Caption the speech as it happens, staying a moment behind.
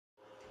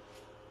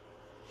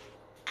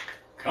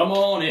Come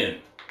on in.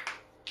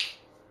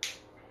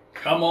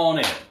 Come on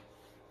in.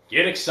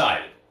 Get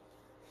excited,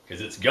 because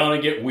it's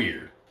gonna get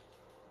weird.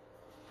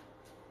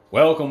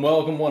 Welcome,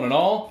 welcome, one and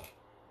all.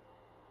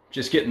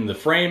 Just getting the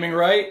framing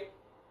right,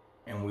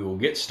 and we will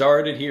get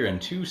started here in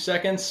 2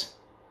 seconds.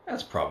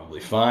 That's probably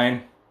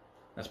fine.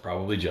 That's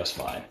probably just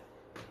fine.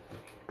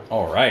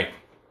 All right.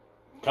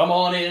 Come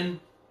on in.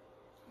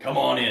 Come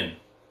on in.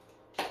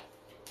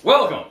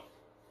 Welcome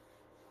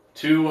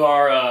to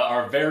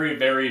our very,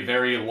 very,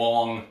 very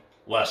long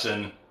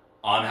lesson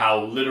on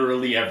how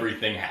literally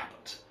everything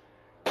happened.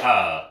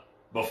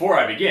 Before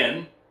I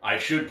begin, I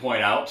should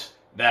point out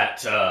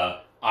that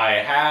I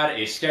had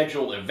a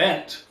scheduled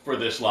event for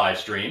this live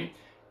stream,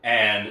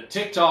 and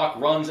TikTok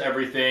runs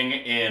everything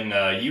in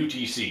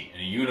UTC, in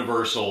a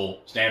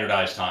Universal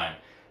Standardized Time.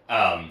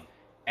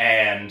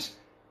 And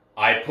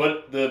I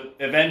put the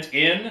event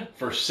in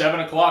for 7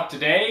 o'clock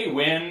today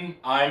when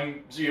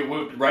I'm,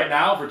 right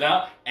now for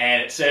down,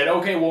 and it said,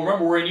 okay, well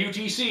remember we're in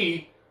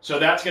UTC, so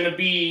that's going to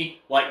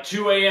be like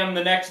 2 a.m.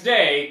 the next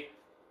day.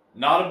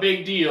 Not a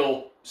big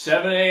deal.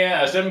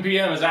 7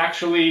 p.m. is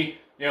actually,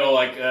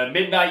 like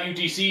midnight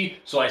UTC,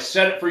 so I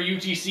set it for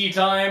UTC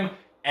time,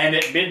 and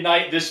at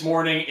midnight this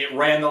morning it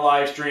ran the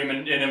live stream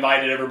and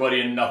invited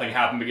everybody, and nothing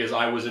happened because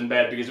I was in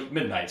bed because it was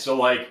midnight. So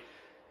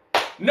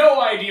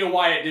no idea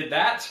why it did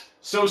that.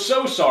 So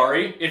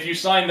sorry if you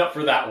signed up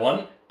for that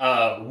one.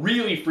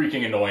 Really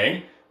freaking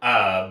annoying.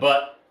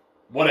 But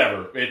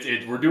whatever.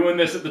 We're doing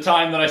this at the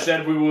time that I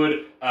said we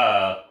would.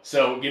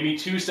 So give me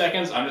 2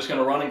 seconds. I'm just going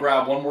to run and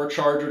grab one more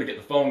charger to get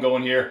the phone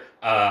going here,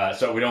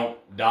 so we don't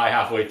die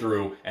halfway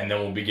through, and then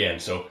we'll begin.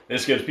 So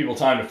this gives people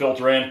time to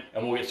filter in,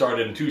 and we'll get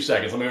started in 2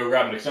 seconds. Let me go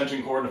grab an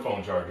extension cord and a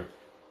phone charger.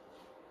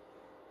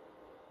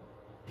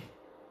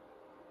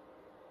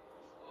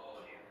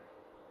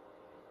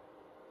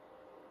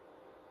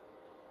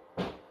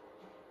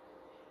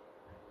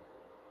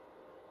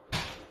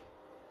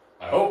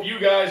 I hope you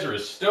guys are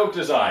as stoked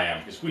as I am,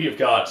 because we've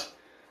got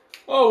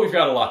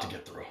a lot to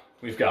get through.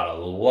 We've got a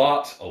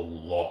lot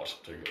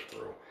to get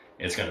through.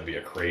 It's going to be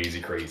a crazy,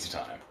 crazy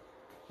time.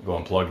 Go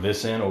and plug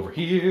this in over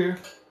here.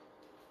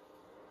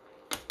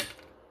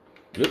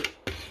 Good.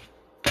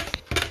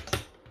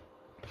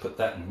 Put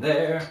that in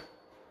there.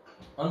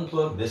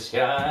 Unplug this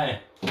guy.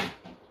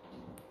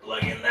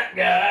 Plug in that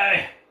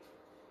guy.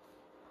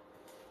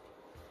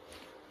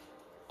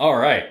 All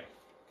right.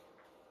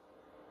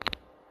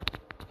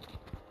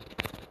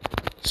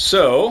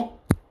 So,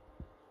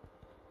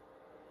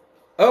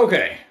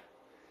 okay,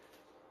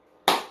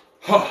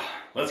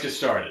 let's get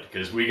started,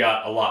 because we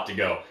got a lot to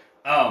go.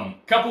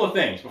 Couple of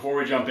things before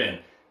we jump in.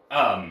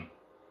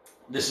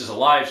 This is a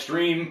live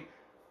stream.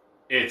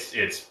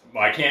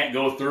 I can't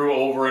go through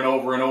over and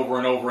over and over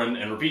and over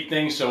and repeat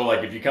things, so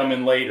if you come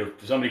in late, or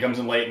if somebody comes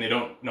in late and they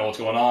don't know what's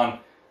going on,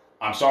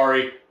 I'm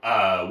sorry.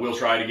 We'll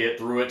try to get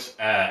through it,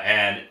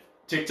 and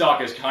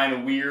TikTok is kind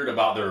of weird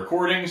about their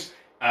recordings,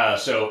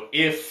 so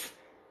if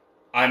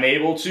I'm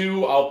able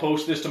to, I'll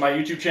post this to my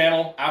YouTube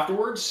channel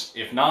afterwards.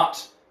 If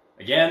not,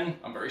 again,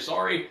 I'm very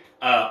sorry.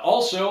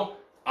 Also,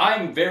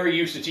 I'm very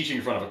used to teaching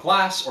in front of a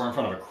class, or in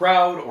front of a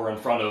crowd, or in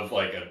front of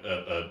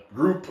a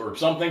group or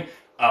something,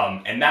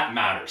 and that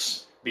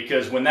matters.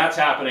 Because when that's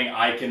happening,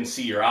 I can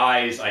see your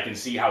eyes, I can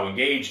see how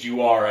engaged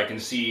you are, I can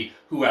see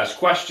who has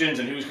questions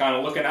and who's kind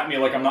of looking at me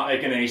like I'm not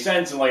making any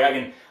sense, and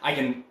I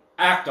can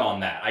act on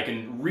that. I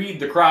can read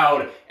the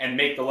crowd and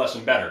make the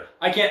lesson better.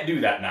 I can't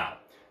do that now.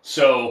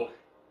 So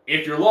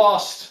if you're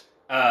lost,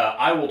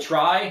 I will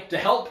try to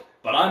help,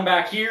 but I'm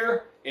back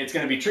here. It's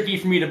going to be tricky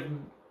for me to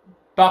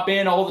pop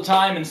in all the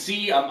time and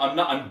see.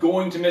 I'm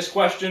going to miss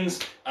questions.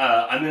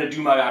 I'm going to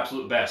do my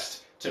absolute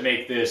best to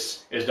make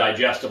this as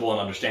digestible and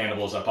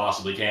understandable as I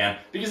possibly can,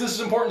 because this is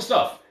important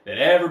stuff that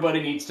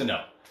everybody needs to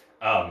know.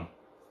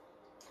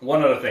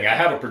 One other thing, I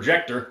have a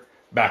projector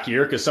back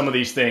here, because some of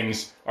these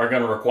things are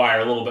going to require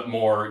a little bit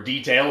more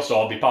detail, so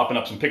I'll be popping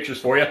up some pictures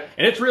for you,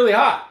 and it's really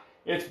hot.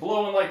 It's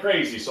blowing like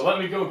crazy, so let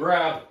me go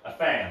grab a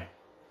fan.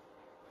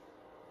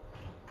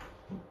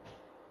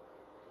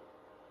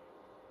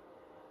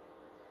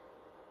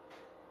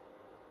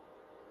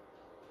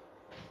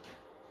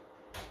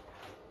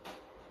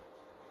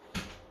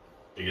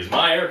 Because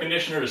my air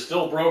conditioner is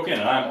still broken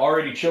and I'm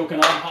already choking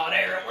on hot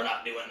air, and we're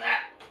not doing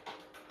that.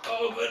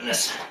 Oh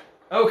goodness.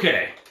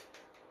 Okay.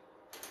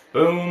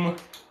 Boom.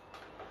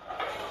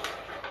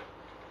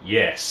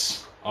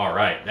 Yes. All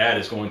right, that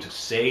is going to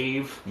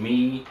save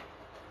me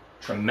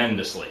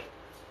tremendously.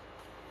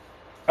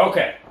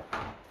 Okay,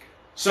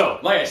 so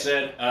like I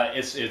said,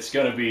 it's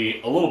going to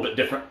be a little bit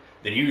different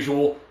than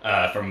usual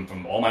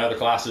from all my other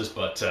classes,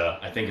 but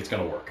I think it's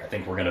going to work. I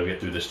think we're going to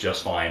get through this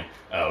just fine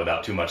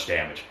without too much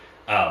damage.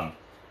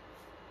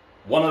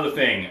 One other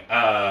thing,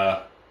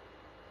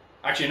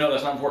 actually no,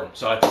 that's not important,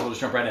 so I think we'll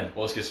just jump right in.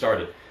 Well, let's get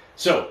started.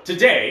 So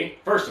today,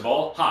 first of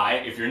all, hi,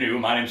 if you're new,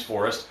 my name's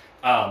Forrest.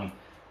 I'm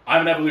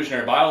an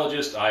evolutionary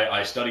biologist.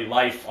 I study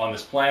life on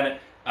this planet.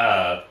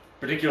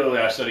 Particularly,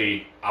 I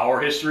study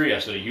our history. I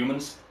study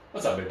humans.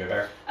 What's up, Big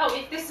Bear? Oh,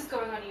 if this is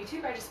going on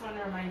YouTube, I just want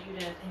to remind you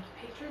to thank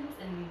your patrons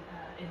and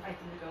invite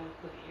them to go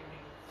look at your new.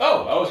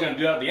 Oh, I was going to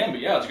do that at the end,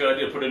 but yeah, it's a good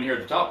idea to put it in here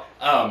at the top.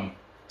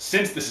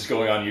 Since this is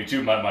going on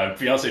YouTube, my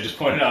fiance just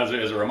pointed out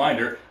as a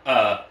reminder,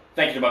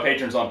 thank you to my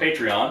patrons on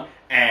Patreon.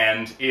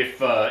 And if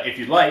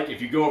you'd like,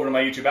 if you go over to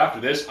my YouTube after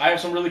this, I have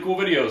some really cool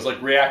videos,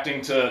 like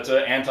reacting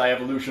to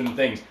anti-evolution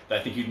things that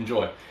I think you'd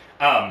enjoy.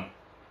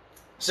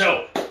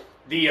 So,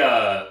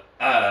 the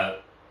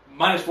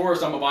my name is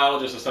Forrest. I'm a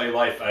biologist. I study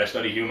life. I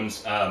study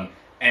humans.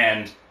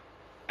 And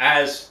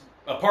as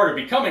a part of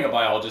becoming a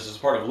biologist, as a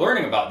part of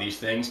learning about these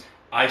things,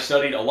 I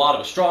studied a lot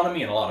of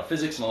astronomy and a lot of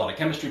physics and a lot of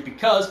chemistry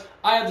because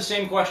I have the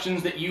same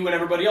questions that you and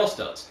everybody else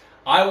does.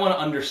 I want to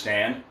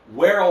understand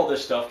where all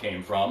this stuff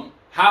came from,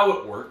 how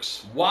it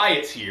works, why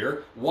it's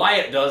here, why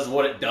it does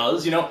what it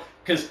does, you know,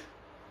 because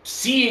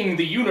seeing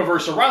the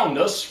universe around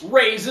us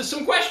raises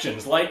some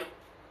questions, like,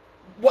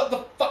 what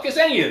the fuck is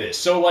any of this?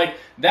 So, like,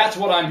 that's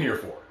what I'm here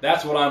for.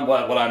 That's what I'm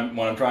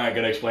trying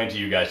to explain to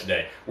you guys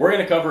today. We're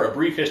going to cover a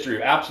brief history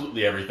of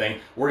absolutely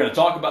everything. We're going to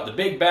talk about the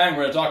Big Bang.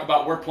 We're going to talk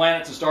about where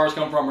planets and stars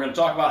come from. We're going to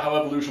talk about how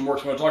evolution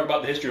works. We're going to talk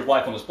about the history of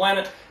life on this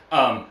planet.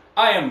 I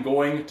am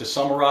going to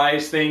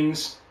summarize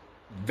things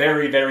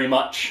very, very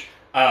much,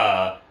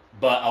 but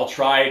I'll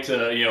try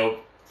to, you know,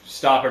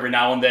 stop every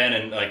now and then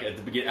and, like,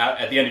 at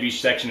the end of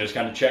each section, just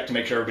kind of check to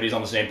make sure everybody's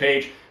on the same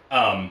page.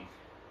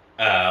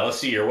 Let's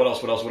see here. What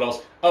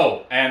else?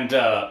 Oh, and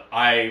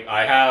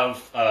I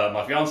have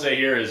my fiance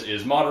here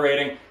is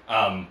moderating.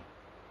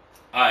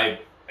 I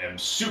am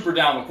super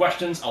down with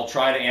questions. I'll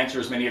try to answer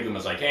as many of them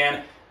as I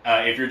can.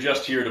 If you're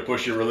just here to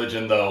push your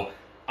religion, though,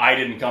 I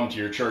didn't come to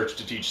your church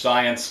to teach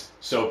science,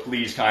 so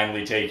please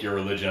kindly take your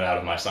religion out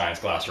of my science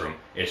classroom.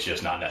 It's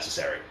just not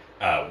necessary.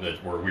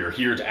 We're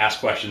here to ask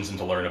questions and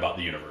to learn about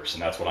the universe,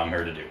 and that's what I'm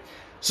here to do.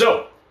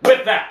 So,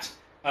 with that,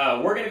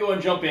 we're going to go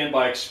and jump in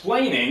by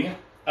explaining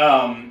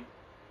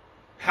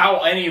how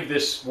any of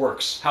this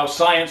works, how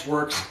science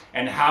works,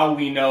 and how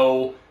we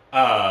know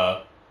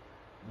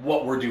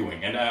what we're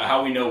doing, and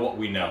how we know what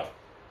we know.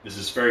 This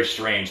is very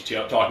strange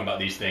talking about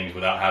these things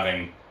without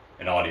having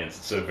an audience.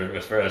 It's so very,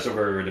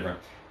 very different.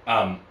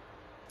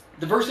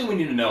 The first thing we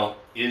need to know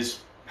is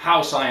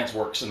how science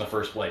works in the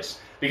first place.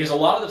 Because a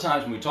lot of the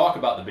times when we talk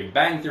about the Big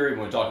Bang Theory,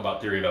 when we talk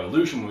about theory of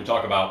evolution, when we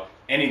talk about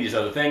any of these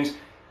other things,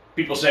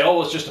 people say,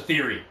 oh, it's just a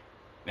theory.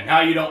 And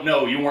how you don't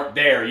know, you weren't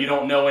there, you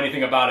don't know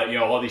anything about it, you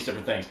know, all these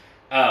different things.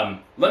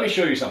 Let me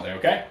show you something,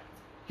 okay?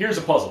 Here's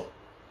a puzzle,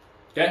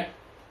 okay?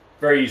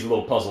 Very easy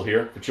little puzzle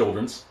here for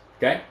children's,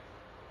 okay?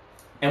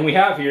 And we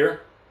have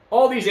here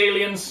all these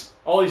aliens,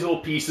 all these little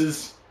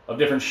pieces of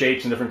different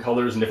shapes and different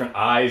colors and different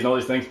eyes and all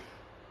these things.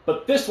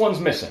 But this one's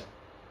missing,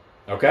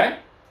 okay?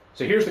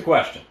 So here's the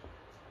question.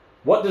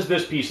 What does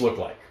this piece look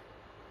like?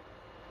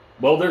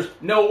 Well, there's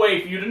no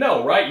way for you to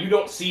know, right? You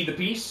don't see the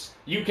piece.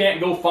 You can't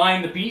go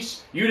find the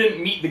piece. You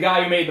didn't meet the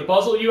guy who made the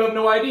puzzle. You have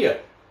no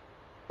idea.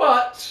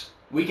 But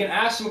we can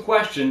ask some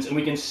questions and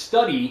we can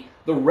study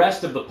the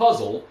rest of the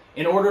puzzle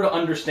in order to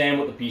understand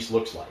what the piece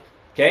looks like.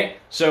 Okay?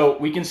 So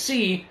we can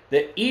see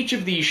that each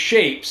of these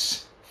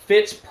shapes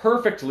fits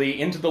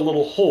perfectly into the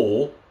little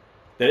hole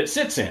that it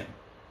sits in.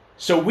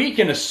 So we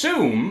can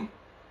assume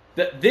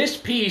that this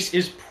piece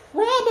is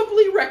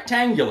probably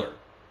rectangular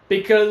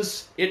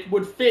because it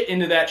would fit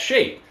into that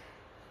shape.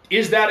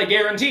 Is that a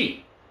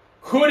guarantee?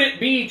 Could it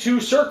be two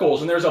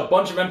circles and there's a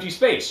bunch of empty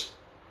space?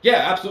 Yeah,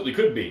 absolutely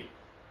could be.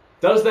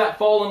 Does that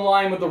fall in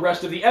line with the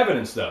rest of the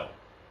evidence, though?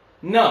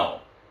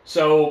 No.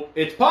 So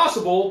it's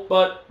possible,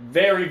 but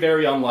very,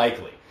 very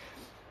unlikely.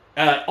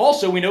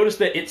 Also, we notice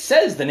that it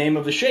says the name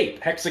of the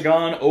shape.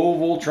 Hexagon,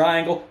 oval,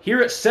 triangle. Here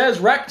it says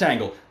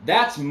rectangle.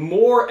 That's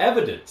more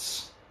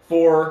evidence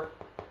for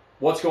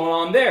what's going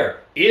on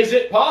there. Is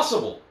it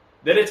possible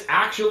that it's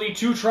actually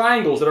two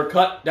triangles that are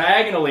cut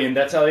diagonally and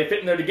that's how they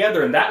fit in there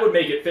together and that would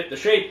make it fit the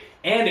shape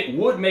and it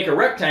would make a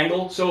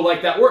rectangle, so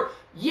like that work?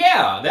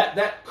 Yeah,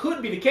 that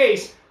could be the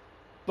case,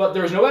 but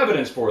there's no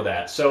evidence for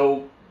that,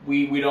 so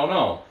we don't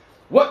know.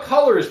 What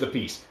color is the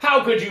piece?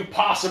 How could you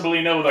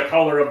possibly know the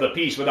color of the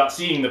piece without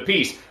seeing the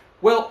piece?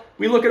 Well,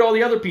 we look at all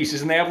the other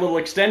pieces and they have little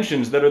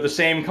extensions that are the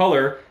same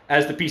color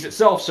as the piece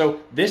itself. So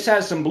this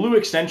has some blue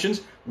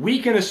extensions. We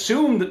can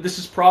assume that this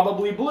is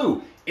probably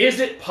blue. Is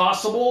it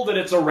possible that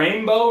it's a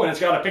rainbow and it's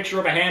got a picture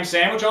of a ham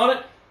sandwich on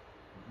it?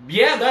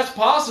 Yeah, that's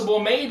possible,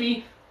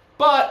 maybe.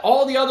 But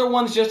all the other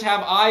ones just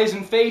have eyes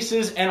and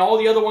faces and all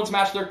the other ones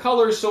match their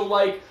colors. So,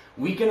 like,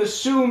 we can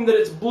assume that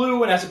it's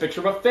blue and has a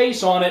picture of a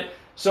face on it.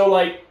 So,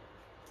 like,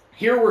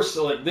 here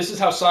this is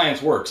how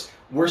science works.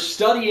 We're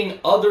studying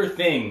other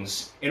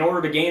things in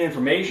order to gain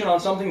information on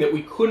something that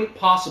we couldn't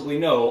possibly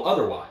know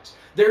otherwise.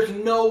 There's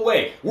no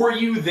way. Were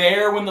you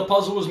there when the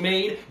puzzle was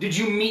made? Did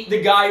you meet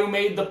the guy who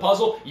made the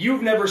puzzle?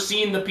 You've never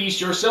seen the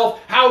piece yourself.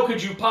 How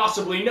could you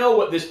possibly know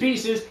what this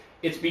piece is?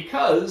 It's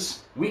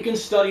because we can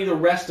study the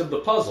rest of the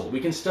puzzle. We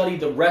can study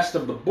the rest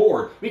of the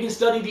board. We can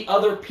study the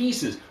other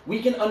pieces.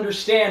 We can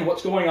understand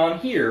what's going on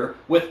here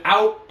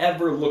without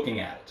ever looking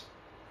at it.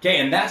 Okay,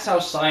 and that's how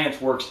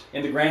science works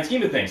in the grand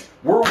scheme of things.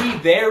 Were we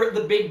there at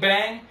the Big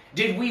Bang?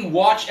 Did we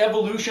watch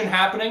evolution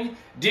happening?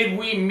 Did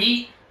we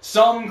meet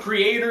some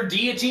creator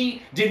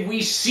deity? Did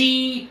we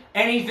see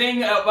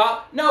anything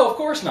about... No, of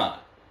course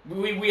not.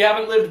 We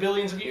haven't lived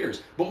billions of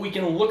years. But we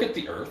can look at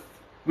the Earth.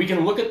 We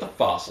can look at the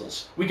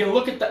fossils. We can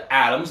look at the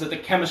atoms, at the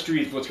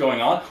chemistry of what's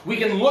going on. We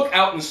can look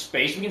out in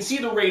space. We can see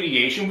the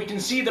radiation. We can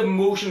see the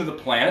motion of the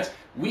planets.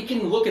 We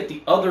can look at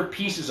the other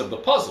pieces of the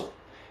puzzle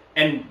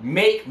and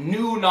make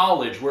new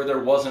knowledge where there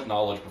wasn't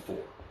knowledge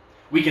before.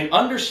 We can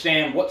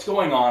understand what's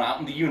going on out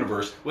in the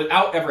universe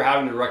without ever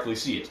having to directly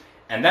see it.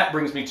 And that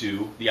brings me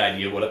to the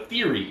idea of what a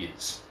theory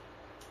is.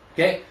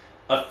 Okay?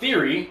 A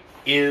theory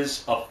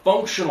is a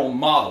functional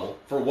model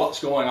for what's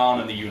going on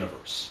in the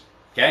universe.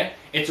 Okay?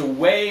 It's a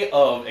way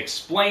of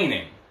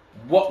explaining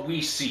what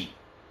we see.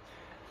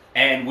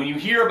 And when you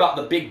hear about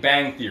the Big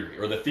Bang Theory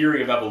or the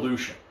theory of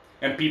evolution,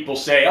 and people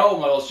say, oh,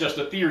 well, it's just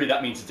a theory,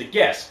 that means it's a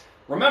guess.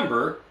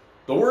 Remember,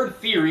 the word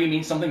theory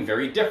means something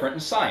very different in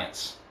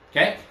science.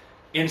 Okay?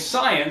 In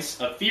science,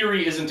 a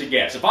theory isn't a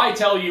guess. If I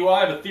tell you, I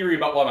have a theory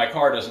about why my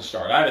car doesn't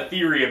start, I have a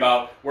theory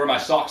about where my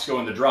socks go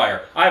in the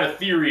dryer, I have a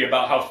theory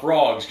about how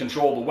frogs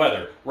control the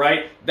weather,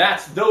 right?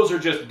 Those are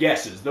just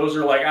guesses. Those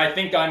are like,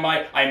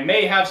 I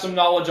may have some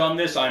knowledge on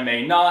this, I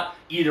may not.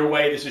 Either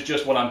way, this is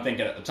just what I'm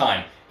thinking at the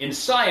time. In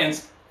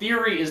science,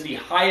 theory is the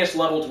highest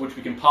level to which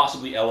we can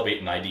possibly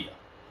elevate an idea.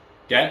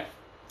 Okay?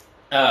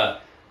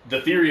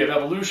 The theory of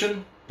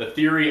evolution, the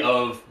theory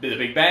of the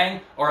Big Bang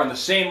are on the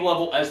same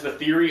level as the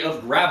theory of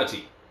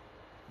gravity.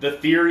 The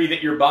theory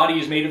that your body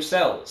is made of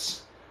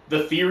cells.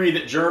 The theory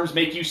that germs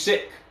make you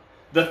sick.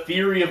 The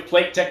theory of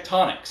plate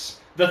tectonics.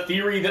 The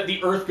theory that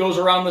the Earth goes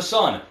around the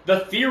sun.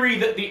 The theory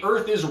that the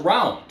Earth is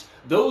round.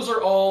 Those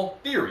are all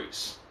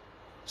theories.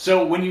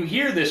 So when you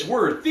hear this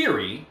word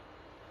theory,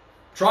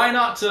 try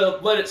not to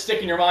let it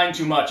stick in your mind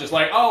too much. It's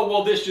like, oh,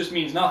 well, this just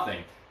means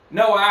nothing.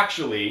 No,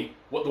 actually,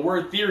 what the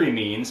word theory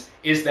means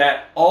is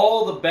that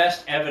all the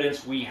best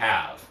evidence we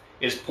have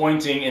is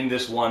pointing in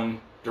this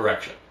one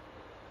direction.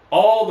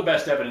 All the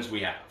best evidence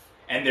we have.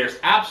 And there's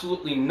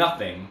absolutely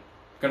nothing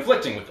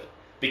conflicting with it.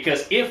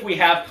 Because if we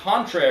have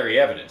contrary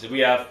evidence, if we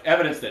have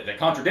evidence that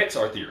contradicts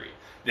our theory,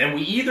 then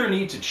we either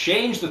need to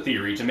change the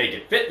theory to make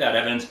it fit that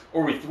evidence,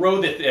 or we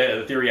throw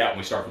the theory out and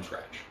we start from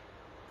scratch.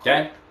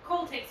 Okay?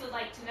 Coltix would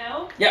like to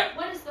know,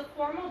 what is the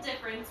formal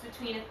difference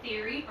between a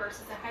theory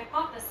versus a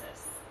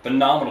hypothesis?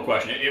 Phenomenal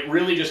question. It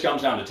really just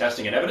comes down to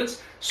testing and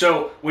evidence.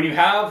 So when you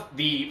have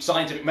the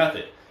scientific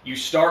method, you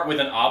start with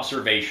an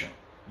observation.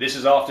 This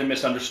is often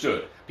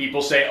misunderstood.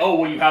 People say, oh,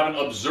 well, you haven't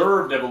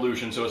observed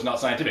evolution, so it's not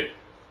scientific.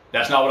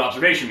 That's not what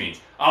observation means.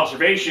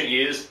 Observation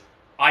is,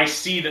 I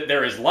see that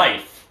there is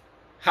life.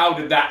 How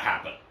did that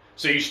happen?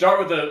 So you start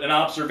with an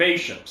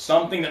observation,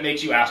 something that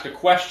makes you ask a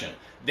question.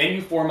 Then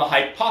you form a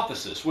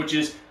hypothesis, which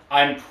is,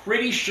 I'm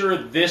pretty sure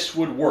this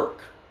would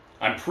work.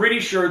 I'm pretty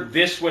sure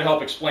this would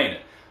help explain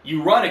it.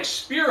 You run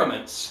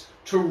experiments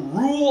to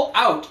rule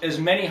out as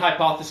many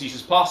hypotheses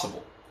as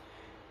possible.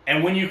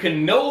 And when you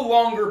can no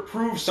longer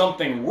prove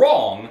something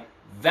wrong,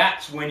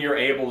 that's when you're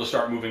able to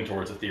start moving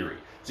towards a theory.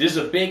 So this is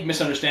a big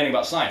misunderstanding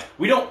about science.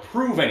 We don't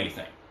prove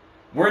anything.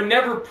 We're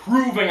never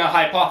proving a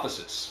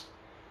hypothesis.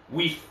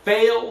 We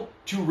fail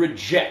to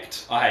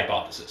reject a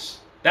hypothesis.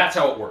 That's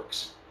how it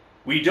works.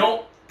 We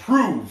don't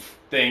prove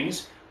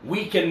things.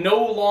 We can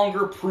no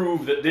longer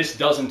prove that this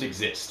doesn't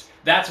exist.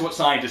 That's what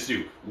scientists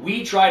do.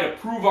 We try to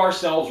prove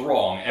ourselves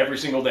wrong every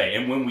single day.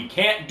 And when we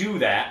can't do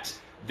that,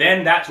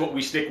 then that's what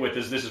we stick with,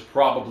 is this is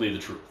probably the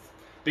truth.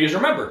 Because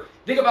remember,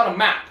 think about a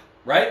map,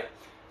 right?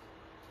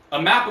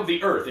 A map of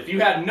the Earth. If you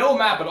had no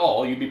map at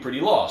all, you'd be pretty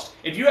lost.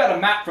 If you had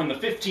a map from the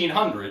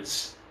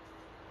 1500s,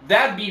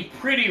 that'd be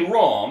pretty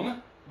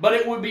wrong, but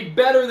it would be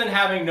better than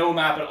having no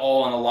map at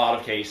all in a lot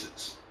of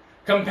cases.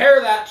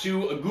 Compare that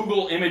to a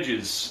Google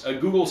Images, a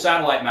Google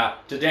satellite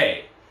map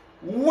today.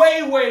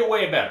 Way, way,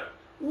 way better.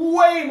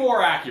 Way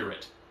more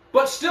accurate,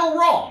 but still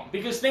wrong,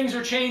 because things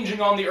are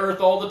changing on the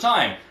Earth all the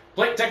time.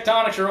 Plate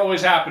tectonics are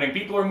always happening.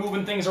 People are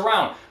moving things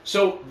around.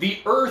 So the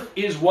Earth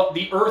is what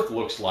the Earth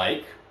looks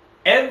like.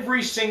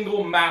 Every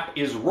single map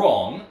is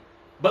wrong,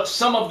 but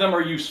some of them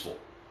are useful.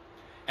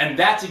 And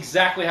that's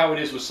exactly how it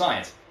is with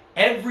science.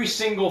 Every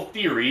single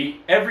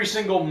theory, every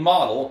single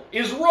model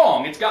is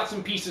wrong. It's got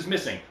some pieces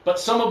missing, but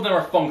some of them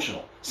are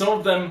functional. Some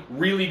of them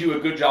really do a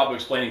good job of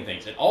explaining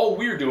things. And all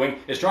we're doing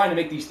is trying to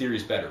make these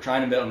theories better,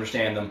 trying to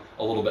understand them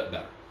a little bit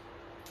better.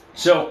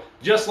 So,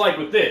 just like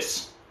with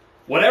this,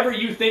 whatever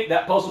you think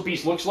that puzzle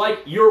piece looks like,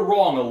 you're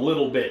wrong a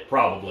little bit,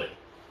 probably.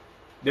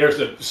 There's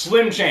a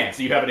slim chance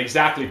that you have it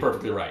exactly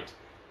perfectly right.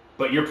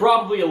 But you're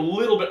probably a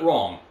little bit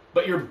wrong.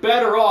 But you're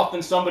better off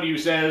than somebody who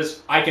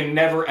says, I can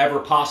never, ever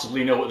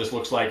possibly know what this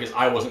looks like, because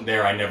I wasn't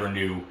there, I never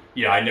knew,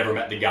 I never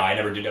met the guy, I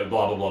never did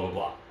blah, blah, blah, blah,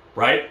 blah.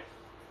 Right?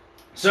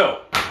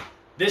 So,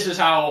 this is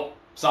how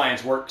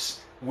science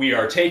works. We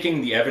are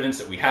taking the evidence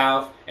that we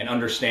have and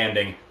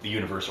understanding the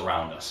universe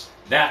around us.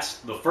 That's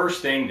the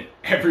first thing that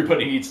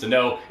everybody needs to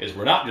know, is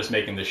we're not just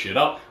making this shit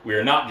up. We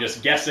are not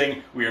just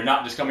guessing. We are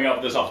not just coming up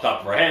with this off the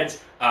top of our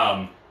heads.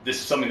 this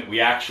is something that we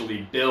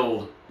actually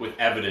build with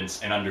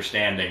evidence and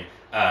understanding.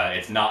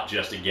 It's not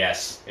just a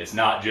guess. It's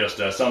not just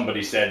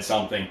somebody said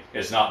something.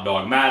 It's not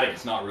dogmatic.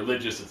 It's not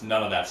religious. It's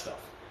none of that stuff.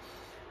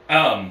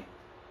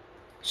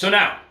 So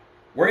now,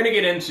 we're going to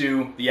get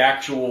into the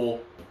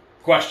actual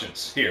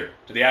questions here,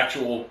 to the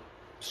actual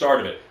start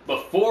of it.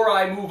 Before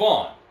I move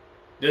on,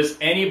 does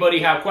anybody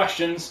have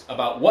questions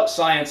about what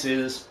science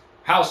is,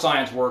 how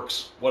science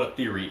works, what a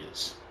theory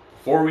is?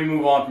 Before we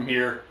move on from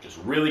here, just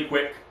really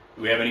quick,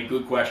 do we have any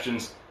good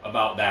questions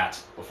about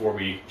that before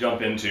we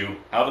jump into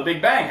how the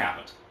Big Bang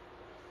happened?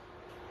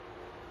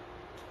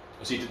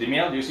 Do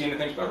you see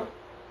anything special?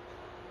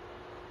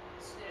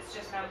 It's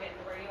just now getting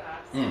to where you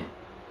asked.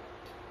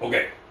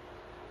 Okay.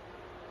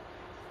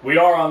 We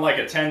are on like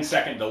a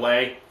 10-second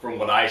delay from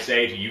what I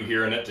say to you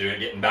hearing it to it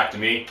getting back to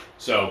me,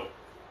 so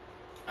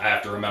I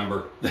have to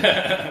remember.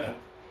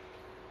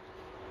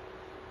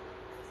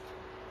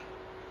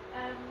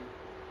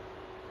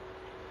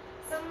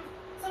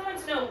 Someone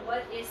to know,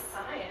 what is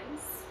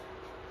science?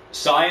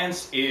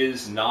 Science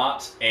is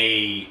not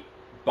a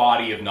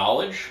body of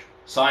knowledge.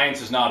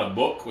 Science is not a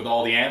book with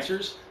all the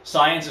answers.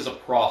 Science is a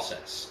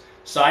process.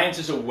 Science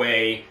is a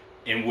way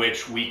in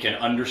which we can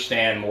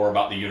understand more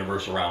about the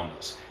universe around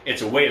us.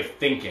 It's a way of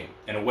thinking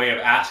and a way of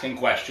asking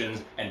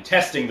questions and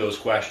testing those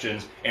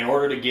questions in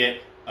order to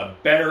get a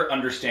better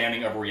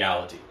understanding of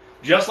reality.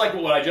 Just like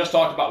what I just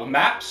talked about with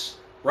maps,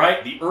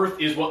 right? The Earth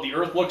is what the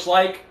Earth looks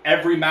like.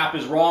 Every map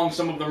is wrong.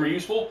 Some of them are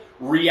useful.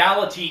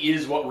 Reality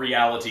is what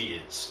reality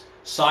is.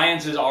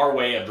 Science is our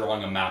way of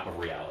drawing a map of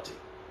reality,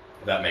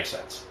 if that makes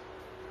sense.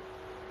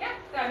 Yeah,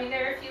 I mean,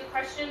 there are a few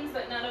questions,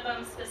 but none of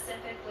them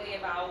specifically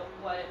about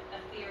what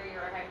a theory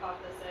or a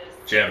hypothesis.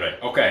 Chévere.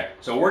 Okay,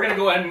 so we're going to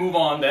go ahead and move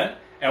on then,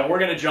 and we're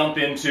going to jump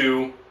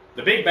into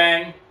the Big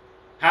Bang,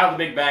 how the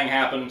Big Bang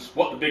happens,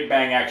 what the Big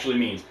Bang actually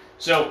means.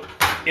 So,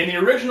 in the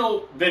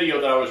original video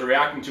that I was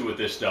reacting to with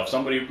this stuff,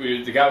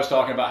 the guy was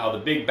talking about how the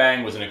Big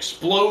Bang was an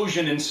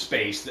explosion in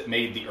space that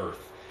made the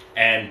Earth.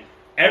 And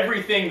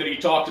everything that he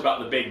talked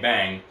about the Big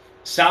Bang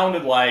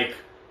sounded like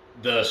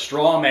the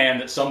straw man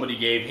that somebody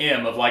gave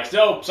him of like,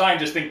 so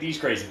scientists think these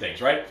crazy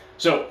things, right?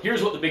 So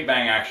here's what the Big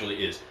Bang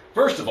actually is.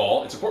 First of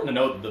all, it's important to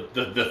note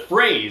that the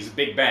phrase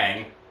Big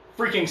Bang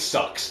freaking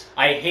sucks.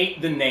 I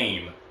hate the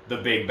name the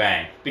Big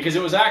Bang because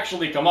it was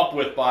actually come up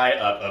with by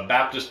a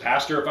Baptist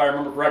pastor, if I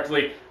remember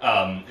correctly,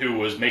 who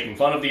was making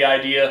fun of the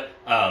idea.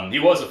 He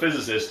was a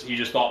physicist. He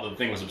just thought the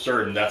thing was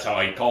absurd, and that's how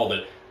he called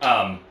it.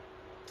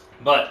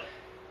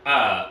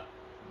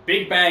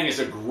 Big Bang is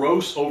a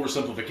gross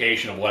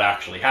oversimplification of what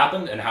actually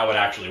happened and how it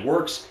actually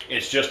works.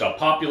 It's just a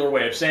popular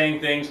way of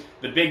saying things.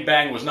 The Big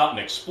Bang was not an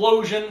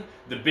explosion.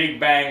 The Big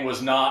Bang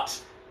was not,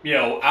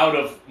 out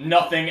of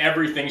nothing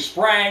everything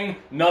sprang.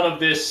 None of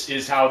this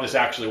is how this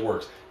actually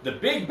works. The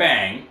Big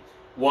Bang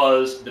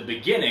was the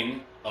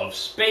beginning of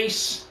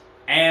space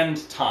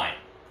and time.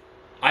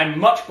 I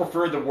much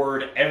prefer the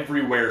word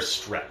everywhere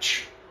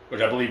stretch,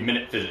 which I believe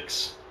Minute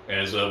Physics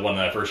is the one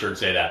that I first heard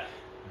say that.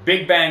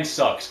 Big Bang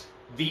sucks.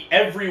 The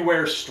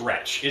everywhere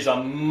stretch is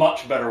a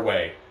much better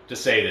way to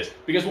say this.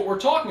 Because what we're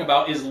talking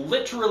about is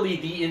literally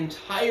the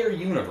entire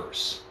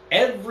universe.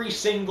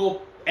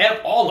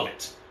 All of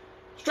it.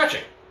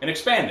 Stretching and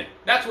expanding.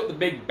 That's what the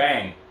Big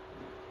Bang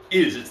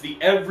is. It's the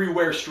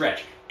everywhere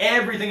stretch.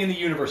 Everything in the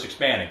universe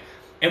expanding.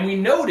 And we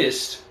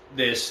noticed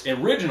this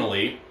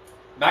originally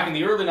back in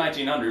the early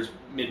 1900s,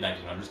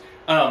 mid-1900s,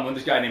 when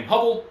this guy named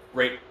Hubble,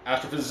 great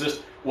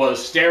astrophysicist,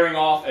 was staring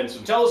off at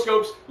some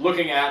telescopes,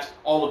 looking at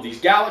all of these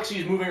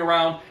galaxies moving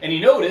around, and he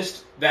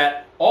noticed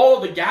that all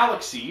of the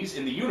galaxies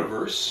in the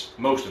universe,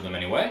 most of them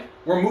anyway,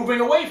 were moving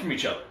away from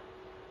each other.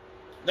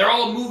 They're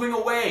all moving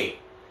away.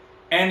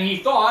 And he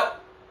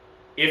thought,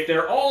 if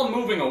they're all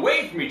moving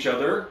away from each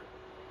other,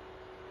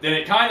 then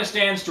it kind of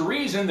stands to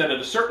reason that at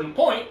a certain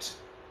point,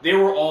 they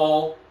were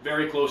all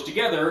very close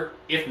together,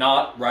 if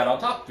not right on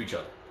top of each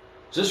other.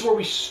 So this is where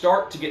we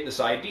start to get this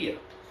idea.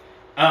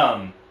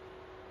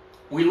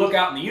 We look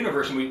out in the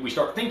universe and we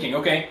start thinking,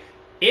 okay,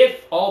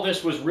 if all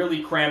this was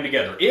really crammed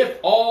together, if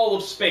all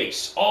of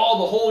space, the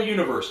whole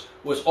universe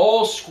was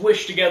all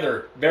squished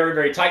together very,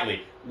 very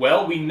tightly,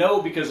 well, we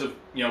know because of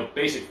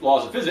basic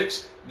laws of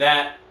physics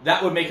that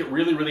would make it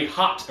really, really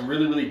hot and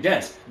really, really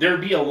dense.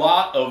 There'd be a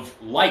lot of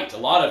light, a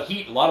lot of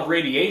heat, a lot of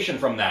radiation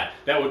from that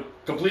would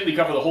completely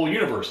cover the whole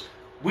universe.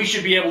 We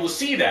should be able to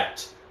see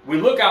that. We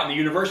look out in the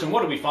universe and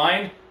what do we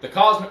find? The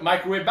cosmic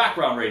microwave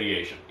background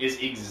radiation is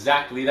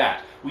exactly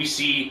that. We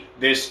see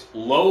this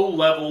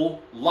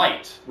low-level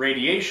light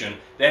radiation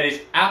that is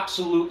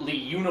absolutely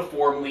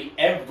uniformly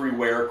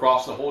everywhere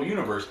across the whole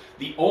universe.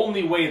 The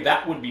only way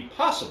that would be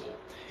possible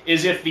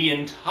is if the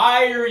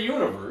entire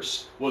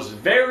universe was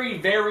very,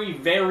 very,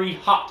 very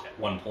hot at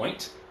one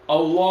point, a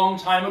long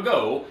time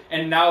ago,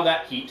 and now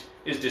that heat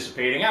is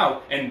dissipating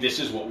out, and this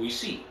is what we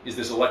see, is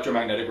this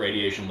electromagnetic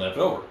radiation left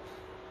over.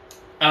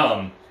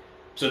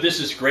 So this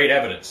is great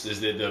evidence, is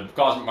the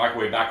cosmic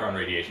microwave background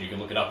radiation. You can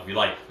look it up if you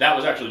like. That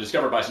was actually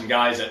discovered by some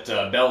guys at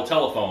Bell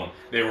Telephone.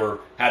 They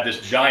had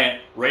this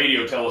giant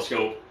radio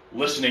telescope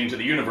listening to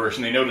the universe,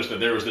 and they noticed that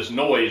there was this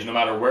noise no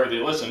matter where they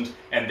listened,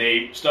 and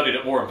they studied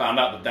it more and found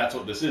out that that's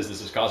what this is.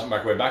 This is cosmic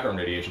microwave background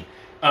radiation.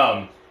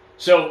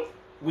 So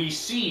we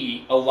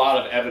see a lot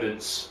of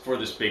evidence for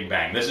this Big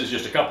Bang. This is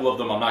just a couple of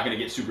them. I'm not going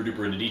to get super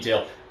duper into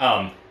detail.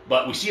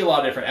 But we see a lot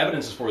of different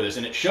evidences for this,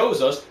 and it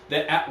shows us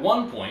that at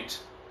one point,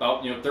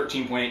 about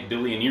 13.8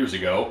 billion years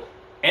ago,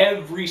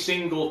 every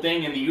single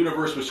thing in the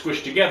universe was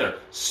squished together.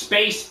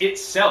 Space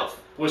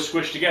itself was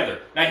squished together.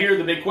 Now here are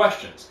the big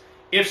questions.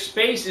 If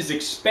space is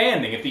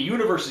expanding, if the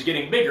universe is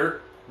getting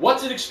bigger,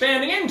 what's it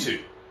expanding into?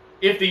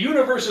 If the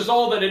universe is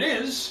all that it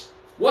is,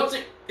 what's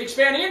it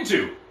expanding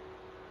into?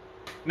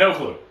 No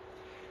clue.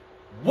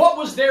 What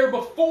was there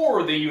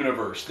before the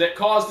universe that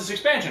caused this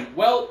expansion?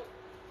 Well,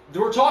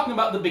 we're talking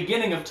about the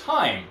beginning of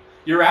time.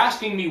 You're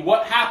asking me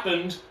what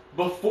happened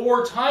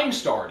before time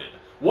started.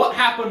 What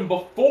happened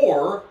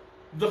before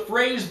the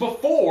phrase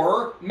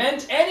before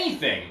meant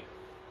anything?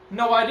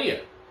 No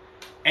idea.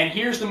 And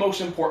here's the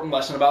most important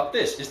lesson about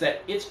this, is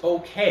that it's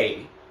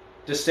okay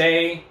to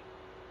say,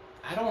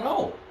 I don't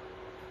know.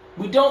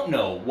 We don't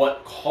know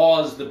what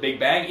caused the Big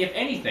Bang, if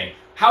anything.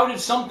 How did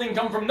something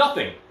come from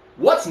nothing?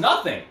 What's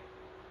nothing?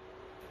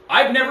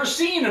 I've never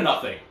seen a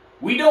nothing.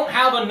 We don't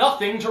have a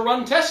nothing to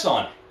run tests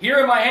on. Here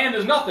in my hand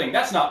is nothing.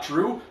 That's not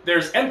true.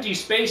 There's empty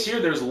space here.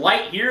 There's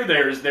light here.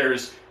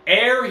 There's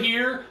air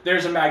here.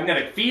 There's a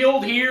magnetic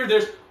field here.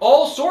 There's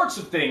all sorts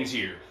of things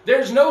here.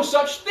 There's no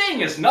such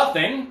thing as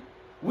nothing.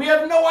 We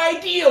have no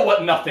idea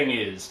what nothing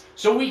is.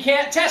 So we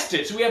can't test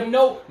it. So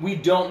we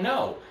don't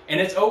know. And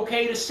it's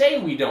okay to say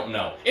we don't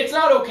know. It's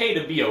not okay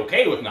to be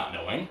okay with not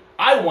knowing.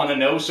 I want to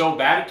know so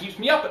bad it keeps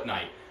me up at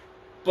night.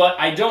 But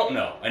I don't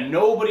know, and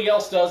nobody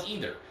else does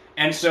either.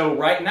 And so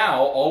right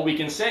now, all we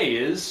can say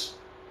is,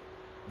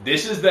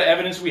 this is the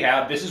evidence we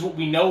have, this is what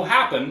we know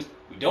happened.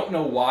 We don't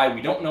know why, we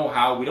don't know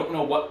how, we don't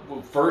know what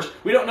first,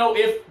 we don't know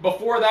if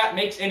before that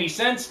makes any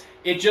sense.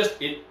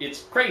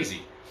 It's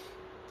crazy.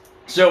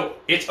 So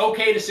it's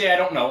okay to say I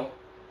don't know.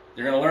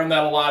 You're going to learn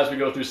that a lot as we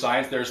go through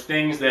science. There's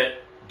things that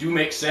do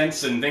make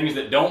sense and things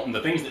that don't, and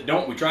the things that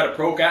don't, we try to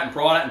poke at and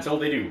prod at until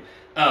they do.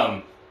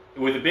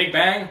 With the Big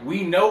Bang,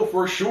 we know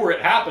for sure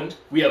it happened.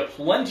 We have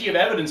plenty of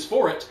evidence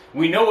for it.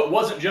 We know it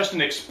wasn't just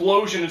an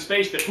explosion in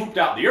space that pooped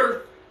out the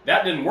Earth.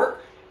 That didn't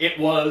work. It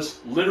was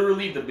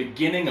literally the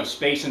beginning of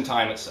space and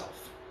time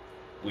itself.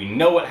 We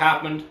know it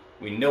happened.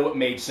 We know it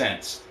made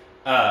sense.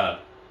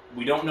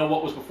 We don't know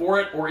what was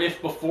before it, or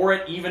if before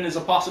it even is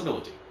a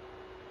possibility.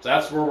 So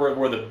that's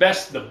where the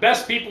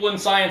best people in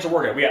science are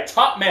working. We got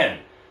top men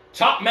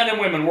and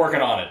women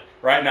working on it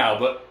right now.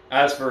 But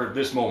as for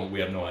this moment, we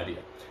have no idea.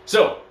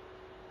 So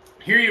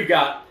here you've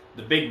got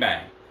the Big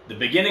Bang, the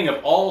beginning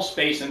of all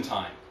space and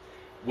time.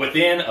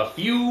 Within a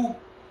few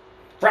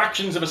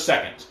fractions of a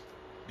second,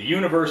 the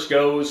universe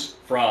goes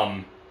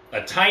from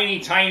a tiny,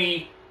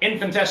 tiny,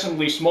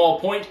 infinitesimally small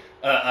point.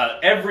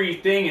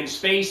 Everything in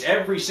space,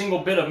 every single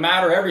bit of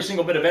matter, every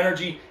single bit of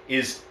energy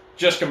is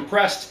just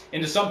compressed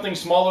into something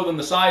smaller than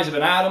the size of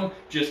an atom,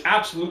 just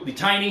absolutely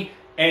tiny,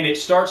 and it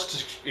starts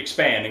to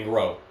expand and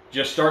grow.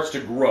 Just starts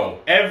to grow.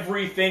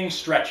 Everything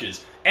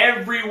stretches.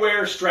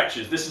 Everywhere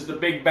stretches. This is the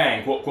Big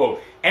Bang, quote,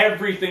 quote.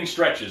 Everything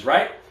stretches,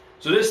 right?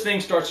 So this thing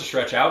starts to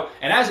stretch out,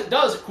 and as it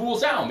does, it cools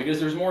down because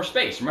there's more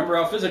space. Remember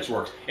how physics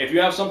works. If you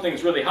have something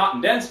that's really hot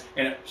and dense,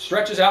 and it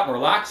stretches out and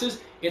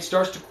relaxes, it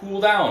starts to cool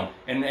down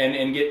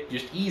and get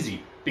just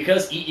easy.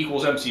 Because E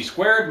equals mc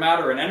squared,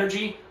 matter and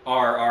energy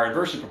are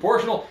inversely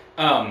proportional.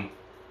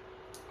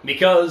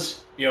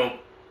 Because,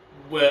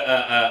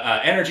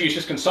 energy is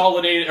just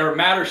consolidated, or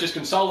matter is just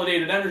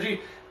consolidated energy.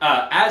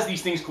 As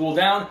these things cool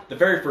down, the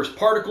very first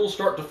particles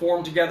start to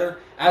form together.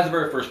 As the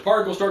very first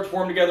particles start to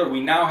form together, we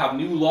now have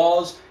new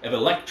laws of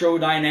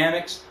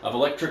electrodynamics, of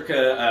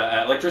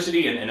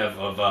electricity, and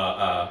of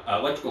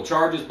electrical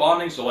charges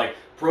bonding. So like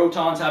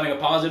protons having a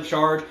positive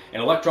charge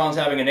and electrons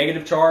having a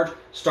negative charge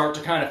start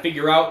to kind of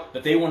figure out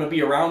that they want to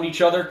be around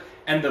each other.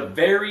 And the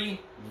very,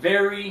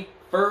 very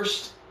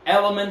first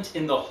element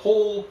in the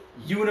whole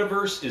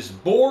universe is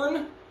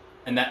born,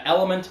 and that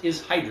element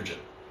is hydrogen.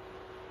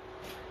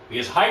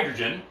 Because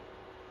hydrogen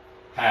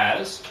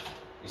has,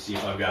 let me see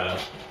if I've got a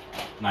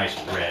nice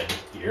red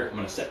here. I'm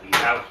going to set these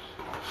out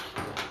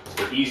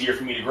so they're easier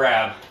for me to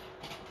grab.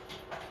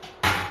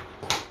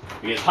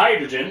 Because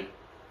hydrogen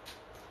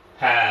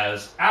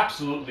has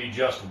absolutely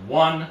just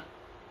one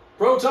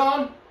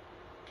proton.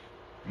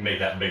 Make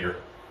that bigger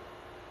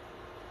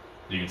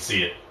so you can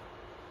see it.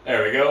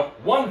 There we go.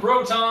 One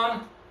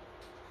proton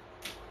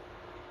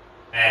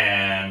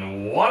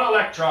and one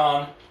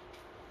electron.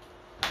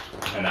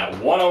 And that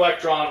one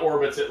electron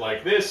orbits it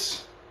like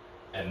this,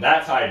 and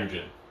that's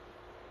hydrogen.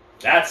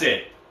 That's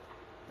it.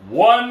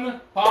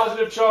 One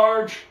positive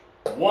charge,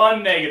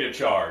 one negative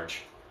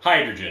charge.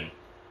 Hydrogen.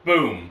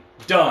 Boom.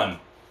 Done.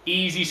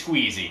 Easy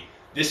squeezy.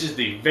 This is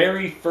the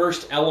very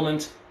first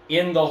element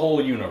in the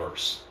whole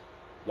universe.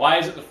 Why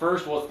is it the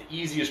first? Well, it's the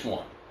easiest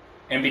one.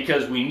 And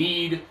because we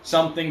need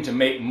something to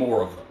make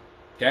more of them.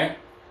 Okay?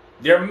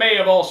 There may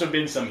have also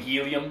been some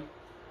helium.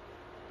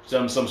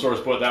 Some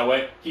sources put it that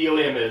way.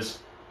 Helium is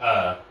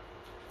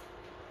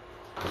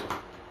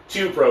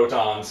 2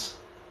 protons,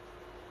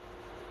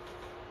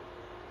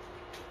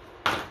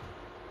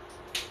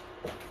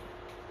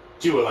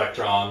 two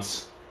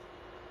electrons,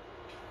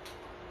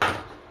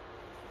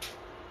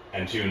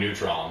 and 2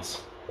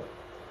 neutrons.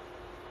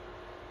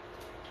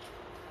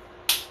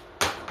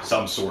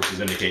 Some sources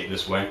indicate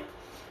this way.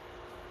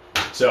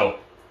 So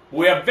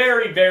we have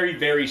very, very,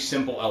 very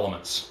simple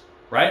elements,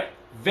 right?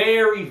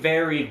 Very,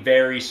 very,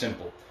 very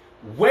simple.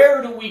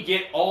 Where do we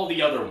get all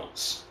the other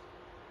ones,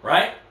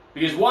 right?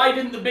 Because why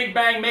didn't the Big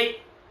Bang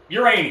make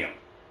uranium,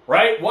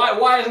 right?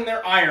 Why isn't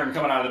there iron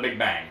coming out of the Big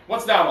Bang?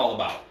 What's that all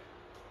about?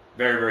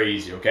 Very, very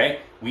easy,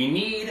 okay? We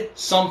need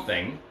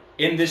something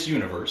in this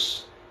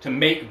universe to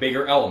make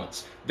bigger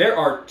elements. There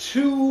are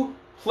 2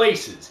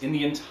 places in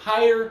the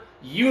entire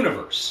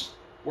universe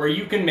where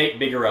you can make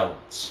bigger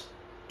elements.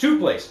 2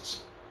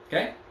 places,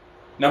 okay?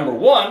 Number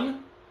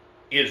 1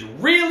 is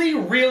really,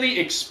 really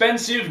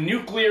expensive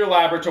nuclear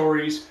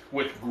laboratories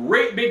with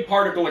great big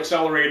particle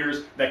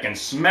accelerators that can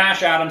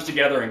smash atoms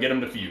together and get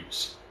them to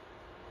fuse.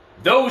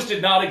 Those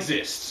did not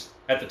exist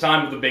at the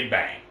time of the Big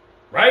Bang,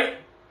 right?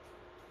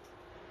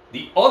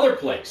 The other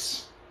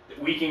place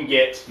that we can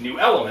get new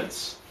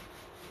elements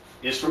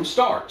is from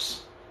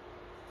stars.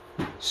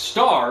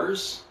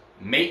 Stars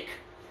make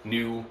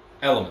new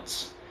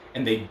elements.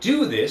 And they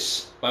do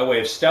this by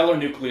way of stellar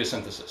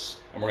nucleosynthesis.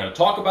 And we're going to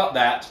talk about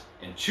that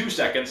in 2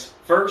 seconds.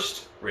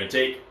 First, we're going to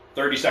take a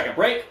 30-second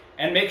break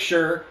and make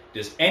sure,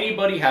 does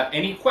anybody have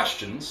any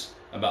questions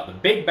about the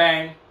Big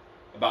Bang,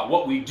 about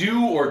what we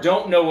do or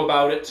don't know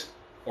about it,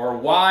 or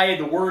why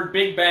the word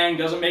Big Bang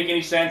doesn't make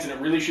any sense and it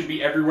really should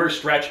be everywhere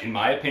stretch, in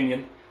my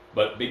opinion.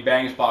 But Big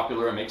Bang is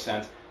popular, it makes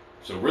sense.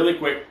 So really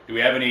quick, do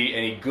we have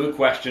any good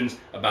questions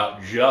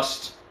about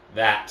just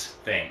that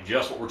thing,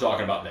 just what we're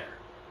talking about there?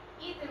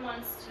 Ethan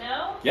wants to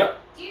know, Yep.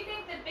 do you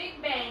think the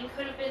Big Bang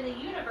could have been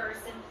the universe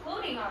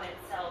imploding on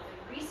itself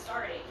and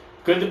restarting?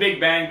 Could the Big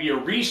Bang be a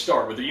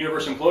restart with the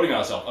universe imploding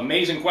on itself?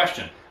 Amazing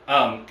question.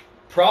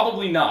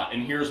 Probably not,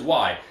 and here's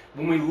why.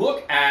 When we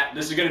look at,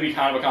 this is going to be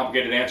kind of a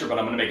complicated answer, but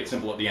I'm going to make it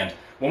simple at the end.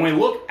 When we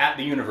look at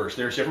the universe,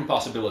 there's different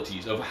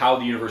possibilities of how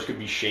the universe could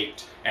be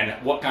shaped and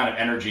what kind of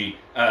energy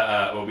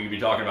we could be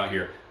talking about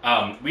here.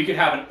 We could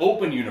have an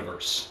open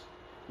universe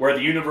where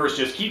the universe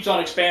just keeps on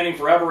expanding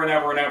forever and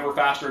ever and ever,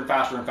 faster and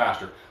faster and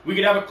faster. We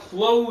could have a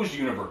closed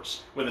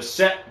universe with a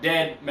set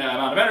dead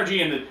amount of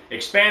energy, and it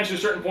expands to a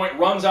certain point,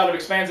 runs out of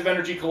expansive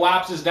energy,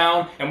 collapses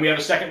down, and we have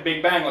a second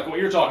Big Bang, like what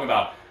you're talking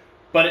about.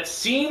 But it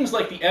seems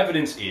like the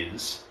evidence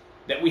is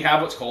that we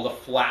have what's called a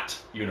flat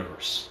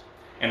universe.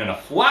 And in a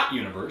flat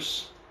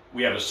universe,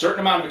 we have a certain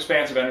amount of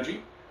expansive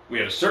energy, we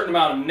have a certain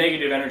amount of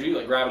negative energy,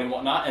 like gravity and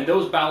whatnot, and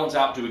those balance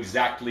out to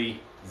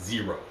exactly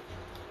 0.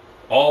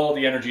 All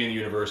the energy in the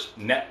universe,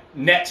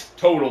 net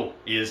total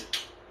is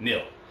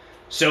nil.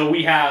 So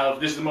we have,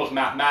 this is the most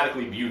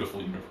mathematically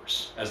beautiful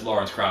universe, as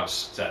Lawrence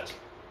Krauss says.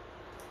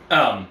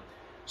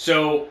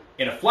 So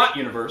in a flat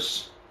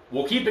universe,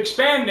 we'll keep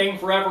expanding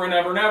forever and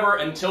ever and ever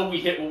until we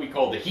hit what we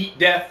call the heat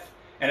death,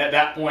 and at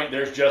that point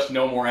there's just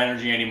no more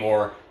energy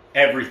anymore.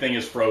 Everything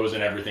is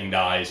frozen, everything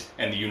dies,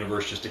 and the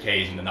universe just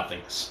decays into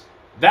nothingness.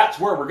 That's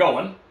where we're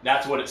going.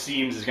 That's what it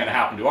seems is going to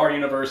happen to our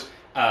universe.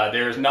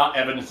 There is not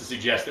evidence to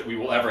suggest that we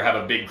will ever have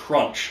a big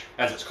crunch,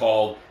 as it's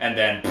called, and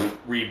then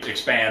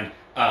re-expand.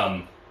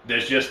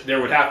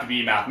 There would have to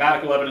be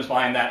mathematical evidence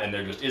behind that, and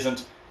there just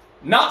isn't.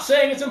 Not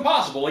saying it's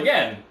impossible.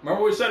 Again,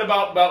 remember what we said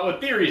about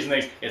with theories and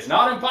things. It's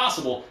not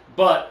impossible,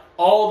 but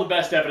all the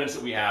best evidence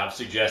that we have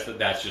suggests that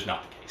that's just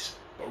not the case.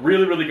 But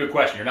really, really good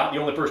question. You're not the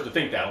only person to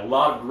think that. A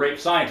lot of great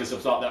scientists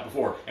have thought that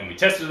before, and we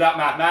tested it out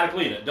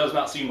mathematically, and it does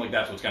not seem like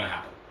that's what's going to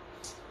happen.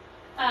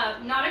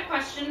 Not a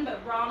question, but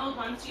Ronald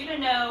wants you to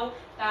know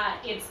that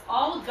it's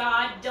all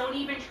God. Don't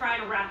even try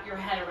to wrap your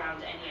head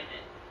around any of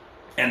it.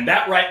 And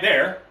that right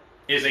there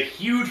is a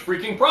huge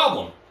freaking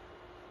problem.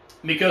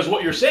 Because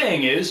what you're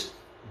saying is,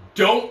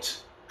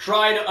 don't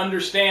try to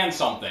understand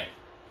something.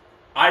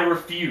 I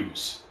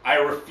refuse. I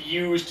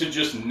refuse to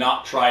just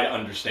not try to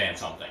understand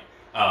something.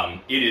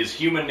 It is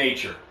human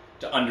nature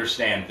to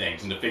understand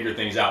things and to figure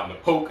things out and to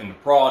poke and to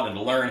prod and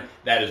to learn.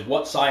 That is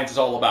what science is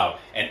all about.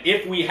 And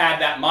if we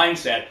had that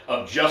mindset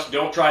of just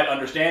don't try to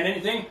understand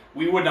anything,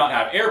 we would not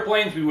have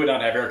airplanes, we would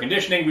not have air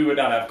conditioning, we would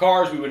not have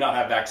cars, we would not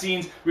have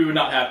vaccines, we would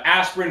not have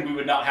aspirin, we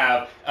would not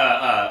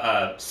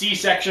have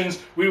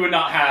C-sections, we would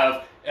not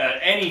have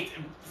any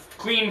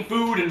clean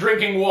food and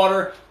drinking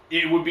water.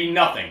 It would be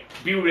nothing.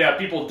 We would have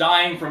people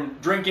dying from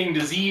drinking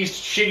diseased,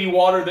 shitty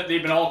water that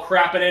they've been all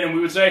crapping in, and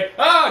we would say,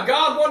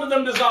 God wanted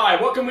them to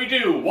die. What can we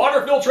do?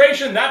 Water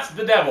filtration? That's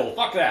the devil.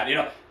 Fuck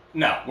that.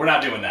 No, we're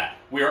not doing that.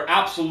 We are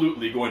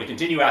absolutely going to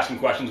continue asking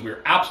questions. We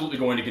are absolutely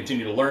going to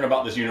continue to learn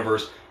about this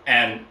universe.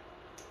 And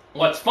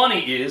what's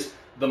funny is,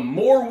 the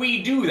more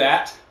we do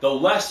that, the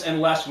less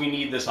and less we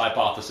need this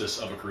hypothesis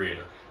of a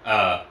creator.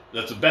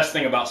 That's the best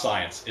thing about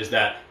science, is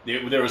that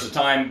there was a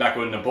time back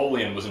when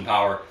Napoleon was in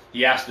power,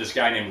 he asked this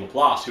guy named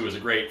Laplace, who was a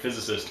great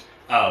physicist,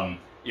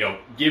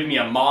 give me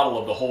a model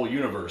of the whole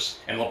universe.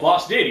 And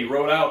Laplace did. He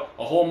wrote out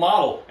a whole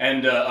model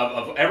and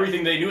of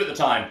everything they knew at the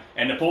time.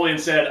 And Napoleon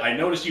said, I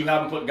noticed you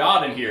haven't put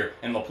God in here.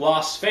 And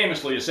Laplace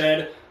famously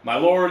said, my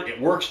lord, it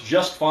works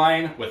just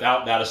fine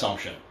without that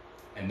assumption.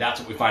 And that's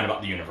what we find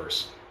about the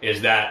universe,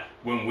 is that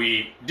when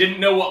we didn't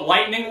know what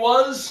lightning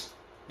was,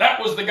 that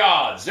was the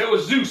gods. It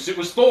was Zeus, it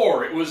was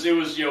Thor, it was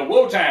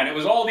Wotan, it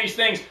was all these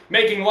things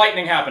making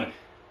lightning happen.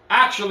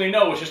 Actually,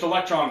 no, it's just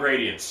electron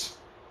gradients.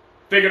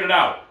 Figured it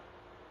out.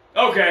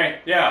 Okay,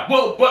 yeah.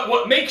 Well, but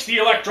what makes the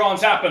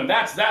electrons happen?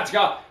 That's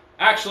God.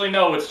 Actually,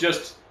 no, it's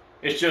just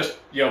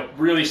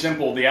really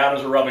simple. The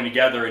atoms are rubbing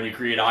together and you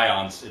create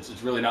ions.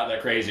 It's really not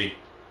that crazy.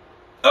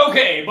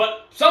 Okay,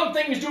 but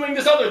something's doing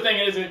this other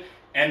thing,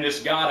 and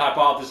this God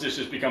hypothesis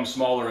just becomes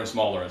smaller and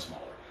smaller and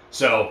smaller.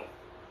 So,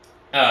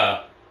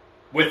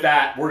 with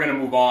that, we're going to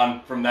move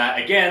on from that.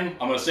 Again,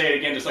 I'm going to say it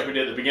again just like we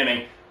did at the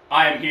beginning.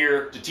 I am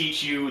here to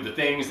teach you the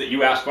things that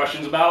you ask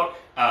questions about.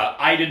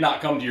 I did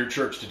not come to your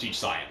church to teach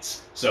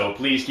science. So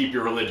please keep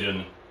your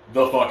religion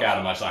the fuck out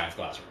of my science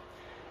classroom.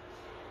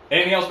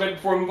 Anything else, Betty,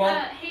 before we move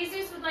on?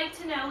 Jesus would like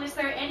to know, is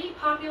there any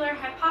popular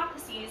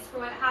hypotheses for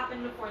what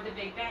happened before the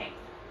Big Bang?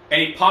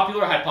 Any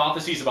popular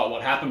hypotheses about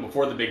what happened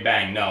before the Big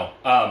Bang? No.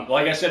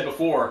 Like I said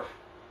before,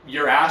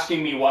 you're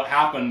asking me what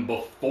happened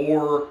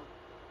before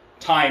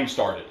time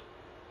started.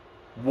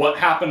 What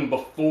happened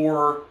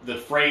before the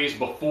phrase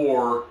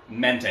before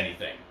meant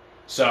anything.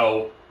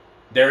 So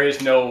there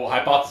is no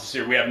hypothesis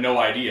here. We have no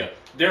idea.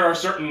 There are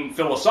certain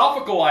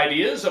philosophical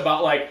ideas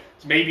about, like,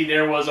 maybe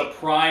there was a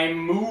prime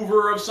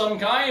mover of some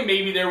kind.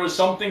 Maybe there was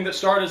something that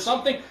started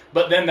something.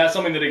 But then that's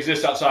something that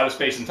exists outside of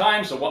space and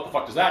time. So what the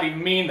fuck does that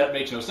even mean? That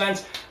makes no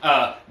sense.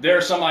 There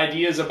are some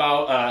ideas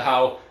about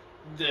how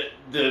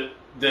the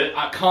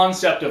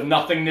concept of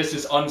nothingness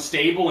is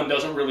unstable and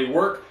doesn't really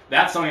work.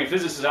 That's something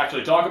physicists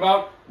actually talk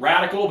about.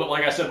 Radical, but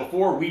like I said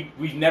before,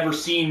 we've never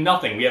seen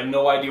nothing. We have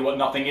no idea what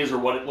nothing is or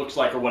what it looks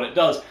like or what it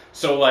does.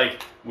 So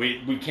like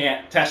we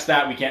can't test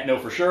that. We can't know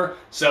for sure.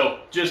 So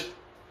just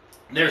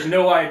there's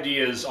no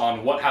ideas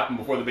on what happened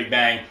before the Big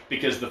Bang,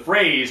 because the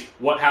phrase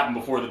 "what happened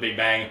before the Big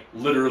Bang"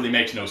 literally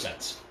makes no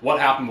sense. What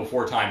happened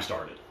before time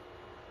started?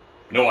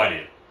 No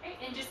idea.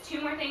 And just two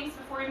more things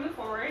before we move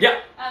forward.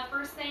 Yeah.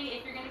 First thing,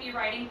 if you're going to be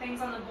writing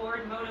things on the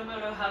board,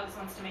 Moto Hugs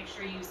wants to make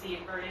sure you use the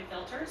inverted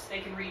filter so they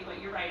can read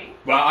what you're writing.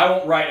 Well, I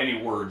won't write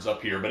any words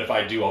up here, but if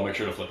I do, I'll make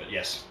sure to flip it.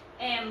 Yes.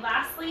 And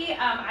lastly,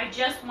 I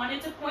just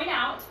wanted to point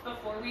out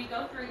before we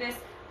go through this,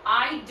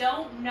 I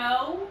don't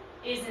know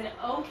is an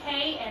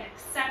okay and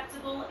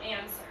acceptable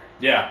answer.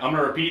 Yeah, I'm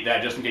going to repeat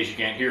that just in case you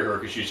can't hear her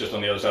because she's just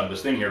on the other side of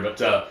this thing here.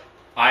 But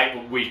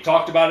we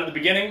talked about it at the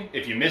beginning.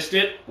 If you missed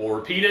it, we'll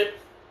repeat it.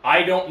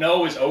 I don't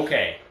know is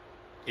okay.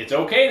 It's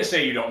okay to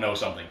say you don't know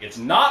something. It's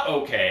not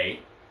okay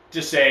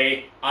to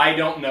say, I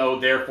don't know,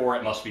 therefore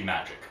it must be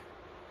magic.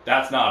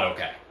 That's not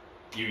okay.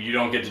 You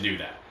don't get to do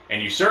that.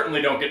 And you certainly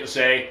don't get to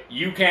say,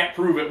 you can't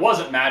prove it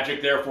wasn't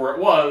magic, therefore it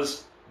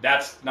was.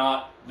 That's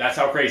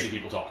how crazy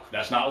people talk.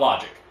 That's not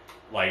logic.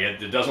 Like,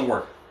 it doesn't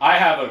work. I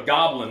have a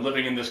goblin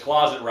living in this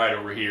closet right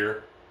over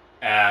here,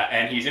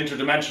 and he's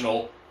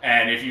interdimensional,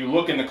 and if you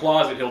look in the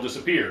closet, he'll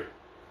disappear.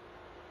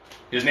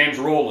 His name's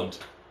Roland.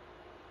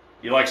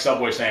 He likes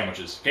Subway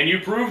sandwiches. Can you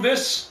prove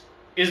this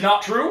is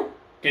not true?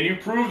 Can you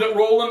prove that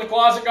Roland the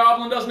Closet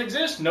Goblin doesn't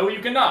exist? No, you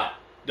cannot.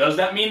 Does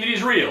that mean that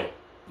he's real?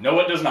 No,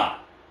 it does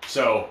not.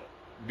 So,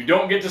 we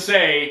don't get to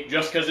say,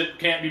 just because it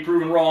can't be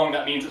proven wrong,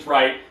 that means it's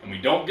right. And we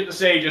don't get to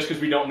say, just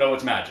because we don't know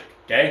it's magic.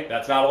 Okay?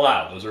 That's not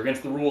allowed. Those are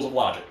against the rules of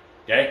logic.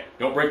 Okay?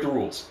 Don't break the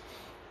rules.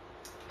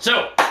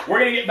 So, we're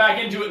going to get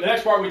back into it in the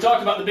next part. We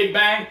talked about the Big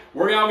Bang.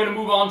 We're now going to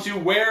move on to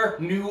where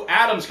new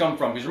atoms come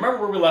from. Because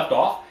remember where we left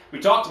off? We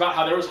talked about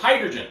how there was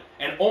hydrogen,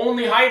 and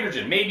only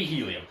hydrogen, maybe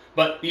helium,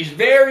 but these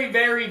very,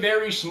 very,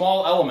 very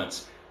small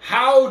elements.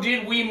 How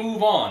did we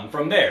move on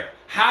from there?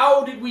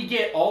 How did we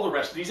get all the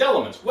rest of these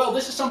elements? Well,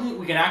 this is something that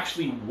we can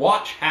actually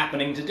watch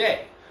happening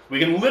today. We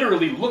can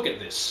literally look at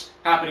this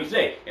happening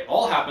today. It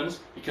all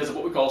happens because of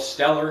what we call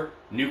stellar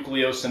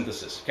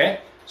nucleosynthesis, okay?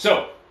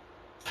 So,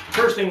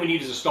 first thing we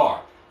need is a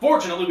star.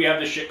 Fortunately, we have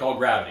this shit called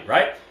gravity,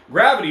 right?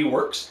 Gravity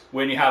works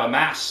when you have a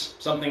mass,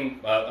 something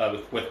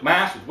with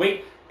mass, with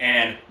weight,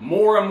 and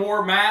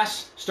more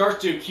mass starts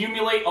to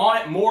accumulate on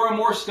it, more and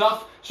more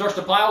stuff starts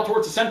to pile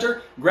towards the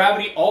center.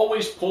 Gravity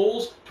always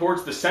pulls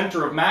towards the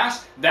center of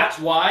mass. That's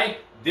why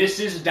this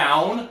is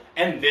down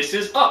and this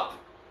is up.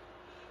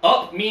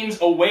 Up means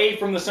away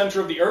from the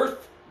center of the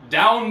Earth.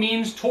 Down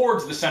means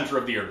towards the center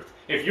of the Earth.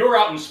 If you're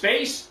out in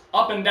space,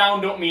 up and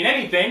down don't mean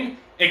anything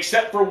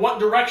except for what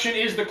direction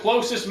is the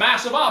closest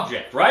massive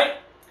object, right?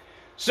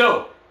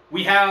 So,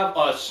 we have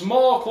a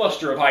small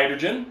cluster of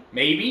hydrogen,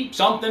 maybe,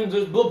 something,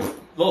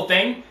 little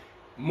thing.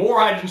 More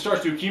hydrogen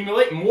starts to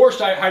accumulate, more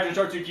hydrogen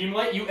starts to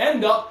accumulate. You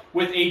end up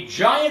with a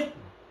giant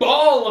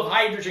ball of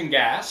hydrogen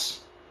gas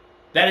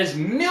that is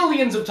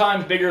millions of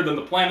times bigger than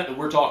the planet that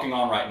we're talking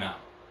on right now.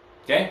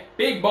 Okay?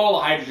 Big ball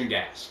of hydrogen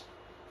gas.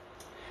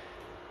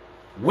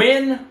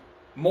 When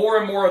more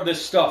and more of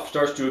this stuff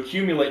starts to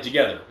accumulate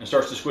together and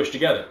starts to squish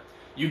together,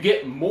 you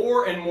get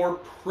more and more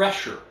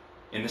pressure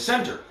in the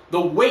center.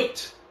 The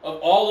weight of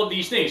all of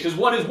these things, because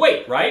what is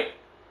weight, right?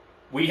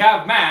 We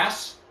have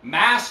mass.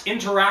 Mass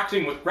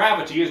interacting with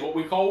gravity is what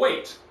we call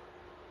weight.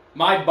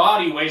 My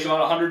body weighs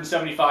about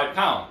 175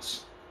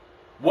 pounds.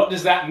 What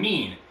does that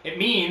mean? It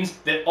means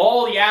that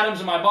all the atoms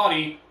in my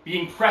body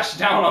being pressed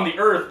down on the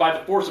earth by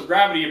the force of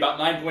gravity, about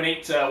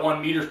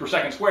 9.81 meters per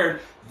second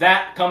squared,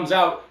 that comes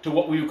out to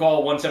what we would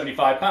call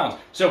 175 pounds.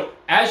 So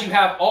as you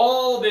have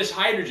all this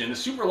hydrogen, the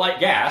super light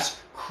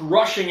gas,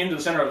 crushing into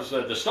the center of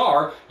the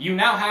star, you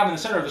now have in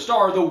the center of the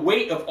star the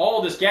weight of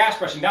all this gas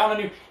pressing down on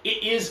you.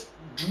 It is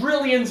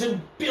trillions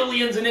and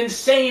billions and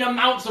insane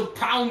amounts of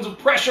pounds of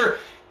pressure.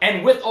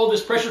 And with all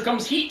this pressure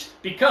comes heat,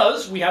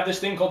 because we have this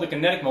thing called the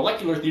kinetic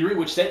molecular theory,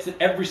 which states that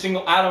every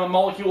single atom and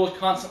molecule is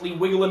constantly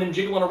wiggling and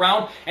jiggling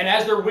around, and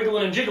as they're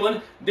wiggling and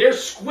jiggling, they're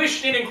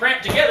squished in and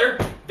cramped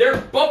together, they're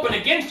bumping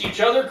against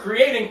each other,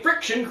 creating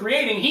friction,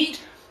 creating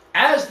heat.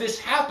 As this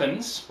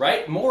happens,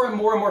 right, more and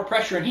more and more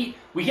pressure and heat,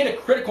 we hit a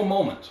critical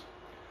moment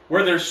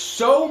where there's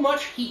so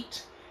much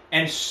heat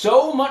and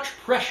so much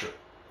pressure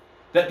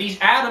that these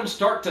atoms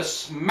start to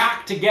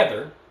smack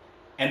together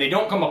and they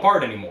don't come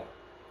apart anymore.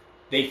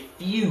 They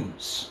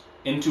fuse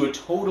into a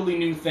totally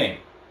new thing.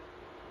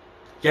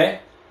 Okay?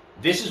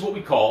 This is what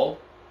we call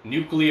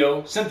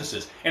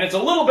nucleosynthesis. And it's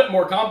a little bit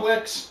more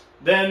complex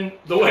than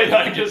the way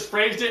that I just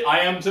phrased it.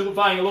 I am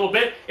simplifying a little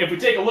bit. If we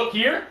take a look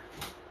here,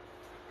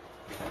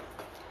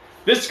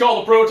 this is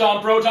called the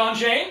proton-proton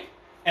chain,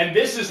 and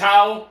this is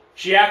how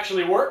she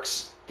actually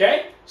works.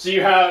 Okay? So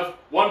you have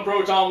one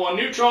proton, one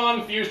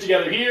neutron fused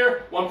together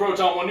here, one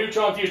proton, one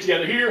neutron fused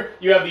together here.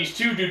 You have these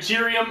two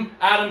deuterium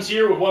atoms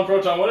here with one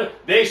proton, one.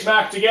 They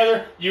smack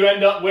together. You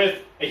end up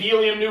with a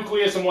helium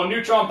nucleus and one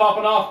neutron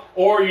popping off,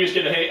 or you just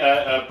get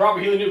a proper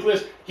helium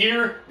nucleus.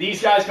 Here,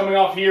 these guys coming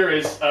off here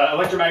is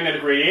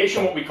electromagnetic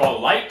radiation, what we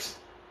call light.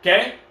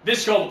 Okay? This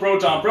is called the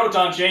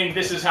proton-proton chain.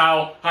 This is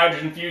how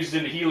hydrogen fuses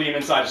into helium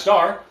inside a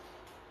star.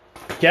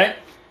 Okay?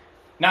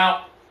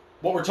 Now,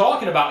 what we're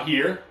talking about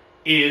here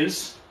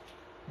is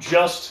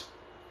just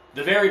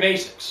the very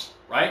basics,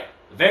 right?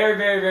 The very,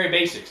 very, very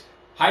basics.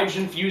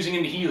 Hydrogen fusing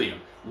into helium.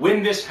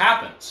 When this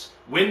happens,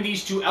 when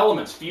these two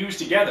elements fuse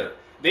together,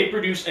 they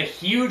produce a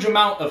huge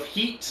amount of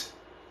heat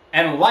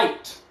and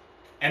light.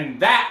 And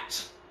that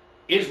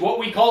is what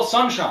we call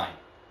sunshine.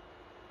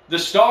 The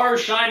stars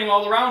shining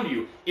all around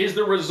you is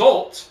the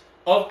result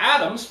of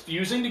atoms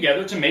fusing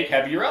together to make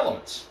heavier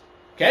elements.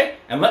 Okay?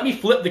 And let me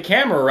flip the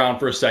camera around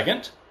for a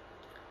second.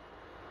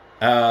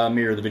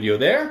 Mirror the video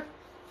there.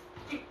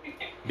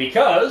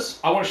 Because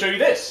I want to show you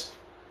this.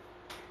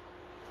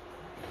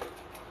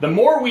 The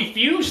more we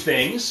fuse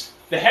things,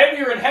 the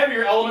heavier and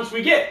heavier elements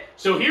we get.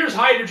 So here's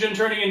hydrogen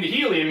turning into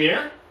helium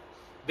here.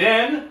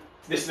 Then,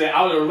 this is the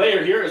outer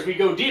layer here. As we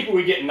go deeper,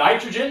 we get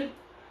nitrogen.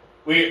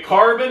 We get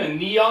carbon and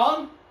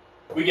neon.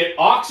 We get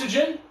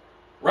oxygen,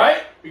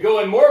 right? We go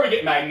in more, we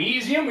get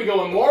magnesium. We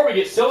go in more, we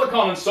get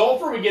silicon and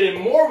sulfur. We get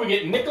in more, we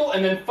get nickel.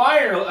 And then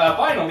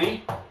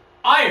finally,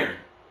 iron.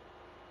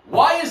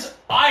 Why is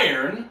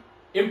iron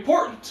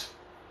important?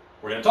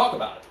 We're going to talk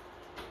about it.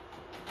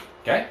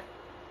 Okay?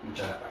 Let me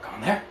turn that back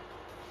on there.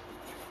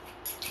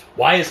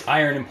 Why is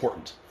iron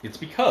important? It's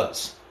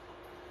because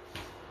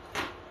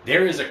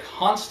there is a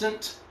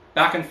constant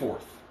back and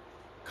forth,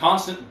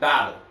 constant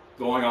battle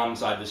going on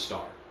inside this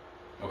star.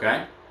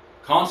 Okay?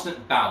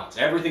 Constant balance.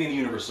 Everything in the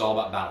universe is all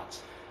about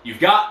balance. You've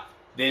got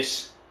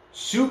this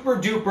super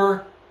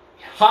duper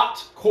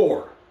hot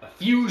core, a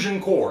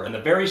fusion core in the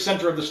very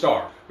center of the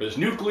star, where this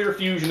nuclear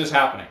fusion is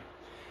happening.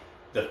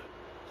 The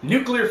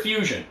nuclear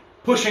fusion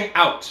pushing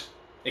out,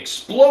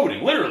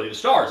 exploding, literally the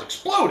star is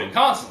exploding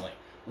constantly.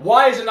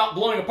 Why is it not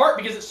blowing apart?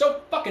 Because it's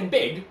so fucking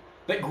big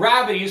that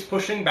gravity is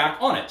pushing back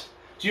on it.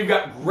 So you've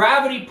got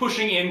gravity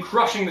pushing in,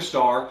 crushing the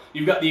star.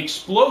 You've got the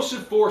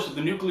explosive force of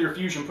the nuclear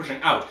fusion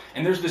pushing out.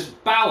 And there's this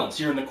balance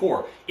here in the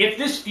core. If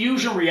this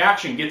fusion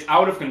reaction gets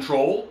out of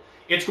control,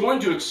 it's going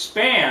to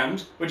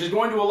expand, which is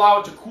going to allow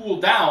it to cool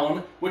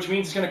down, which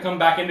means it's going to come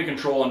back into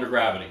control under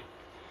gravity.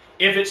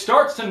 If it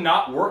starts to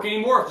not work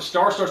anymore, if the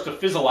star starts to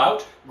fizzle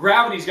out,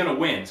 gravity's going to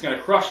win. It's going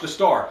to crush the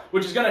star,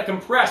 which is going to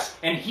compress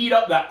and heat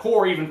up that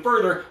core even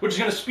further, which is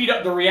going to speed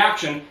up the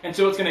reaction, and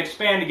so it's going to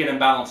expand again and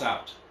balance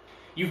out.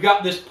 You've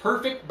got this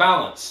perfect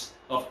balance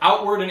of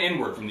outward and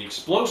inward, from the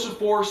explosive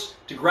force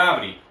to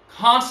gravity,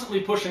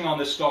 constantly pushing on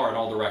this star in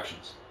all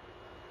directions.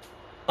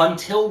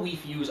 Until we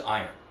fuse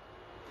iron.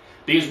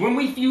 Because when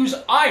we fuse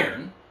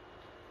iron,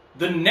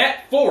 the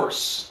net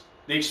force,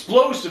 the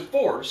explosive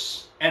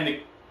force, and the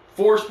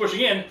force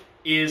pushing in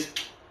is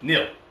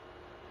nil.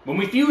 When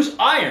we fuse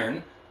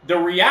iron, the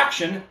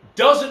reaction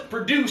doesn't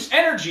produce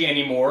energy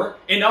anymore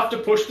enough to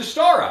push the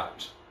star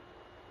out.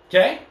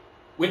 Okay?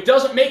 It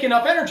doesn't make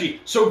enough energy,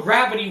 so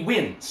gravity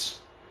wins.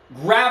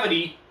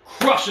 Gravity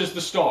crushes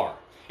the star.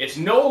 It's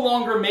no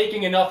longer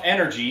making enough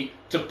energy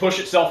to push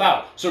itself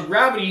out. So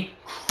gravity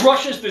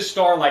crushes this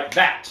star like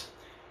that.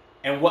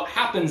 And what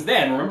happens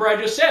then, remember I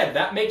just said,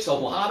 that makes a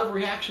lot of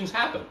reactions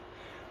happen.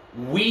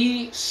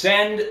 We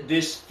send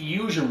this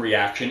fusion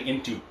reaction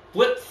into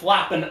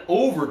flip-flopping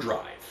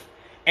overdrive.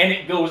 and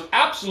it goes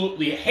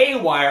absolutely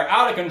haywire,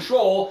 out of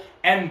control,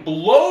 and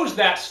blows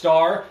that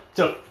star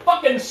to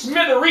fucking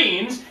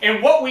smithereens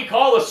in what we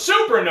call a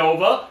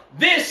supernova.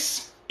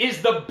 This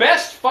is the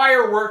best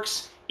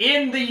fireworks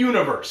in the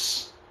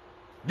universe.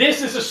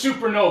 This is a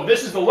supernova.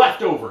 This is the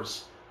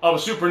leftovers of a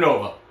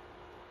supernova.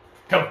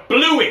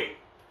 Kablooey!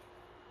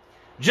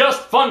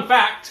 Just fun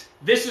fact,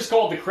 this is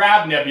called the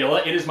Crab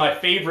Nebula. It is my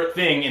favorite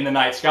thing in the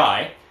night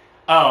sky.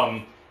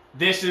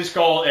 This is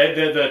called,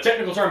 the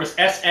technical term is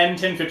SN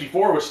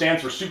 1054, which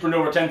stands for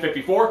Supernova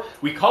 1054.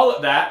 We call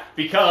it that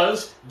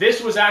because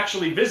this was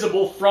actually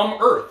visible from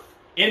Earth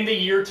in the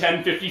year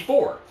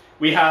 1054.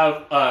 We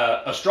have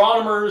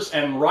astronomers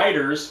and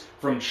writers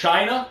from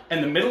China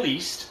and the Middle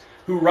East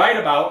who write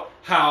about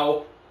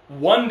how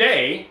one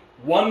day,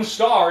 one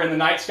star in the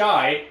night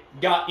sky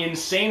got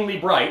insanely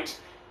bright.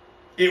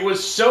 It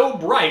was so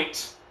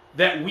bright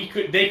that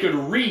they could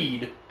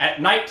read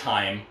at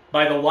nighttime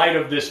by the light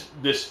of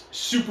this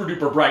super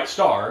duper bright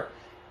star,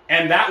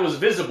 and that was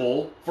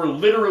visible for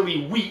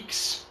literally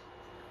weeks.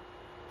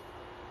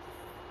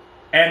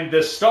 And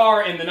the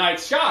star in the night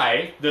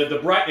sky, the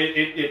bright,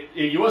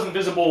 it wasn't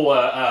visible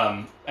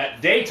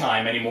at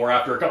daytime anymore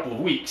after a couple of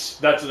weeks.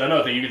 That's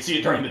another thing. You could see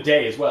it during the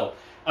day as well.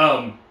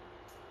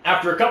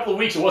 After a couple of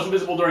weeks, it wasn't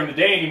visible during the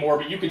day anymore,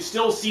 but you could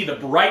still see the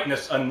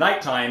brightness at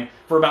nighttime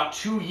for about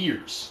 2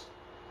 years.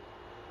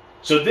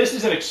 So this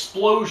is an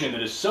explosion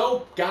that is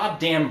so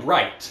goddamn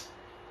bright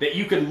that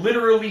you could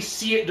literally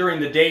see it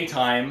during the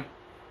daytime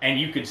and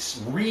you could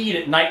read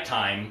at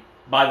nighttime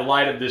by the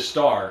light of this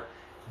star.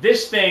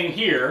 This thing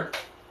here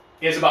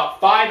is about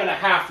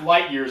 5.5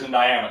 light years in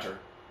diameter.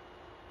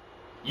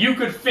 You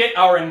could fit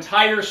our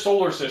entire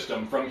solar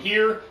system from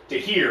here to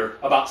here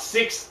about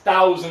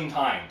 6,000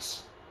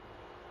 times.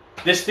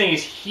 This thing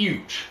is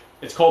huge.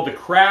 It's called the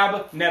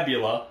Crab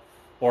Nebula,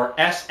 or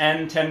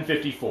SN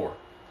 1054.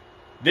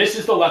 This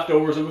is the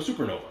leftovers of a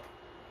supernova.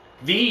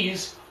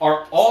 These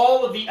are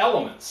all of the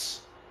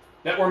elements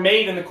that were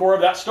made in the core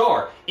of that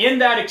star. In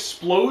that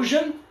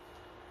explosion,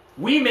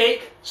 we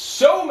make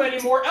so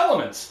many more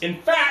elements. In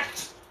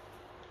fact,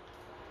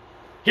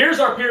 here's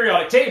our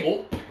periodic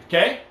table,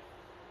 okay?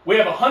 We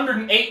have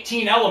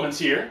 118 elements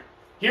here.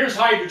 Here's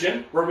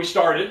hydrogen, where we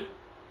started,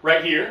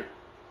 right here.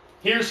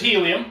 Here's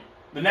helium,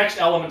 the next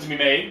element to be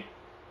made.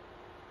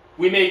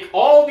 We make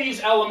all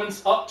these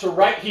elements up to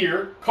right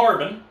here,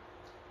 carbon.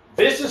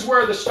 This is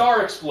where the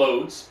star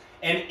explodes,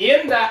 and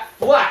in that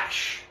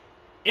flash,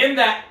 in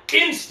that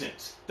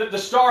instant that the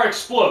star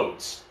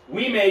explodes,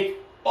 we make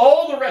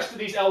all the rest of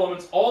these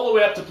elements all the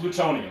way up to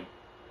plutonium.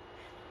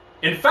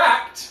 In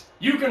fact,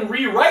 you can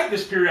rewrite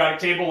this periodic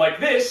table like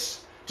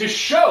this to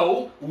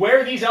show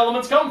where these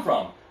elements come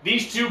from.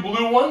 These two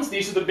blue ones,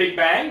 these are the Big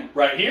Bang,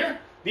 right here.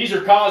 These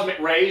are cosmic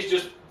rays,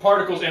 just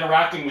particles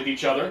interacting with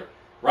each other,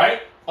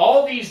 right?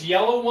 All these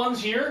yellow ones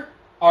here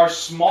are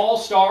small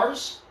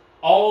stars.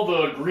 All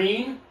the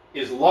green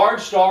is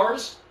large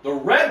stars. The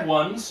red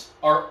ones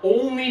are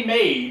only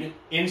made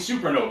in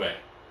supernovae.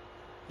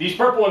 These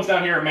purple ones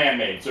down here are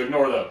man-made, so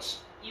ignore those.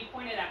 You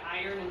pointed at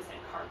iron and said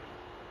carbon.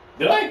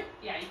 Did I?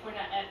 Yeah, you pointed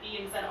at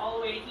Fe and said all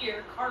the way to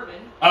here, carbon.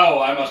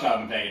 Oh, I must not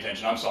have been paying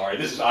attention. I'm sorry.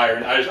 This is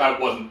iron. I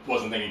wasn't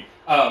thinking.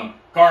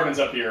 Carbon's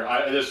up here.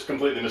 I just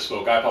completely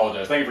misspoke. I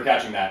apologize. Thank you for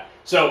catching that.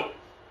 So,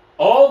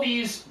 all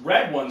these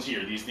red ones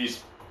here,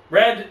 these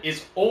red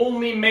is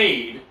only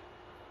made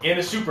in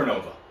a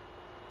supernova.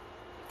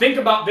 Think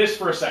about this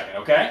for a second,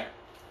 okay?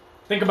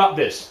 Think about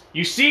this.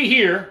 You see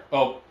here,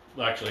 oh,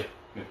 actually,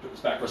 let me put this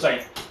back for a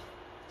second.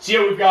 See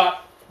how we've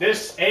got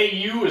this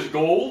AU is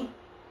gold,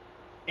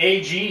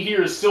 AG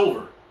here is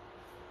silver,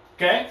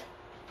 okay?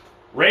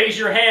 Raise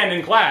your hand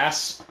in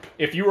class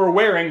if you are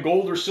wearing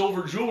gold or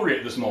silver jewelry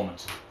at this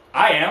moment.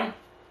 I am.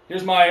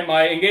 Here's my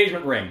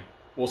engagement ring.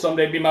 Will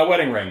someday be my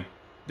wedding ring.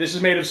 This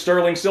is made of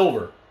sterling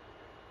silver.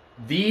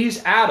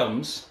 These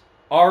atoms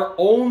are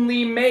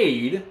only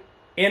made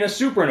in a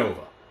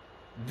supernova.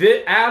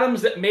 The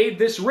atoms that made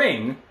this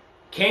ring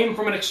came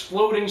from an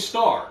exploding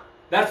star.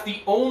 That's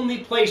the only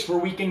place where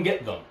we can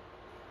get them.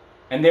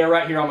 And they're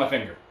right here on my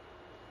finger.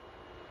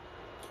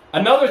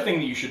 Another thing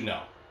that you should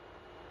know.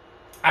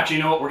 Actually,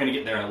 you know what? We're going to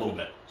get there in a little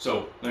bit.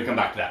 So let me come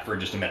back to that for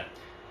just a minute.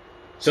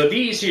 So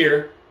these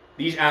here,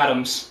 these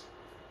atoms,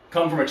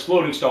 come from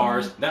exploding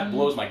stars. That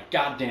blows my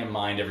goddamn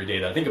mind every day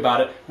that I think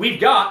about it. We've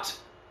got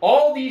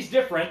all these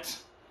different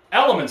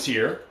elements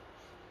here,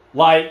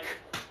 like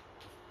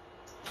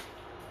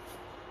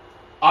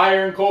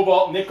iron,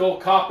 cobalt, nickel,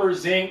 copper,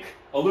 zinc,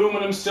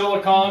 aluminum,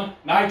 silicon,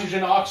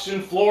 nitrogen,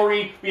 oxygen,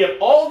 fluorine. We have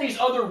all these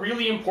other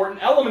really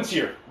important elements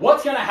here.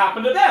 What's going to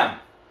happen to them,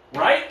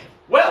 right?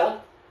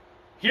 Well,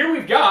 here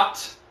we've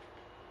got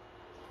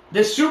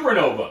this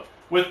supernova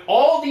with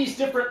all these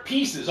different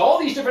pieces, all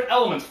these different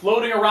elements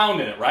floating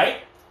around in it, right?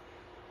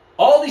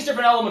 All these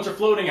different elements are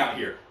floating out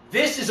here.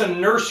 This is a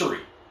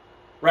nursery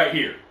right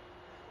here.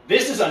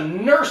 This is a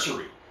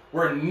nursery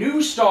where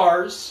new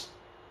stars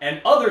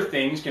and other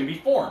things can be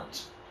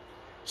formed.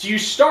 So you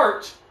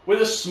start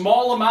with a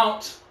small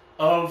amount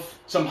of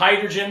some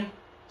hydrogen,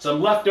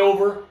 some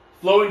leftover,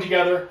 flowing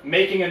together,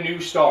 making a new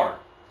star.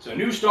 So a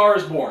new star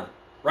is born,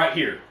 right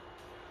here.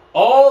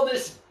 All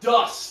this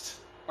dust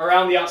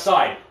around the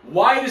outside.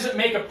 Why does it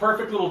make a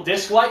perfect little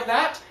disc like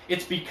that?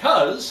 It's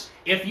because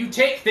if you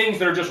take things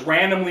that are just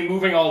randomly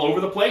moving all over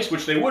the place,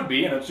 which they would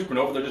be in a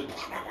supernova, they're just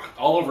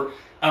all over,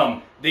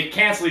 they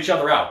cancel each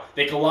other out.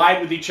 They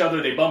collide with each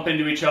other, they bump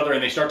into each other,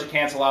 and they start to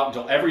cancel out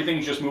until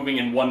everything's just moving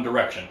in one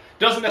direction.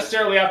 Doesn't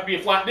necessarily have to be a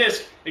flat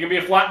disk. It can be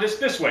a flat disk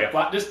this way, a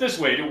flat disk this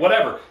way,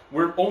 whatever.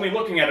 We're only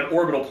looking at an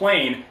orbital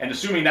plane, and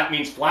assuming that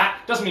means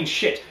flat doesn't mean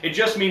shit. It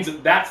just means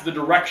that that's the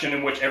direction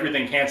in which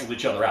everything cancels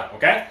each other out,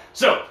 okay?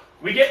 So,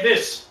 we get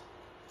this,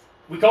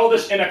 we call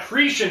this an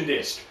accretion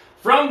disk.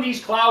 From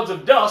these clouds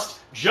of dust,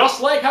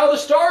 just like how the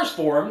stars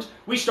formed,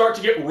 we start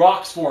to get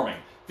rocks forming.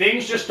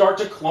 Things just start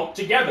to clump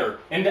together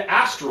into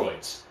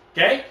asteroids.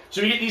 Okay? So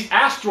you get these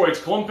asteroids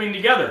clumping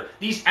together.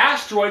 These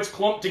asteroids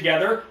clump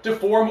together to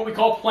form what we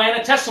call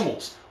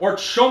planetesimals, or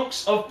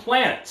chunks of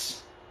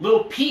planets.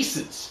 Little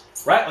pieces,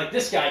 right? Like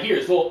this guy here,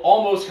 this little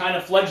almost kind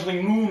of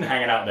fledgling moon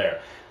hanging out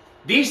there.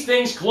 These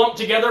things clump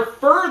together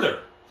further.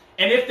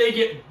 And if they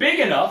get big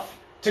enough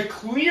to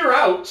clear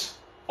out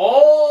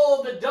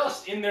all the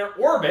dust in their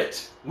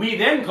orbit, we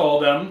then call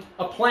them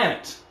a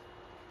planet.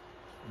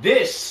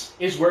 This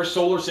is where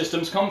solar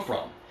systems come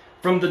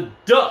from the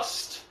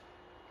dust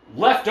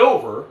left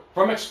over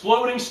from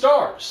exploding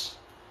stars.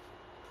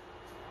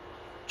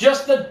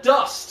 Just the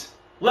dust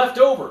left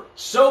over.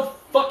 So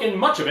fucking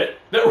much of it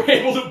that we're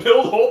able to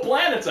build whole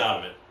planets out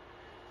of it.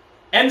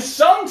 And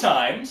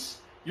sometimes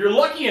you're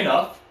lucky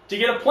enough to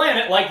get a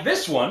planet like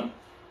this one,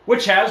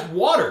 which has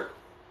water.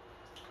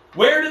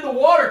 Where did the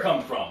water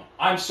come from?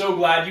 I'm so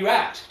glad you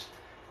asked.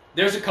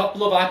 There's a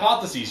couple of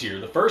hypotheses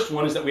here. The first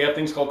one is that we have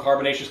things called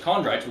carbonaceous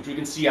chondrites, which we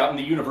can see out in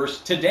the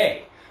universe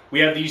today. We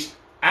have these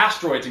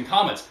asteroids and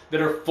comets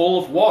that are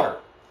full of water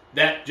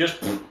that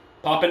just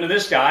pop into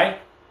this guy,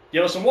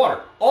 give us some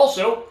water.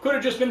 Also, could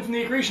have just been from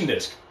the accretion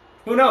disk.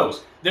 Who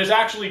knows? There's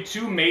actually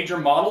two major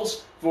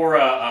models for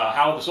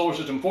how the solar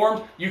system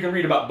formed. You can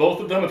read about both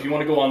of them if you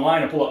want to go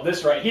online and pull up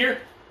this right here.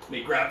 Let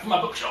me grab it from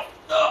my bookshelf.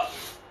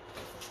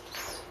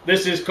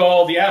 This is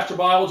called the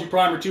Astrobiology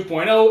Primer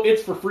 2.0.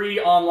 It's for free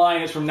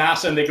online. It's from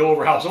NASA, and they go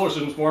over how solar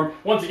systems form.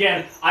 Once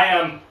again, I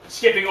am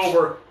skipping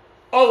over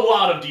a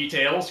lot of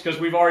details because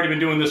we've already been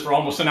doing this for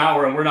almost an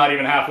hour and we're not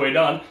even halfway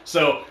done.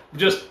 So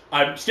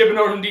I'm skipping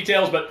over some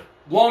details, but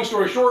long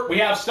story short, we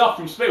have stuff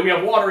from space. We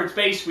have water in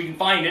space. We can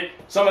find it.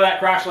 Some of that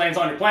crash lands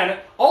on your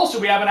planet. Also,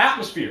 we have an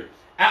atmosphere.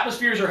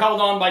 Atmospheres are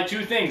held on by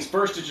two things.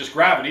 First, it's just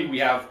gravity. We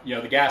have,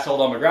 the gas held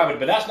on by gravity,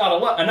 but that's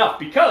not enough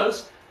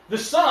because the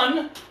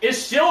sun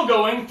is still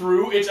going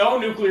through its own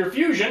nuclear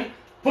fusion,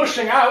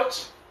 pushing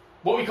out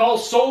what we call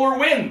solar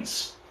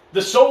winds.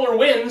 The solar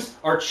winds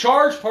are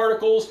charged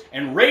particles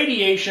and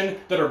radiation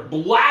that are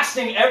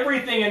blasting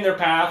everything in their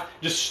path,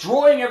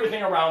 destroying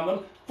everything around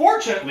them.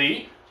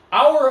 Fortunately,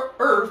 our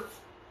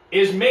Earth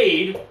is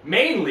made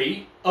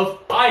mainly of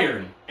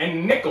iron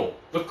and nickel.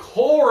 The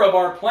core of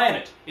our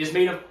planet is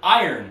made of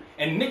iron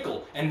and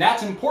nickel, and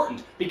that's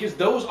important because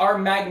those are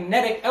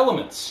magnetic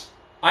elements.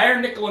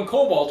 Iron, nickel, and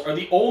cobalt are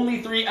the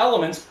only three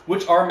elements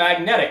which are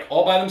magnetic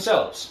all by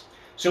themselves.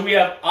 So we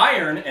have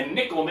iron and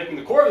nickel making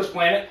the core of this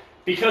planet.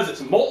 Because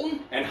it's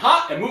molten and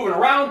hot and moving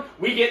around,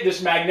 we get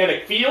this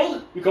magnetic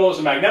field. We call this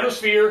a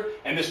magnetosphere,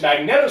 and this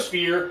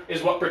magnetosphere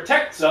is what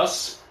protects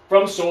us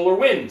from solar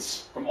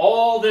winds, from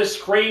all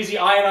this crazy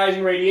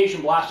ionizing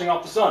radiation blasting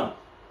off the sun.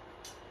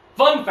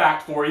 Fun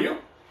fact for you,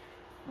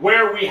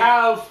 where we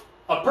have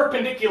a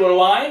perpendicular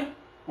line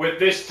with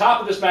this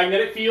top of this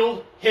magnetic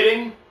field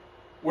hitting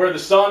where the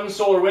sun's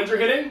solar winds are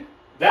hitting,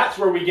 that's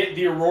where we get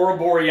the aurora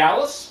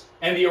borealis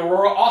and the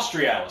aurora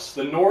australis,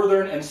 the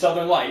northern and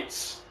southern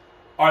lights,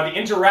 are the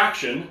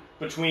interaction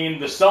between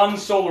the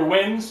sun's solar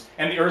winds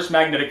and the Earth's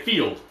magnetic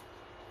field.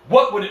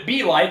 What would it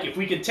be like if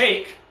we could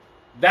take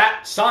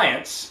that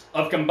science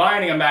of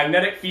combining a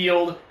magnetic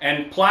field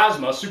and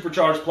plasma,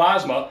 supercharged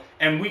plasma,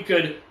 and we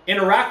could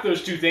interact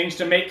those two things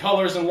to make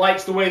colors and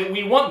lights the way that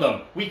we want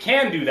them? We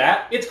can do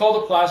that. It's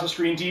called a plasma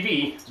screen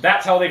TV.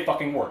 That's how they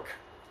fucking work.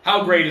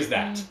 How great is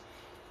that?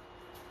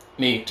 Let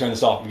me turn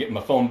this off and get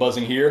my phone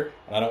buzzing here,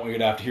 and I don't want you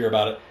to have to hear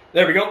about it.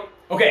 There we go.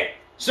 Okay,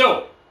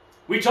 so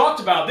we talked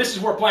about this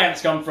is where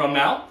planets come from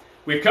now.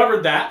 We've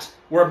covered that.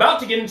 We're about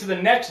to get into the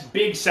next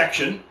big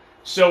section.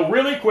 So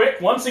really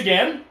quick, once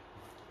again,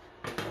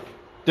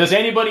 does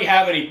anybody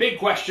have any big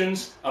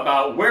questions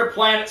about where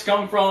planets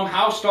come from,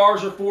 how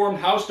stars are formed,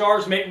 how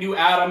stars make new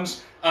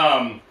atoms,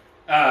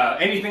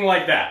 anything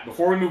like that?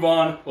 Before we move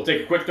on, we'll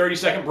take a quick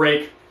 30-second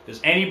break. Does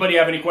anybody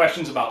have any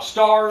questions about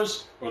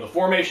stars or the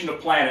formation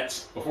of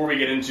planets before we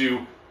get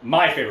into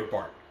my favorite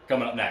part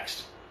coming up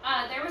next?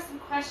 There were some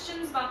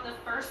questions about the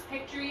first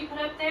picture you put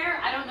up there.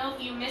 I don't know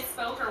if you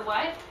misspoke or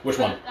what. Which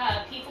one?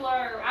 People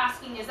are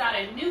asking, is that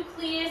a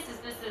nucleus? Is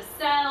this a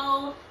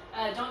cell?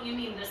 Don't you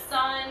mean the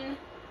sun?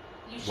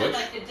 You showed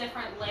like the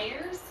different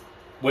layers.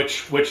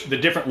 Which the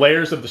different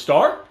layers of the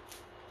star?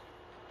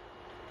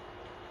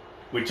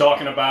 We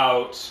talking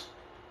about?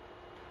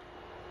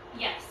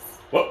 Yes.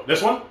 What,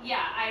 this one?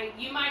 Yeah,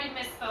 you might have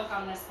misspoke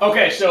on this one.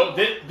 Okay, so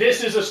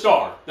this is a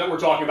star that we're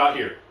talking about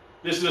here.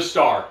 This is a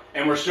star,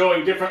 and we're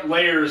showing different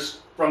layers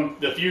from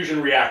the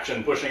fusion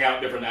reaction, pushing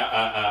out different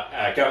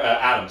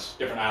atoms,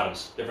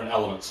 different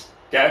elements.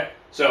 Okay?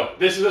 So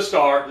this is a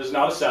star, this is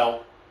not a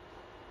cell,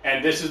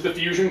 and this is the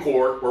fusion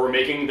core where we're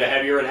making the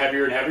heavier and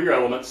heavier and heavier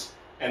elements,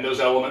 and those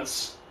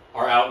elements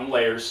are out in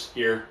layers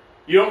here.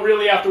 You don't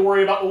really have to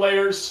worry about the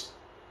layers,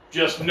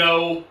 just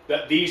know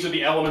that these are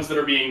the elements that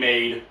are being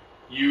made,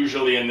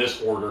 usually in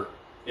this order,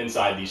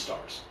 inside these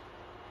stars.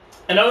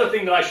 Another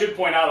thing that I should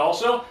point out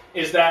also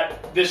is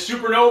that this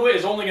supernova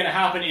is only going to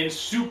happen in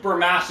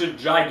supermassive,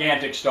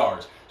 gigantic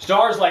stars.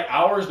 Stars like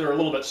ours, they're a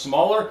little bit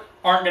smaller,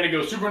 aren't going to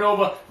go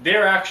supernova.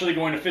 They're actually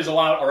going to fizzle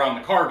out around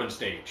the carbon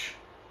stage.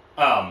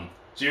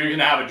 So you're going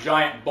to have a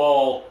giant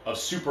ball of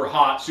super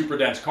hot, super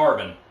dense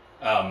carbon.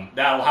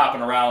 That'll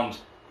happen around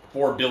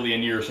 4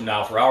 billion years from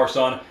now for our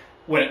sun.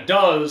 When it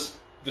does,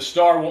 the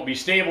star won't be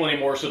stable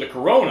anymore, so the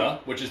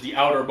corona, which is the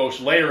outermost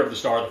layer of the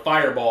star, the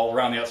fireball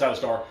around the outside of the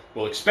star,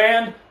 will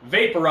expand,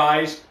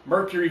 vaporize,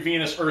 Mercury,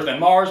 Venus, Earth, and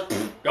Mars,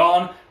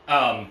 gone,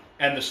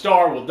 and the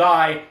star will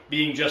die,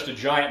 being just a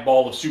giant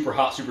ball of super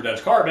hot, super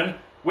dense carbon,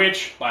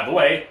 which, by the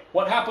way,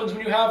 what happens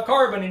when you have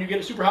carbon and you get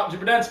it super hot and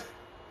super dense?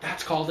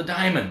 That's called a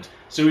diamond.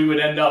 So we would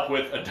end up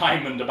with a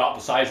diamond about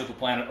the size of the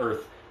planet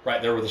Earth,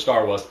 right there where the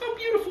star was. How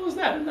beautiful is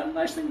that? Isn't that a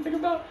nice thing to think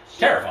about?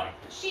 Terrifying.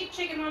 Sheep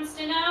Chicken wants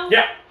to know,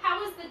 Yeah. how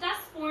was the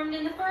dust formed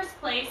in the first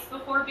place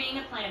before being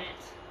a planet?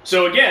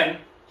 So again,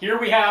 here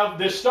we have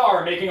this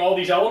star making all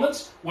these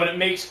elements. When it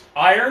makes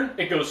iron,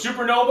 it goes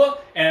supernova,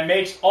 and it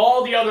makes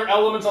all the other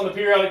elements on the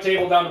periodic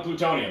table down to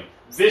plutonium.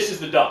 This is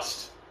the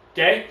dust.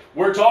 Okay?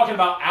 We're talking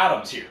about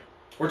atoms here.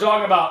 We're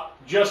talking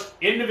about just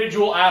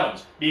individual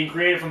atoms being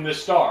created from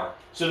this star.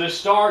 So this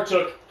star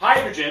took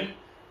hydrogen,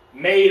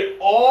 made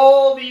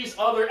all these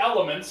other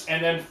elements,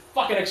 and then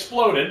fucking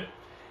exploded,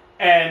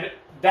 and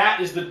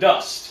that is the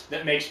dust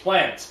that makes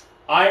planets.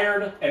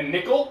 Iron and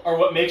nickel are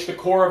what makes the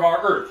core of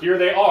our Earth. Here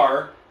they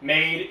are,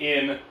 made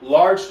in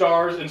large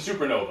stars and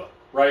supernova,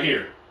 right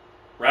here,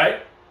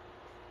 right?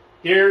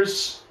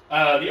 Here's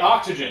the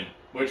oxygen,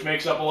 which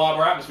makes up a lot of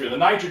our atmosphere. The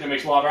nitrogen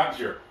makes a lot of our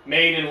atmosphere,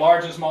 made in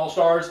large and small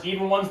stars,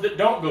 even ones that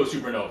don't go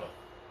supernova.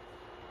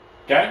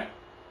 Okay?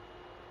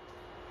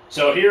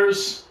 So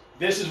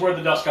this is where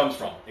the dust comes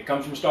from. It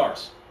comes from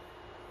stars.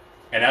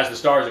 And as the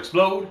stars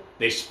explode,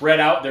 they spread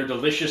out their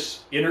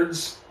delicious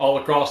innards all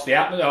across the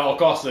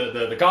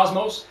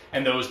cosmos,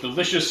 and those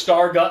delicious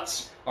star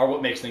guts are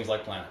what makes things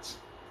like planets.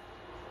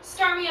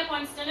 Star Me Up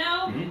wants to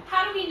know,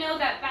 how do we know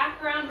that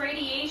background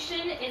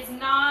radiation is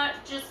not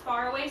just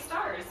faraway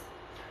stars?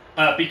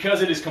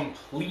 Because it is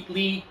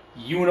completely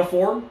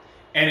uniform,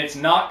 and it's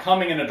not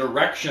coming in a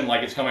direction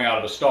like it's coming out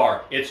of a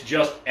star. It's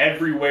just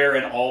everywhere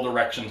in all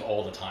directions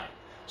all the time.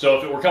 So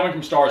if it were coming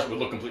from stars, it would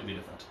look completely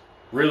different.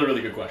 Really,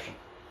 really good question.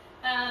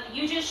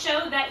 You just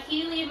showed that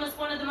helium was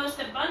one of the most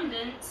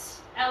abundant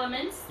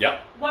elements.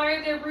 Yep. Why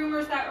are there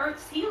rumors that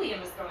Earth's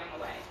helium is going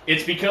away?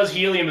 It's because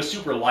helium is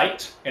super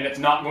light, and it's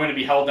not going to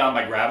be held down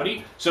by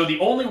gravity. So the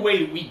only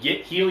way that we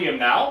get helium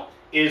now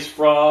is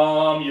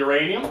from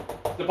uranium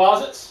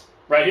deposits,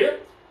 right here.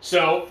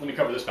 So let me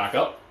cover this back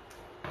up.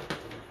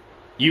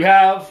 You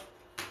have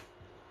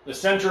the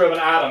center of an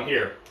atom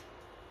here.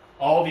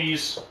 All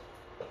these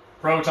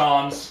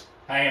protons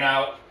hanging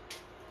out.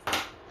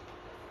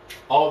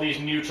 All these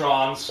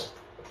neutrons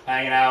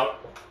hanging out.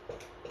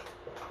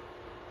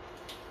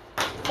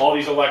 All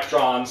these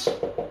electrons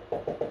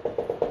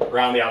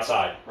around the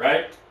outside,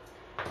 right?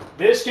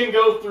 This can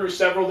go through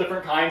several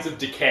different kinds of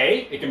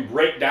decay. It can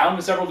break down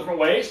in several different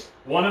ways.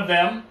 One of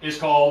them is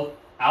called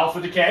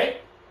alpha decay.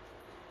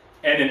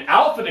 And in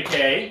alpha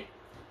decay,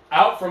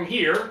 out from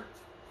here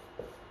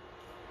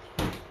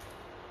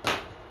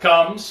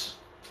comes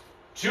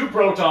 2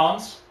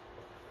 protons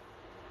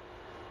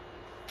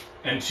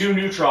and 2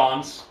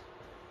 neutrons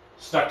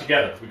stuck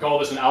together. We call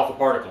this an alpha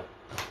particle.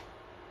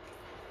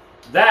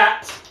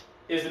 That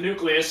is the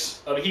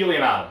nucleus of a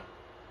helium atom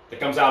that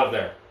comes out of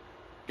there.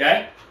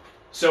 Okay?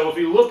 So if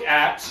we look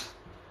at,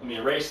 let me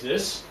erase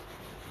this.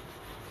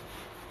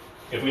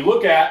 If we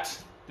look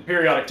at the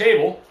periodic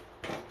table,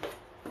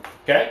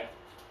 okay,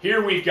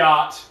 here we've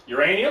got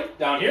uranium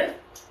down here.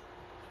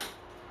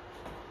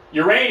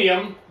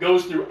 Uranium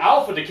goes through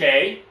alpha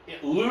decay.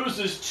 It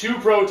loses 2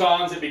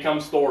 protons, it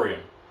becomes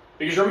thorium.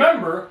 Because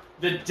remember,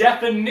 the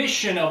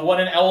definition of what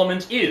an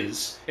element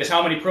is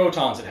how many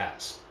protons it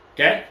has.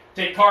 Okay?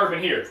 Take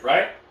carbon here,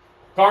 right?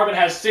 Carbon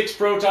has 6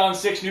 protons,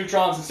 6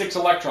 neutrons, and 6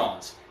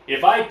 electrons.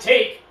 If I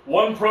take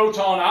 1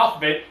 proton off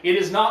of it, it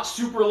is not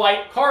super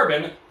light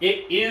carbon,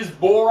 it is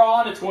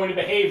boron, it's going to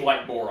behave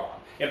like boron.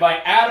 If I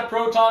add a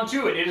proton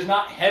to it, it is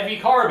not heavy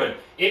carbon,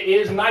 it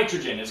is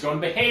nitrogen, it's going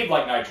to behave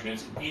like nitrogen,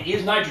 it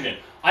is nitrogen.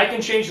 I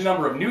can change the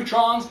number of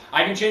neutrons,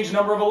 I can change the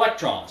number of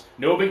electrons,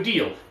 no big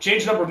deal.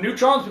 Change the number of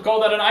neutrons, we call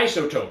that an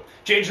isotope.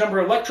 Change the number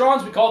of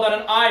electrons, we call that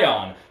an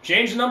ion.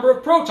 Change the number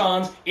of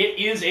protons, it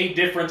is a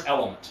different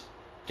element.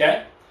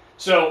 Okay?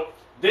 So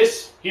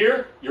This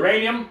here,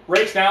 uranium,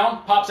 breaks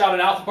down, pops out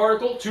an alpha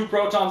particle, 2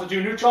 protons and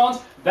 2 neutrons.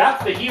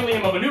 That's the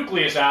helium of a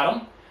nucleus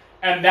atom.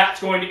 And that's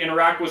going to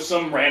interact with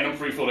some random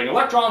free-floating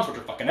electrons, which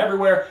are fucking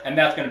everywhere, and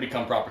that's going to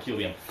become proper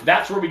helium.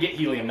 That's where we get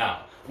helium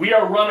now. We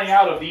are running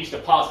out of these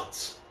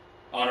deposits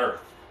on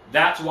Earth.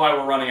 That's why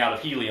we're running out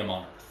of helium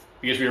on Earth,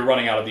 because we are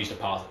running out of these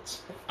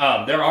deposits.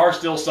 There are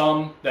still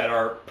some that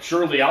are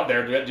surely out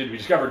there that did be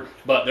discovered,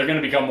 but they're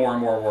going to become more and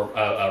more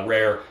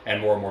rare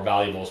and more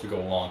valuable as we go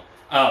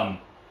along.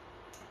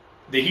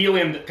 The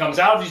helium that comes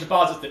out of these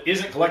deposits that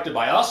isn't collected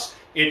by us,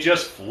 it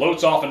just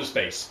floats off into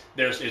space.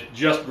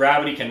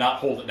 Gravity cannot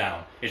hold it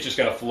down. It's just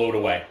going to float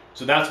away.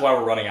 So that's why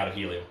we're running out of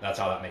helium. That's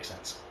how that makes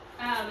sense.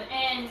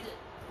 And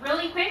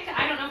really quick,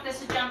 I don't know if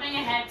this is jumping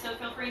ahead, so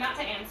feel free not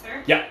to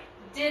answer. Yeah.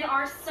 Did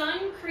our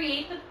sun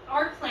create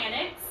our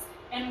planets,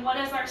 and what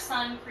is our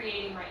sun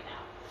creating right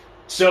now?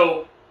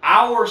 So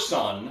our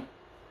sun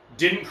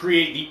didn't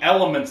create the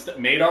elements that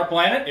made our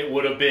planet. It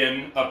would have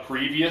been a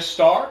previous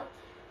star.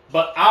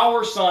 But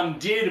our sun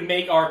did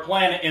make our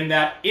planet in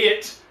that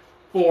it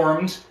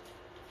formed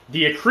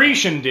the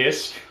accretion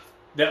disk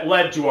that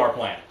led to our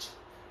planet.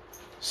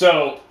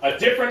 So a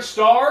different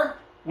star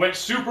went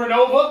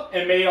supernova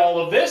and made all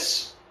of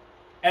this,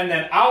 and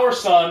then our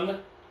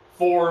sun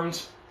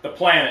formed the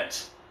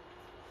planet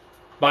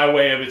by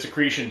way of its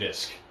accretion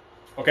disk.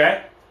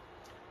 Okay?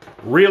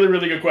 Really,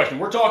 really good question.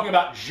 We're talking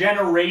about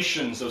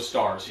generations of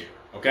stars here.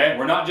 Okay?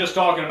 We're not just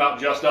talking about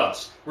just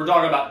us. We're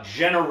talking about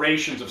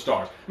generations of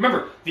stars.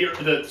 Remember,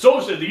 the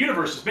solar system, the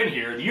universe has been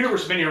here. The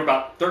universe has been here for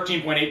about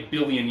 13.8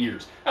 billion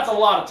years. That's a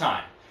lot of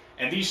time.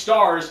 And these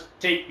stars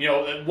take,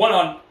 one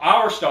on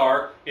our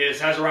star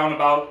has around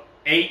about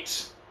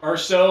 8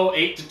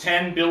 to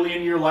 10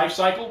 billion year life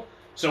cycle.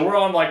 So we're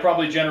on like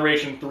probably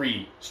generation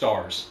 3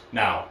 stars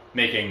now,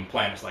 making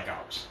planets like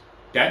ours.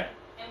 Okay?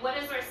 And what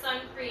is our sun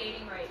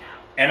creating right now?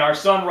 And our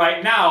sun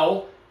right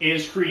now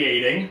is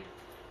creating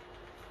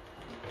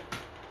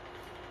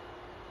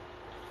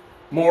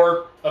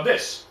more of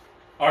this.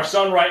 Our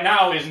sun right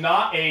now is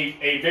not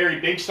a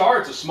very big star.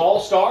 It's a small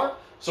star.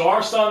 So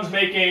our sun's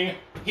making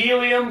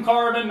helium,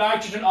 carbon,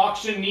 nitrogen,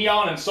 oxygen,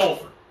 neon, and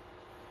sulfur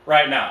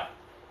right now.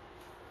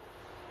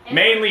 And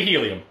mainly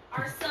helium.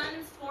 Our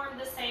suns form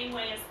the same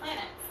way as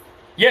planets.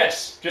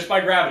 Yes, just by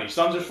gravity.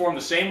 Suns are formed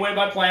the same way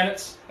by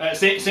planets.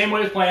 Same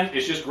way as planets,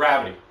 it's just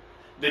gravity.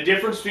 The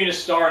difference between a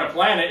star and a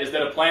planet is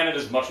that a planet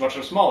is much,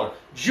 much smaller.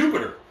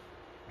 Jupiter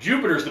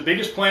is the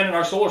biggest planet in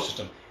our solar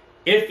system.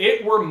 If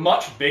it were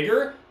much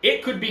bigger,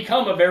 it could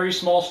become a very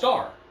small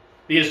star,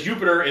 because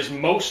Jupiter is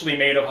mostly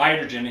made of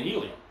hydrogen and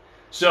helium.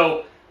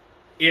 So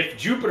if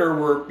Jupiter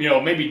were,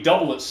 maybe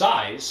double its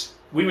size,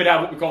 we would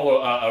have what we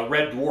call a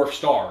red dwarf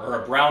star,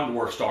 or a brown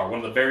dwarf star, one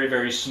of the very,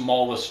 very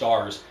smallest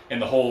stars in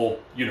the whole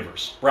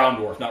universe. Brown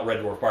dwarf, not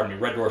red dwarf, pardon me.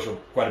 Red dwarfs are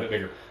quite a bit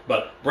bigger.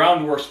 But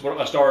brown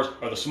dwarf stars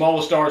are the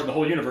smallest stars in the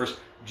whole universe.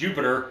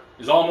 Jupiter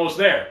is almost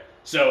there.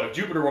 So if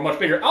Jupiter were much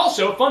bigger.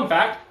 Also, fun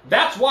fact,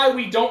 that's why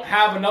we don't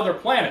have another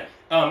planet.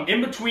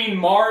 In between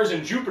Mars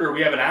and Jupiter,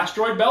 we have an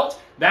asteroid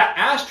belt. That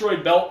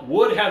asteroid belt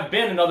would have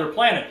been another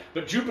planet,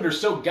 but Jupiter's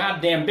so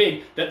goddamn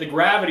big that the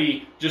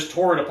gravity just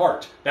tore it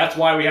apart. That's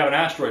why we have an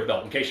asteroid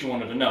belt, in case you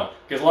wanted to know.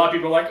 Because a lot of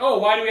people are like, oh,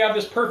 why do we have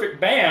this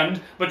perfect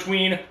band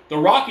between the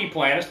rocky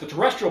planets, the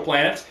terrestrial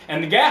planets,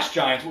 and the gas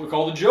giants, what we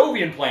call the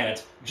Jovian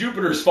planets?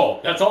 Jupiter's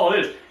fault. That's all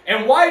it is.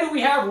 And why do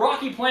we have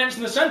rocky planets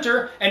in the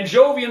center and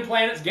Jovian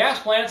planets, gas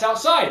planets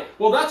outside?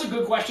 Well, that's a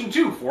good question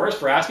too, Forrest,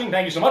 for asking.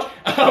 Thank you so much.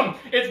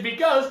 It's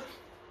because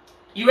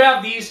you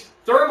have these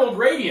thermal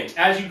gradients.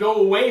 As you go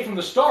away from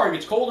the star, it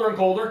gets colder and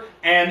colder,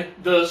 and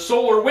the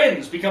solar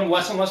winds become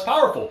less and less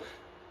powerful.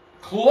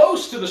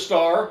 Close to the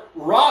star,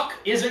 rock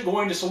isn't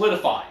going to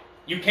solidify.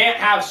 You can't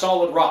have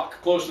solid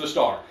rock close to the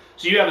star.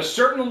 So you have a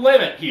certain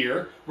limit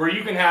here where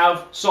you can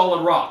have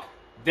solid rock.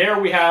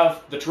 There we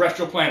have the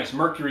terrestrial planets,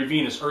 Mercury,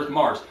 Venus, Earth,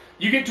 Mars.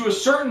 You get to a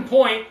certain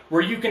point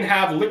where you can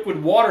have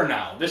liquid water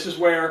now. This is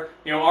where,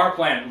 our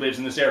planet lives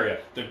in this area.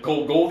 The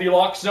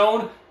Goldilocks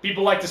zone.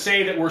 People like to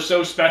say that we're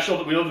so special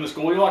that we live in this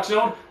Goldilocks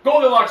zone.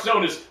 Goldilocks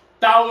zone is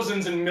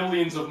thousands and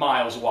millions of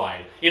miles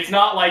wide. It's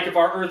not like if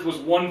our Earth was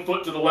 1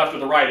 foot to the left or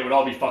the right, it would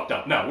all be fucked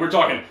up. No, we're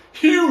talking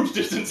huge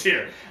distance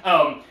here.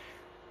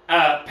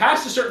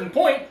 Past a certain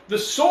point, the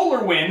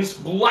solar winds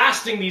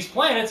blasting these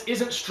planets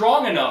isn't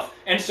strong enough.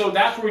 And so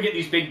that's where we get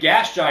these big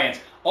gas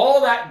giants.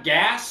 All that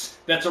gas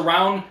that's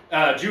around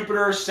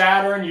Jupiter,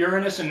 Saturn,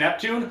 Uranus, and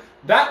Neptune,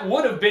 that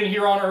would have been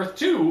here on Earth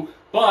too,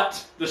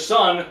 but the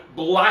sun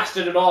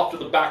blasted it off to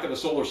the back of the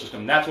solar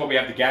system. That's why we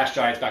have the gas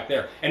giants back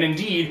there. And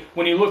indeed,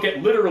 when you look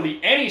at literally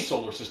any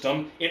solar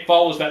system, it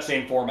follows that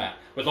same format,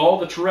 with all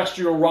the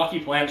terrestrial rocky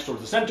planets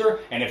towards the center,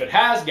 and if it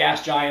has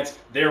gas giants,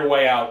 they're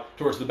way out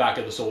towards the back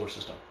of the solar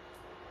system.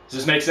 Does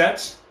this make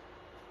sense?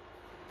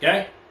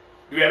 Okay?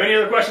 Do we have any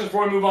other questions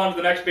before we move on to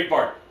the next big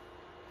part?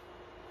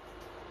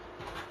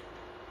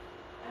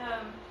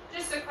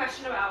 Just a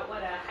question about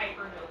what a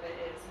hypernova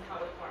is and how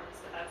it forms,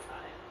 but that's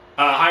not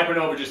it.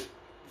 Hypernova, just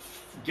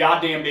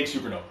goddamn big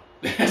supernova.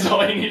 That's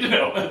all you need to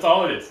know. That's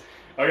all it is.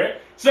 Okay?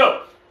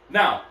 So,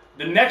 now,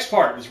 the next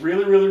part is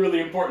really, really,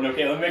 really important.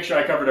 Okay, let me make sure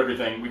I covered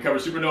everything. We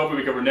covered supernova,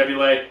 we covered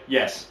nebulae.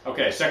 Yes.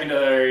 Okay,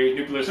 secondary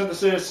nuclear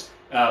synthesis.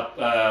 Blah,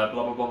 blah,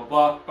 blah, blah,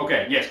 blah.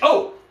 Okay, yes.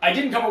 Oh, I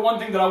didn't cover one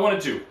thing that I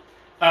wanted to.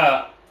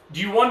 Do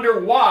you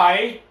wonder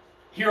why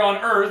here on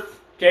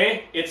Earth,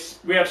 okay,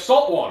 we have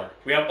salt water.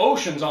 We have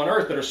oceans on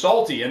Earth that are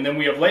salty, and then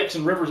we have lakes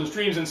and rivers and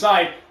streams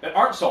inside that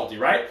aren't salty,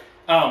 right?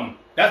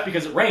 That's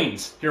because it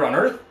rains here on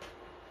Earth,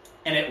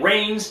 and it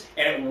rains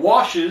and it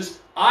washes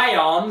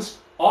ions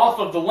off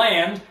of the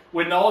land.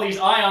 When all these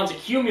ions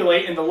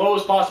accumulate in the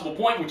lowest possible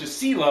point, which is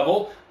sea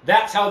level,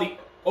 that's how the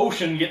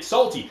ocean gets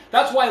salty.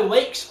 That's why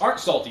lakes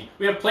aren't salty.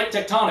 We have plate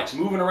tectonics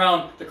moving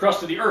around the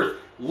crust of the Earth.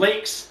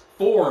 Lakes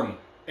form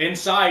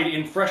inside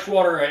in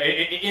freshwater,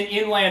 in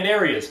inland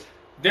areas.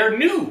 They're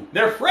new,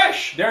 they're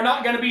fresh, they're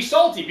not going to be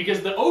salty because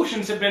the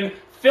oceans have been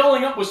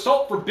filling up with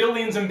salt for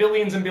billions and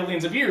billions and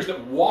billions of years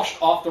that washed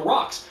off the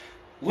rocks.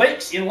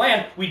 Lakes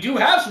inland, we do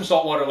have some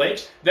saltwater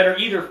lakes that are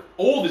either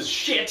old as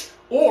shit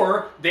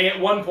or they at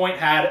one point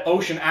had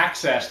ocean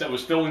access that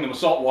was filling them with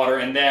salt water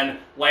and then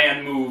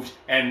land moved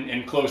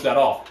and closed that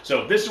off.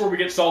 So this is where we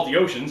get salty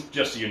oceans,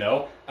 just so you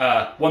know.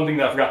 One thing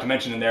that I forgot to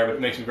mention in there, but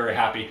it makes me very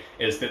happy,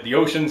 is that the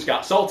oceans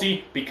got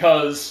salty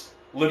because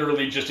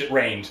literally just it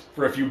rained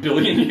for a few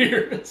billion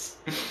years.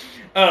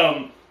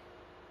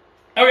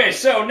 Okay,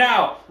 so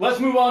now let's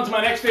move on to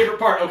my next favorite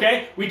part,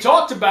 okay? We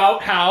talked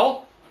about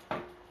how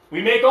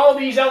we make all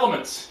these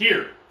elements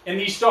here in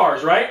these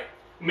stars, right?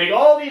 We make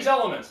all these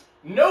elements.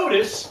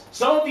 Notice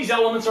some of these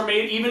elements are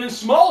made even in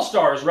small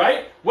stars,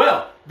 right?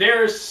 Well,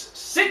 there's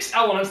 6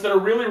 elements that are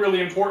really, really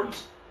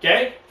important,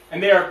 okay?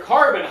 And they are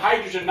carbon,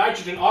 hydrogen,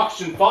 nitrogen,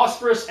 oxygen,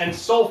 phosphorus, and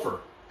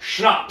sulfur.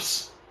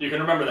 Schnapps. You can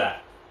remember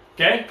that,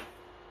 okay?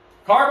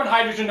 Carbon,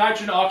 hydrogen,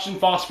 nitrogen, oxygen,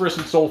 phosphorus,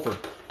 and sulfur.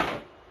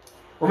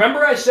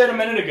 Remember I said a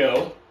minute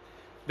ago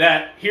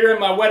that here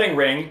in my wedding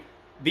ring,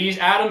 these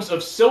atoms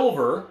of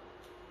silver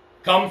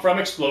come from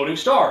exploding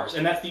stars,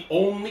 and that's the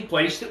only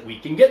place that we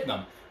can get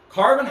them.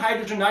 Carbon,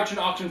 hydrogen,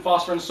 nitrogen, oxygen,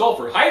 phosphorus, and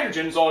sulfur.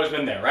 Hydrogen's always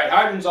been there, right?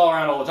 Hydrogen's all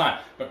around all the time.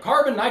 But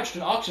carbon,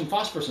 nitrogen, oxygen,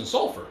 phosphorus, and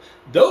sulfur,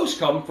 those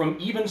come from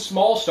even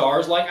small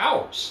stars like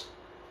ours,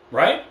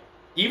 right?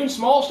 Even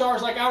small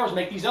stars like ours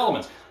make these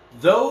elements.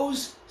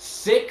 Those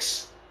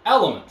 6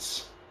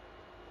 elements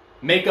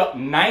make up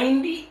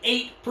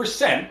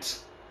 98%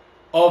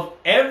 of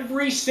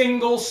every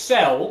single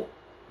cell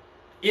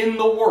in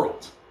the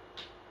world.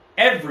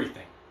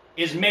 Everything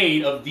is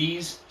made of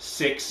these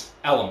 6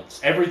 elements.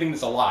 Everything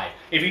that's alive.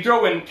 If you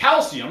throw in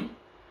calcium,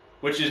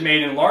 which is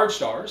made in large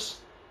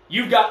stars,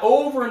 you've got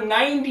over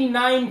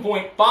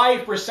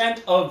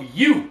 99.5% of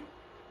you.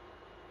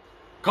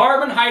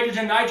 Carbon,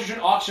 hydrogen, nitrogen,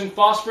 oxygen,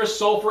 phosphorus,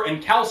 sulfur,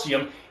 and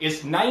calcium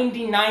is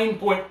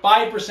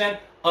 99.5%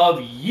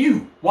 of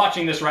you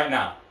watching this right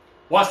now.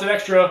 What's that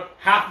extra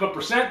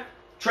 0.5%?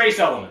 Trace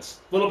elements.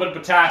 A little bit of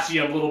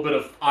potassium, a little bit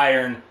of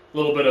iron, a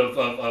little bit of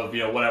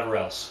whatever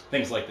else.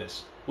 Things like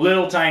this.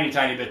 Little tiny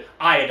bit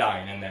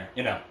iodine in there,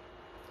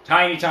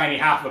 Tiny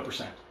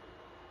 0.5%,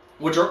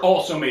 which are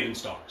also made in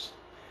stars.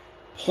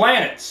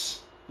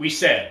 Planets, we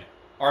said,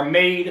 are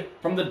made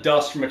from the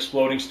dust from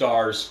exploding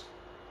stars.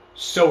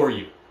 So are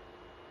you.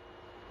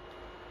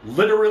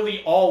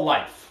 Literally all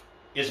life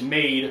is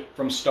made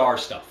from star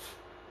stuff,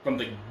 from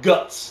the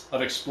guts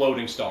of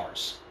exploding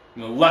stars,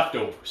 from the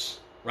leftovers,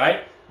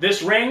 right?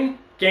 This ring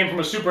came from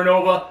a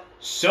supernova,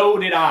 so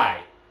did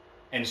I,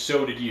 and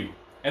so did you.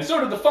 And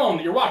so did the phone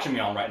that you're watching me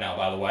on right now,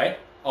 by the way.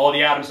 All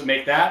the atoms that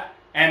make that,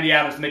 and the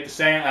atoms that make the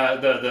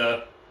sand,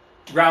 the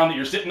ground that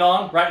you're sitting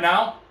on right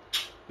now.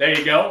 There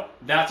you go.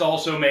 That's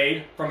also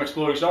made from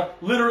exploding stars.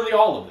 Literally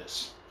all of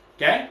this.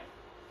 Okay?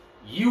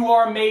 You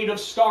are made of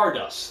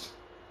stardust.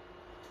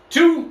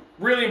 2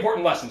 really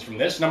important lessons from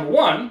this. Number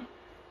 1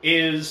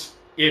 is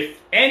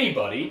if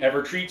anybody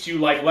ever treats you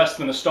like less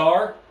than a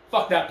star,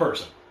 fuck that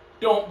person.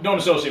 Don't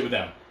associate with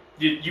them.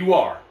 You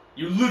are.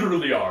 You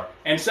literally are.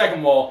 And second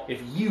of all,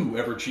 if you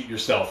ever treat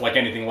yourself like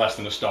anything less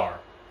than a star,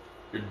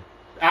 you're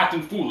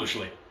acting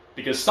foolishly,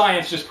 because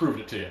science just proved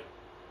it to you.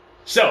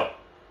 So,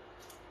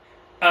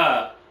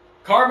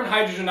 carbon,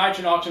 hydrogen,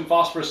 nitrogen, oxygen,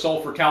 phosphorus,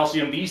 sulfur,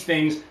 calcium, these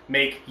things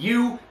make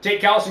you. Take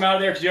calcium out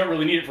of there because you don't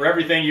really need it for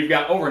everything. You've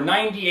got over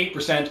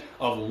 98%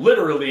 of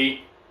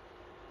literally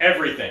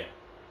everything.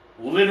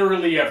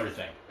 Literally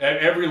everything.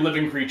 Every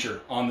living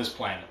creature on this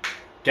planet.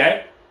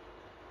 Okay?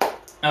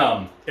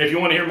 If you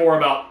want to hear more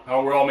about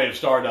how we're all made of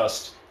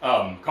stardust,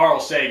 Carl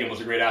Sagan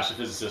was a great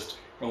astrophysicist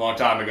from a long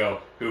time ago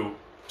who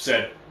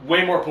said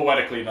way more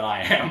poetically than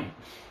I am.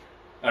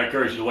 I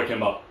encourage you to look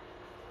him up.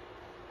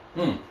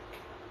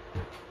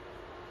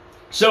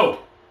 So,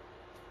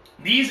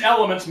 these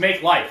elements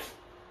make life.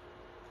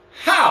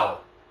 How?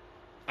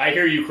 I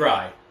hear you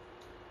cry.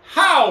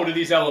 How do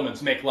these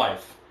elements make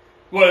life?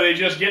 What, do they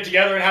just get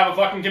together and have a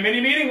fucking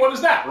committee meeting? What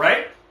is that,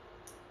 right?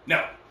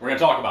 No, we're going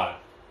to talk about it.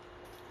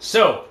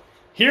 So,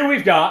 here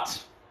we've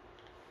got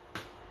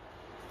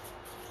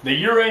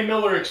the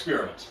Urey-Miller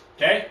experiment.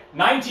 Okay,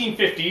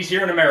 1950s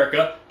here in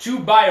America, 2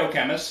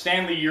 biochemists,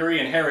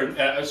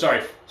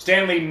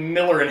 Stanley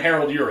Miller and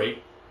Harold Urey,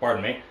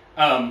 pardon me,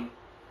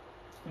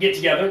 get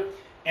together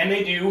and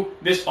they do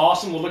this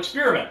awesome little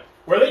experiment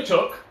where they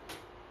took,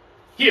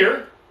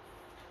 here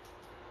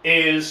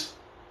is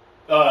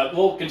a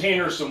little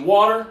container of some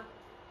water,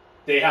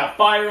 they have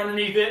fire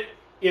underneath it,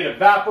 it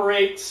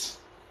evaporates,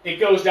 it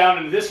goes down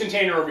into this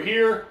container over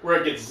here where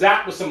it gets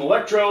zapped with some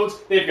electrodes.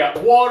 They've got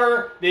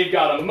water, they've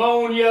got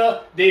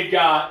ammonia, they've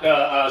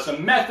got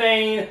some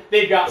methane,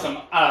 they've got some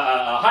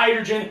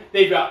hydrogen,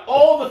 they've got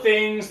all the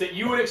things that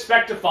you would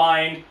expect to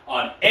find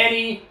on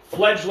any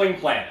fledgling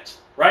planet,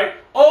 right?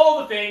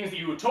 All the things that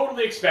you would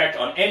totally expect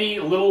on any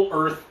little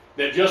Earth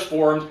that just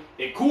formed.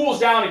 It cools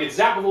down, it gets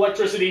zapped with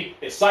electricity,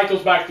 it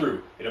cycles back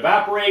through. It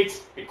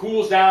evaporates, it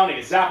cools down, it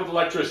gets zapped with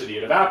electricity.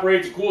 It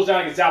evaporates, it cools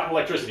down, it gets zapped with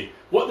electricity.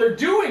 What they're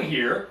doing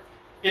here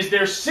is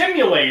they're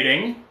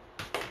simulating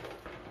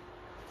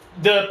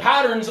the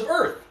patterns of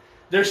Earth.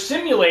 They're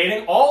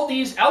simulating all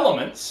these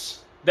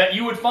elements that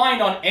you would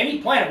find on any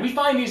planet. We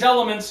find these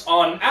elements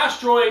on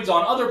asteroids,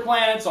 on other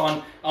planets,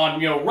 on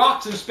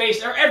rocks in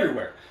space. They're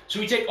everywhere. So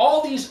we take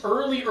all these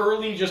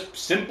early, just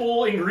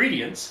simple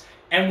ingredients,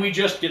 and we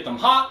just get them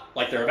hot,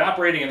 like they're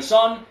evaporating in the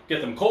sun, get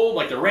them cold,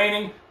 like they're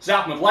raining,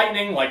 zap them with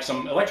lightning, like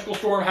some electrical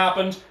storm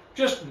happened.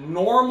 Just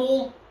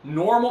normal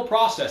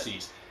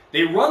processes.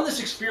 They run this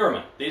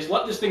experiment. They just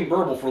let this thing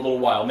burble for a little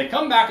while, and they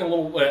come back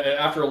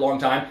after a long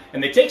time,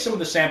 and they take some of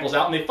the samples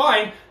out, and they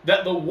find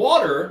that the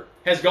water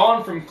has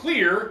gone from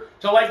clear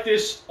to like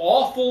this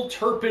awful,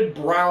 turpid,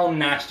 brown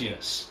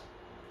nastiness.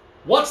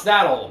 What's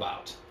that all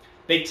about?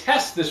 They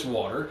test this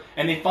water,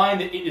 and they find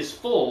that it is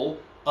full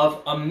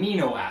of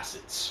amino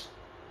acids.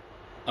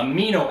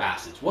 Amino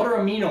acids. What are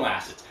amino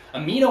acids?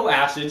 Amino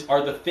acids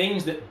are the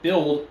things that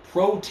build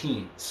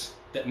proteins,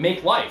 that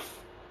make life.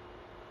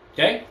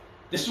 Okay?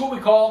 This is what we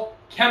call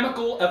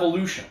chemical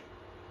evolution.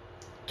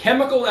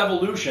 Chemical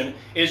evolution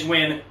is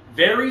when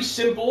very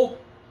simple,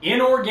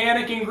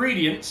 inorganic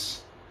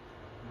ingredients,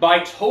 by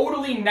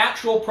totally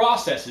natural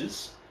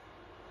processes,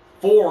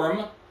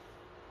 form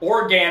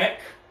organic,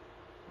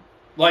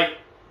 like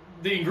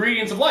the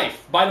ingredients of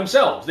life by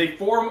themselves. They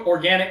form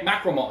organic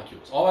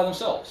macromolecules all by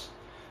themselves.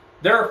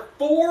 There are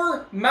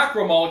 4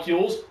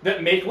 macromolecules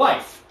that make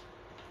life.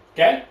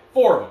 Okay?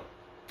 4 of them.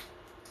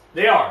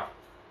 They are.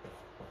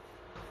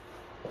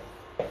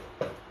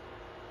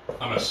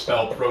 I'm going to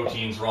spell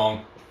proteins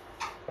wrong.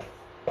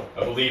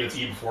 I believe it's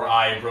E before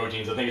I in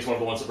proteins. I think it's one of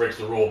the ones that breaks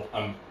the rule.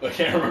 I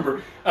can't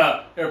remember.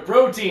 There are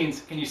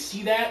proteins. Can you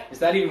see that? Is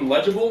that even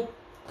legible?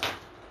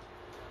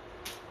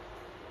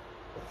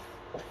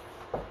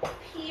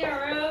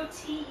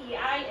 Protein.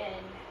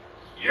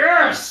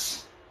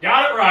 Yes!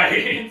 Got it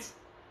right!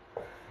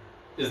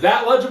 Is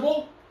that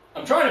legible?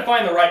 I'm trying to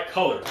find the right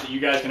color that you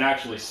guys can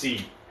actually see.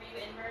 Are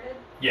you inverted?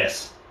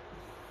 Yes.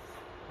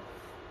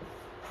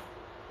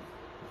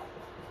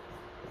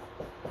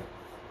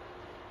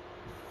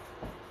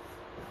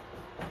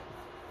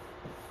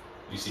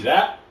 You see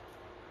that?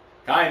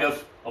 Kind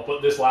of. I'll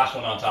put this last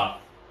one on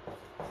top.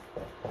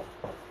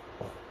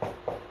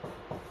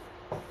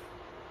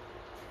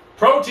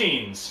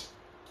 Proteins,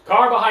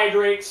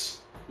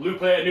 carbohydrates,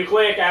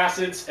 nucleic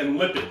acids, and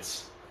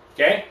lipids.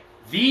 Okay?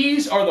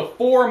 These are the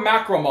 4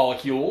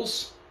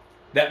 macromolecules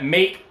that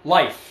make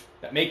life,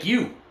 that make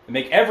you, that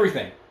make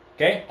everything.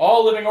 Okay?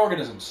 All living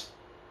organisms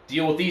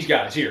deal with these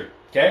guys here.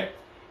 Okay?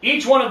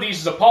 Each one of these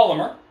is a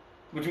polymer,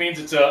 which means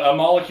it's a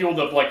molecule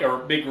of like a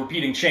big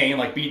repeating chain,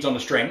 like beads on a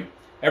string.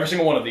 Every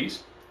single one of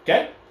these.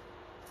 Okay?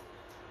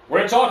 We're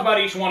going to talk about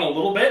each one a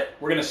little bit.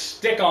 We're going to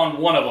stick on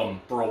one of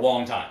them for a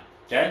long time.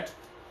 Okay?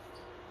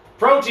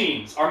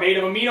 Proteins are made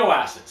of amino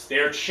acids. They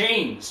are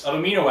chains of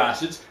amino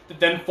acids that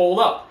then fold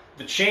up.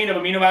 The chain of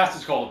amino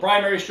acids is called the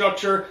primary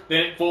structure.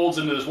 Then it folds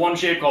into this one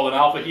shape called an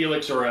alpha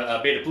helix or a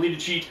beta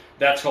pleated sheet.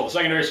 That's called the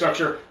secondary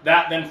structure.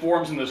 That then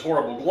forms into this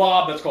horrible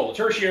glob. That's called the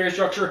tertiary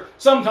structure.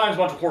 Sometimes a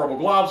bunch of horrible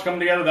globs come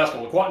together. That's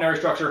called the quaternary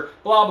structure.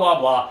 Blah, blah,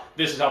 blah.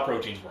 This is how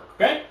proteins work.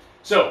 Okay?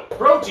 So,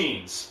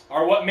 proteins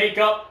are what make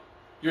up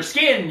your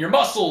skin, your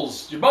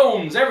muscles, your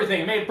bones,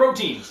 everything made of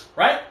proteins,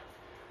 right?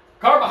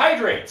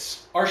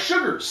 Carbohydrates are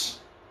sugars.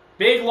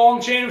 Big,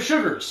 long chain of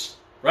sugars.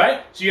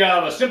 Right? So you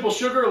have a simple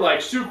sugar like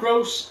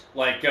sucrose,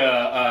 like,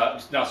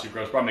 not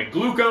sucrose, probably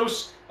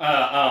glucose.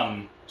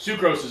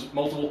 Sucrose is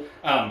multiple.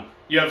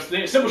 You have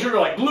simple sugar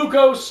like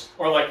glucose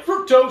or like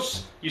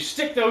fructose. You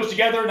stick those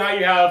together, now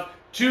you have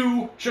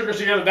 2 sugars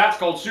together, that's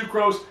called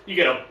sucrose. You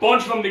get a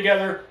bunch of them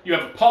together, you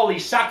have a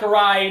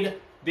polysaccharide.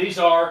 These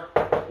are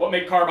what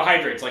make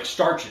carbohydrates, like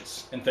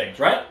starches and things,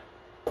 right?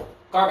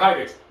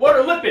 Carbohydrates. What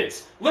are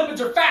lipids? Lipids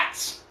are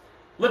fats.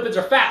 Lipids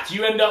are fats.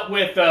 You end up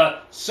with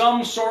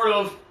some sort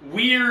of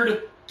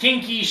weird,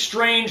 kinky,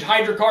 strange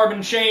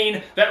hydrocarbon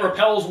chain that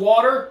repels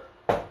water.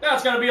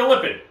 That's going to be a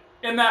lipid.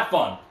 Isn't that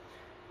fun?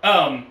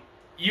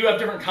 You have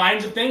different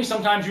kinds of things.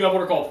 Sometimes you have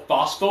what are called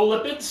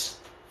phospholipids.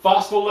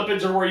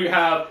 Phospholipids are where you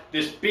have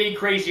this big,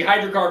 crazy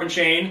hydrocarbon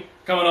chain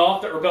coming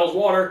off that repels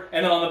water,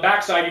 and then on the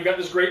backside you've got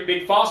this great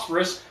big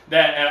phosphorus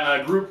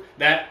that group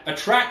that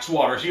attracts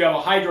water. So you have a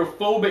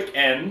hydrophobic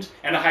end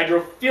and a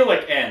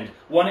hydrophilic end.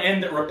 One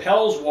end that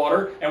repels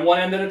water and one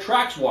end that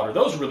attracts water.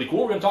 Those are really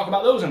cool. We're going to talk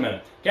about those in a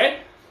minute. Okay?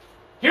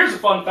 Here's a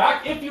fun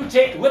fact. If you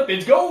take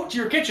lipids, go to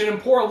your kitchen and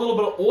pour a little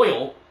bit of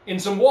oil in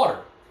some water,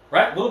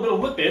 right? A little bit of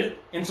lipid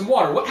in some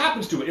water. What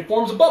happens to it? It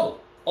forms a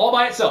bubble all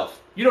by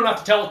itself. You don't have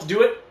to tell it to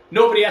do it.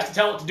 Nobody has to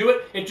tell it to do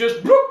it. It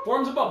just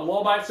forms a bubble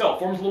all by itself,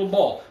 forms a little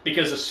ball,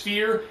 because a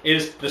sphere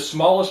is the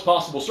smallest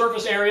possible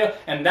surface area,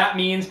 and that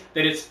means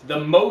that it's the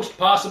most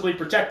possibly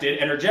protected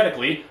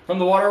energetically from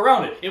the water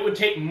around it. It would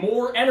take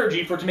more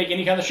energy for it to make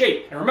any kind of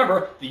shape. And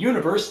remember, the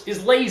universe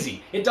is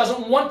lazy. It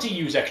doesn't want to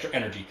use extra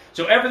energy.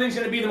 So everything's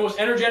going to be the most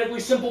energetically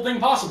simple thing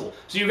possible.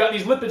 So you've got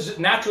these lipids that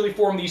naturally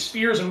form these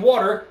spheres in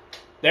water.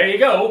 There you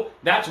go.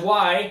 That's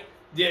why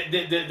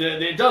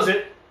it does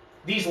it.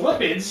 These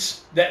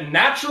lipids that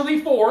naturally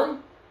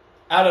form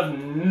out of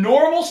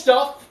normal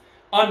stuff,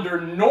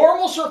 under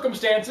normal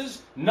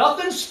circumstances,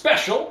 nothing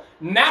special,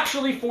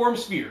 naturally form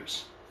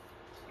spheres.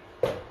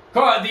 The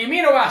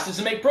amino acids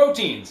that make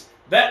proteins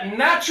that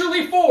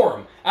naturally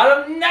form out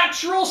of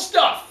natural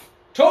stuff,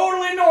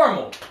 totally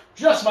normal,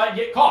 just might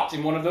get caught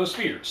in one of those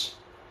spheres.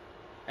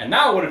 And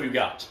now what have you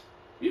got?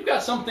 You've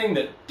got something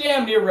that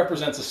damn near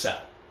represents a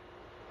cell.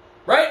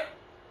 Right?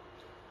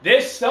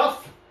 This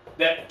stuff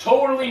that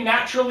totally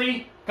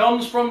naturally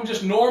comes from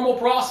just normal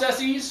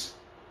processes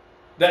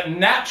that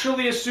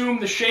naturally assume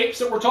the shapes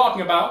that we're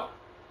talking about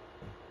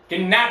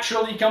can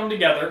naturally come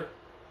together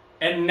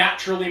and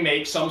naturally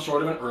make some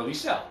sort of an early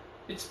cell.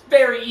 It's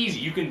very easy.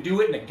 You can do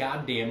it in a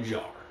goddamn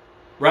jar,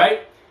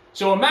 right?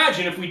 So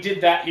imagine if we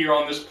did that here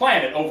on this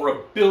planet over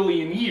 1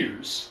 billion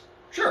years.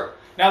 Sure.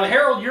 Now the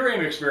Harold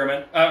Urey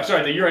experiment, the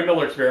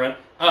Urey-Miller experiment,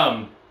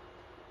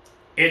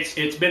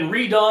 it's been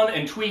redone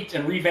and tweaked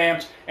and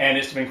revamped, and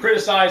it's been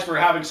criticized for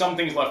having some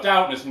things left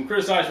out, and it's been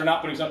criticized for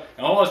not putting some,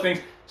 and all those things.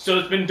 So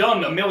it's been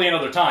done 1 million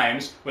other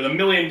times with 1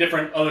 million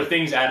different other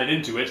things added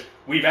into it.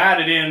 We've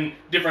added in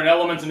different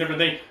elements and different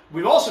things.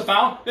 We've also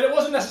found that it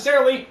wasn't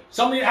necessarily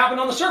something that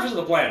happened on the surface of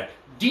the planet.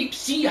 Deep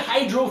sea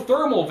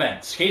hydrothermal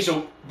vents, okay,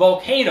 so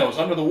volcanoes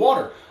under the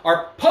water,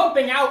 are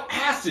pumping out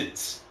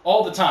acids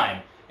all the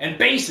time, and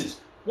bases.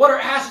 What are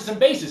acids and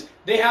bases?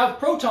 They have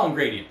proton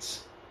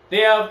gradients.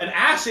 An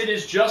acid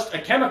is just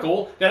a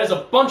chemical that has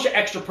a bunch of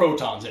extra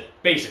protons in it,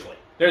 basically.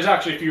 There's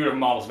actually a few different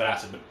models of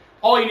acid, but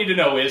all you need to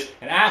know is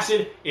an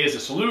acid is a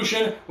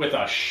solution with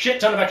a shit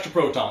ton of extra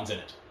protons in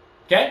it.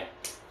 Okay?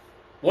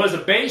 What is a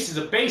base?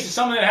 A base is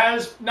something that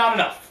has not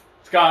enough.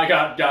 It's got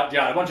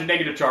a bunch of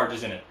negative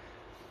charges in it.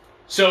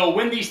 So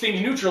when these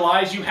things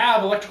neutralize, you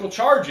have electrical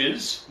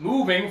charges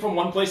moving from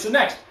one place to the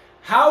next.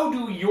 How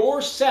do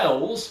your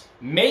cells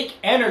make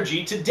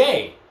energy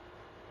today?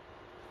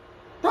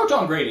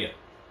 Proton gradient.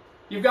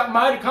 You've got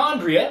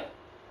mitochondria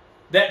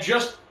that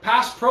just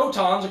pass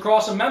protons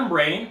across a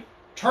membrane,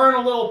 turn a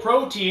little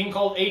protein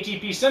called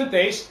ATP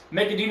synthase,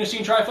 make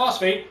adenosine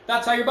triphosphate.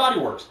 That's how your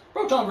body works.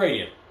 Proton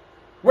gradient.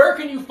 Where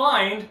can you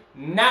find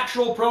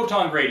natural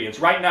proton gradients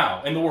right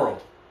now in the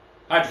world?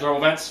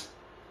 Hydrothermal vents,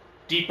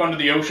 deep under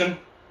the ocean,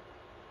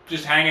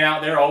 just hanging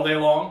out there all day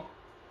long.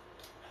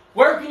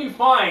 Where can you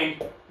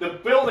find the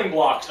building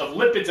blocks of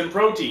lipids and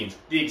proteins?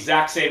 The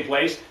exact same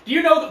place. Do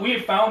you know that we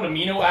have found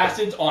amino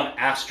acids on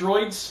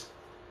asteroids?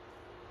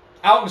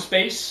 Out in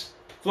space,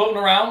 floating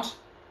around.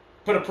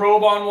 Put a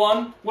probe on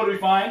one. What do we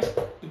find?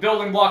 The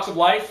building blocks of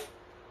life.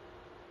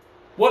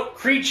 What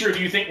creature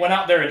do you think went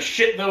out there and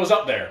shit those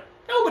up there?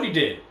 Nobody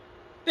did.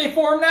 They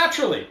formed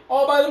naturally,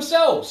 all by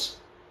themselves.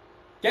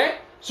 Okay?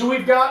 So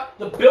we've got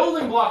the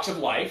building blocks of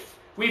life.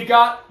 We've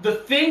got the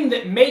thing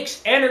that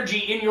makes energy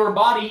in your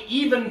body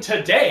even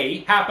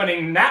today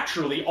happening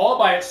naturally, all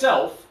by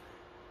itself.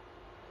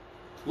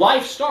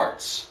 Life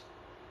starts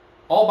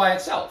all by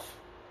itself.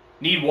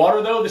 Need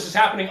water though? This is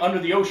happening under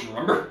the ocean,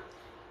 remember?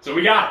 So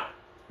we got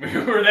it.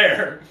 We were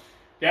there.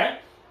 Okay?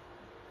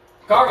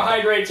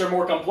 Carbohydrates are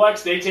more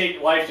complex. They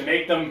take life to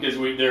make them because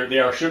they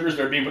are sugars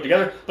that are being put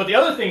together. But the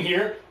other thing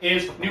here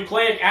is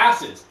nucleic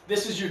acids.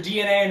 This is your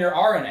DNA and your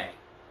RNA.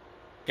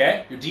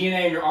 Okay? Your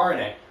DNA and your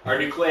RNA are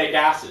nucleic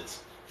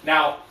acids.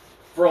 Now,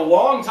 for a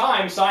long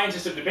time,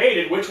 scientists have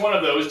debated which one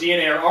of those,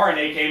 DNA or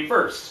RNA, came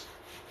first.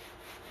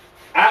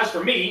 As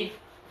for me,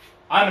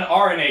 I'm an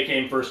RNA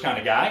came first kind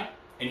of guy,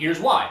 and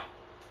here's why.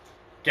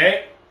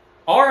 Okay?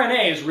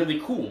 RNA is really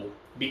cool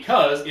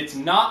because it's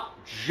not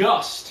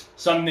just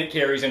something that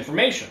carries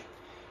information.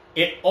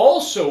 It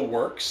also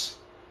works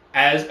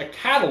as a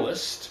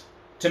catalyst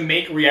to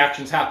make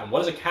reactions happen. What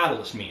does a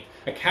catalyst mean?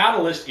 A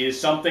catalyst is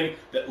something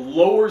that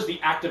lowers the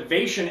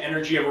activation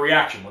energy of a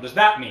reaction. What does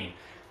that mean?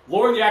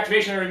 Lowering the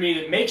activation energy means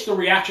it makes the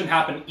reaction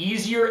happen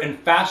easier and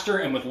faster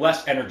and with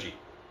less energy.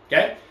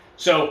 Okay?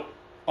 So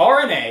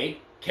RNA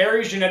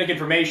carries genetic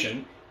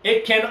information.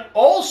 It can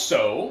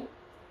also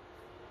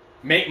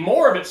make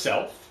more of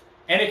itself,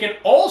 and it can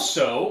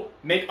also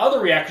make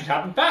other reactions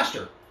happen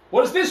faster.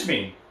 What does this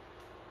mean?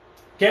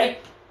 Okay?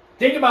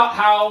 Think about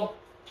how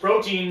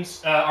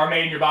proteins are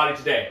made in your body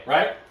today,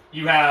 right?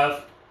 You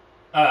have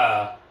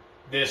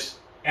this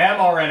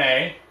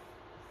mRNA.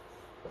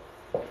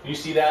 Can you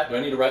see that? Do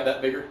I need to write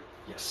that bigger?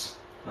 Yes.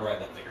 I'm going to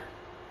write that bigger.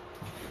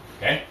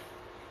 Okay?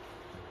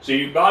 So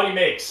your body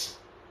makes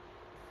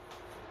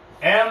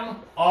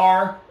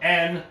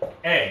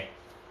mRNA.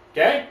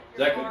 Okay? Is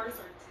Your that good? R's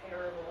are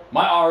terrible.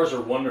 My R's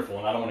are wonderful,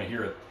 and I don't want to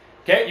hear it.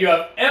 Okay? You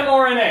have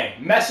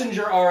mRNA,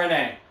 messenger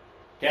RNA.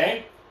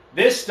 Okay?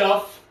 This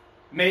stuff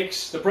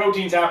makes the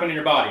proteins happen in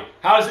your body.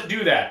 How does it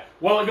do that?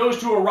 Well, it goes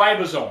to a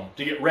ribosome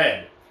to get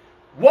read.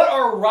 What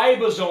are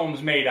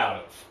ribosomes made out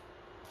of?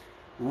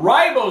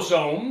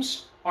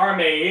 Ribosomes are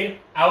made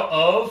out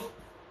of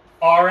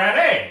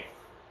RNA.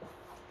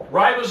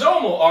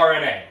 Ribosomal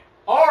RNA.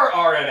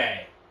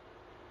 rRNA.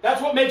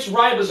 That's what makes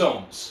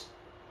ribosomes.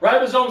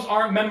 Ribosomes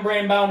aren't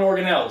membrane-bound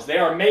organelles. They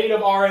are made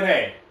of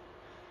RNA.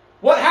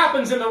 What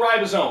happens in the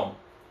ribosome?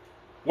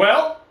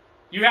 Well,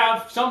 you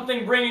have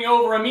something bringing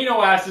over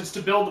amino acids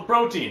to build the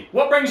protein.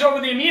 What brings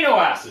over the amino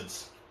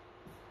acids?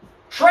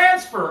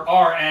 Transfer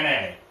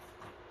RNA.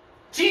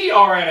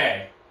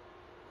 tRNA.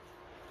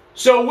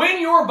 So when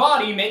your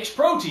body makes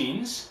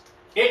proteins,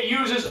 it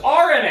uses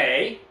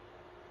RNA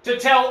to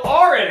tell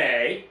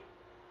RNA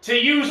to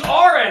use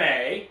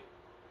RNA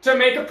to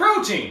make a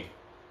protein.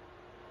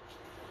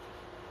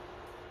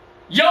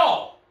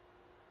 Y'all,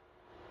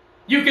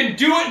 you can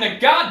do it in a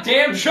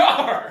goddamn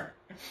jar.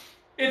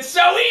 It's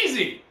so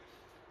easy.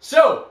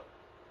 So,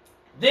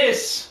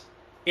 this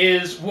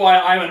is why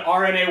I'm an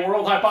RNA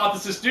world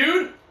hypothesis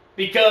dude,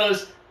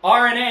 because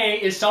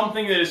RNA is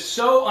something that is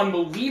so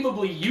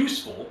unbelievably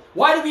useful.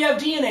 Why do we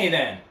have DNA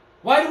then?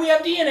 Why do we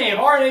have DNA if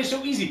RNA is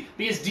so easy?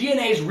 Because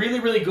DNA is really,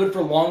 really good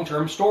for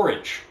long-term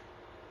storage.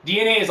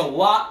 DNA is a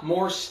lot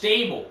more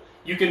stable.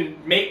 You can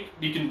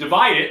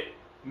divide it,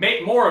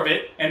 make more of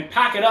it, and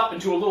pack it up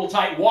into a little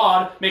tight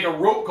wad, make a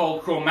rope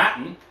called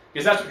chromatin,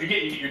 because that's what you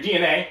get your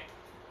DNA.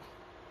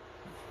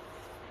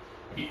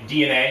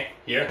 DNA,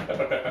 here.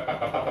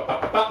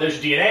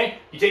 There's your DNA.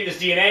 You take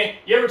this DNA.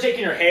 You ever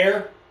taken your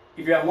hair,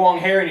 if you have long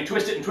hair, and you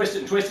twist it and twist it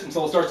and twist it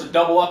until it starts to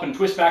double up and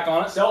twist back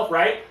on itself,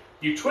 right?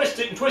 You twist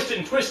it and twist it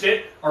and twist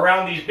it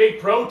around these big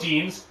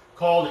proteins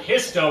called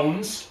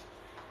histones,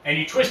 and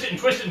you twist it and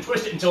twist it and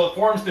twist it until it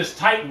forms this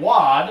tight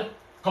wad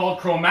called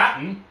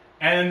chromatin,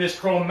 and then this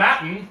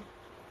chromatin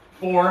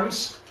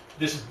forms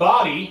this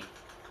body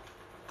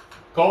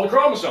called a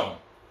chromosome.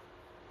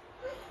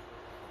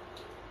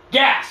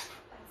 Gasp!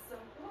 That's so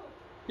cool.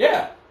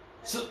 Yeah.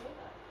 So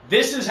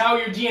this is how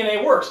your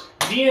DNA works.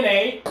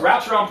 DNA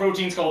wraps around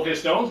proteins called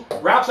histones,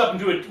 wraps up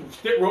into a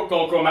thick rope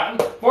called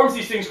chromatin, forms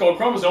these things called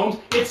chromosomes.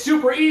 It's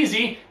super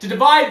easy to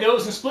divide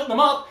those and split them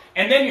up,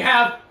 and then you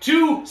have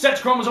two sets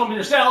of chromosomes in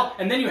your cell,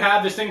 and then you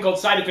have this thing called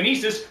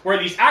cytokinesis, where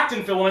these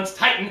actin filaments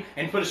tighten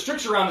and put a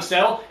stricture around the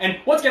cell, and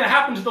what's going to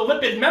happen to the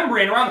lipid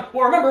membrane around?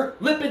 Well, remember,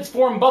 lipids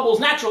form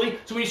bubbles naturally,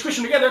 so when you squish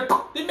them together,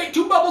 they make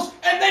two bubbles,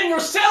 and then your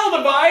cell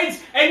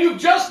divides, and you've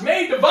just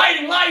made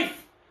dividing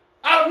life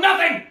out of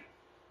nothing!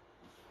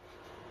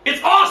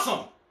 It's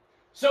awesome!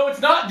 So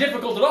it's not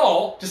difficult at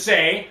all to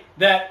say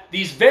that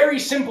these very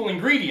simple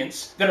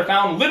ingredients that are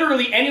found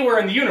literally anywhere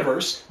in the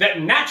universe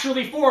that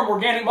naturally form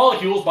organic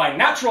molecules by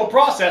natural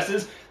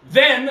processes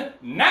then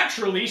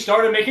naturally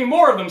started making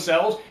more of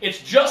themselves. It's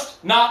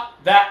just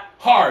not that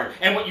hard.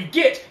 And what you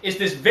get is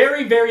this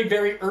very, very,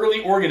 very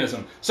early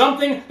organism.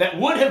 Something that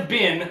would have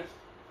been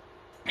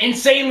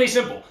insanely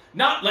simple.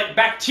 Not like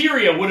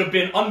bacteria would have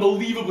been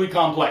unbelievably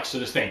complex to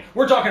this thing.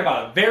 We're talking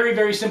about a very,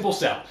 very simple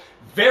cell.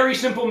 Very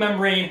simple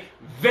membrane,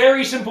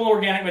 very simple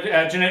organic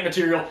genetic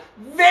material,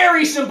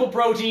 very simple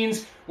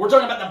proteins. We're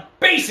talking about the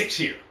basics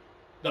here.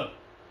 The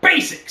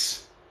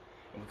basics.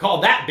 And we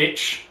call that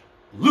bitch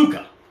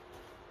LUCA.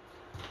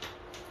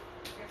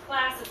 Your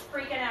class is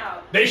freaking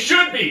out. They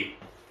should be.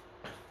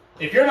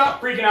 If you're not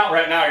freaking out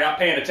right now, you're not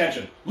paying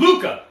attention.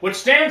 LUCA, which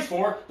stands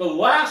for the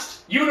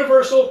last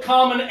universal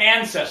common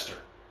ancestor.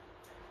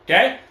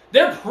 Okay?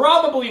 There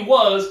probably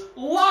was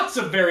lots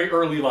of very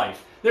early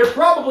life. There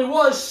probably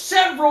was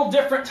several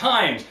different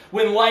times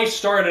when life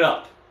started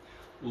up.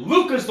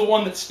 LUCA's the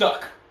one that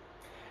stuck.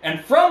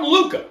 And from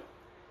LUCA,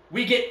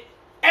 we get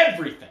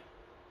everything.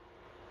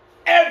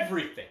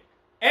 Everything.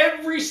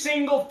 Every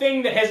single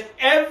thing that has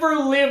ever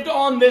lived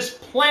on this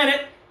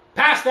planet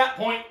past that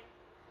point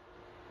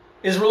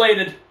is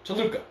related to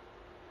LUCA.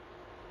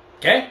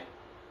 Okay?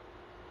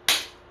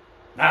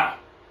 Now,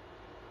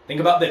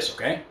 think about this,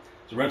 okay?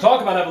 So we're going to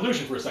talk about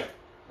evolution for a second.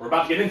 We're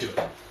about to get into it.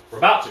 We're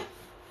about to.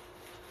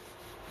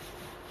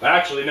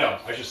 Actually, no.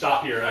 I should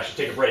stop here and I should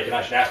take a break and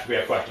I should ask if we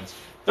have questions.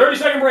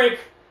 30-second break.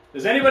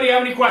 Does anybody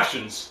have any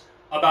questions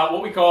about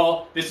what we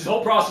call, this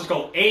whole process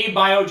called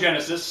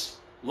abiogenesis,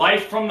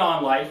 life from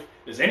non-life?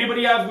 Does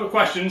anybody have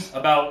questions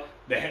about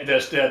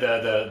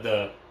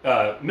the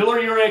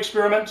Miller-Urey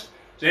experiment?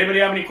 Does anybody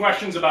have any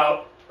questions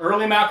about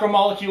early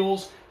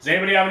macromolecules? Does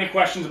anybody have any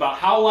questions about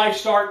how life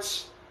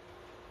starts?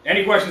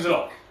 Any questions at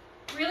all?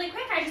 Really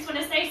quick, I just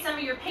want to say some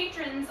of your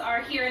patrons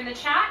are here in the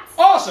chat.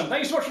 Awesome!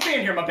 Thank you so much for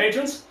being here, my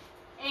patrons.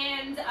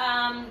 And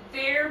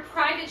their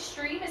private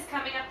stream is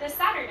coming up this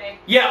Saturday.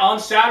 Yeah,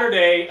 on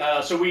Saturday,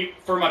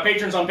 for my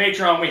patrons on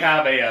Patreon, we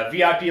have a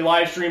VIP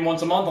live stream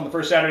once a month on the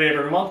first Saturday of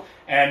every month.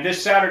 And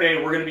this Saturday,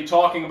 we're going to be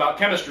talking about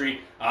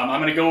chemistry. I'm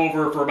going to go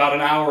over for about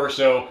an hour or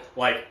so,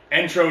 like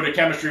intro to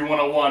chemistry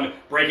 101,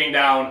 breaking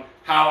down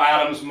how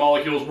atoms,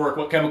 molecules work,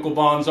 what chemical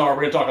bonds are.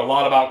 We're going to talk a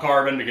lot about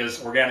carbon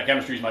because organic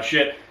chemistry is my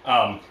shit.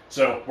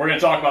 So we're going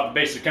to talk about the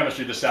basic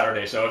chemistry this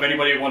Saturday. So if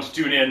anybody wants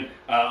to tune in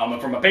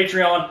from a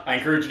Patreon, I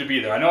encourage you to be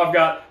there. I know I've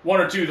got one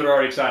or two that are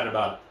already excited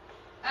about it.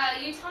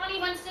 Utani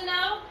wants to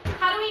know,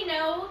 how do we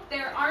know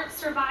there aren't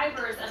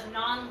survivors of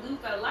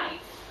non-Luca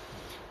life?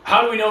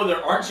 How do we know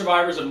there aren't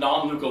survivors of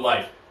non-Luca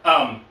life?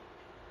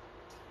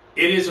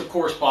 It is, of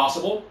course,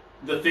 possible.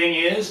 The thing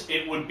is,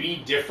 it would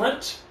be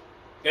different,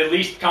 at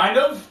least kind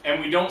of,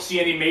 and we don't see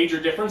any major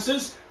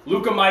differences.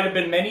 Luca might have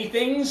been many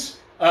things,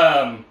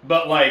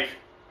 but like,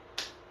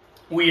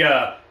 we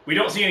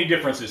don't see any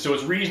differences, so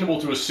it's reasonable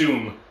to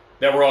assume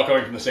that we're all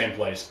coming from the same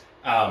place.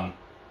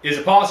 Is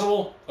it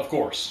possible? Of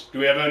course. Do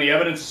we have any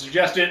evidence to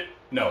suggest it?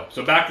 No.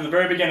 So back to the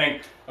very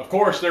beginning, of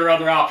course there are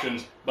other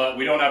options, but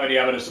we don't have any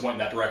evidence to point in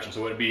that direction,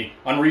 so it would be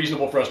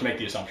unreasonable for us to make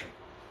the assumption.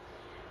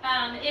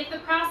 If the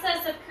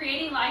process of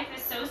creating life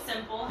is so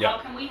simple, Yep. how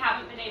come we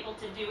haven't been able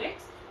to do it?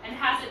 And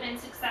has it been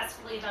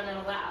successfully done in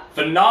a lab?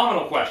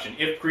 Phenomenal question.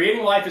 If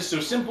creating life is so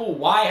simple,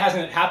 why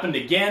hasn't it happened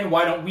again?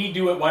 Why don't we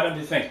do it? Why don't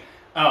they think?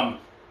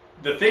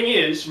 The thing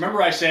is,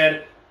 remember I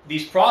said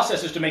these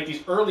processes to make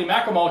these early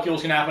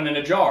macromolecules can happen in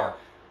a jar.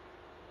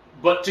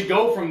 But to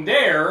go from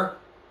there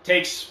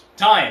takes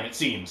time, it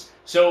seems.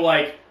 So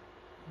like,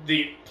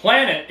 the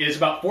planet is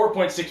about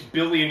 4.6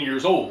 billion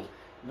years old.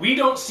 We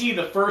don't see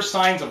the first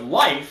signs of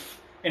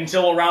life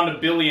until around 1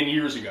 billion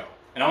years ago.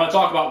 And I'm going to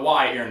talk about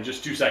why here in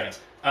just 2 seconds.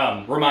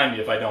 Remind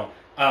me if I don't.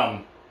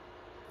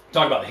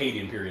 Talk about the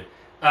Hadean period.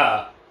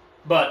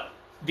 But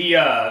the,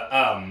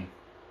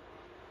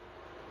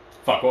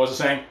 fuck, what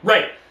was I saying?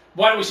 Right.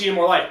 Why don't we see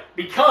more life?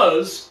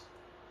 Because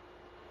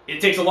it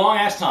takes a long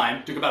ass time.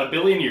 It took about 1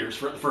 billion years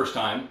for it the first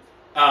time.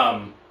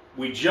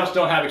 We just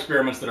don't have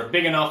experiments that are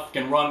big enough,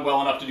 can run well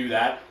enough to do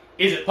that.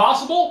 Is it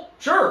possible?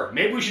 Sure.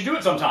 Maybe we should do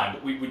it sometime,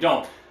 but we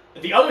don't.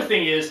 The other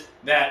thing is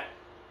that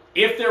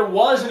if there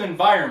was an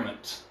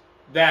environment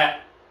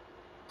that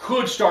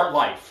could start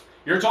life,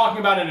 you're talking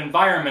about an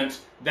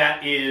environment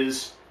that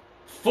is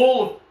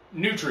full of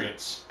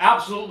nutrients,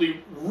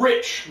 absolutely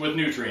rich with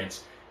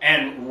nutrients,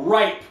 and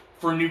ripe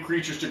for new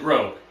creatures to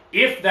grow.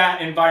 If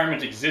that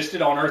environment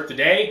existed on Earth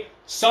today,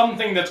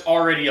 something that's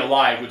already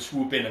alive would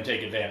swoop in and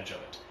take advantage of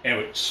it, and it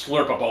would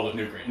slurp up all those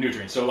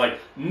nutrients. So like,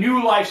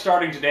 new life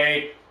starting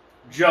today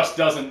just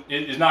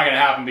is not going to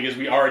happen because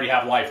we already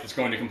have life that's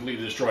going to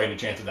completely destroy any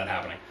chance of that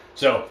happening.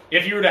 So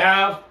if you were to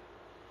have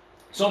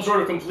some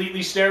sort of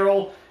completely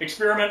sterile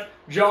experiment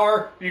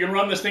jar, you can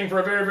run this thing for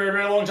a very, very,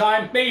 very long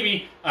time,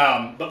 maybe.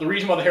 But the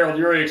reason why the Harold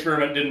Urey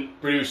experiment didn't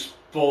produce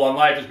full-on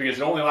life is because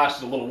it only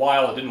lasted a little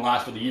while. It didn't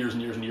last for the years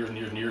and years and years and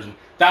years and years and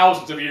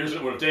thousands of years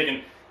it would have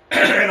taken.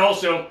 And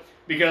also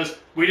because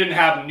we didn't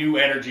have new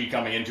energy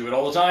coming into it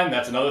all the time.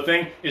 That's another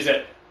thing, is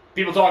that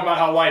people talk about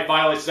how life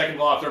violates the second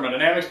law of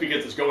thermodynamics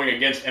because it's going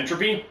against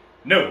entropy.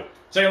 No.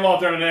 Second law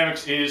of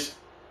thermodynamics is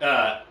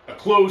a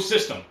closed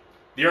system.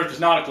 The Earth is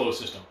not a closed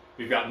system.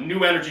 We've got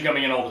new energy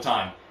coming in all the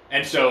time.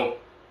 And so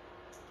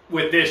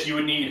with this, you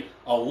would need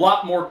a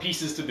lot more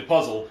pieces to the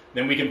puzzle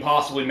than we can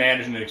possibly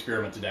manage in an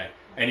experiment today.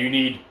 And you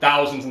need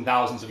thousands and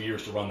thousands of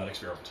years to run that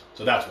experiment.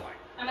 So that's why.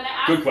 I'm going to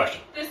ask Good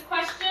question. this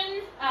question.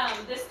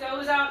 This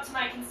goes out to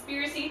my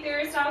conspiracy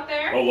theorists out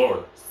there. Oh,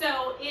 Lord.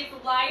 So if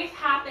life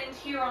happened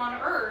here on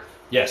Earth,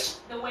 Yes.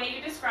 the way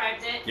you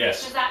described it,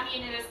 Yes. does that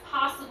mean it is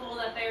possible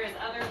that there is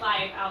other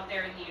life out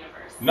there in the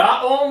universe?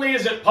 Not only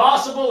is it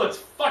possible, it's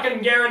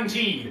fucking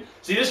guaranteed.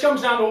 See, this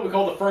comes down to what we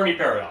call the Fermi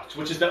paradox,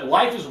 which is that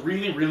life is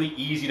really, really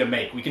easy to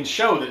make. We can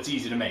show that it's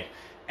easy to make.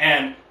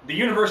 And the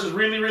universe is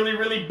really, really,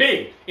 really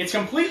big. It's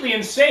completely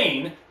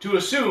insane to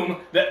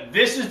assume that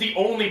this is the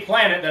only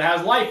planet that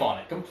has life on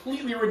it.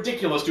 Completely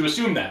ridiculous to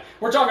assume that.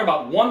 We're talking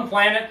about 1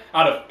 planet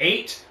out of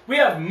 8. We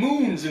have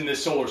moons in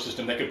this solar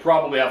system that could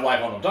probably have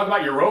life on them. Talk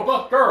about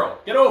Europa? Girl,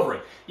 get over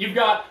it. You've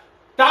got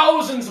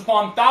thousands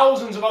upon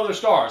thousands of other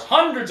stars,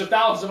 hundreds of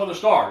thousands of other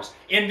stars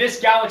in this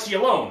galaxy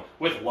alone,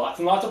 with lots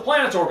and lots of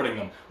planets orbiting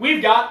them.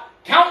 We've got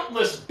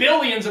countless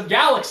billions of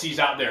galaxies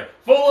out there,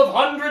 full of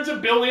hundreds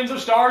of billions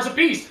of stars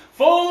apiece,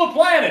 full of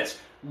planets.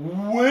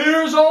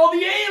 Where's all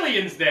the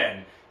aliens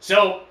then?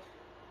 So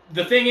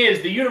the thing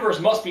is, the universe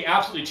must be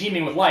absolutely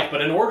teeming with life, but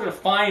in order to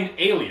find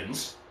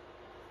aliens,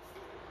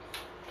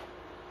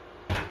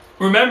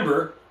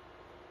 remember,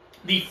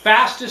 the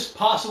fastest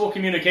possible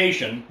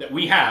communication that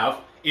we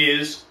have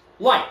is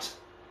light,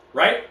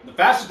 right? The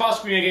fastest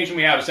possible communication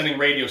we have is sending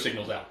radio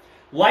signals out.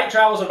 Light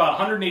travels at about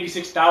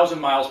 186,000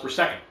 miles per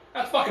second.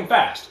 That's fucking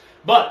fast.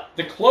 But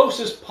the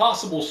closest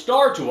possible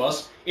star to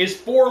us is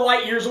 4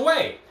 light years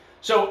away.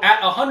 So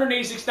at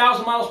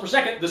 186,000 miles per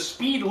second, the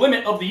speed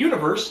limit of the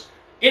universe,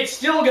 it's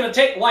still going to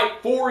take light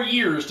 4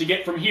 years to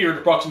get from here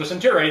to Proxima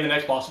Centauri, the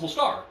next possible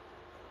star.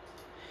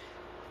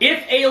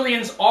 If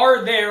aliens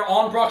are there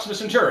on Proxima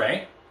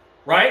Centauri,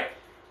 right,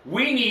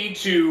 we need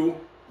to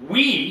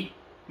be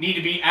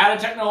at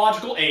a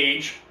technological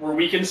age where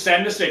we can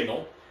send a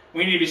signal.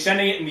 We need to be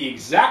sending it in the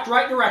exact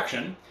right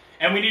direction.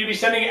 and we need to be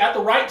sending it at the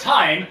right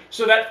time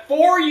so that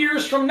 4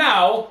 years from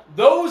now,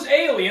 those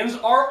aliens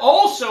are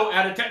also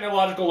at a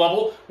technological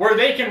level where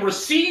they can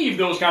receive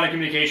those kind of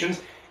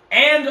communications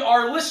and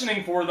are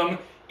listening for them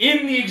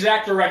in the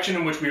exact direction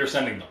in which we are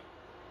sending them.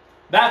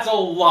 That's a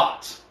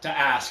lot to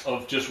ask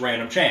of just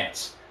random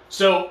chance.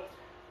 So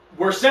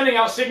we're sending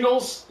out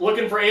signals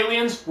looking for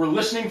aliens. We're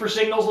listening for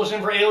signals,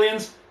 listening for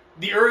aliens.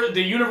 The Earth,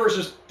 the universe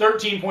is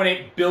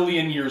 13.8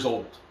 billion years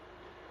old.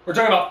 We're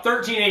talking about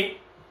 13.8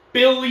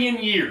 billion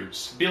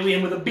years,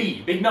 billion with a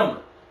B, big number,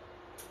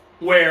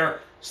 where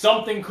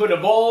something could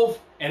evolve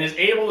and is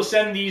able to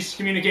send these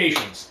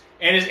communications,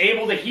 and is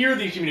able to hear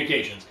these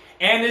communications,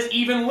 and is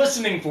even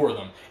listening for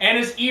them, and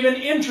is even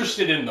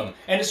interested in them,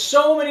 and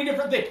so many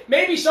different things.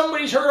 Maybe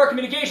somebody's heard our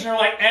communication, they're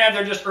like,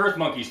 they're just Earth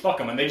monkeys, fuck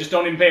them, and they just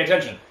don't even pay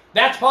attention.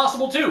 That's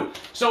possible too.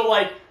 So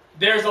like,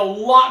 there's a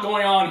lot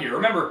going on here.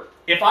 Remember,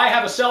 if I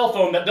have a cell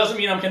phone, that doesn't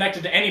mean I'm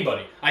connected to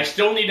anybody. I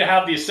still need to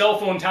have these cell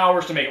phone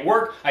towers to make it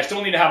work. I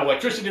still need to have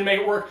electricity to make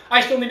it work.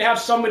 I still need to have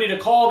somebody to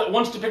call that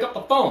wants to pick up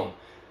the phone.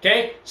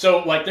 Okay? So,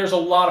 like, there's a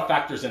lot of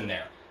factors in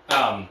there.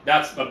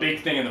 That's a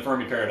big thing in the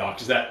Fermi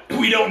paradox, is that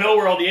we don't know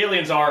where all the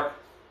aliens are,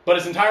 but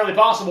it's entirely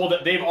possible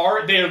that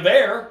they're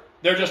there,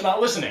 they're just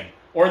not listening.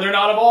 Or they're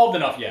not evolved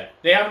enough yet.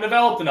 They haven't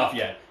developed enough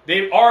yet.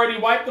 They've already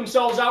wiped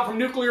themselves out from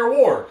nuclear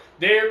war.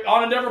 They're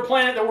on another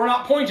planet that we're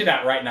not pointed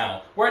at right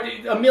now. We're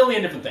at a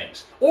million different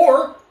things.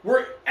 Or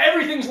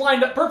everything's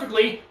lined up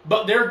perfectly,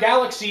 but their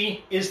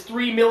galaxy is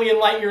 3 million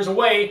light years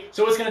away,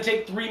 so it's going to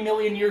take 3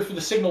 million years for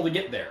the signal to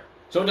get there.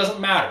 So it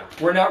doesn't matter.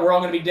 We're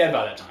all going to be dead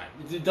by that time.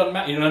 It doesn't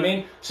matter. You know what I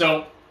mean?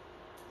 So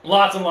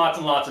lots and lots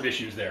and lots of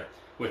issues there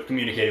with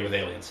communicating with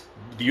aliens.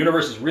 The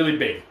universe is really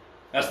big.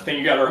 That's the thing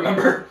you got to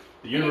remember.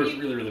 The universe is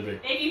really, really big.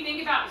 If you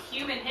think about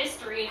human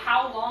history,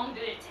 how long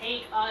did it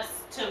take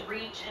us to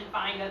reach and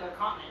find other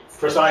continents?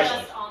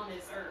 Precisely. Just on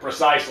this Earth.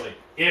 Precisely.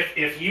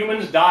 If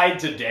humans died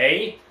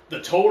today,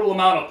 the total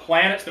amount of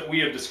planets that we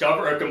have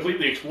discovered or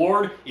completely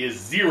explored is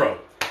 0.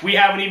 We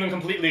haven't even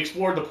completely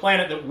explored the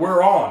planet that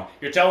we're on.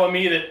 You're telling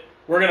me that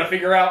we're going to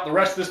figure out the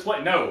rest of this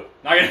planet? No.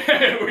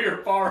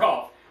 We're far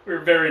off.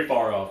 We're very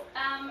far off.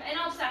 And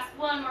I'll just ask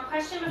one more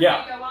question before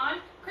Yeah. we go on.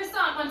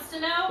 Croissant wants to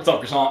know, What's up,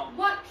 Croissant?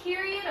 what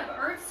period of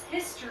Earth's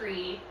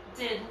history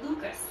did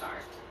Lucas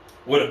start?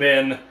 Would have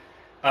been,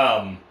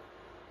 I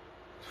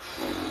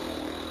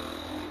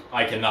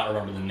cannot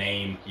remember the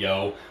name,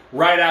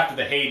 right after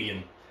the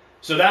Hadean.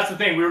 So that's the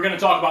thing, we were going to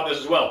talk about this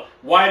as well.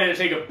 Why did it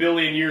take 1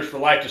 billion years for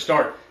life to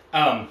start?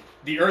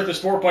 The Earth is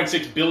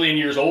 4.6 billion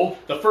years old.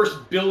 The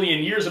first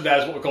billion years of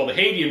that is what we call the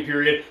Hadean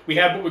period. We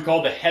have what we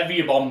call the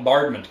heavy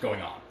bombardment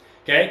going on.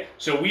 Okay?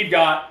 So we've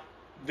got,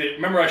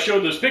 remember I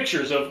showed those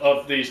pictures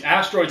of these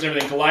asteroids and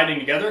everything colliding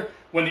together?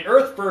 When the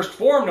Earth first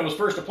formed and was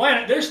first a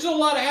planet, there's still a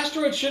lot of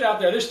asteroid shit out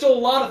there. There's still a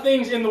lot of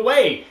things in the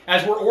way.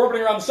 As we're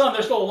orbiting around the sun,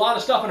 there's still a lot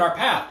of stuff in our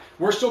path.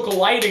 We're still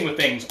colliding with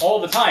things all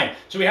the time.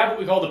 So we have what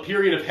we call the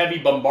period of heavy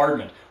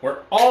bombardment, where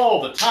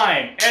all the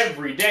time,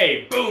 every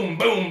day, boom,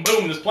 boom,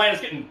 boom, this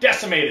planet's getting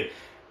decimated.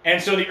 And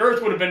so the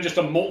Earth would have been just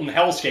a molten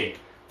hellscape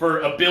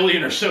for 1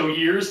 billion or so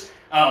years.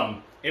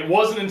 It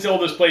wasn't until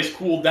this place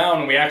cooled down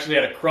and we actually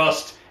had a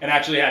crust and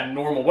actually had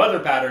normal weather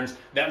patterns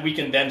that we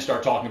can then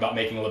start talking about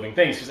making living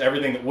things, because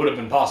everything that would have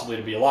been possibly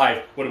to be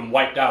alive would have been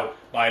wiped out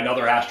by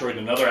another asteroid,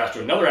 another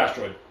asteroid, another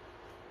asteroid.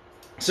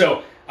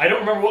 So I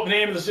don't remember what the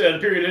name of the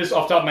period is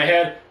off the top of my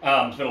head.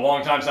 It's been a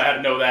long time since I had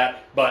to know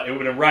that, but it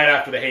would have been right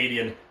after the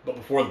Hadean, but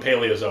before the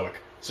Paleozoic.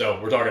 So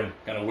we're talking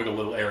kind of wiggle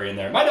little area in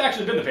there. It might have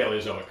actually been the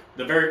Paleozoic,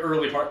 the very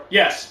early part.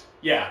 Yes,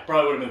 yeah,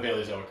 probably would have been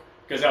the Paleozoic,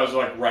 because that was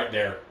like right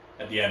there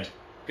at the end.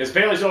 Because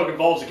Paleozoic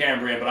involves the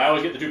Cambrian, but I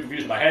always get the two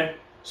confused in my head.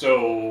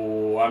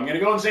 So I'm going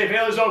to go and say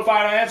Paleozoic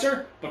final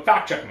answer, but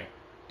fact check me.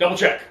 Double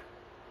check.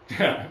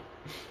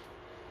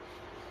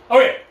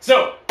 Okay,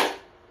 so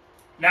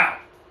now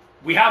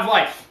we have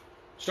life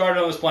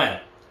started on this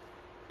planet.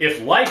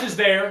 If life is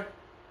there,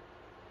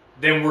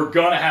 then we're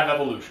going to have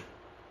evolution.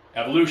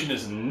 Evolution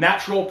is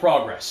natural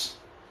progress.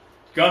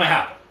 It's going to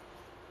happen.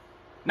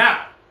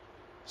 Now,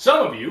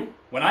 some of you,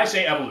 when I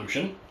say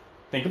evolution,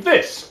 think of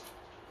this.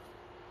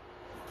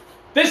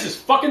 This is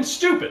fucking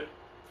stupid.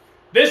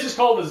 This is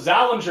called the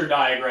Zallinger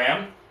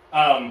diagram,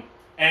 and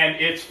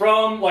it's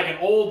from like an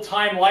old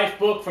Time Life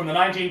book from the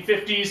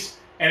 1950s,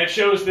 and it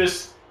shows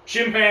this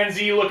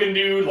chimpanzee-looking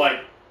dude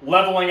like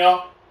leveling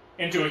up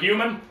into a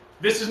human.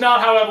 This is not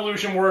how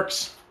evolution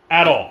works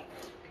at all.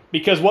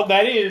 Because what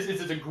that is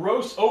it's a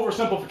gross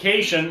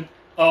oversimplification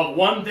of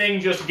one thing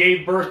just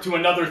gave birth to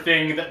another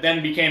thing that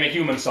then became a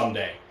human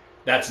someday.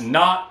 That's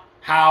not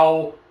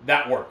how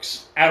that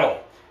works at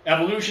all.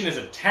 Evolution is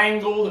a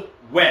tangled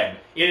web.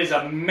 It is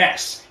a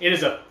mess. It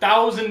is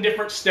 1,000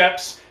 different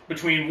steps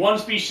between one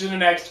species and the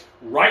next.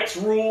 Wright's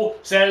rule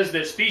says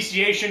that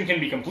speciation can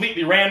be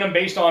completely random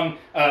based on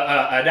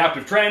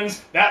adaptive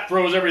trends. That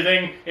throws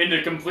everything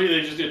into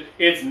completely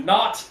it's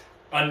not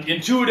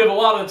intuitive a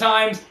lot of the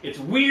times. It's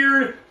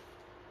weird.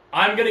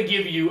 I'm going to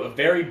give you a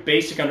very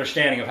basic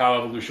understanding of how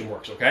evolution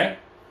works, okay?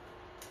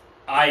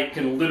 I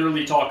can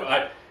literally talk...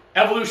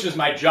 evolution is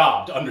my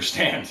job to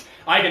understand.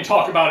 I can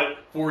talk about it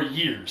for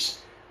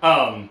years.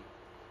 I'm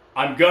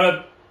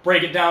gonna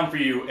break it down for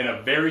you in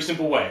a very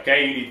simple way,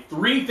 okay? You need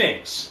 3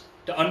 things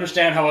to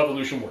understand how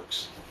evolution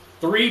works.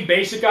 3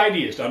 basic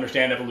ideas to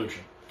understand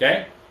evolution,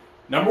 okay?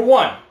 Number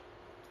 1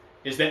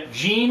 is that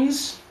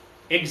genes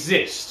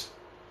exist.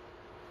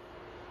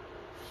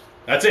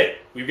 That's it.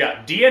 We've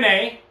got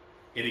DNA,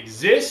 it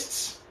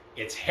exists,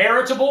 it's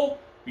heritable,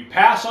 you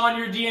pass on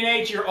your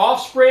DNA to your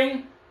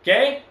offspring,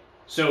 okay?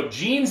 So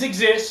genes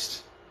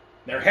exist,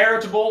 they're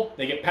heritable,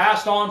 they get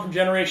passed on from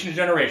generation to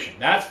generation.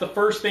 That's the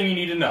first thing you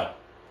need to know.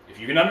 If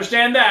you can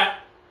understand that,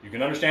 you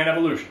can understand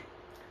evolution.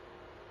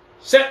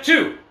 Step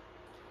 2,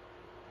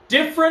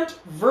 different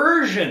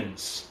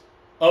versions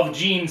of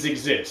genes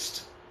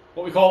exist,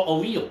 what we call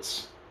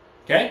alleles,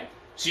 okay?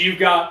 So you've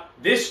got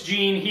this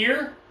gene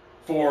here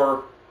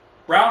for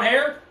brown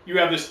hair, you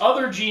have this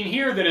other gene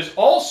here that is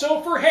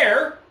also for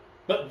hair,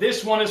 but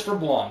this one is for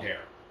blonde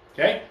hair,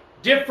 okay?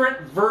 Different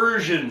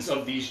versions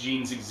of these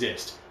genes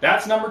exist.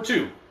 That's number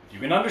 2. If you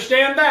can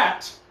understand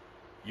that,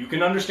 you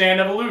can understand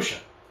evolution.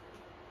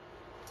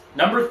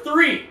 Number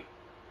 3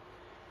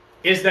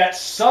 is that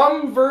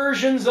some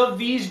versions of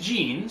these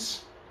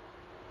genes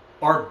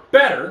are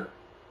better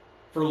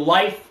for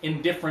life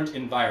in different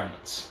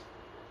environments.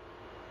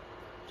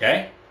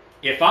 Okay?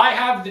 If I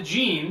have the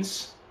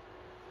genes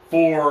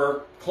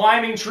for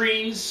climbing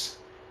trees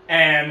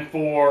and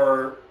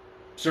for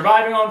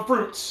surviving on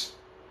fruits,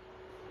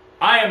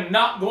 I am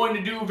not going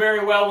to do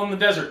very well in the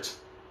desert,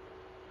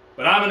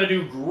 but I'm going to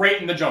do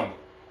great in the jungle.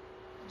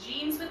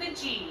 Genes with a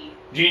G.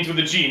 Genes with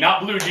a G,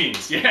 not blue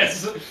jeans,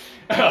 yes.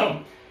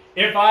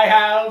 If I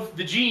have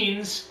the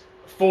genes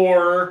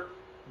for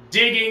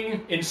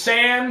digging in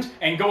sand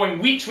and going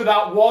weeks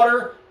without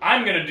water,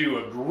 I'm going to do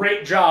a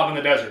great job in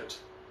the desert.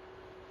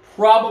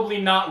 Probably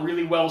not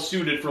really well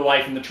suited for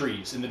life in the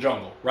trees, in the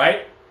jungle,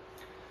 right?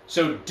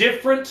 So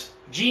different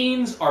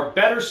genes are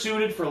better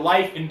suited for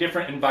life in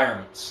different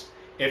environments.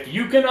 If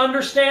you can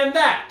understand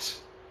that,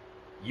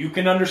 you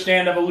can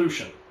understand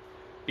evolution.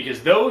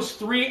 Because those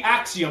 3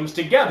 axioms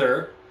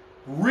together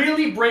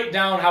really break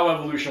down how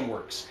evolution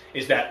works.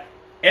 Is that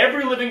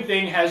every living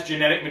thing has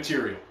genetic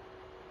material.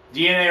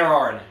 DNA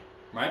or RNA,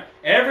 right?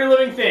 Every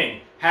living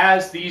thing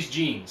has these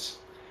genes.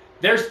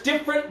 There's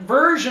different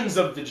versions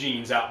of the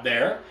genes out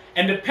there,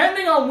 and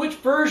depending on which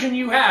version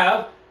you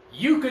have,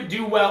 you could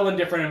do well in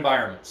different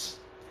environments.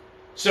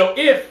 So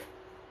if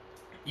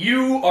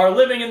you are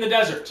living in the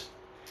desert,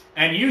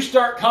 and you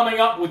start coming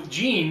up with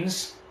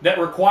genes that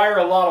require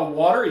a lot of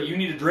water, you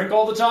need to drink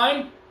all the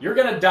time, you're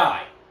going to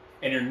die.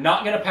 And you're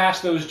not going to pass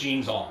those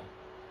genes on.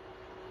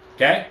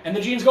 Okay? And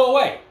the genes go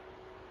away.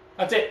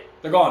 That's it.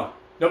 They're gone.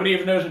 Nobody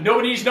even knows.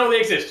 Nobody needs to know they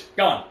exist.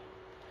 Gone.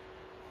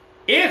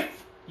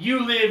 If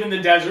you live in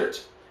the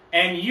desert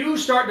and you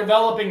start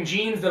developing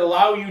genes that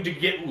allow you to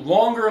get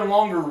longer and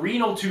longer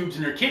renal tubes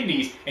in your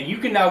kidneys, and you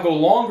can now go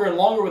longer and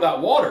longer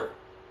without water,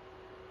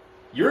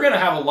 you're going to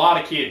have a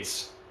lot of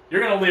kids.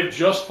 You're going to live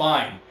just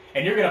fine.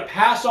 And you're going to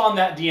pass on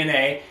that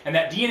DNA, and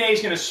that DNA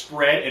is going to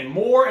spread, and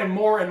more and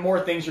more and more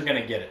things are going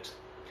to get it.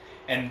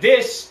 And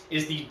this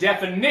is the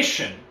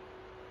definition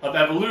of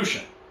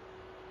evolution.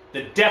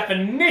 The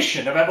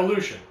definition of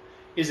evolution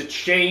is a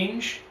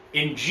change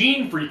in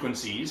gene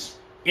frequencies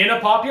in a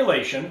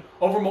population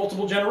over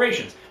multiple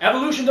generations.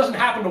 Evolution doesn't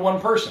happen to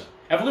one person.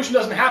 Evolution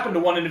doesn't happen to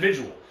one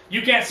individual.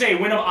 You can't say,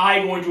 when am I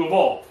going to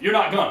evolve? You're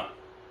not gonna.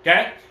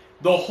 Okay?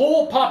 The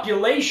whole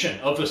population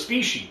of the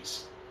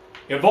species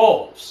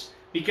evolves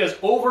because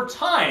over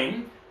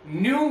time,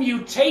 new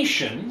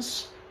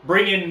mutations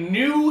bring in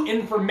new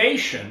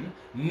information,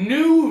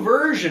 new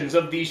versions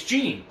of these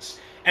genes.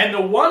 And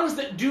the ones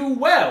that do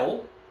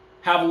well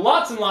have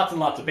lots and lots and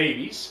lots of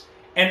babies,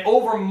 and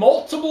over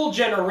multiple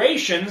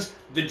generations,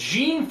 the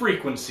gene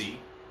frequency,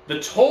 the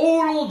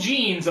total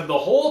genes of the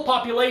whole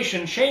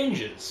population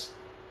changes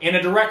in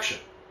a direction.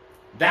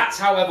 That's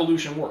how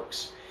evolution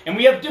works. And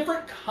we have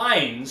different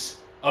kinds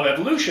of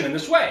evolution in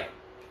this way.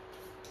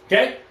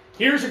 Okay?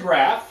 Here's a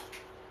graph.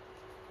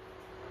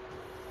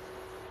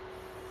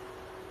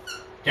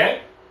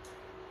 Okay?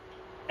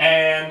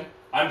 And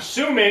I'm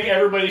assuming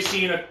everybody's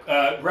seen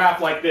a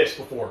graph like this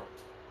before.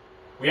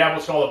 We have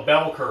what's called a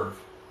bell curve.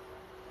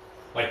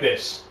 Like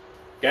this.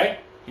 Okay?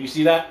 Can you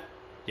see that?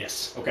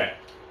 Yes. Okay.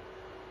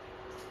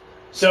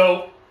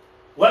 So,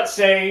 let's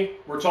say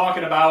we're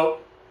talking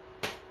about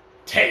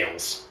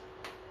tails.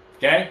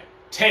 Okay?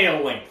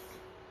 Tail length.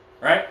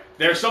 Right?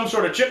 There's some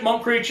sort of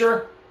chipmunk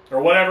creature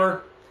or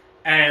whatever,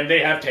 and they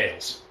have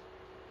tails.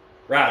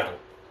 Radical.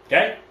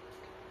 Okay?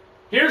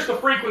 Here's the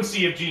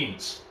frequency of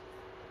genes.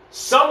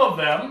 Some of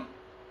them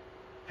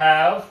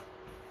have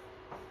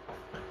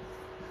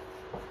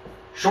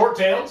short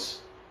tails.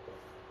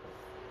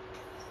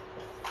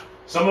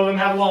 Some of them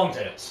have long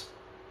tails.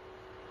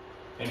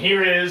 And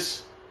here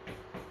is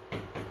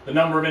the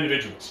number of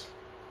individuals.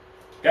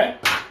 Okay?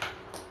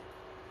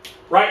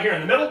 Right here in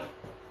the middle,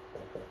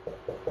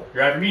 you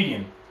have your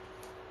median.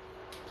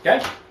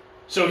 Okay?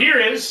 So here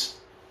is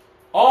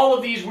all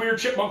of these weird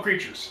chipmunk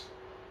creatures.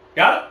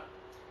 Got it?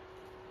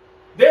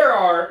 There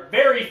are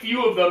very very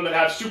few of them that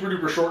have super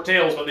duper short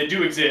tails, but they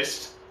do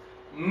exist.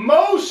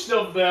 Most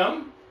of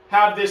them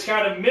have this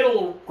kind of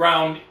middle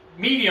ground,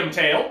 medium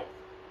tail,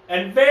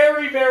 and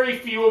very, very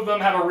few of them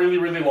have a really,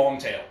 really long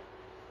tail.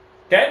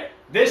 Okay?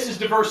 This is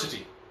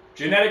diversity,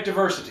 genetic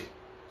diversity.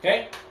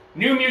 Okay?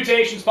 New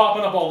mutations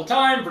popping up all the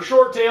time for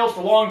short tails,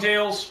 for long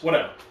tails,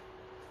 whatever.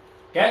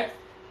 Okay?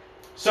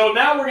 So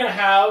now we're going to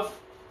have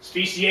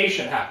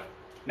speciation happen.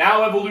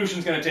 Now evolution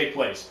is going to take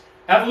place.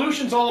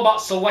 Evolution is all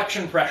about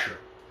selection pressure.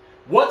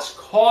 What's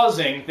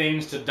causing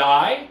things to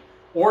die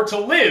or to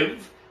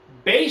live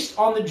based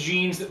on the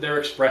genes that they're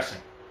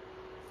expressing.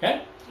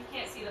 Okay? You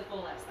can't see the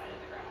full left side of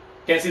the graph.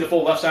 Can't see the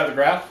full left side of the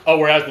graph? Oh,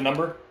 where it has the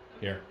number?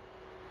 Here.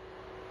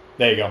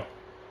 There you go.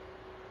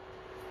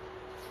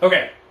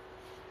 Okay.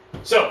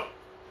 So,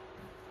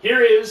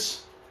 here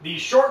is the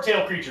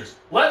short-tailed creatures.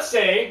 Let's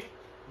say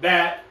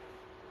that,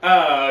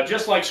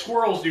 just like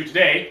squirrels do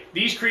today,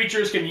 these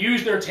creatures can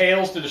use their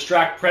tails to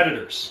distract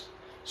predators.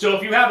 So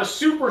if you have a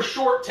super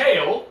short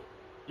tail,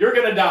 you're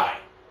going to die.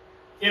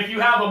 If you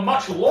have a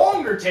much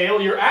longer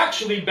tail, you're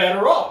actually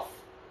better off.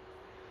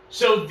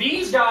 So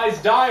these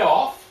guys die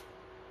off,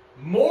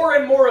 more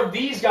and more of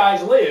these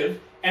guys live,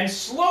 and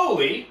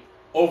slowly,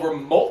 over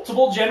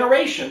multiple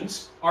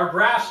generations, our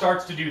graph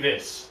starts to do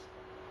this.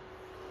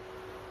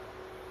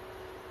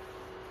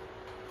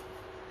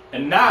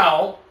 And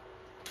now,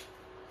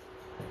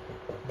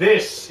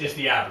 this is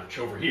the average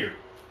over here.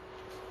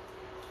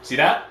 See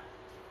that?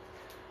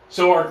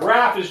 So our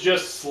graph is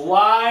just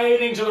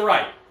sliding to the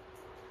right.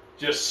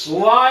 Just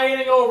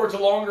sliding over to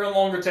longer and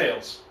longer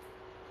tails.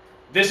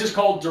 This is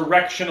called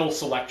directional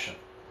selection.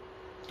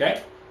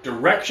 Okay?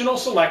 Directional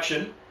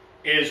selection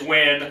is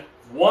when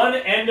one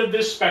end of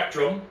this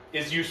spectrum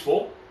is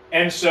useful,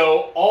 and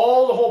so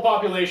all the whole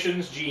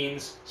population's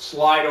genes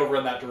slide over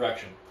in that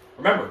direction.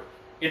 Remember,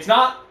 it's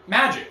not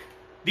magic.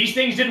 These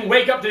things didn't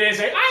wake up today and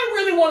say, I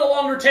really want a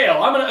longer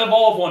tail. I'm going to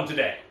evolve one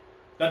today.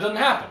 That doesn't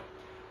happen.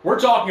 We're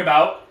talking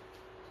about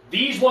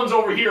these ones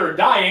over here are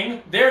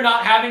dying. They're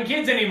not having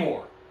kids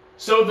anymore.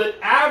 So the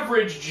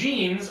average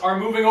genes are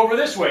moving over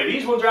this way.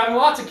 These ones are having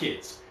lots of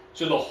kids.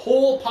 So the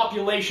whole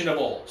population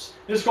evolves.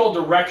 This is called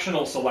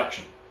directional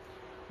selection.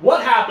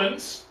 What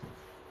happens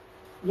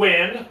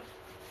when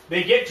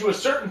they get to a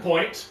certain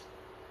point?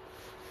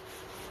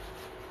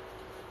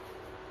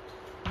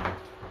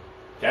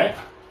 Okay.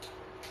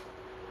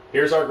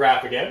 Here's our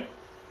graph again.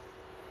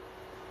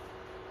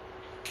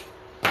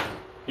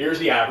 Here's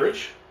the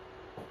average.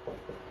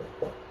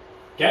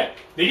 Okay?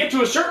 They get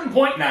to a certain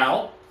point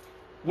now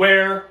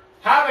where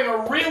having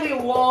a really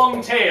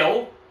long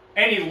tail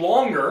any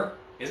longer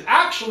is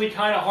actually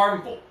kind of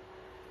harmful.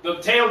 The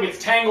tail gets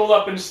tangled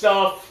up in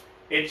stuff.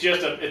 It's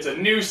a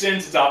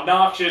nuisance. It's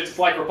obnoxious. It's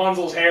like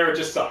Rapunzel's hair. It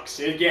just sucks.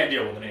 You can't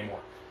deal with it anymore.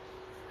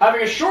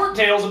 Having a short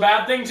tail is a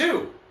bad thing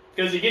too,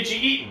 because it gets you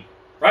eaten,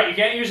 right? You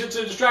can't use it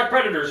to distract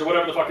predators or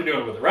whatever the fuck you're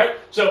doing with it, right?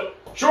 So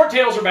short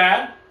tails are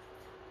bad.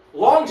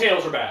 Long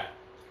tails are bad.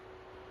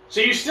 So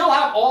you still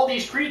have all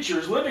these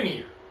creatures living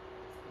here.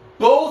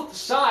 Both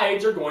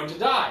sides are going to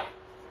die.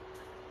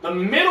 The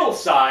middle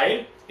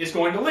side is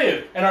going to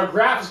live, and our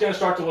graph is going to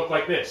start to look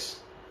like this.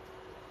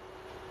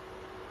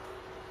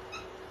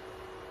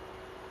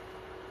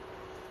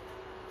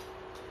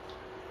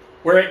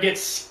 Where it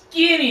gets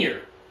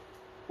skinnier.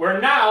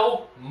 Where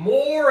now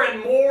more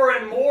and more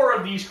and more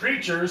of these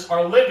creatures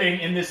are living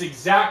in this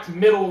exact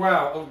middle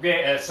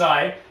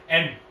side,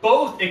 and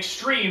both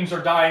extremes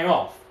are dying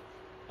off.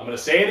 I'm going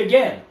to say it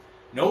again.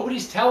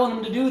 Nobody's telling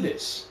them to do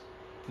this.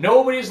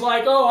 Nobody's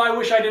like, oh, I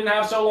wish I didn't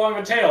have so long of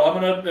a tail. I'm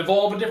going to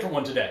evolve a different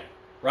one today.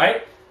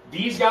 Right?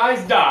 These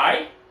guys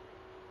die.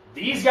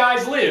 These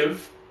guys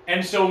live.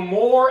 And so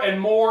more and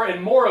more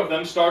and more of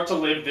them start to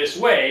live this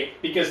way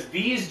because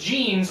these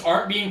genes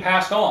aren't being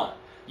passed on.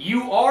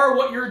 You are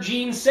what your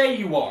genes say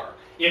you are.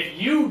 If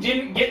you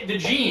didn't get the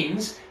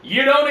genes,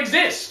 you don't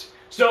exist.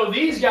 So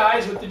these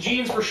guys with the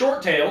genes for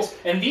short tails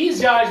and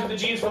these guys with the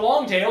genes for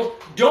long tails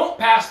don't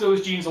pass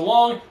those genes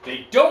along.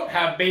 They don't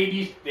have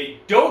babies. They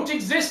don't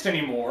exist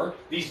anymore.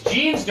 These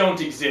genes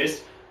don't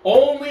exist.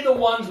 Only the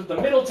ones with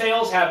the middle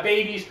tails have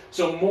babies,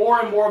 so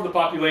more and more of the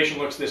population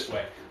looks this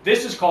way.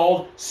 This is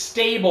called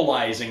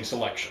stabilizing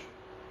selection.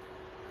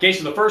 Okay,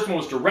 so the first one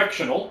was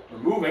directional, or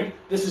moving.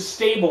 This is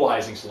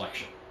stabilizing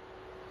selection.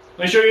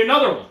 Let me show you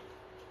another one.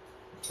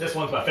 This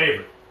one's my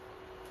favorite.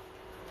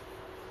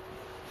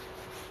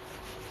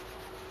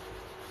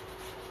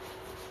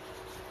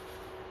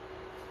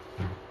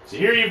 So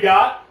here you've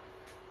got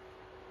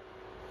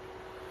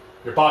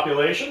your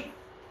population.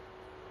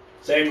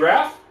 Same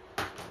graph.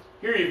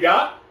 Here you've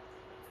got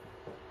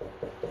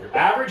your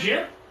average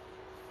here.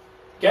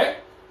 Okay?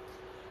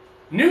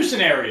 New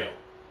scenario.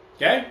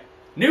 Okay?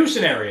 New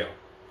scenario.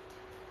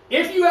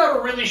 If you have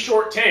a really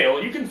short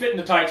tail, you can fit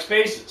into tight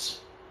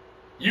spaces.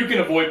 You can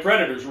avoid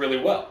predators really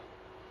well.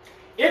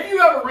 If you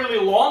have a really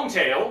long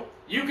tail,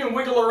 you can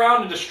wiggle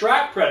around and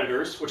distract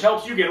predators, which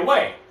helps you get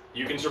away.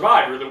 You can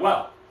survive really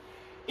well.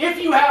 If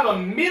you have a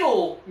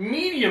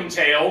medium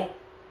tail,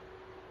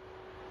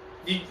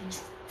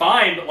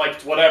 fine, but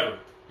like whatever,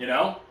 you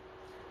know?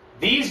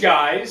 these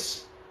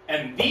guys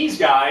and these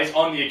guys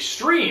on the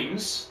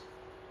extremes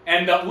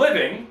end up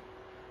living.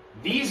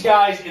 These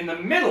guys in the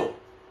middle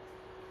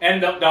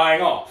end up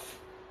dying off.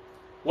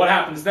 What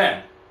happens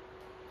then?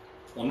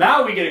 Well,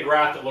 now we get a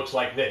graph that looks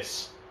like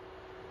this.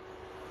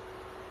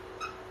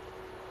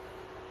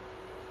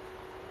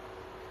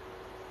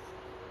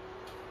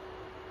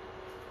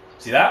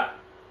 See that?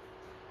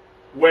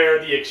 Where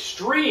the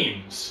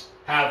extremes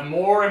have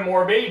more and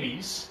more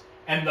babies,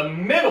 and the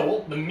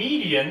middle, the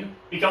median,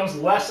 becomes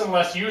less and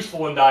less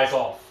useful and dies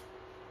off.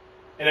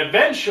 And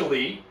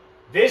eventually,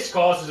 this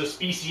causes a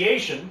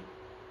speciation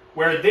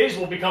where these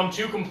will become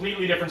two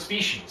completely different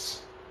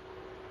species,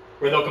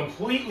 where they'll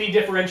completely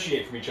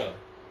differentiate from each other.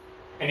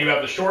 And you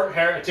have the short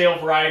tail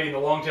variety and the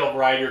long tail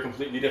variety are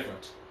completely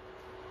different.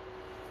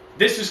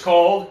 This is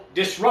called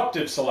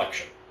disruptive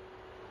selection.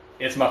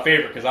 It's my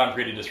favorite because I'm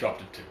pretty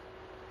disruptive too.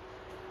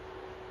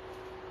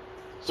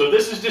 So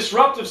this is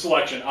disruptive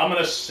selection. I'm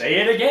going to say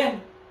it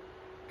again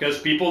because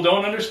people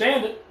don't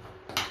understand it.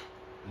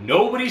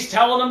 Nobody's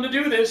telling them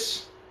to do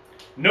this.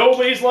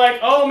 Nobody's like,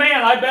 oh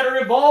man, I better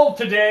evolve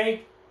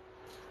today.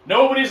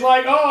 Nobody's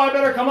like, oh, I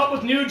better come up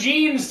with new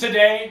genes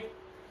today.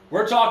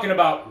 We're talking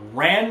about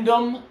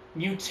random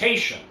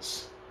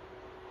mutations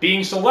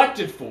being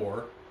selected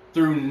for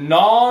through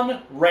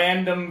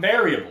non-random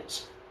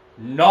variables.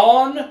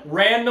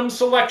 Non-random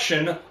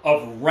selection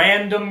of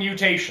random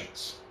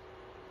mutations.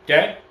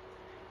 Okay?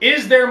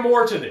 Is there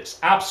more to this?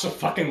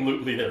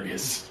 Abso-fucking-lutely there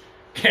is.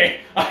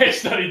 Okay? I have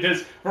studied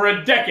this for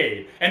a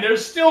decade, and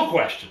there's still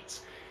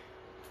questions.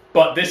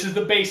 But this is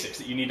the basics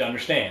that you need to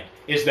understand,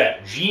 is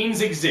that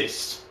genes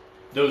exist.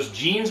 Those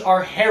genes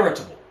are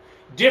heritable.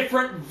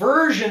 Different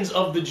versions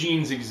of the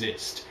genes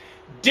exist.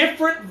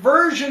 Different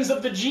versions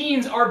of the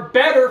genes are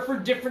better for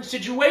different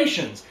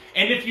situations.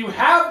 And if you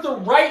have the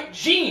right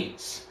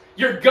genes,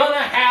 you're gonna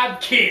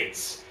have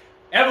kids.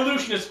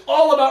 Evolution is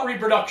all about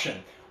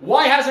reproduction.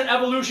 Why hasn't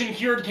evolution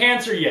cured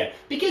cancer yet?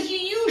 Because you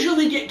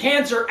usually get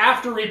cancer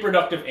after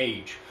reproductive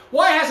age.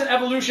 Why hasn't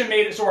evolution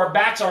made it so our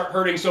backs aren't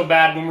hurting so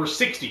bad when we're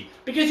 60?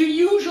 Because you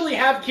usually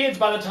have kids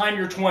by the time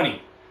you're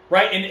 20,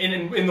 right?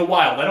 In the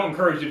wild. I don't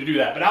encourage you to do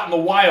that, but out in the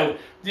wild,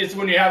 it's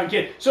when you're having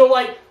kids. So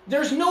like,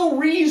 there's no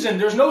reason,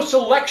 there's no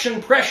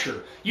selection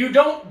pressure. You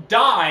don't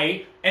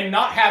die and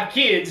not have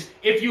kids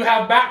if you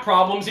have back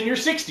problems in your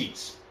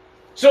 60s.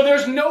 So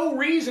there's no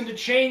reason to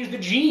change the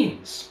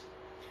genes.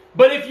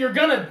 But if you're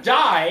gonna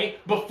die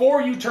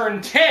before you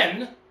turn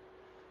 10,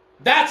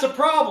 that's a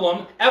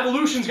problem.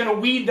 Evolution's going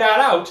to weed that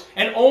out,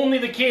 and only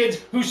the kids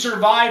who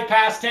survive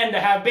past 10 to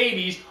have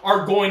babies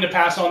are going to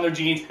pass on their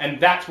genes, and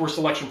that's where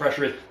selection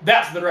pressure is.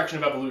 That's the direction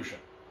of evolution.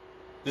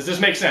 Does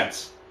this make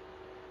sense?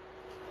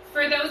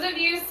 For those of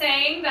you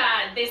saying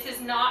that this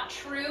is not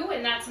true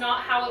and that's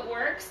not how it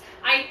works,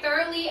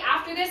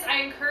 after this,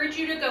 I encourage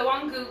you to go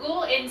on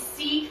Google and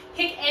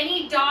pick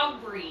any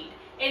dog breed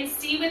and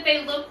see what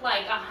they look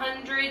like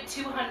 100,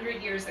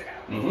 200 years ago.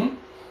 Mm-hmm.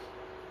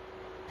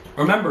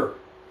 Remember,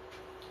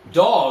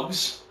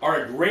 dogs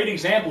are a great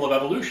example of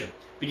evolution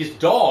because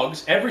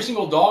dogs, every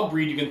single dog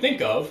breed you can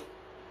think of,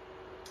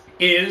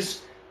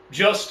 is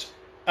just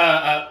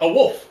a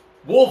wolf.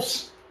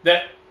 Wolves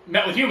that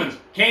met with humans,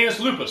 Canis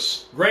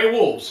lupus, gray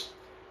wolves.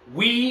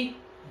 We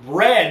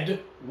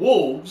bred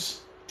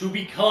wolves to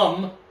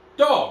become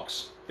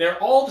dogs. They're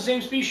all the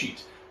same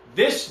species.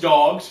 This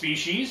dog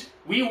species,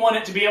 we want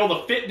it to be able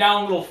to fit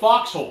down little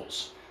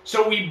foxholes.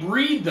 So we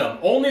breed them,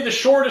 only the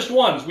shortest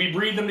ones, we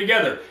breed them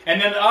together. And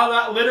then out of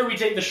that litter, we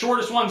take the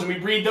shortest ones and we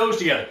breed those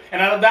together.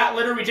 And out of that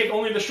litter, we take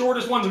only the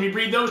shortest ones and we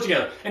breed those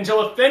together.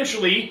 Until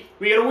eventually,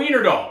 we get a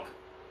wiener dog.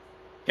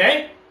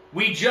 Okay?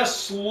 We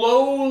just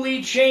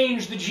slowly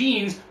change the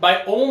genes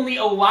by only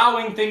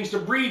allowing things to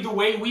breed the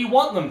way we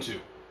want them to.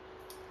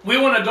 We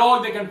want a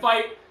dog that can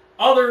fight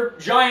other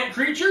giant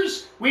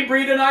creatures, we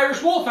breed an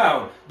Irish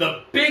Wolfhound.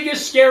 The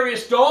biggest,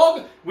 scariest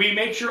dog, we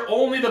make sure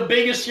only the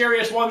biggest,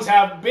 scariest ones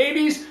have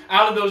babies.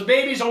 Out of those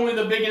babies, only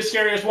the biggest,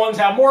 scariest ones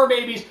have more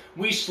babies.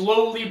 We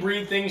slowly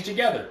breed things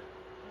together.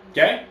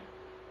 Okay?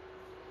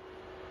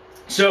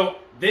 So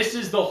this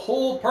is the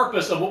whole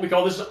purpose of what we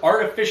call this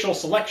artificial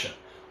selection.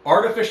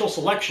 Artificial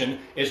selection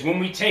is when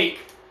we take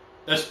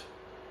this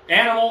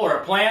animal or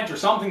a plant or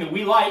something that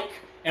we like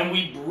and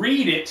we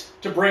breed it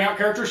to bring out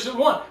characteristics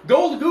we want.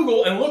 Go to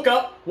Google and look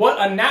up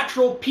what a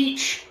natural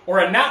peach or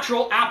a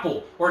natural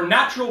apple or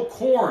natural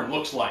corn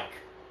looks like.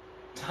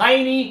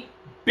 Tiny,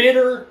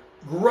 bitter,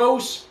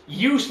 gross,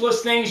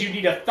 useless things. You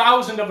need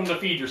 1,000 of them to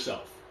feed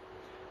yourself.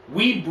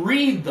 We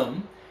breed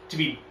them to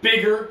be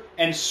bigger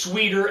and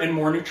sweeter and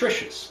more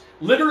nutritious.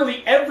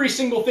 Literally every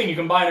single thing you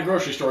can buy in a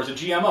grocery store is a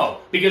GMO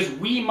because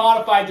we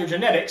modified their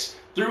genetics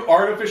through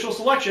artificial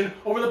selection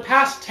over the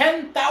past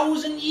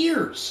 10,000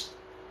 years.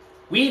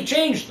 We've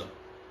changed them,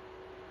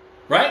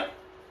 right?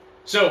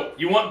 So,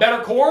 you want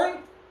better corn?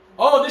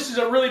 Oh, this is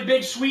a really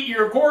big, sweet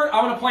ear of corn.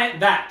 I'm going to plant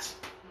that.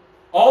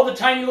 All the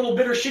tiny little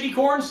bitter, shitty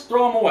corns,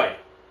 throw them away.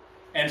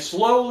 And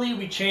slowly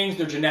we change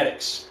their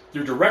genetics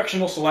through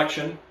directional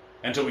selection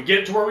until we get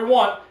it to where we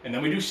want, and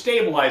then we do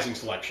stabilizing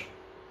selection.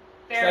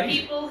 There are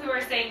people who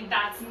are saying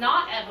that's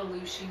not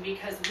evolution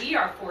because we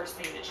are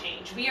forcing the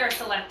change. We are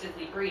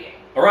selectively breeding.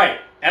 All right,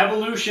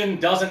 evolution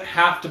doesn't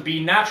have to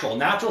be natural.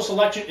 Natural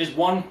selection is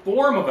one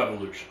form of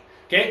evolution.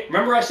 Okay,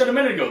 remember I said a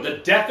minute ago, the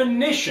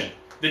definition,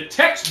 the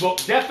textbook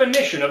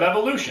definition of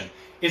evolution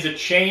is a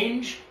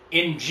change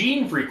in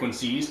gene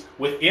frequencies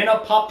within a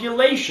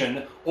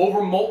population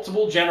over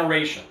multiple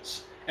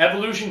generations.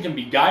 Evolution can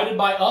be guided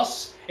by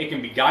us, it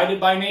can be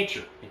guided by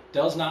nature. It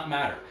does not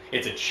matter.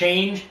 It's a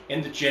change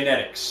in the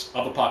genetics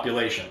of a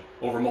population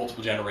over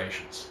multiple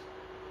generations.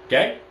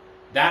 Okay?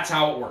 That's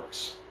how it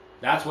works.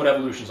 That's what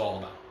evolution is all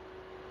about.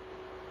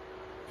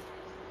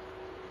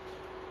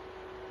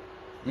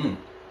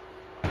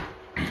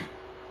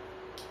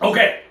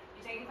 Okay.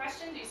 You taking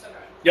questions? You still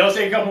going? Yeah, let's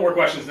take a couple more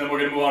questions, and then we're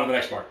going to move on to the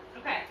next part.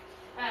 Okay.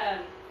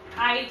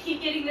 I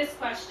keep getting this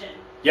question.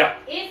 Yeah.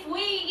 If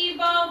we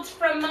evolved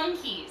from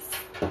monkeys,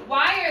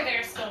 why are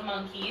there still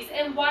monkeys,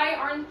 and why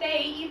aren't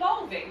they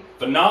evolving?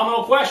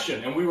 Phenomenal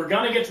question, and we were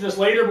going to get to this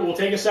later, but we'll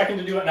take a second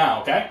to do it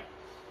now, okay?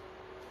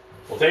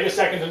 We'll take a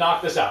second to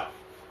knock this out.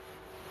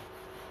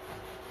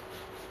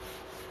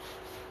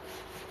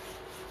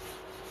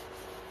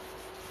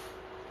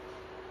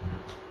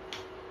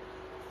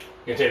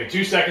 It's going to take me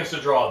 2 seconds to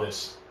draw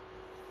this.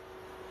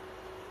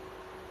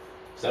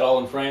 Is that all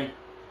in frame?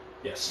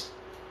 Yes.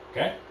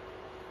 Okay.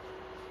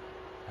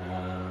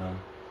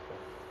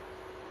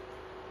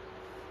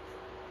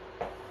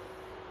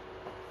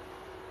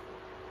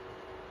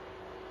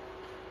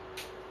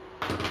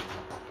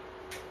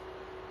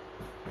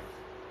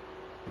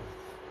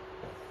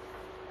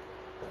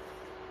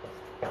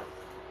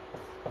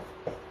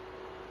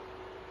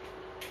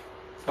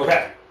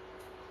 Okay.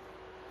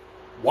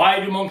 Why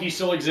do monkeys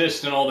still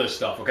exist and all this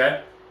stuff,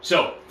 okay?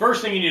 So,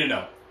 first thing you need to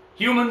know.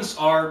 Humans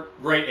are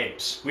great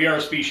apes. We are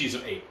a species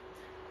of ape.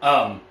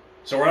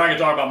 So we're not going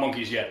to talk about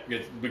monkeys yet.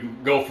 We can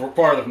go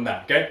farther from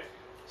that, okay?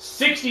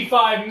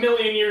 65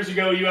 million years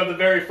ago, you have the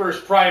very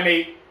first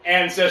primate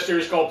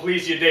ancestors called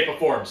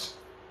Plesiadaepiformes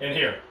in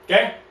here,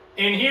 okay?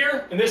 In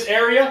here, in this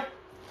area,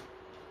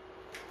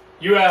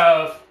 you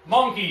have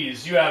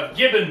monkeys, you have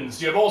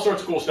gibbons, you have all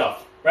sorts of cool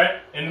stuff,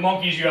 right? In the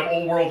monkeys, you have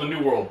Old World and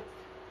New World.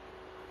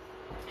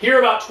 Here,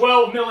 about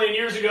 12 million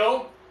years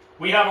ago,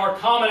 we have our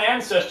common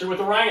ancestor with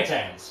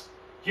orangutans.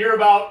 Here,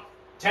 about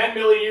 10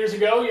 million years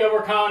ago, you have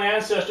our common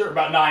ancestor,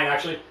 about 9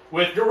 actually,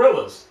 with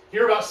gorillas.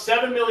 Here, about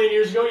 7 million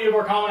years ago, you have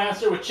our common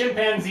ancestor with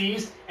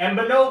chimpanzees and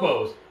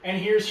bonobos. And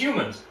here's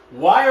humans.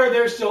 Why are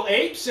there still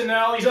apes and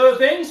all these other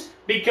things?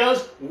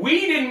 Because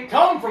we didn't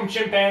come from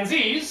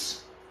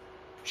chimpanzees.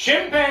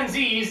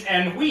 Chimpanzees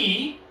and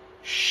we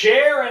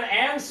share an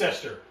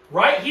ancestor.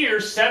 Right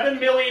here, 7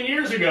 million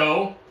years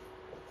ago,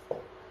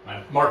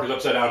 my marker's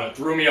upside down, it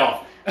threw me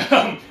off.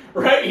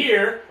 Right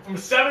here, from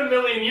 7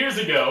 million years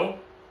ago,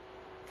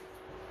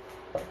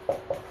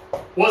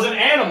 was an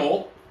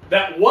animal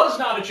that was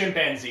not a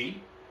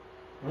chimpanzee,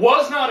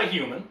 was not a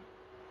human,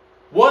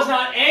 was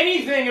not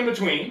anything in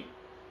between,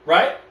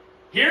 right?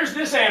 Here's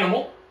this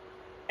animal,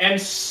 and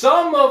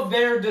some of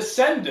their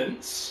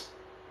descendants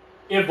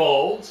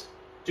evolved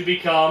to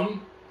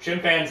become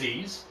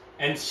chimpanzees,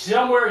 and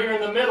somewhere here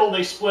in the middle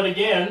they split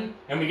again,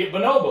 and we get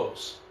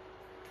bonobos.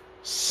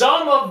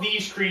 Some of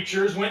these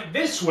creatures went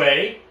this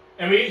way,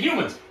 and we get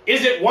humans.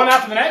 Is it one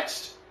after the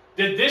next?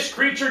 Did this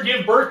creature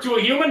give birth to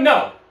a human?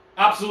 No,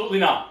 absolutely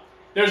not.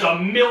 There's a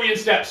million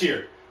steps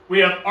here. We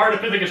have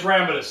Ardipithecus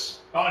rambutus,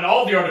 and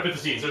all the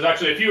Ardipithecines. There's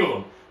actually a few of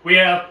them. We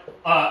have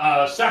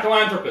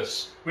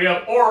Sahelanthropus. We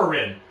have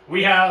Orrerin.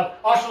 We have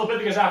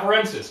Australopithecus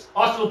afarensis,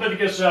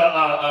 Australopithecus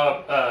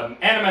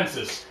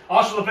anamensis,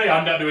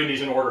 I'm not doing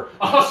these in order,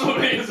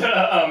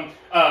 Australopithecus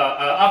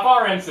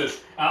afarensis,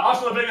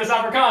 Australopithecus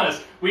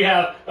africanus. We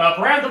have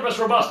Paranthropus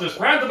robustus,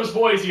 Paranthropus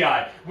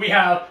boisei. We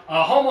have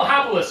Homo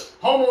habilis,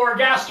 Homo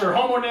ergaster,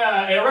 Homo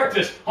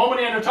erectus, Homo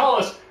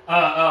neanderthalis,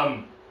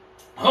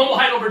 Homo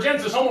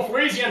heidelbergensis, Homo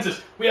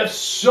floresiensis. We have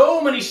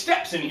so many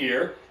steps in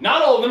here,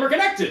 not all of them are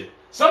connected.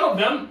 Some of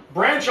them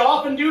branch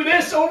off and do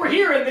this over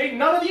here, and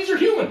none of these are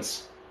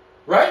humans,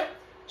 right?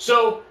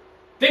 So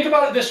think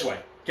about it this way,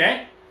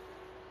 okay?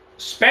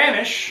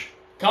 Spanish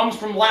comes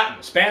from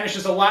Latin. Spanish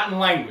is a Latin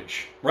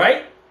language,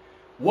 right?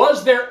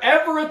 Was there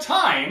ever a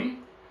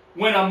time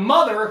when a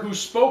mother who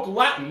spoke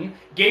Latin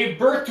gave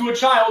birth to a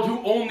child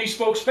who only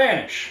spoke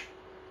Spanish?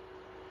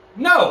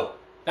 No,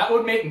 that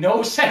would make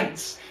no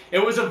sense.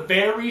 It was a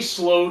very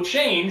slow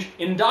change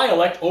in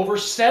dialect over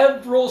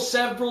several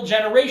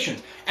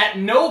generations. At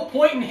no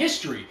point in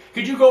history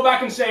could you go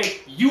back and say,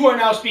 you are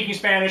now speaking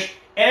Spanish,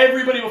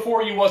 everybody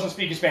before you wasn't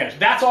speaking Spanish.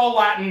 That's all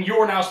Latin,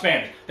 you're now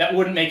Spanish. That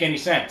wouldn't make any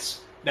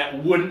sense. That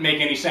wouldn't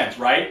make any sense,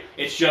 right?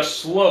 It's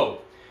just slow.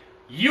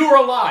 You're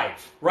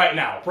alive right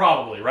now,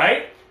 probably,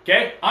 right?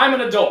 Okay? I'm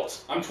an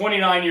adult. I'm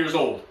 29 years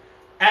old.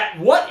 At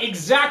what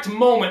exact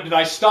moment did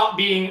I stop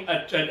being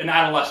an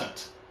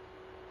adolescent?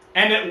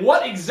 And at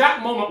what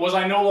exact moment was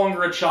I no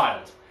longer a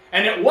child?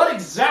 And at what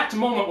exact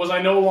moment was I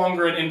no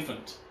longer an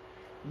infant?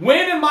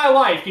 When in my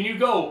life can you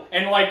go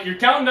and like you're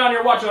counting down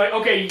your watch, you're like,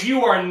 okay,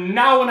 you are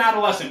now an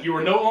adolescent. You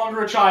are no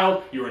longer a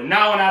child. You are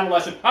now an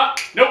adolescent.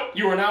 Nope,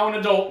 you are now an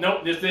adult.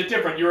 Nope, this is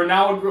different. You are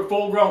now a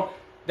full grown.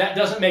 That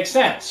doesn't make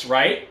sense,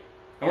 right?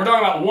 And we're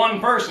talking about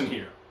one person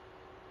here.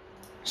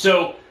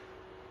 So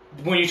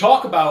when you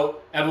talk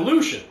about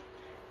evolution,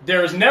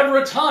 there is never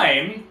a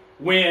time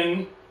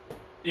when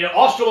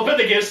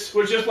Australopithecus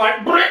was just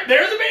like,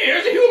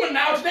 there's a human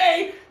now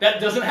today. That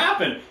doesn't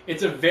happen.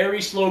 It's a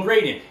very slow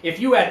gradient. If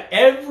you had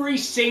every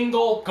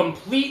single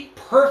complete,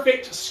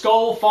 perfect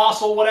skull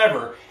fossil,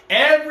 whatever,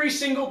 every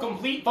single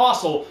complete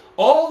fossil,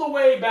 all the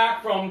way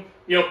back from,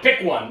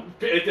 pick one,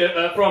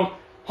 from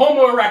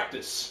Homo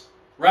erectus,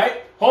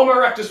 right? Homo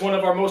erectus, one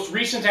of our most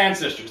recent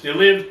ancestors. They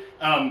lived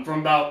from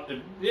about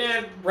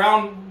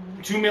around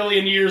 2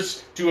 million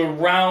years to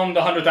around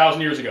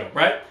 100,000 years ago,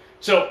 right?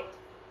 So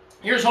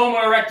here's Homo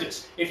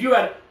erectus. If you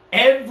had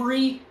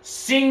every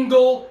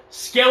single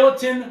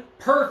skeleton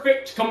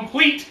perfect,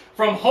 complete,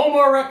 from Homo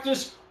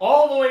erectus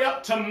all the way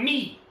up to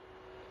me,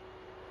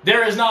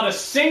 there is not a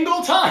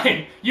single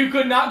time you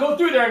could not go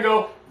through there and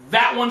go,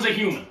 that one's a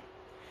human.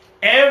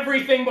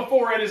 Everything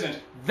before it isn't.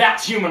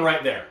 That's human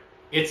right there.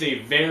 It's a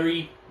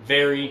very,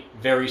 very,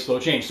 very slow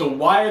change. So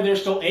why are there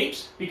still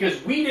apes?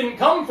 Because we didn't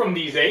come from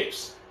these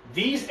apes.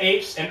 These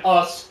apes and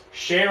us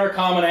share a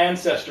common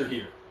ancestor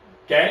here.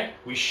 Okay?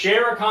 We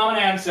share a common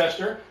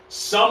ancestor.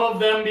 Some of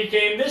them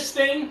became this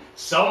thing.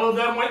 Some of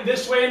them went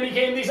this way and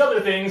became these other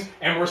things.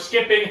 And we're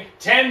skipping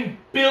 10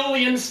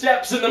 billion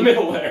steps in the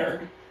middle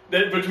there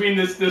between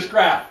this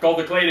graph called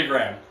the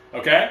cladogram.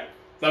 Okay?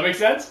 Does that make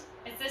sense?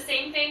 It's the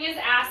same thing as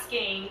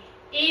asking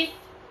if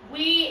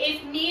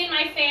me and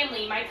my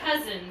family, my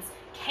cousins,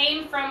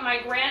 came from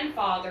my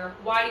grandfather,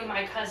 why do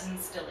my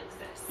cousins still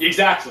exist?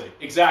 Exactly.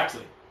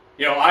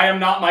 I am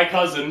not my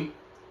cousin,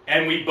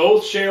 and we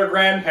both share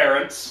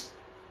grandparents.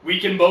 We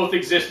can both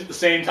exist at the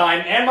same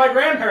time, and my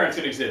grandparents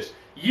can exist.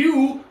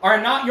 You are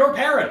not your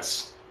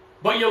parents,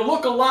 but you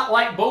look a lot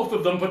like both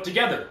of them put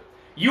together.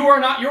 You are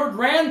not your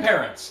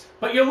grandparents,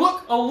 but you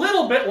look a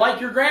little bit like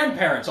your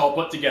grandparents all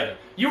put together.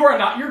 You are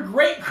not your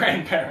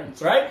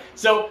great-grandparents, right?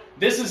 So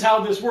this is how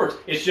this works.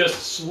 It's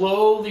just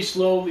slowly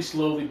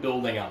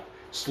building up.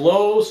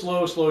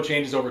 Slow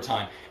changes over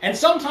time. And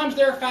sometimes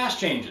there are fast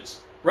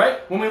changes, right?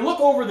 When we look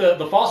over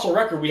the fossil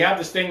record, we have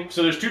this thing,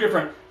 so there's two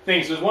different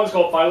things. There's one is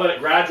called phyletic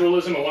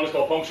gradualism and one is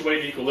called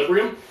punctuated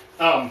equilibrium.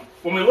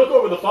 When we look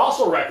over the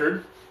fossil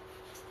record,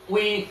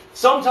 we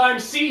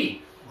sometimes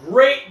see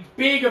great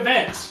big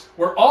events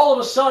where all of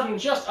a sudden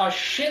just a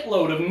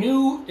shitload of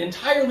new,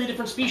 entirely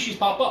different species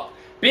pop up.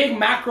 Big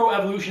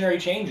macroevolutionary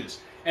changes.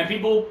 And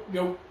people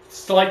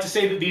still like to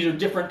say that these are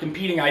different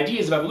competing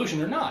ideas of evolution.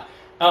 They're not.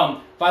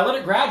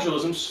 Phyletic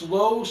gradualism,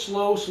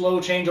 slow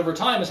change over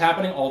time is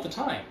happening all the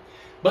time.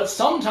 But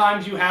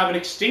sometimes you have an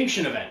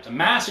extinction event, a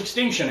mass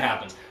extinction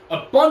happens.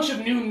 A bunch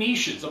of new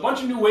niches, a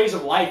bunch of new ways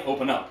of life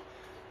open up.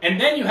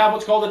 And then you have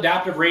what's called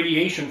adaptive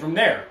radiation from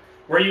there,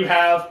 where you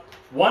have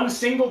one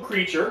single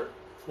creature,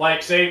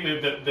 like say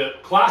the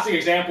classic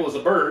example is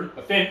a bird,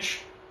 a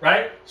finch,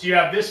 right? So you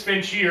have this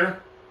finch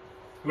here,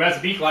 who has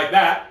a beak like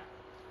that,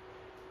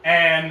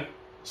 and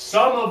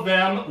some of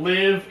them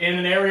live in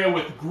an area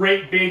with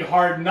great big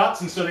hard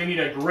nuts, and so they need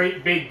a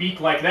great big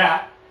beak like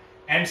that.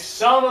 And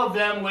some of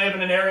them live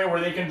in an area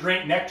where they can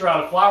drink nectar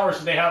out of flowers,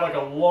 so they have like a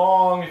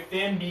long,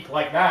 thin beak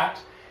like that.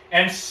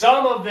 And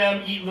some of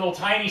them eat little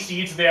tiny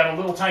seeds, so they have a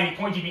little tiny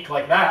pointy beak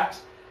like that.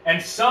 And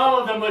some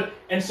of them live,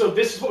 and so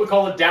this is what we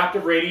call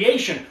adaptive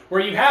radiation, where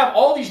you have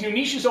all these new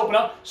niches open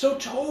up, so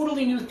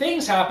totally new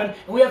things happen,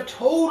 and we have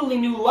totally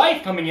new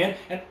life coming in,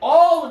 and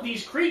all of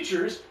these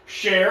creatures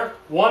share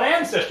one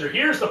ancestor.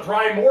 Here's the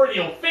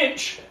primordial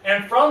finch,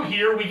 and from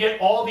here we get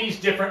all these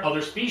different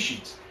other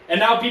species. And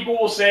now people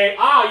will say,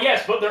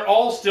 yes, but they're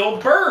all still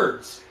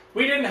birds.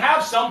 We didn't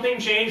have something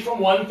change from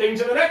one thing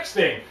to the next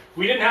thing.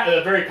 We didn't have,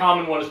 a very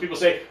common one is people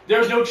say,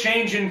 there's no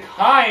change in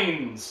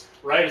kinds,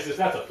 right?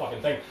 That's a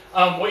fucking thing.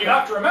 What you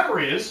have to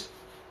remember is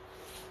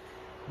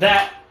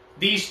that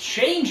these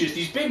changes,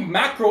 these big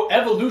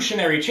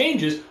macroevolutionary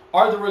changes,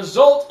 are the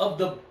result of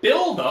the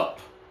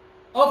buildup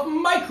of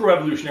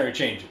microevolutionary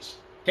changes.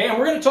 Okay, and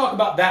we're going to talk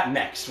about that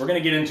next. We're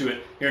going to get into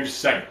it here in just a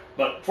second.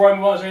 But before I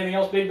move on, is there anything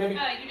else, big baby?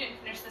 You didn't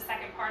finish the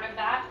second part of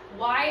that.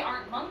 Why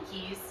aren't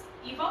monkeys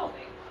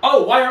evolving?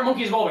 Oh, why aren't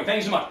monkeys evolving?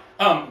 Thank you so much.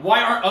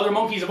 Why aren't other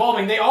monkeys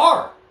evolving? They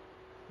are.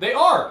 They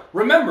are.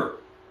 Remember,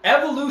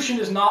 evolution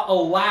is not a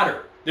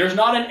ladder. There's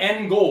not an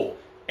end goal.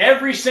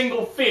 Every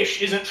single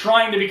fish isn't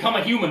trying to become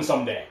a human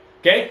someday.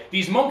 Okay?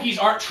 These monkeys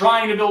aren't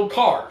trying to build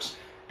cars.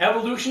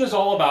 Evolution is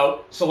all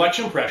about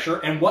selection pressure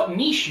and what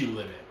niche you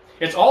live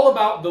in. It's all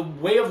about the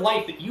way of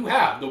life that you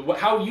have,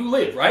 how you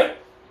live, right?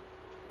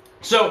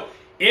 So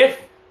if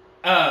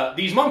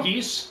these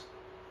monkeys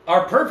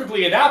are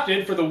perfectly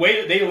adapted for the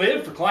way that they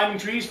live, for climbing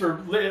trees,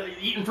 for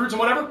eating fruits and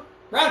whatever,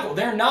 radical.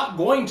 They're not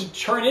going to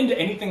turn into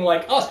anything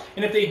like us.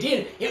 And if they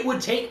did, it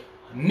would take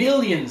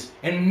millions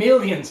and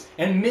millions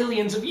and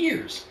millions of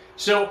years.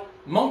 So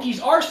monkeys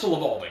are still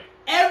evolving.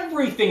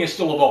 Everything is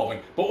still evolving.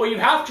 But what you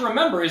have to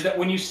remember is that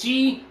when you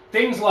see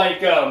things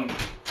like,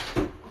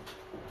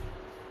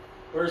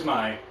 where's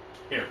my,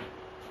 here.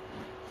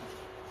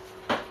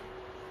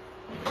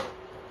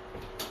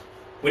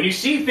 When you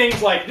see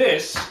things like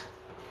this,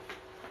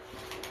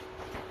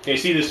 okay,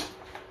 see this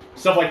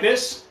stuff like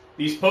this,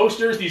 these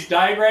posters, these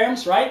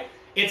diagrams, right?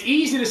 It's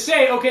easy to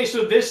say, okay,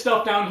 so this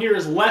stuff down here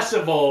is less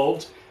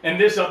evolved, and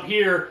this up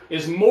here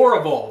is more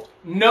evolved.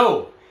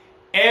 No.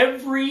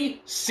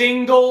 Every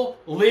single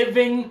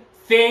living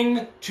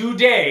thing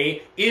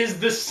today is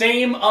the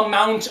same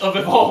amount of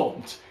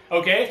evolved.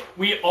 Okay?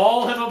 We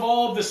all have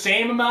evolved the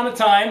same amount of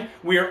time.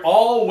 We are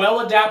all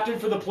well adapted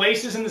for the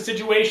places and the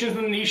situations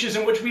and the niches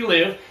in which we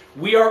live.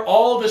 We are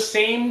all the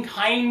same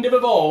kind of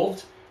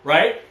evolved,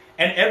 right?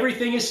 And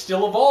everything is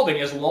still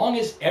evolving. As long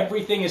as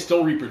everything is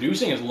still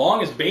reproducing, as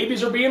long as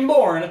babies are being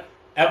born,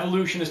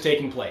 evolution is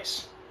taking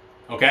place.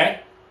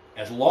 Okay?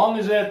 As long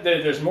as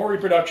there's more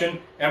reproduction,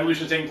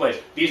 evolution is taking place.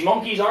 These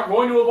monkeys aren't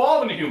going to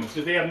evolve into humans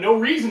because they have no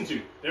reason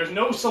to. There's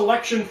no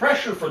selection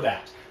pressure for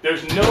that.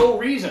 There's no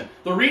reason.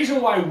 The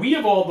reason why we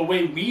evolved the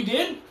way we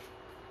did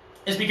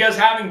is because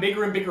having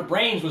bigger and bigger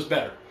brains was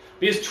better.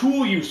 Because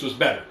tool use was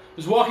better.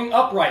 Because walking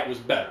upright was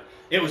better.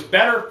 It was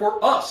better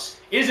for us.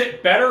 Is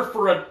it better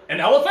for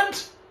an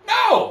elephant?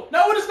 No!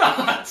 No, it is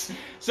not!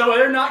 So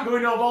they're not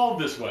going to evolve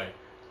this way.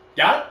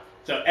 Got it?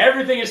 So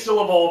everything is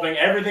still evolving.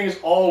 Everything is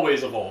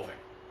always evolving.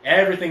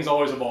 Everything's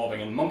always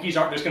evolving. And monkeys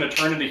aren't just going to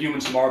turn into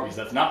humans from Arby's.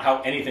 That's not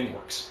how anything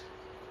works.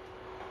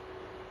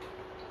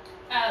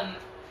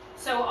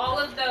 So all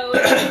of those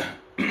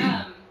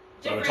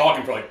So we're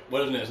talking for like,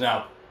 what is it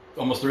now?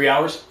 Almost 3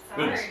 hours?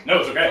 Sorry. Goodness. No,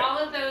 it's okay. All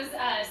of those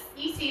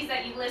species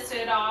that you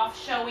listed off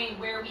showing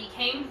where we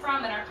came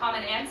from and our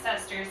common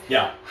ancestors,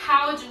 Yeah.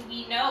 how do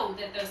we know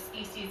that those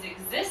species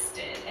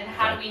existed and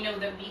how do we know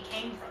that we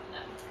came from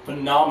them?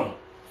 Phenomenal.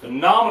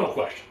 Phenomenal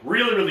question.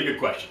 Really, really good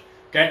question.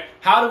 Okay?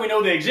 How do we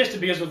know they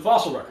existed? Because of the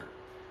fossil record.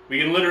 We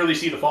can literally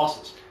see the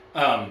fossils.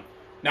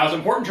 Now, it's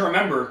important to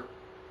remember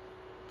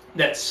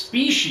that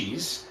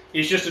species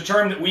is just a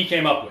term that we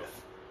came up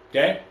with.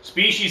 Okay?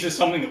 Species is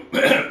something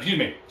that, excuse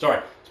me,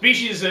 sorry.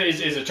 Species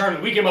is a term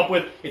that we came up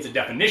with. It's a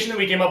definition that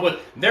we came up with.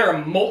 There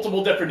are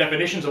multiple different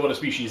definitions of what a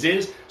species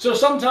is. So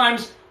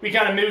sometimes we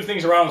kind of move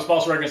things around with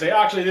fossil record and say,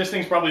 actually, this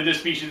thing's probably this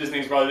species, this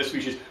thing's probably this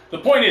species. The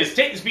point is,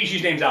 take the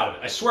species names out of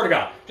it. I swear to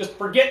God. Just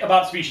forget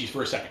about species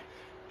for a second.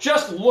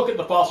 Just look at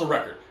the fossil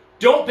record.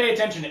 Don't pay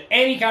attention to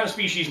any kind of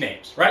species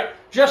names, right?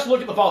 Just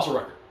look at the fossil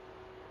record.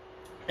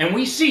 And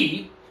we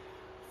see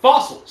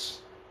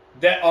fossils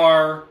that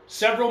are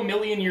several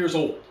million years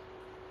old,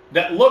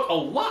 that look a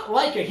lot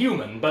like a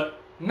human, but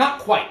not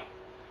quite.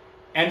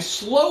 And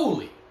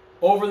slowly,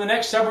 over the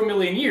next several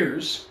million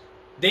years,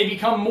 they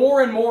become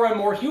more and more and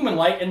more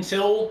human-like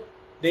until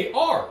they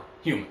are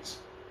humans.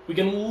 We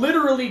can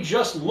literally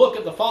just look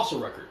at the fossil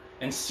record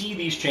and see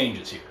these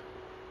changes here.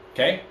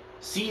 Okay?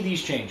 See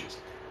these changes.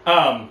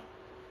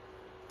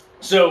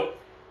 So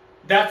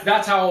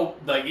that's how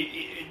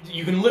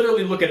you can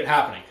literally look at it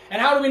happening.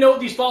 And how do we know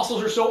these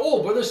fossils are so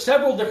old? Well, there's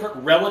several different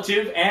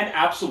relative and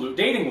absolute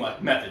dating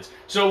methods.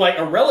 So like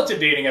a relative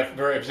dating,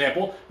 for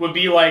example, would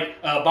be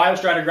like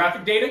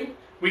biostratigraphic dating.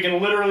 We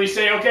can literally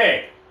say,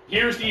 okay,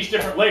 here's these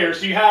different layers.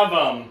 So you have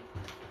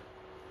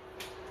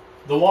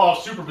the law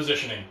of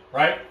superpositioning,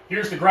 right?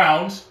 Here's the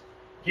ground.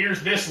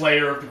 Here's this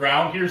layer of the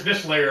ground. Here's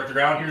this layer of the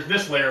ground. Here's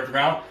this layer of the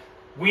ground.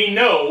 We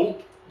know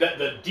that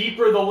the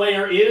deeper the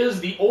layer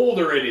is, the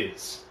older it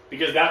is,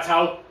 because that's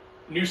how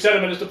new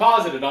sediment is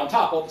deposited on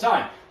top all the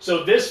time.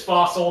 So this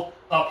fossil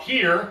up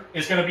here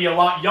is going to be a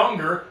lot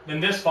younger than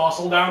this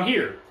fossil down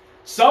here.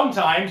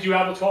 Sometimes you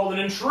have what's called an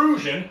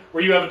intrusion,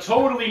 where you have a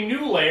totally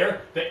new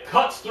layer that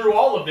cuts through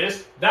all of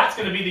this. That's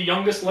going to be the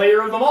youngest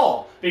layer of them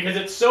all, because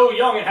it's so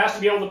young it has to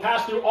be able to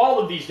pass through all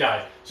of these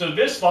guys. So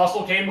this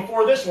fossil came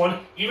before this one,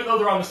 even though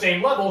they're on the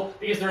same level,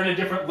 because they're in a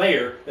different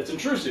layer that's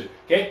intrusive.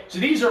 Okay? So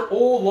these are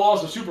old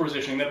laws of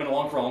superpositioning that have been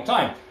along for a long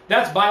time.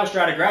 That's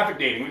biostratigraphic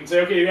dating. We can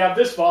say, okay, you have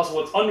this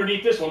fossil, it's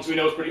underneath this one, so we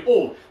know it's pretty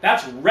old.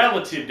 That's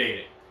relative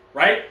dating,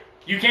 right?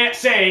 You can't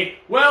say,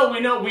 well,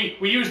 we know we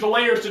use the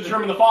layers to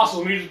determine the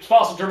fossils, and we use the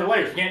fossils to determine the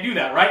layers. You can't do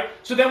that, right?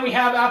 So then we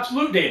have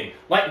absolute dating,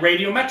 like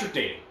radiometric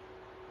dating.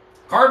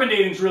 Carbon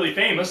dating is really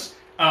famous,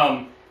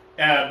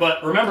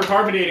 but remember,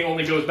 carbon dating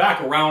only goes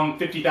back around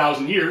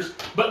 50,000 years.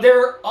 But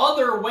there are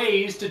other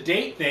ways to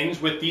date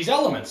things with these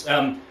elements.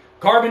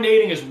 Carbon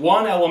dating is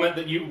one element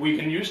that we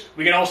can use.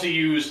 We can also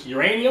use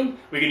uranium.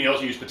 We can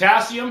also use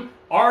potassium,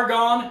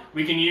 argon.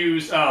 We can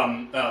use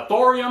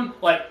thorium.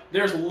 Like,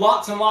 there's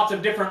lots and lots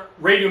of different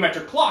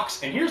radiometric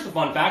clocks. And here's the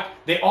fun fact.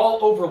 They all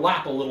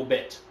overlap a little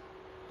bit.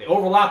 They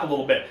overlap a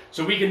little bit.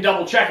 So we can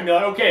double check and be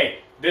like, okay,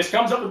 this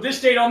comes up with this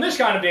date on this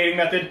kind of dating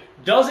method.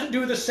 Does it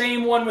do the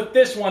same one with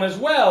this one as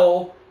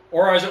well?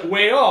 Or is it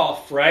way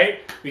off, right?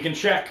 We can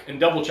check and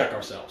double check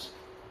ourselves.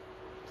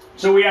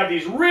 So we have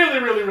these really,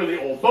 really, really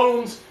old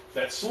bones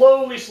that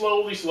slowly,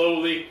 slowly,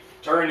 slowly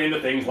turn into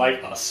things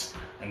like us.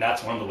 And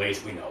that's one of the ways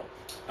that we know.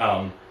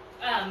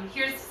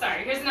 Here's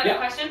another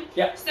question.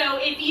 Yeah. So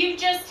if you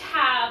just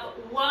have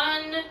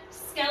one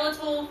skeletal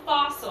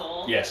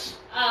Yes.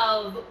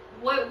 of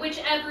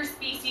whichever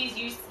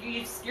species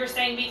you're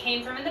saying we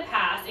came from in the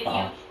past,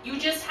 if you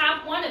just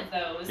have one of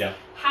those, Yeah.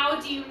 how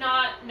do you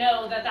not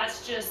know that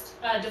that's just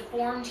a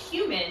deformed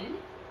human?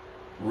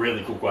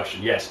 Really cool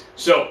question. Yes.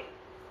 So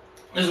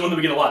this is one that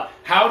we get a lot.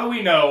 How do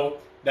we know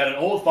that an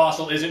old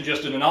fossil isn't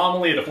just an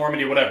anomaly, a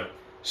deformity, whatever?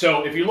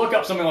 So if you look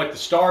up something like the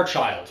Star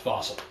Child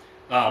fossil,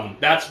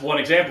 that's one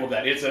example of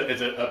that. It's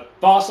a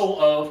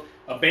fossil of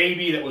a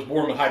baby that was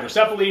born with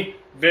hydrocephaly,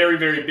 very,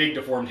 very big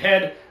deformed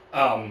head.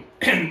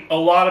 And a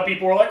lot of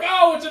people are like,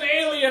 oh, it's an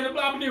alien, and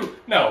blah, blah, blah.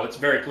 No, it's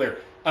very clear.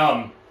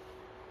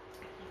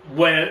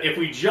 If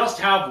we just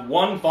have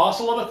one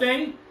fossil of a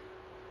thing,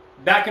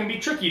 that can be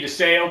tricky to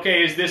say,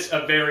 okay, is this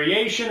a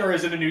variation or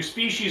is it a new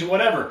species,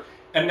 whatever.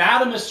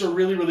 Anatomists are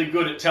really, really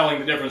good at telling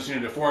the difference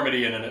between a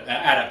deformity and an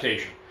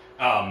adaptation.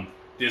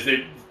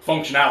 The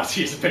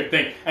functionality is a big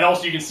thing. And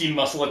also you can see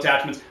muscle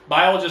attachments.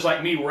 Biologists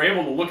like me were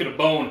able to look at a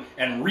bone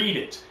and read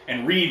it,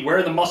 and read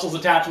where the muscles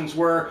attachments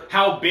were,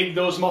 how big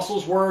those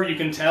muscles were. You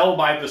can tell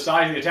by the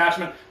size of the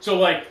attachment. So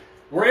like,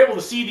 we're able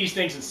to see these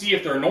things and see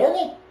if they're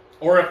normal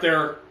or if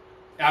they're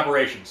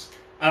aberrations.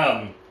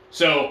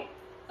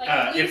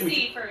 Like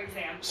Lucy, for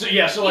example. So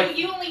yeah, so like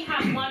you only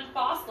have one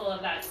fossil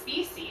of that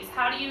species.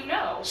 How do you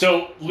know?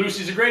 So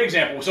Lucy's a great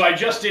example. So I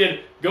just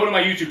did, go to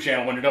my YouTube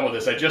channel when you're done with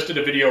this, I just did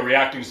a video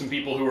reacting to some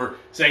people who were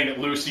saying that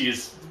Lucy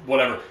is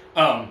whatever.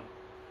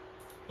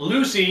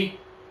 Lucy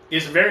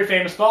is a very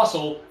famous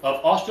fossil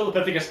of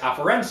Australopithecus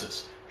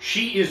afarensis.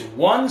 She is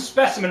one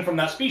specimen from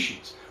that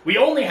species. We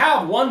only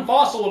have one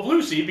fossil of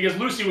Lucy because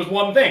Lucy was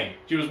one thing.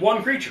 She was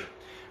one creature.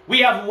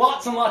 We have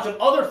lots and lots of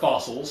other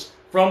fossils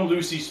from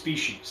Lucy's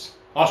species,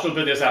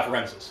 Australopithecus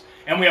afarensis.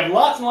 And we have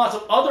lots and lots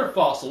of other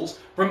fossils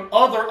from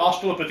other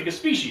Australopithecus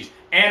species.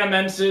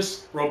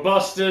 Anamensis,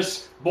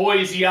 Robustus,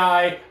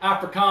 Boisei,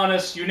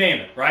 Africanus, you name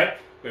it, right?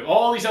 We have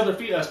all these other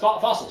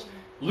fossils.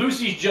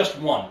 Lucy's just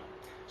one.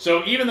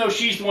 So even though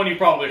she's the one you've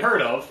probably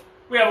heard of,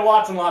 we have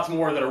lots and lots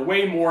more that are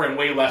way more and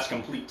way less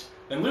complete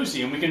than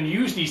Lucy. And we can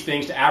use these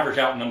things to average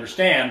out and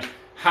understand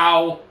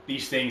how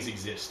these things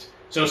exist.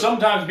 So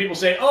sometimes people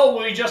say, oh,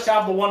 well, we just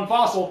have the one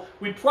fossil.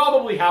 We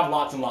probably have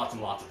lots and lots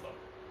and lots of them.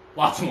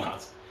 Lots and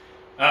lots.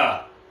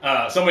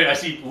 Somebody, I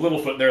see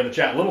Littlefoot there in the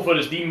chat. Littlefoot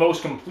is the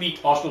most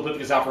complete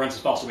Australopithecus afarensis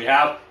fossil we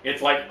have.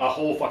 It's like a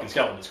whole fucking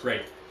skeleton. It's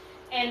great.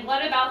 And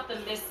what about the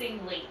missing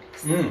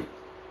links?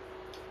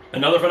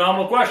 Another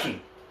phenomenal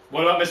question.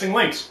 What about missing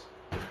links?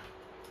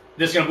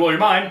 This is going to blow your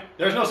mind.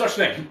 There's no such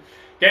thing.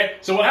 Okay,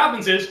 so what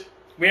happens is,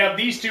 we have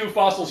these two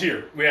fossils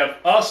here. We have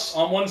us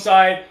on one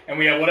side, and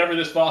we have whatever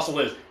this fossil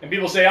is. And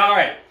people say, all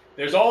right,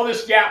 there's all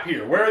this gap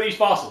here. Where are these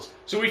fossils?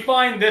 So we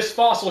find this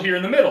fossil here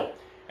in the middle.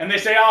 And they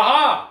say,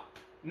 aha,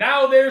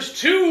 now there's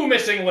two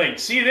missing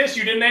links. See this?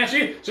 You didn't answer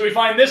it? So we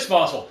find this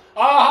fossil.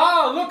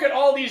 Aha, look at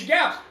all these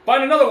gaps.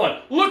 Find another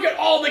one. Look at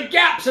all the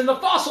gaps in the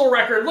fossil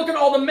record. Look at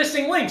all the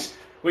missing links.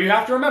 What you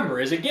have to remember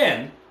is,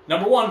 again,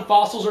 number one,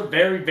 fossils are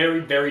very, very,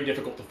 very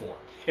difficult to form.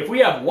 If we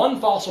have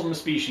one fossil from a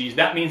species,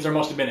 that means there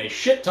must have been a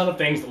shit ton of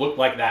things that look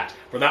like that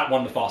for that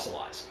one to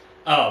fossilize.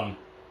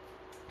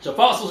 So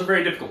fossils are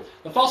very difficult.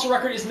 The fossil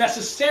record is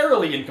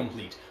necessarily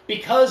incomplete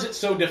because it's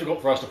so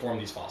difficult for us to form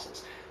these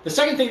fossils. The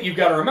second thing that you've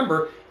got to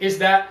remember is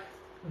that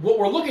what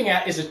we're looking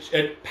at is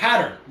a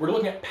pattern. We're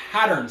looking at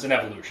patterns in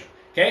evolution.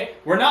 Okay?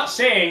 We're not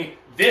saying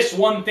this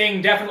one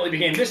thing definitely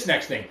became this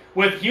next thing.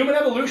 With human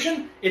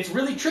evolution, it's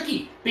really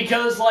tricky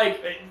because,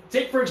 like,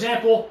 take for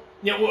example,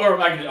 you know,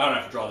 or I don't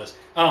have to draw this.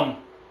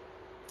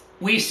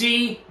 We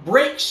see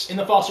breaks in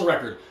the fossil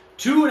record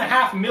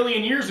 2.5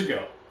 million years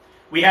ago.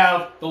 We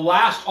have the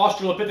last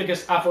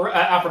Australopithecus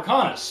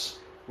africanus,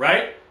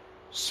 right?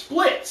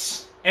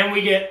 Splits, and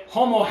we get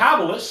Homo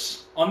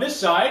habilis on this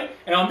side,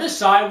 and on this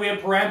side we have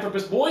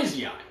Paranthropus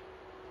boisei,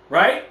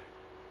 right?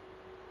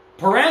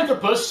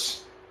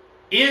 Paranthropus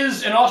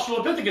is an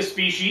Australopithecus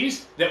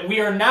species that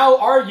we are now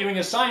arguing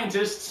as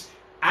scientists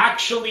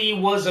actually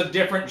was a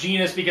different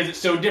genus because it's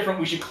so different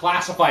we should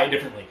classify it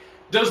differently.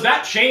 Does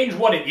that change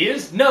what it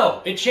is?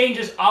 No. It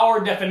changes our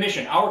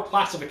definition, our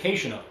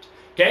classification of it.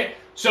 Okay?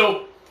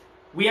 So,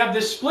 we have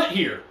this split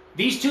here.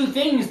 These two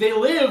things, they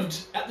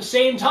lived at the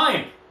same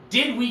time.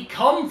 Did we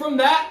come from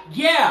that?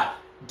 Yeah.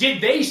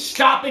 Did they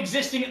stop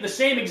existing at the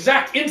same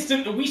exact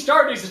instant that we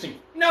started existing?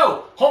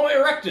 No. Homo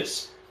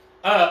erectus.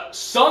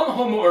 Some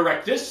Homo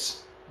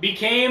erectus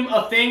became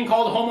a thing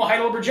called Homo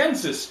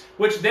heidelbergensis,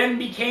 which then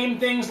became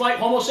things like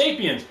Homo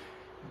sapiens.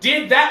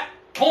 Did that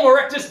Homo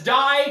erectus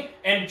die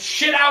and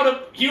shit out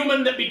a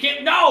human that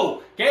became...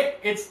 No! Okay?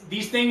 It's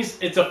these things,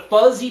 it's a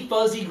fuzzy,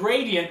 fuzzy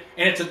gradient,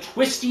 and it's a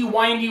twisty,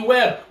 windy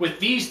web with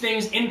these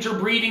things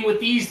interbreeding with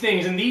these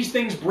things, and these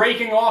things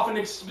breaking off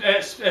and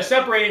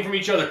separating from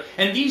each other,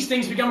 and these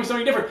things becoming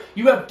something different.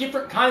 You have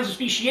different kinds of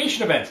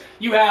speciation events.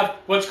 You have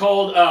what's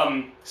called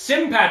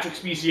sympatric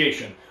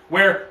speciation,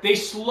 where they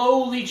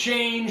slowly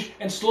change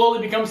and slowly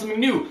become something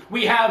new.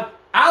 We have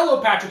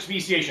allopatric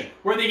speciation,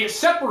 where they get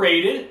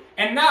separated,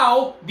 and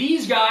now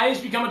these guys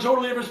become a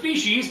totally different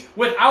species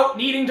without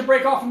needing to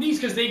break off from these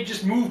because they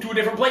just moved to a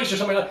different place or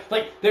something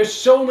like there's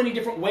so many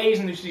different ways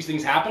in which these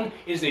things happen.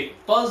 It is a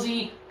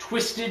fuzzy,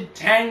 twisted,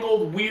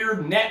 tangled,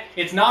 weird net.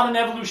 It's not an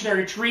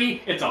evolutionary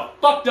tree. It's a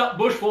fucked up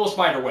bush full of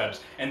spider webs.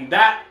 And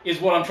that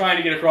is what I'm trying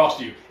to get across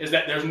to you, is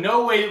that there's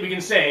no way that we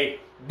can say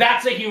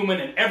that's a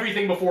human and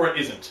everything before it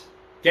isn't.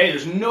 Okay?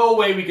 There's no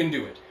way we can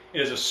do it. It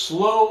is a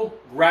slow,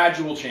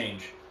 gradual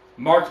change,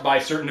 marked by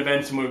certain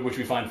events in which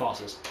we find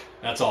fossils.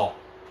 That's all.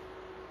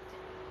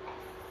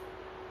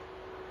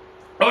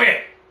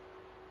 Okay.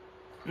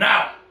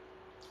 Now,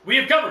 we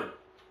have covered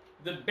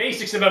the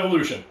basics of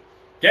evolution.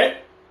 Okay?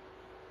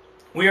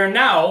 We are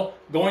now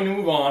going to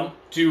move on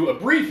to a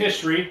brief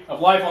history of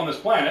life on this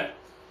planet.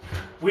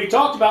 We've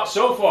talked about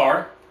so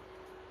far,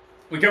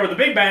 we covered the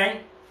Big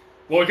Bang.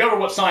 Well, we covered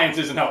what science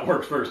is and how it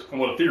works first, and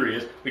what a theory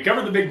is. We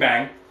covered the Big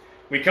Bang.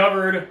 We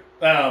covered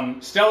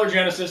stellar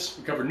genesis.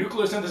 We covered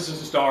nucleosynthesis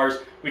of stars.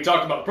 We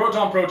talked about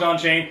proton-proton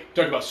chain. We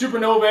talked about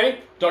supernovae.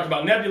 We talked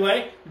about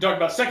nebulae. We talked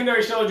about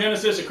secondary stellar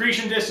genesis,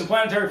 accretion disks, and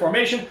planetary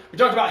formation. We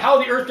talked about how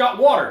the Earth got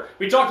water.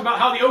 We talked about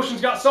how the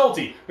oceans got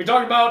salty. We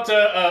talked about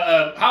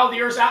how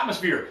the Earth's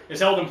atmosphere is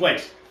held in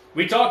place.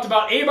 We talked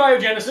about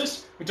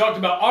abiogenesis. We talked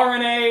about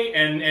RNA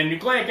and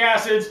nucleic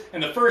acids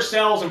and the first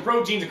cells and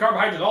proteins and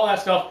carbohydrates, all that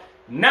stuff.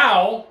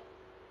 Now,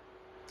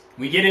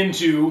 we get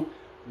into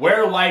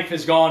where life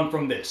has gone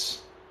from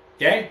this.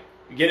 Okay?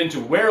 We get into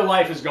where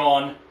life has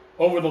gone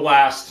over the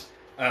last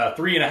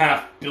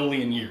 3.5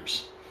 billion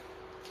years.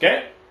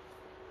 Okay?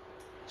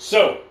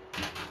 So,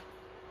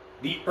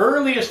 the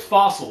earliest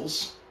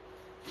fossils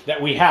that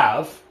we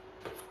have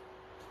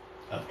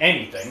of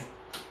anything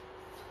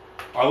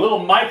are little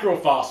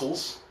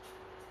microfossils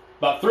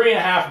about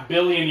 3.5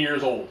 billion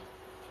years old.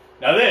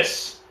 Now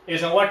this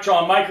is an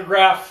electron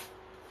micrograph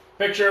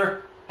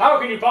picture. How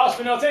can you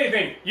possibly know it's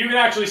anything? You can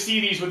actually see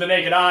these with the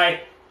naked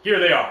eye. Here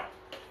they are.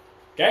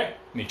 Okay?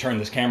 Let me turn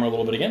this camera a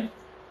little bit again.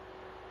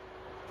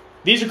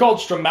 These are called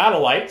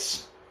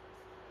stromatolites.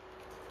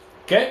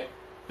 Okay?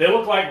 They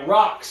look like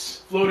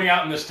rocks floating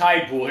out in this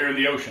tide pool here in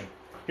the ocean.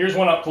 Here's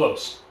one up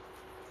close.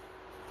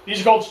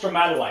 These are called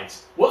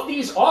stromatolites. What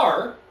these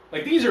are,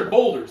 like these are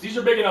boulders. These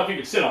are big enough you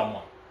could sit on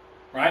one.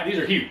 Right? These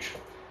are huge.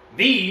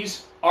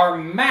 These are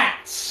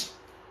mats.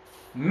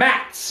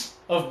 Mats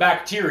of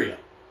bacteria.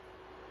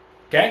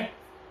 Okay?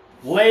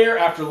 Layer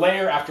after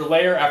layer after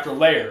layer after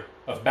layer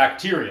of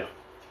bacteria.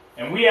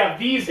 And we have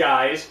these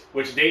guys,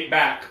 which date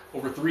back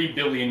over 3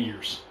 billion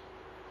years.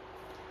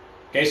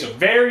 Okay, so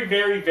very,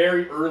 very,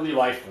 very early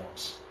life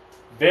forms.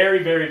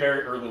 Very, very,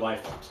 very early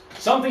life forms.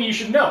 Something you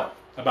should know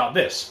about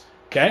this.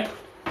 Okay?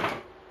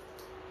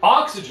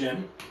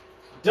 Oxygen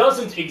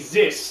doesn't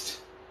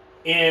exist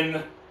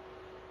in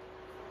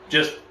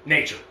just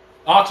nature.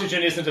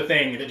 Oxygen isn't a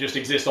thing that just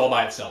exists all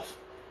by itself.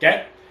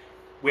 Okay?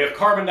 We have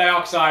carbon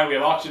dioxide, we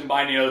have oxygen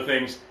binding other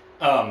things,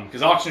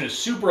 because oxygen is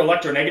super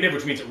electronegative,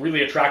 which means it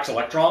really attracts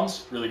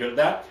electrons. Really good at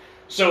that.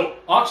 So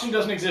oxygen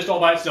doesn't exist all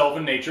by itself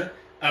in nature.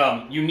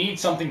 You need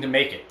something to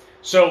make it.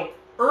 So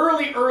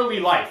early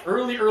life,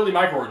 early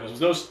microorganisms,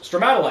 those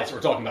stromatolites that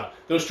we're talking about,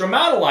 those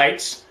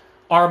stromatolites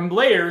are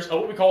layers of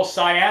what we call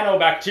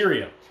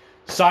cyanobacteria.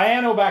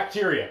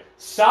 Cyanobacteria.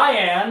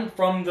 Cyan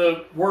from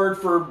the word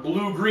for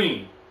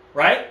blue-green,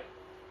 right?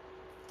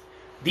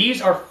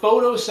 These are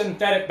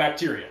photosynthetic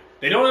bacteria.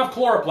 They don't have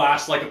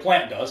chloroplasts like a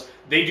plant does.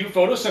 They do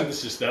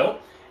photosynthesis though,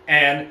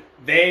 and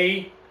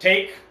they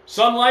take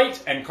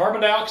sunlight and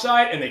carbon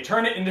dioxide and they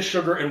turn it into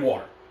sugar and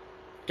water.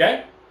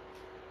 Okay?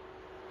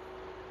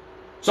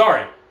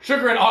 Sorry,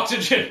 sugar and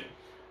oxygen.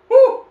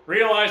 Woo!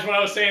 Realized what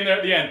I was saying there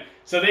at the end.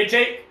 So they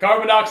take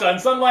carbon dioxide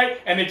and sunlight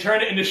and they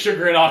turn it into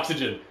sugar and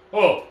oxygen.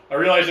 Oh, I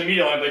realized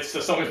immediately that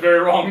something's very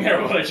wrong there,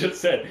 what I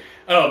just said.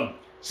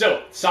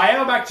 So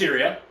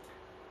cyanobacteria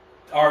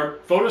are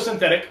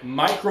photosynthetic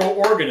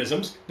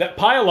microorganisms that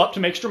pile up to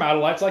make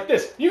stromatolites like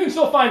this. You can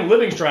still find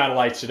living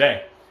stromatolites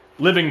today.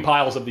 Living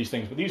piles of these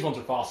things, but these ones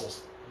are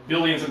fossils.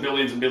 Billions and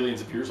billions and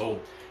billions of years old.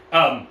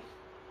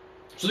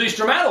 So these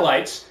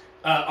stromatolites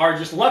are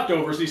just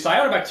leftovers, these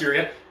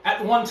cyanobacteria.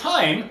 At one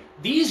time,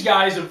 these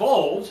guys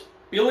evolved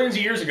billions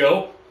of years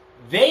ago.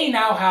 They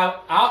now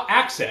have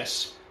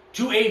access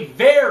to a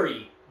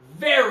very,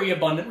 very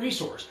abundant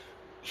resource.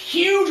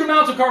 Huge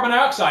amounts of carbon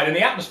dioxide in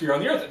the atmosphere on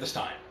the Earth at this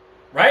time,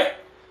 right?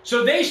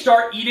 So they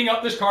start eating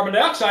up this carbon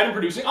dioxide and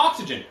producing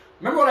oxygen.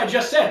 Remember what I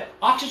just said?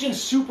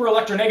 Oxygen's super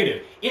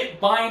electronegative. It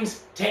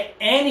binds to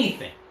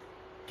anything.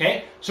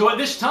 Okay? So at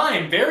this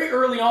time, very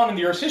early on in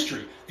the Earth's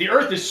history, the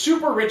Earth is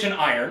super rich in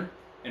iron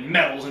and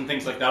metals and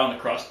things like that on the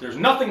crust. There's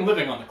nothing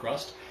living on the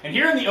crust. And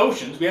here in the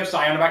oceans, we have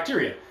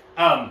cyanobacteria.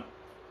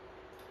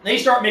 They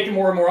start making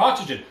more and more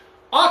oxygen.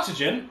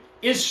 Oxygen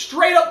is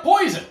straight up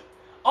poison.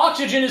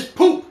 Oxygen is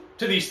poop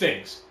to these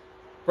things.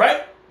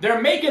 Right? They're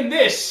making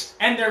this,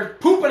 and they're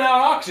pooping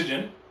out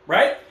oxygen,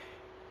 right?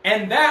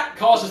 And that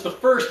causes the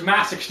first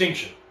mass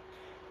extinction.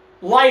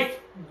 Life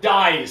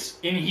dies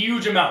in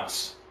huge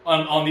amounts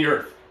on the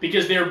Earth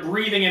because they're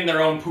breathing in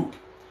their own poop.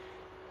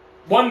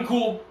 One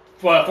cool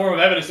form of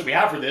evidence that we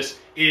have for this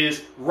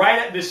is right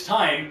at this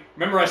time.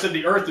 Remember I said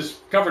the Earth is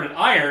covered in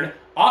iron.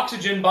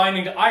 Oxygen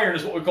binding to iron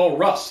is what we call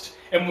rust.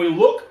 And when we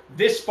look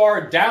this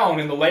far down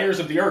in the layers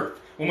of the Earth,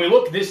 when we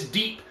look this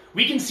deep,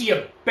 we can see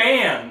a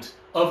band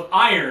of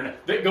iron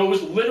that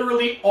goes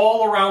literally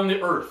all around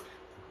the Earth.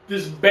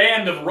 This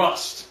band of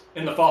rust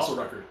in the fossil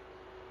record.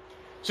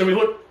 So we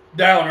look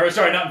down, or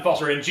sorry, not in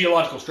fossil, in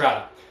geological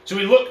strata. So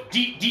we look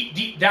deep, deep,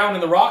 deep down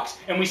in the rocks,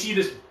 and we see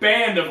this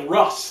band of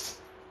rust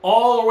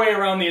all the way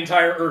around the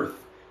entire Earth.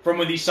 From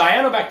when these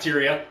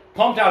cyanobacteria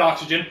pumped out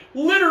oxygen,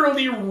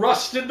 literally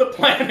rusted the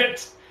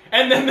planet,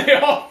 and then they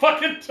all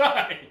fucking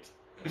died.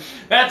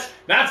 That's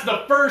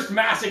the first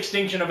mass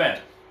extinction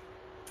event.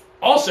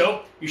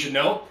 Also, you should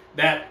know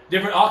that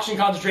different oxygen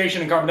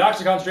concentration and carbon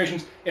dioxide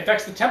concentrations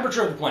affects the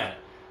temperature of the planet.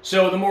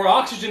 So the more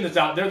oxygen that's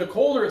out there, the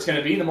colder it's going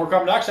to be. The more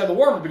carbon dioxide, the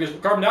warmer, because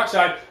carbon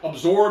dioxide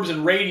absorbs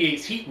and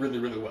radiates heat really,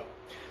 really well.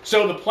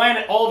 So the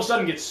planet all of a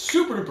sudden gets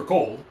super duper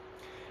cold,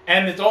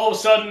 and it all of a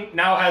sudden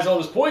now has all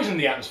this poison in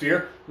the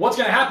atmosphere. What's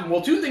going to happen?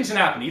 Well, two things can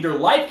happen. Either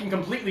life can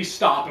completely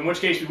stop, in which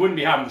case we wouldn't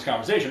be having this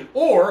conversation,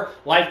 or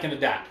life can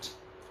adapt.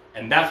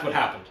 And that's what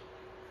happened.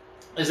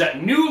 Is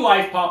that new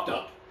life popped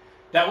up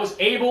that was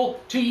able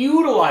to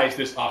utilize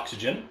this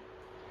oxygen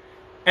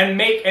and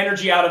make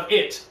energy out of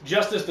it,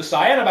 just as the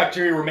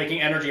cyanobacteria were making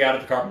energy out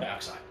of the carbon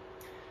dioxide.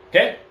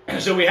 Okay?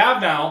 So we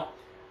have now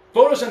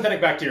photosynthetic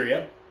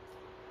bacteria,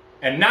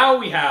 and now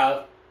we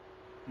have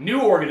new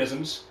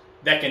organisms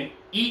that can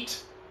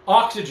eat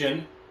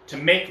oxygen to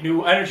make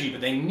new energy,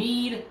 but they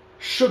need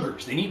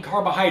sugars, they need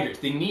carbohydrates,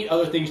 they need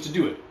other things to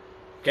do it.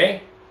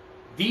 Okay?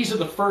 These are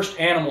the first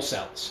animal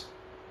cells.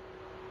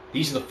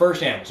 These are the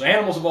first animals. So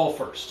animals evolved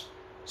first.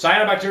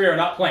 Cyanobacteria are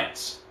not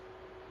plants.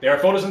 They are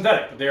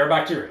photosynthetic, but they are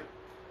bacteria.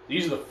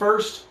 These are the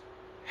first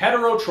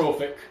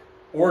heterotrophic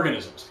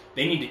organisms.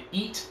 They need to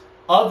eat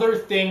other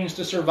things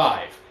to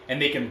survive, and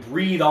they can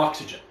breathe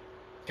oxygen.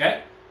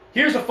 Okay?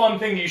 Here's a fun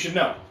thing that you should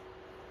know.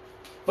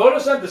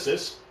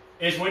 Photosynthesis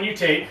is when you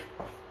take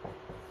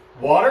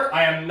water.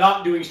 I am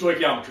not doing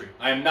stoichiometry.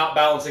 I am not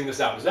balancing this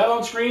out. Is that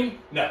on screen?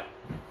 No.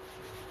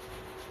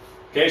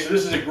 Okay, so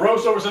this is a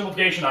gross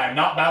oversimplification. I am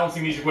not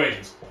balancing these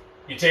equations.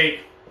 You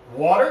take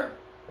water,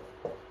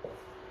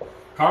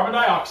 carbon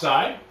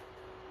dioxide.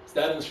 Is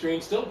that on the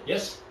screen still?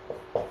 Yes.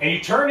 And you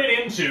turn it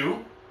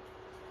into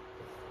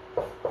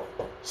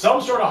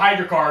some sort of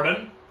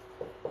hydrocarbon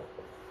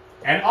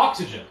and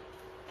oxygen.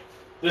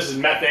 This is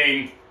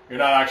methane. You're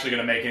not actually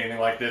going to make anything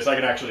like this. I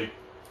can actually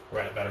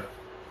write it better.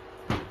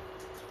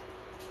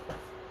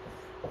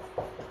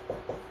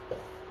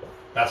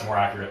 That's more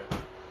accurate.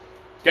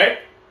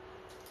 Okay?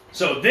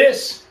 So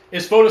this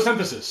is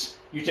photosynthesis.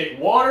 You take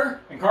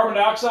water and carbon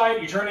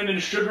dioxide, you turn it into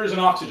sugars and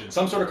oxygen,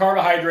 some sort of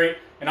carbohydrate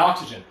and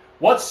oxygen.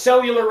 What's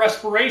cellular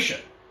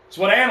respiration? It's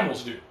what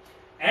animals do.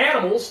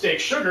 Animals take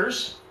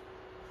sugars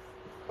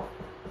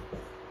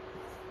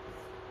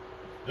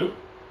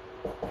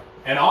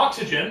and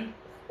oxygen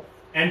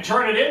and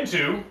turn it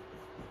into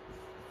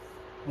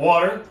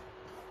water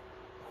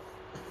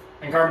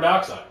and carbon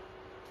dioxide.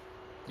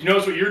 You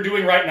notice what you're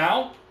doing right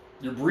now?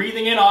 You're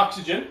breathing in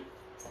oxygen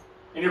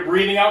and you're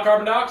breathing out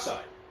carbon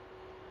dioxide.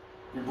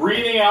 You're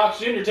breathing in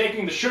oxygen, you're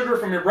taking the sugar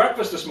from your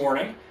breakfast this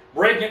morning,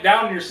 breaking it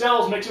down in your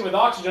cells, mixing it with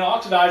oxygen,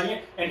 oxidizing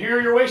it, and here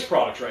are your waste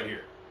products right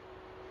here.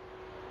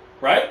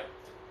 Right?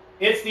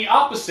 It's the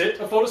opposite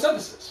of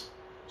photosynthesis.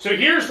 So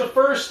here's the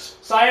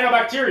first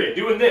cyanobacteria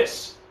doing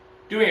this,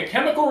 doing a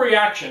chemical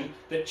reaction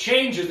that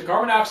changes the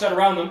carbon dioxide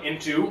around them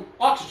into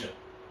oxygen.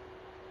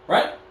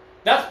 Right?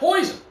 That's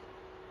poison.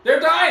 They're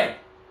dying.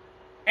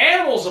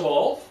 Animals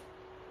evolve.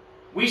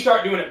 We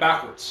start doing it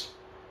backwards.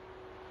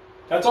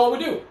 That's all we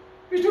do.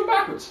 We just do it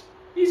backwards.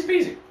 Easy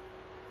peasy.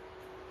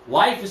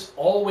 Life is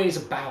always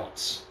a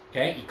balance.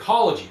 Okay?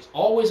 Ecology is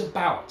always a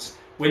balance.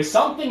 When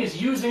something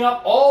is using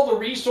up all the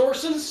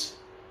resources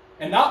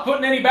and not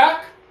putting any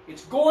back,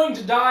 it's going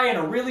to die in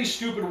a really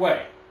stupid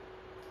way.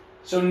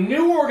 So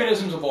new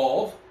organisms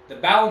evolve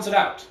that balance it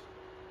out.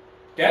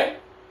 Okay?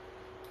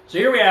 So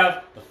here we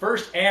have the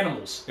first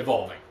animals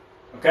evolving.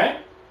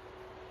 Okay?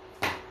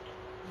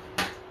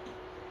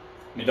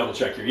 Let me double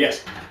check here.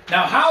 Yes.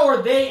 Now, how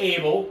are they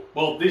able?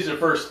 Well, these are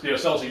first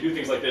cells that do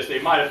things like this. They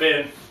might have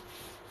been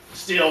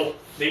still.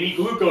 They need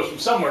glucose from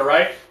somewhere,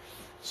 right?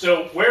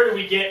 So where do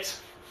we get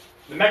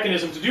the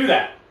mechanism to do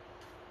that?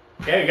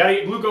 Okay, we got to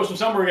get glucose from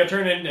somewhere. We got to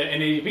turn it into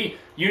ATP.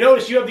 You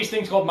notice you have these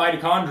things called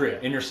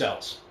mitochondria in your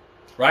cells,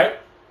 right?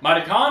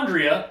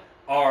 Mitochondria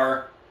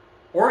are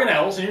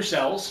organelles in your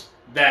cells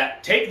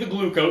that take the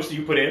glucose that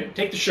you put in,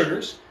 take the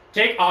sugars,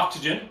 take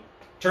oxygen,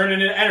 turn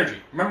it into energy.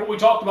 Remember what we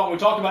talked about when we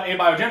talked about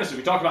abiogenesis?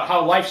 We talked about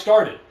how life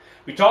started.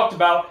 We talked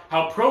about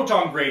how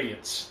proton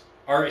gradients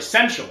are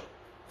essential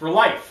for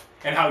life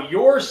and how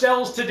your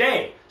cells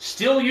today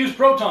still use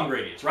proton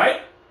gradients,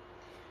 right?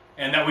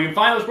 And that we can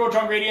find those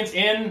proton gradients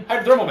in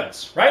hydrothermal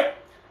vents, right?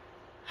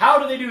 How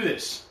do they do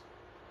this?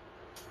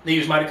 They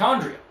use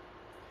mitochondria.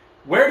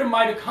 Where do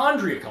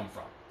mitochondria come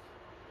from?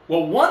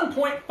 Well,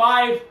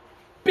 1.5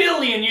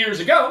 billion years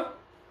ago,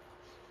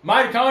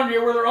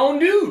 Mitochondria were their own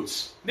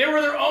dudes. They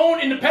were their own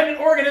independent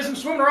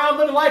organisms swimming around,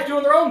 living life,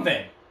 doing their own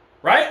thing,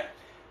 right?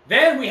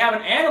 Then we have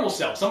an animal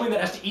cell, something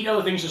that has to eat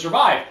other things to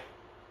survive.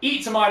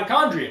 Eats a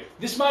mitochondria.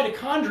 This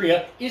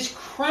mitochondria is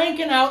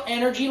cranking out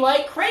energy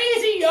like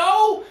crazy,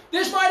 yo!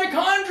 This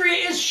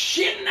mitochondria is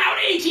shitting out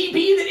ATP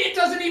that it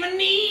doesn't even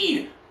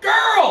need.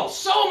 Girl,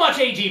 so much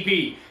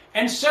ATP.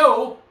 And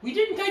so, we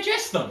didn't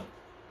digest them.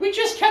 We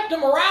just kept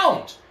them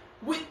around.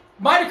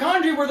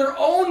 Mitochondria were their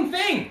own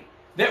thing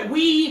that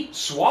we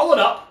swallowed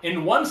up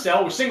in one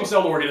cell, with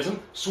single-celled organism,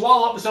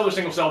 swallow up this other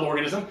single-celled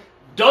organism,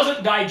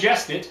 doesn't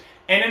digest it,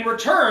 and in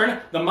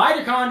return, the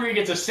mitochondria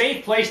gets a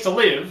safe place to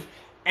live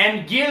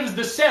and gives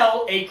the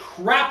cell a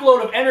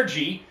crapload of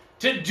energy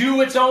to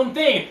do its own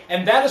thing.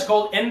 And that is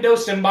called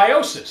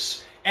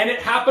endosymbiosis. And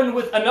it happened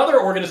with another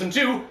organism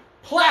too,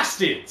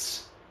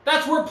 plastids.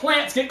 That's where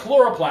plants get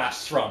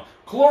chloroplasts from.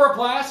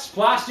 Chloroplasts,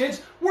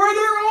 plastids, were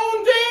their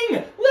own thing,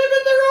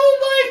 living their own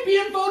life,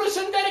 being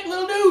photosynthetic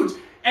little dudes.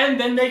 And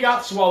then they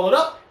got swallowed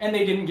up, and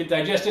they didn't get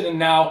digested, and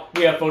now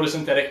we have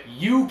photosynthetic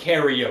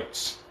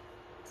eukaryotes.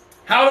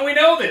 How do we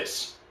know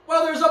this?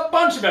 Well, there's a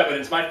bunch of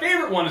evidence. My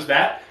favorite one is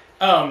that,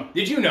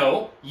 did you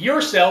know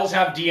your cells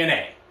have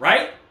DNA,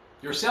 right?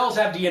 Your cells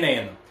have DNA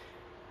in them.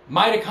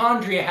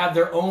 Mitochondria have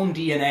their own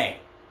DNA.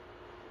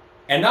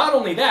 And not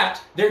only that,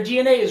 their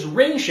DNA is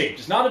ring-shaped.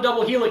 It's not a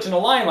double helix in a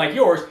line like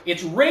yours.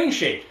 It's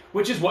ring-shaped,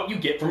 which is what you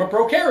get from a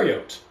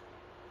prokaryote.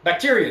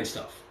 Bacteria and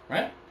stuff,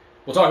 right?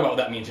 We'll talk about what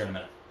that means here in a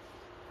minute.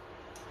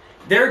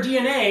 Their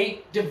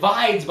DNA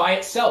divides by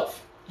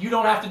itself. You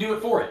don't have to do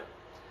it for it.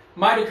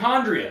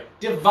 Mitochondria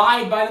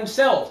divide by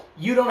themselves.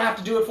 You don't have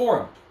to do it for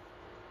them,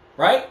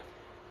 right?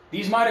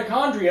 These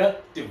mitochondria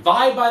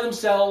divide by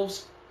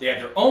themselves. They have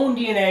their own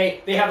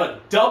DNA. They have a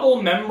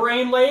double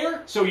membrane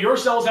layer. So your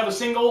cells have a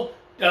single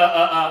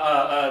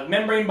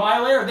membrane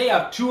bilayer. They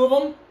have two of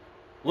them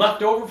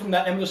left over from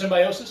that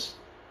endosymbiosis.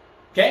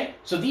 Okay?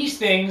 So these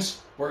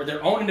things were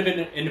their own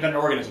independent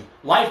organism.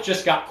 Life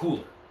just got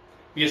cooler.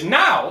 Because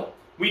now,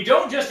 we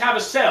don't just have a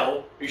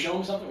cell. Are you showing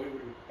me something?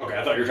 Okay,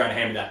 I thought you were trying to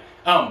hand me that.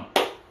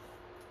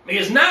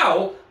 Because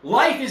now,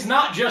 life is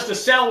not just a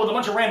cell with a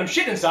bunch of random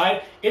shit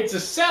inside. It's a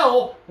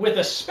cell with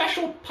a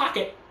special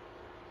pocket.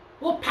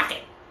 Little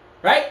packet.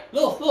 Right?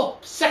 Little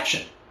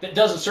section that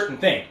does a certain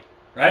thing.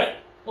 Right?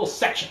 Little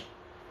section.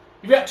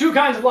 You've got two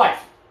kinds of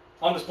life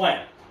on this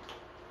planet.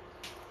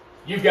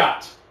 You've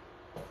got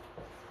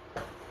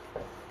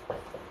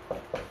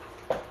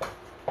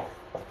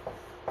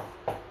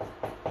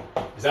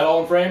is that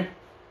all in frame?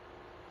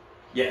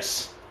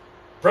 Yes.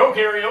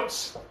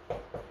 Prokaryotes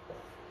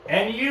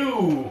and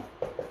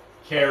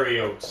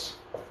eukaryotes.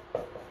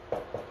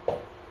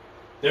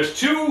 There's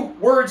two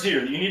words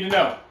here that you need to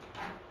know.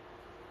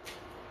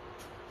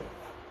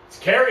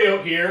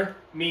 Karyote here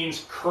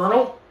means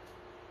colonel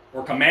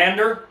or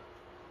commander,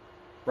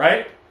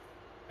 right?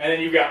 And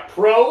then you've got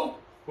pro,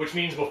 which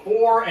means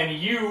before, and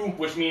eu,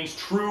 which means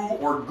true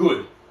or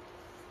good.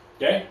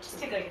 Okay? Just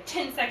take like a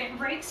 10-second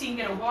break so you can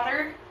get a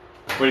water.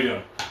 What are you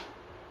doing?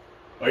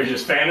 Oh, you're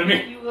just fanning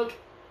me? You look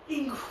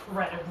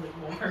incredibly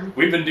warm.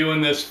 We've been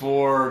doing this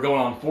for going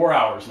on 4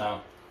 hours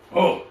now.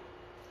 Oh.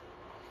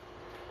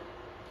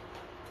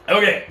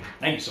 Okay.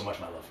 Thank you so much,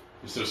 my love.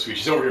 You're so sweet.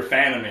 She's over here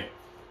fanning me.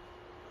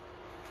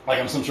 Like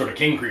I'm some sort of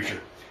king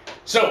creature.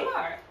 So,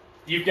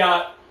 you've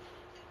got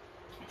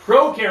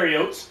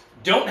prokaryotes,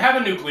 don't have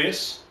a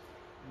nucleus,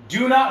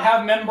 do not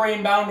have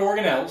membrane-bound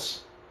organelles,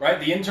 right?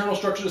 The internal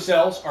structure of the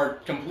cells are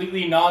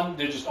completely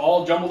they're just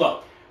all jumbled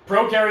up.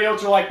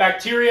 Prokaryotes are like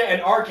bacteria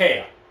and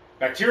archaea.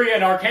 Bacteria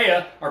and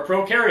archaea are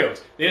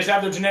prokaryotes. They just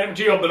have their genetic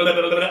material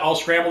all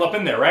scrambled up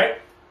in there, right?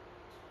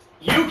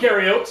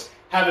 Eukaryotes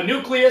have a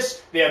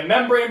nucleus, they have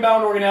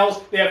membrane-bound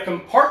organelles, they have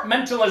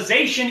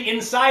compartmentalization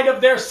inside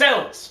of their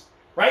cells,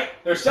 right?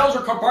 Their cells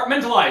are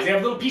compartmentalized. They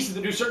have little pieces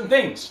that do certain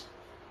things.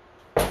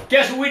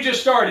 Guess what we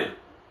just started?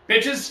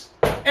 Bitches?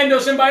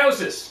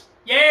 Endosymbiosis.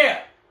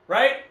 Yeah!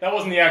 Right? That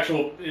wasn't the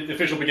actual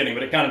official beginning,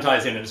 but it kind of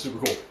ties in and it's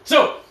super cool.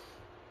 So,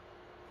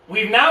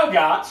 we've now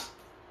got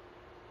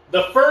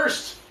the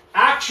first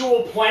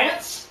actual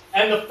plants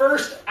and the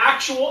first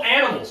actual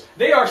animals.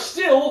 They are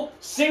still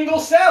single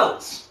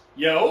cells.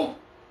 Yo.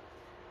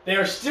 They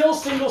are still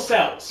single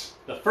cells.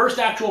 The first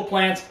actual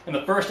plants and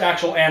the first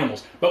actual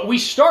animals. But we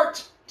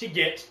start to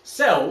get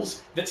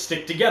cells that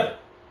stick together.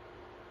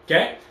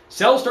 Okay?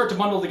 Cells start to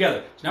bundle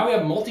together. So now we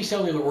have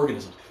multicellular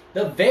organisms.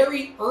 The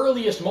very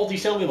earliest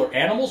multicellular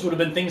animals would have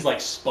been things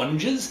like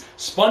sponges.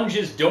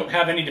 Sponges don't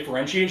have any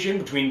differentiation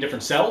between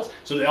different cells,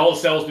 so all the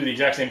cells do the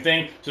exact same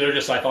thing, so they're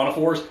just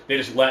siphonophores. They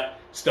just let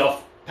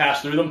stuff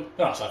pass through them.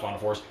 They're not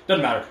siphonophores.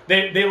 Doesn't matter.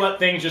 They let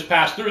things just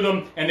pass through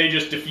them, and they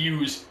just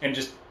diffuse and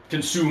just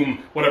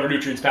consume whatever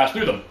nutrients pass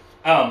through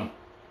them.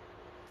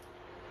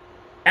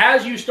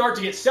 As you start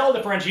to get cell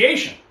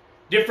differentiation,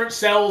 different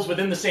cells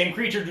within the same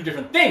creature do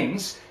different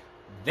things,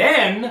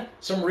 then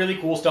some really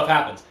cool stuff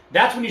happens.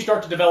 That's when you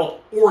start to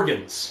develop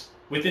organs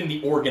within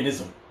the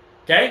organism.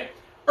 Okay?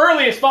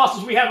 Earliest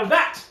fossils we have of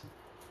that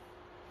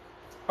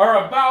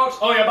are about,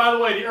 oh yeah, by the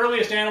way, the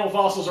earliest animal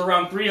fossils are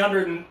around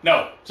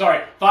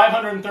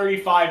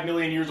 535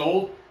 million years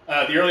old.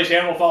 The earliest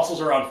animal fossils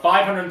are around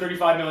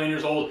 535 million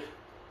years old,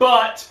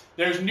 but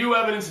there's new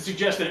evidence to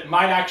suggest that it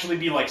might actually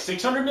be like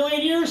 600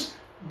 million years.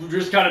 We're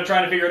just kind of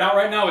trying to figure it out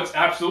right now. It's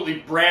absolutely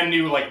brand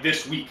new, like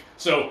this week.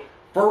 So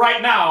for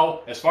right now,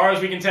 as far as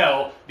we can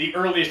tell, the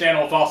earliest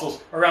animal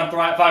fossils are around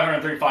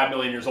 535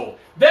 million years old.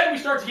 Then we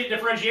start to get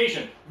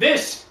differentiation.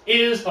 This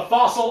is a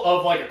fossil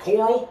of like a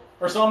coral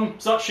or some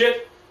such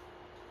shit.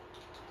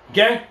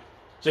 Okay?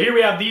 So here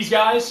we have these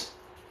guys.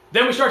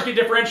 Then we start to get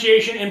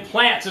differentiation in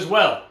plants as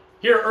well.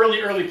 Here are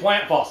early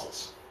plant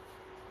fossils.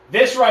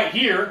 This right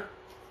here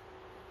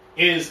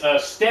is a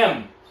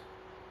stem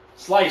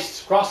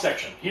sliced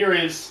cross-section. Here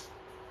is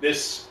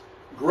this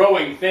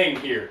growing thing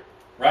here,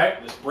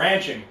 right? This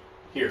branching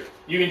here.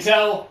 You can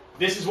tell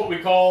this is what we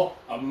call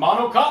a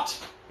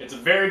monocot. It's a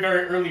very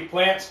early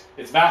plant.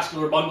 Its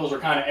vascular bundles are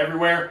kind of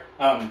everywhere.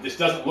 This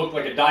doesn't look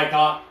like a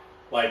dicot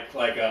like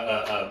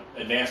a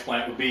advanced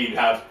plant would be. You'd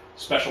have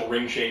special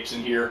ring shapes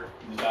in here,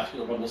 in these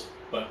vascular bundles.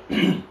 But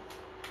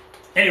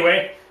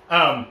anyway,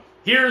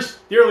 here's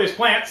the earliest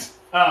plants.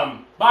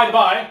 By the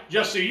by,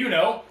 just so you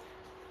know,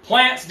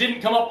 plants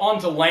didn't come up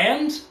onto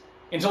land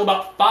until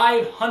about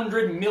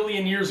 500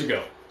 million years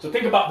ago. So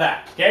think about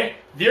that, okay?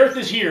 The Earth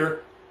is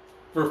here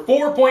for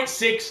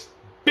 4.6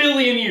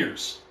 billion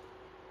years.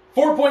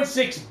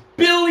 4.6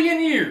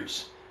 billion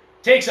years.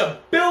 Takes a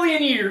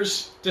billion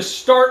years to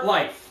start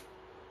life,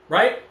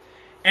 right?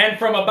 And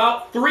from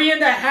about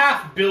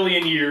 3.5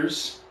 billion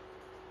years,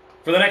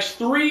 for the next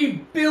 3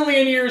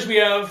 billion years, we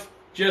have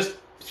just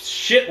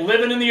shit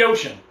living in the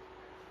ocean.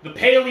 The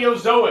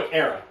Paleozoic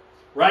era,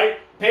 right?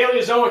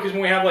 Paleozoic is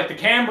when we have like the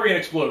Cambrian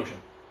explosion.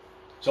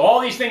 So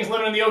all these things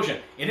living in the ocean.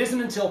 It isn't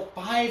until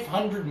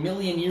 500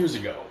 million years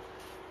ago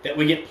that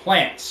we get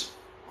plants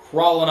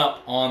crawling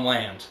up on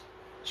land,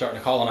 starting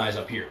to colonize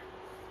up here.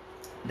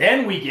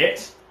 Then we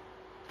get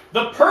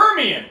the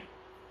Permian.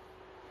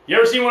 You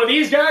ever seen one of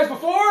these guys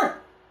before?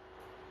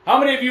 How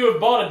many of you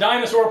have bought a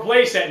dinosaur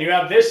playset and you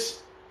have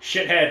this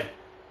shithead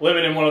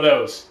living in one of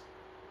those?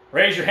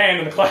 Raise your hand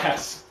in the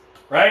class,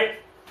 right?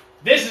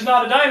 This is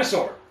not a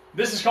dinosaur.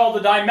 This is called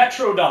the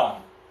Dimetrodon.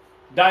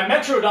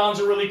 Dimetrodons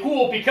are really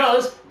cool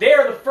because they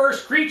are the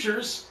first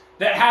creatures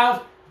that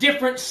have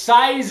different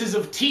sizes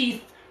of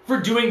teeth for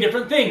doing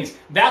different things.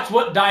 That's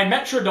what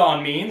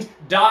Dimetrodon means.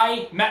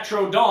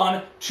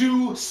 Dimetrodon,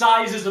 two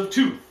sizes of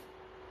tooth.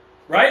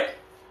 Right?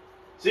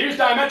 So here's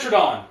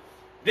Dimetrodon.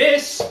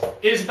 This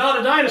is not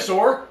a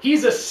dinosaur.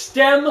 He's a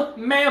stem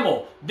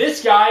mammal.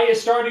 This guy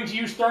is starting to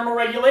use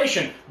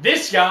thermoregulation.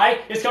 This guy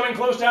is coming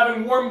close to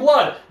having warm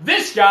blood.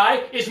 This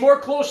guy is more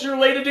closely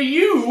related to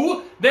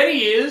you than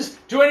he is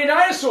to any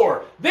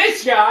dinosaur.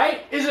 This guy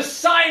is a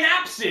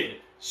synapsid.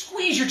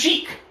 Squeeze your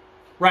cheek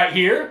right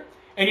here,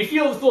 and you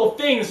feel this little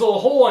thing, this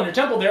little hole on your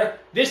temple there.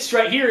 This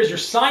right here is your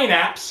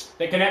synapse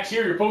that connects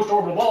here, your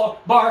postorbital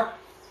bar.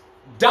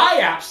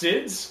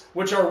 Diapsids,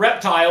 which are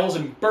reptiles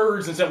and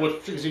birds instead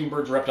of even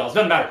birds or reptiles,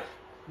 doesn't matter.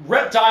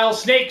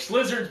 Reptiles, snakes,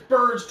 lizards,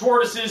 birds,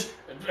 tortoises,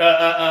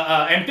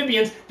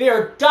 amphibians, they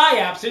are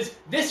diapsids.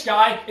 This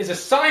guy is a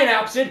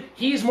synapsid.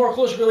 He's more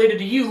closely related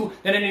to you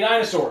than any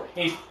dinosaur.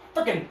 And he's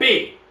freaking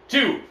big,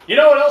 too. You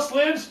know what else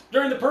lives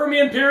during the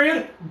Permian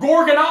period?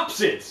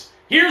 Gorgonopsids.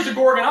 Here's a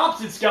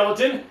Gorgonopsid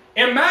skeleton.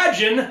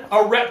 Imagine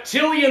a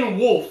reptilian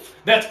wolf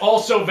that's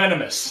also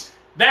venomous.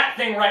 That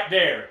thing right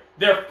there.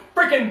 They're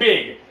freaking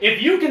big.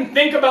 If you can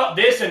think about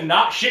this and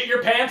not shit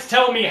your pants,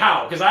 tell me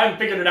how, because I haven't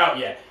figured it out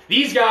yet.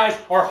 These guys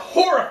are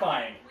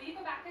horrifying. Will you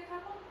go back a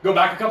couple? Go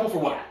back a couple for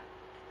what?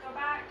 Yeah. Go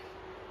back.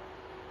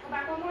 Go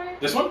back one more.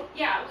 This one?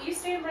 Yeah, will you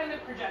stay in front of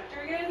the projector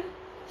again?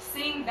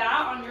 Seeing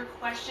that on your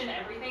Question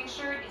Everything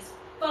shirt is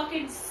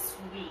fucking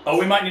sweet. Oh,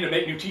 we might need to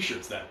make new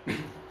t-shirts then.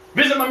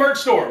 Visit my merch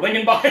store, link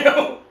in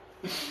bio.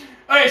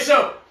 Okay,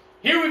 so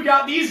here we've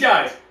got these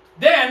guys.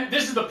 Then,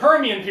 this is the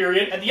Permian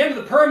period. At the end of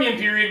the Permian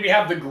period, we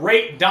have the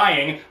Great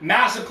Dying,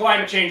 massive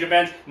climate change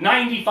event.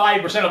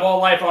 95% of all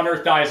life on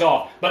Earth dies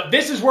off. But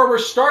this is where we're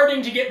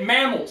starting to get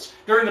mammals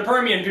during the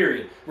Permian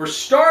period. We're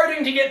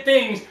starting to get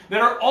things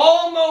that are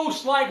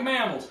almost like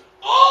mammals.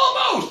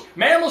 Almost!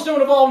 Mammals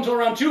don't evolve until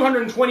around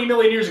 220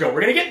 million years ago.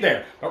 We're going to get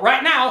there. But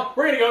right now,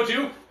 we're going to go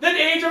to the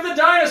age of the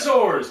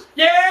dinosaurs.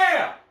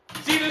 Yeah!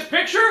 See this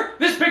picture?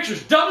 This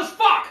picture's dumb as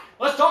fuck.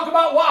 Let's talk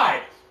about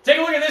why. Take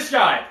a look at this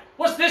guy.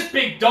 What's this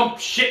big dump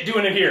shit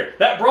doing in here?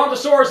 That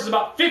Brontosaurus is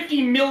about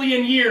 50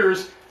 million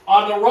years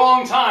on the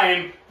wrong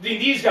time.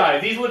 These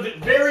guys, these lived at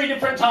very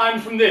different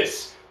times from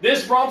this.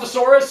 This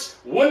Brontosaurus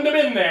wouldn't have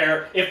been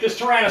there if this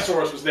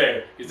Tyrannosaurus was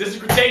there. Because this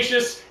is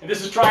Cretaceous and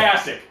this is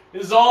Triassic.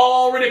 This is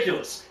all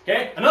ridiculous.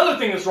 Okay? Another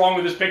thing that's wrong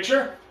with this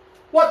picture.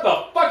 What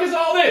the fuck is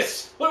all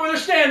this? Look what they're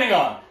standing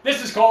on.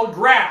 This is called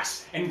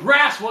grass. And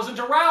grass wasn't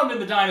around in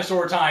the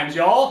dinosaur times,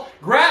 y'all.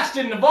 Grass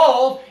didn't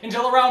evolve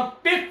until around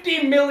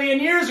 50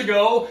 million years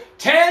ago,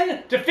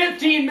 10 to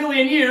 15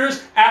 million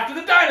years after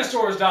the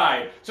dinosaurs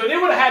died. So they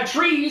would have had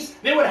trees,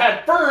 they would have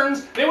had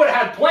ferns, they would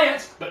have had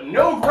plants, but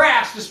no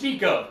grass to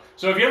speak of.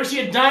 So if you ever see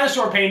a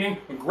dinosaur painting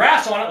with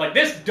grass on it, like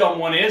this dumb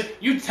one is,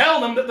 you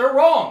tell them that they're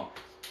wrong.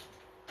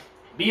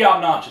 Be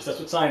obnoxious. That's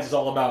what science is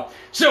all about.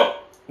 So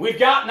we've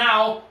got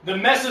now the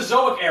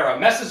Mesozoic era.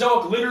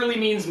 Mesozoic literally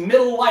means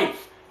middle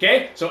life.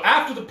 Okay? So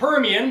after the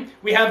Permian,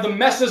 we have the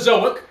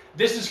Mesozoic.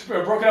 This is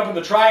broken up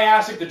into the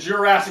Triassic, the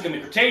Jurassic, and the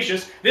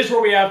Cretaceous. This is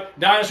where we have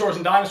dinosaurs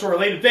and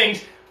dinosaur-related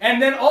things.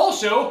 And then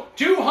also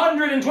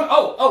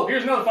 220.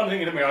 Here's another fun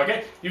thing.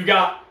 Okay, you've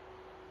got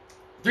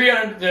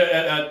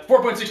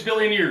 4.6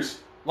 billion years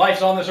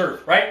life's on this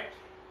Earth, right?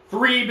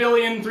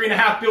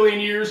 3.5 billion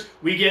years,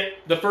 we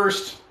get the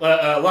first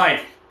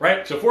life,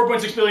 right? So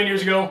 4.6 billion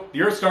years ago,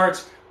 the Earth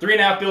starts.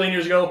 3.5 billion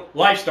years ago,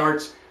 life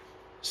starts.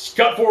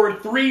 Cut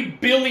forward 3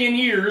 billion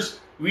years.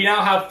 We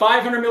now have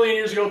 500 million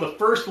years ago, the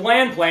first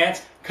land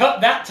plants.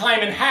 Cut that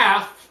time in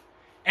half,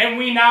 and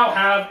we now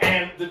have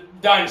the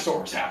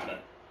dinosaurs happening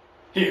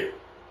here.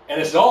 And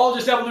this is all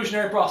just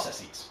evolutionary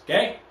processes,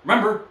 okay?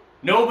 Remember,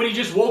 nobody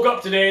just woke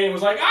up today and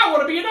was like, I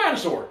want to be a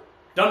dinosaur.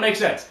 Doesn't make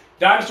sense.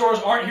 Dinosaurs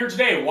aren't here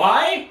today.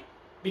 Why?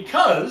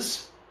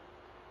 Because,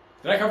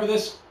 did I cover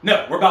this?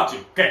 No, we're about to.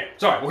 Okay,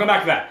 sorry, we'll come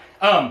back to that.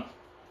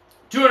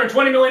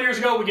 220 million years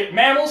ago, we get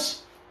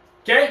mammals,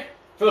 okay?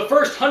 For the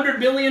first 100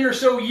 million or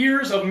so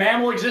years of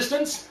mammal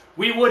existence,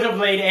 we would have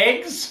laid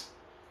eggs.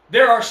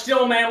 There are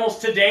still mammals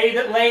today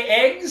that lay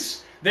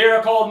eggs. They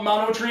are called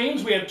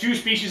monotremes. We have 2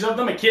 species of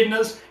them,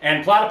 echidnas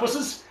and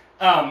platypuses.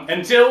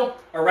 Until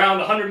around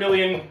 100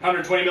 million,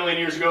 120 million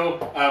years ago,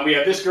 we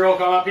have this girl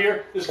come up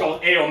here. This is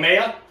called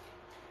Eomea.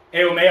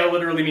 Eomea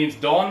literally means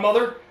dawn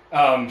mother.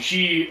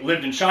 She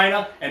lived in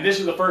China, and this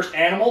is the first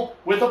animal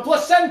with a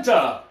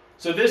placenta.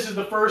 So this is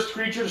the first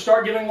creature to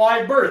start giving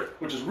live birth,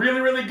 which is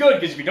really, really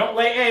good, because if you don't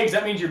lay eggs,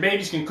 that means your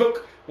babies can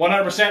cook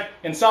 100%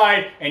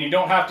 inside, and you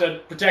don't have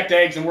to protect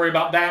eggs and worry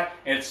about that,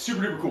 and it's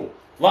super duper cool.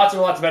 Lots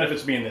and lots of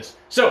benefits to being this.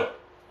 So,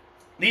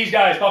 these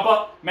guys pop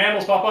up,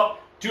 mammals pop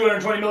up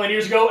 220 million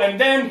years ago, and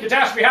then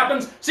catastrophe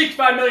happens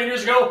 65 million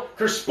years ago,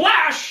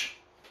 kersplash!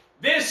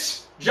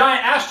 This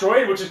giant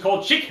asteroid, which is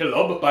called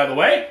Chicxulub, by the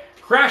way,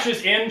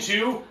 crashes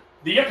into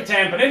the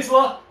Yucatan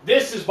Peninsula.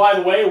 This is, by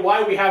the way,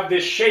 why we have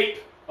this shape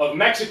of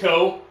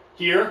Mexico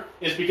here,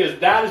 is because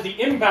that is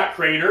the impact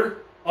crater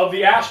of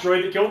the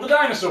asteroid that killed the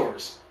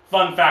dinosaurs.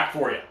 Fun fact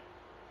for you.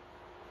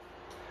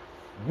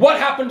 What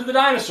happened to the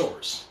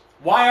dinosaurs?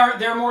 Why aren't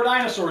there more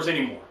dinosaurs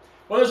anymore?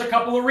 Well, there's a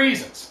couple of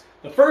reasons.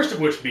 The first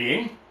of which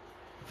being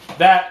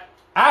that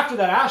after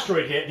that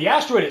asteroid hit, the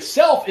asteroid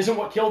itself isn't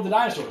what killed the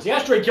dinosaurs. The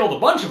asteroid killed a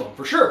bunch of them,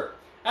 for sure.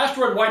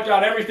 Asteroid wiped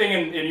out everything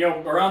in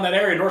around that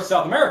area, North and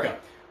South America.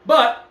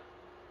 But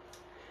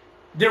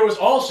there was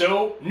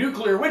also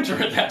nuclear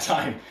winter at that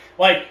time.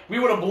 Like, we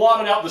would have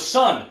blotted out the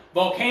sun.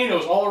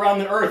 Volcanoes all around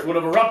the Earth would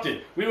have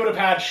erupted. We would have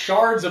had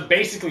shards of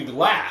basically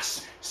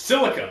glass,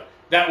 silica,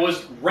 that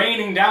was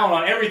raining down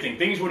on everything.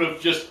 Things would have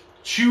just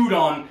chewed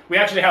on. We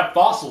actually have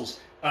fossils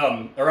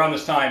around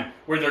this time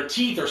where their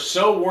teeth are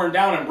so worn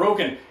down and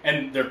broken,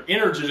 and their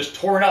innards are just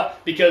torn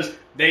up because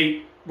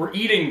they were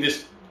eating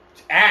this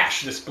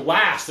ash, this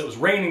glass that was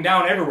raining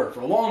down everywhere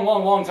for a long,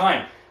 long, long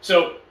time.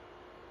 So,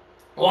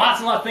 lots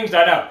and lots of things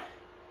died out.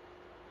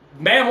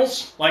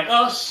 Mammals, like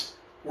us,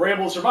 were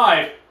able to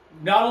survive,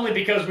 not only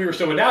because we were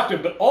so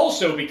adaptive, but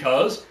also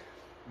because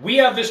we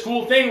have this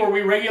cool thing where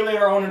we regulate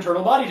our own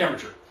internal body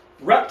temperature.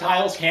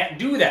 Reptiles can't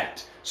do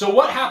that. So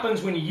what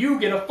happens when you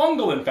get a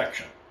fungal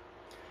infection?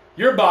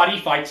 Your body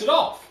fights it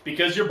off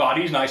because your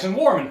body is nice and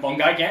warm, and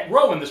fungi can't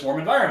grow in this warm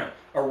environment.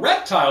 A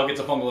reptile gets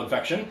a fungal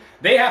infection,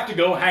 they have to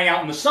go hang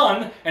out in the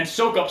sun and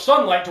soak up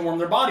sunlight to warm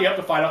their body up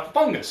to fight off the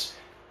fungus.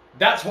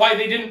 That's why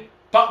they didn't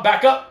pop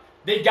back up.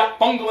 They got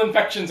fungal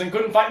infections and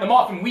couldn't fight them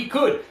off, and we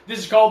could. This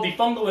is called the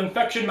fungal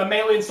infection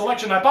mammalian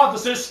selection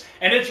hypothesis,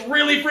 and it's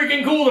really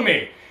freaking cool to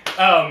me.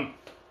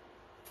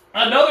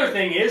 Another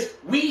thing is,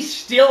 we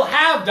still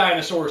have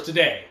dinosaurs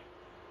today.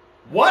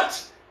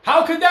 What?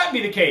 How could that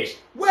be the case?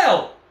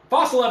 Well,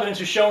 fossil evidence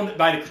has shown that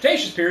by the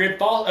Cretaceous period,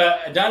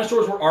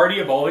 dinosaurs were already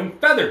evolving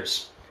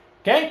feathers.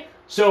 Okay?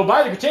 So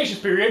by the Cretaceous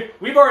period,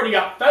 we've already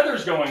got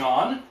feathers going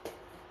on.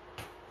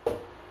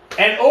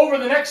 And over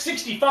the next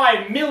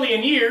 65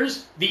 million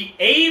years, the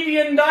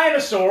avian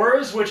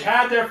dinosaurs, which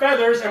had their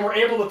feathers and were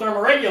able to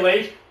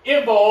thermoregulate,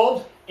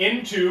 evolved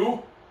into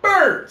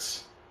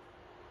birds.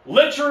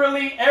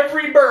 Literally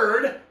every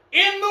bird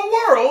in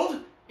the world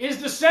is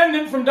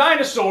descendant from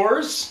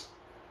dinosaurs.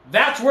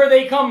 That's where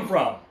they come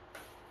from.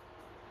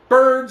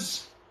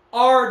 Birds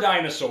are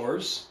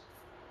dinosaurs.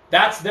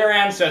 That's their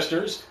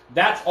ancestors.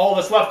 That's all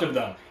that's left of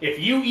them. If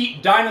you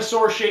eat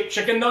dinosaur-shaped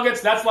chicken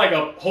nuggets, that's like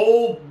a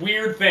whole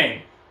weird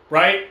thing.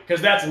 Right?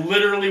 Because that's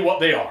literally what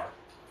they are.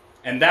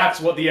 And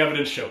that's what the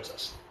evidence shows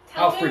us.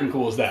 How freaking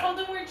cool is that? Tell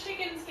them where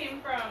chickens came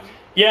from.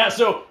 Yeah,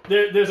 so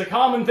there's a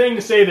common thing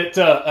to say that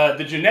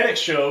the genetics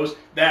shows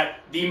that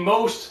the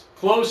most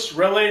close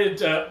related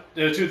to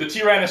the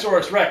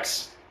Tyrannosaurus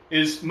rex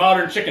is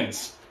modern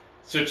chickens.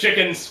 So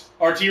chickens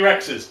are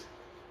T-Rexes.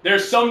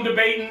 There's some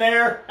debate in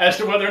there as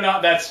to whether or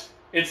not that's...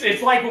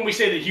 It's like when we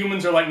say that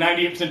humans are like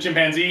 98%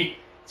 chimpanzee.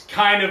 It's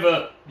kind of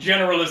a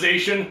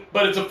generalization,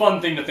 but it's a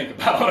fun thing to think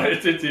about.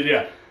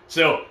 Yeah.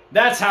 So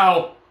that's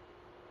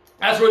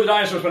where the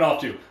dinosaurs went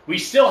off to. We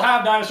still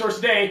have dinosaurs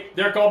today.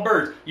 They're called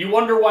birds. You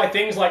wonder why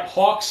things like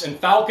hawks and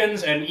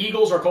falcons and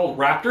eagles are called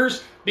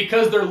raptors?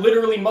 Because they're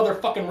literally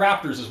motherfucking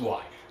raptors is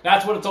why.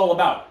 That's what it's all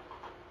about.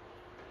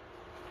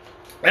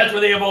 That's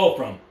where they evolved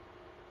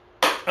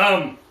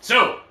from.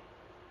 So,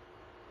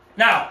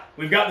 now,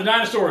 we've got the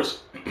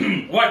dinosaurs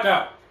wiped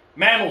out.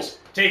 Mammals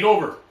take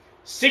over.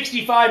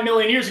 65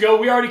 million years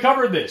ago, we already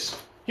covered this.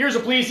 Here's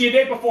a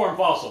Plesiadapiform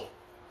fossil.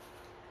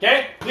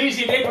 Okay?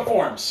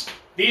 Plesiadapiforms.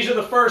 These are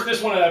the first,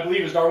 this one I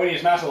believe is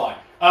Darwinius massillae.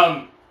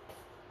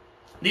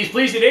 These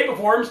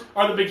Plesiadapiforms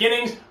are the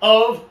beginnings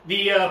of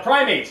the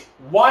primates.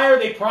 Why are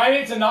they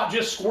primates and not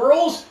just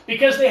squirrels?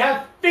 Because they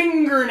have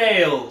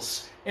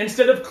fingernails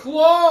instead of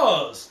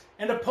claws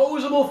and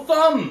opposable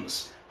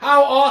thumbs.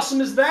 How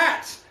awesome is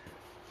that?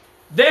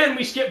 Then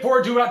we skip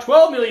forward to about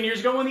 12 million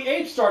years ago when the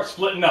apes start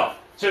splitting up.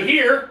 So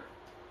here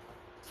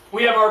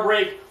we have our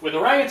break with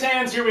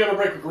orangutans, here we have a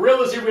break with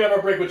gorillas, here we have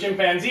our break with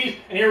chimpanzees,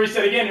 and here we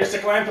said again, here's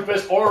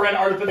Cyclanthropus, Oran,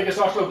 Ardipithecus,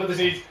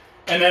 Australopithecines,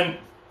 and then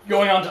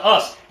going on to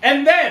us.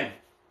 And then,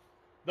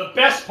 the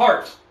best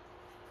part,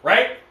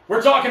 right?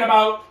 We're talking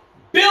about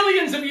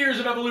billions of years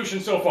of evolution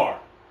so far.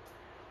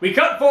 We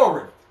cut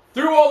forward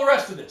through all the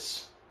rest of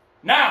this.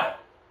 Now,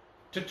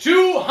 to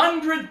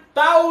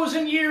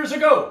 200,000 years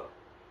ago.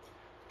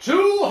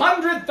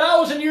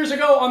 200,000 years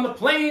ago on the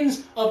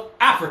plains of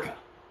Africa.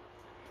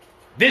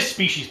 This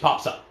species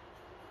pops up.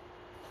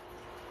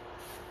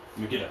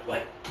 Let me get it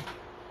like.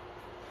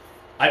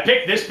 I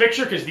picked this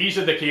picture because these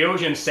are the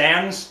Keosian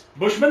Sands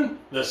Bushmen,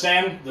 the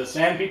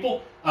sand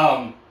people.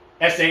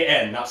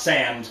 S-A-N, not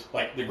sand,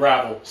 like the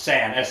gravel,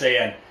 sand,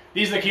 S-A-N.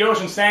 These are the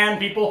Keosian Sand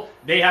people.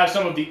 They have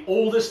some of the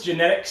oldest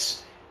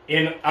genetics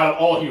out of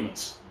all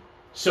humans.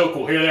 So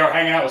cool. Here they are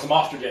hanging out with some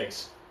ostrich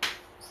eggs.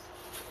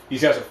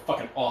 These guys are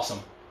fucking awesome.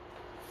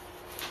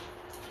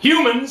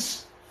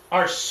 Humans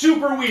are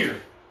super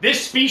weird.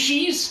 This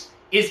species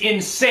is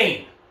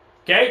insane.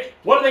 Okay?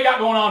 What do they got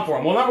going on for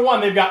them? Well, number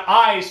one, they've got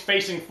eyes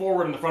facing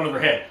forward in the front of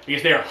their head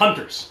because they are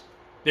hunters.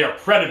 They are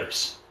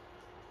predators.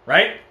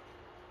 Right?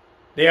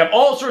 They have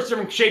all sorts of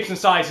different shapes and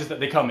sizes that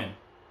they come in.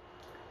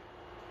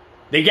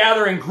 They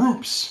gather in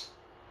groups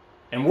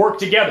and work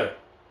together,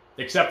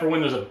 except for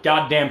when there's a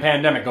goddamn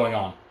pandemic going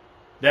on.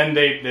 Then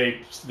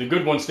the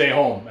good ones stay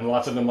home, and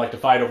lots of them like to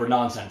fight over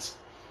nonsense.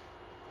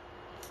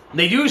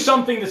 They do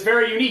something that's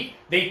very unique.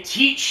 They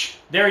teach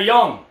their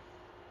young.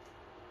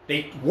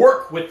 They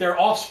work with their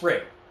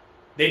offspring.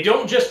 They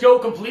don't just go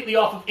completely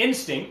off of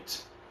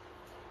instinct.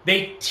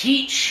 They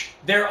teach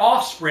their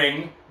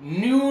offspring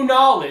new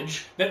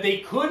knowledge that they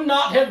could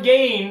not have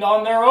gained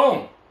on their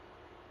own.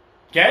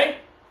 Okay?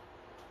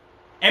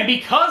 And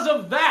because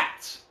of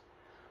that,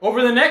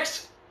 over the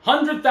next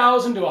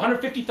 100,000 to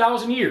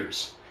 150,000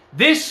 years,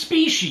 this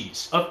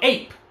species of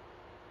ape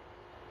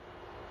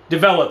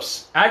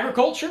develops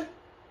agriculture,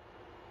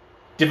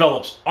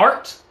 develops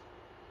art,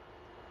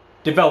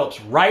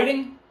 develops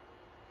writing,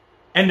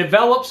 and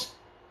develops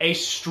a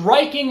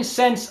striking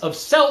sense of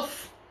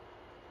self.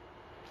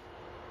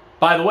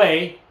 By the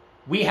way,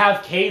 we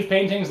have cave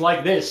paintings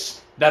like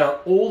this that are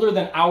older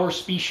than our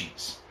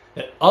species,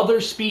 that other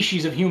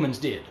species of humans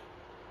did.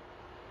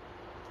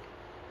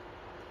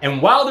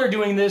 And while they're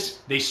doing this,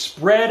 they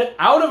spread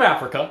out of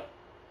Africa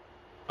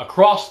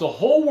across the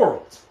whole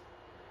world.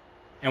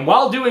 And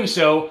while doing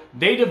so,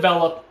 they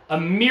develop a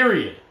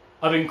myriad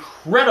of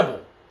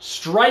incredible,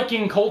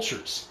 striking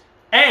cultures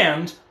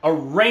and a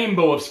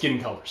rainbow of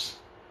skin colors.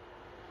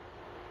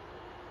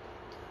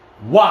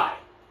 Why?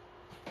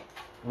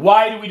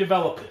 Why do we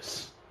develop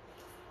this?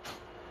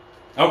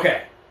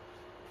 Okay.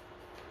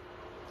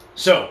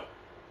 So,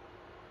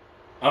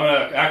 I'm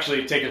going to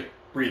actually take a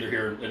breather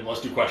here and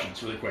let's do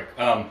questions really quick.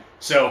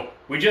 So,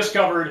 we just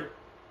covered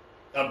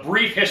a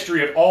brief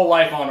history of all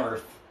life on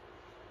Earth.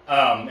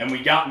 And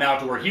we got now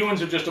to where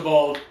humans have just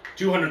evolved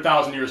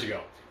 200,000 years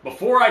ago.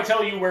 Before I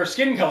tell you where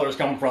skin colors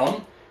come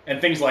from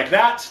and things like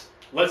that,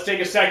 let's take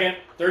a second,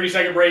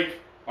 30-second break.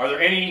 Are there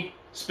any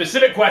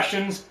specific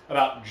questions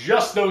about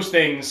just those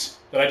things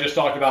that I just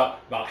talked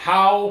about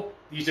how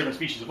these different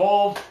species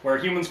evolved, where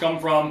humans come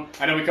from?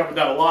 I know we covered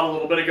that a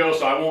little bit ago,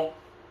 so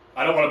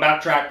I don't want to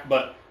backtrack,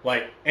 but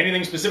like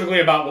anything specifically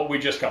about what we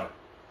just covered.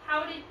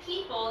 How did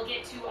people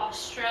get to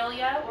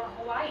Australia or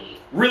Hawaii?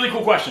 Really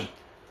cool question.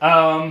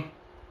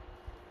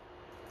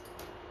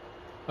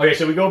 Okay,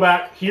 so we go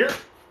back here.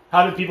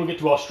 How did people get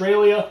to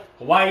Australia,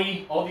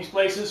 Hawaii, all these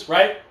places,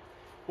 right?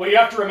 What you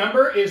have to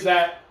remember is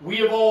that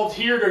we evolved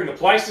here during the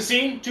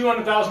Pleistocene,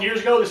 200,000 years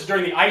ago. This is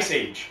during the Ice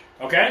Age,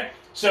 okay?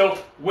 So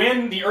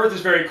when the Earth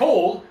is very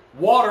cold,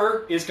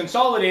 water is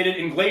consolidated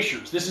in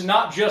glaciers. This is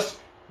not just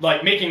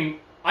like making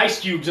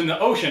ice cubes in the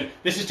ocean.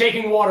 This is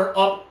taking water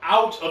up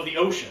out of the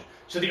ocean.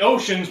 So the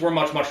oceans were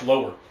much, much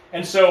lower.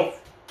 And so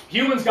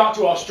humans got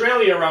to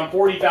Australia around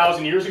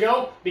 40,000 years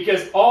ago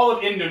because all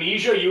of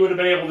Indonesia, you would have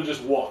been able to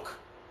just walk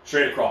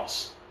straight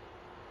across.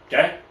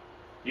 Okay?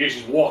 You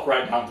just walk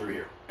right down through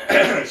here.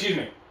 Excuse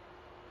me.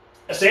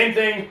 The same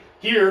thing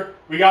here,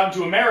 we got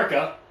into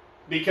America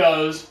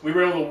because we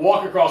were able to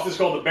walk across this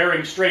called the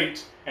Bering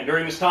Strait, and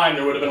during this time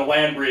there would have been a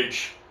land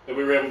bridge that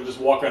we were able to just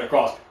walk right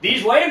across.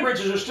 These land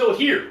bridges are still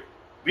here.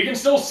 We can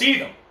still see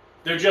them.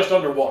 They're just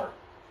underwater.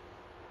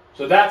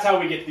 So that's how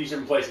we get to these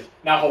different places.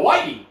 Now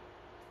Hawaii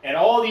and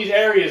all these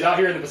areas out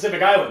here in the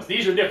Pacific Islands,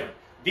 these are different.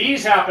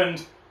 These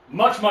happened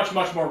much, much,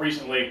 much more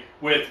recently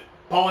with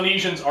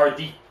Polynesians are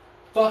the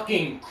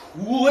fucking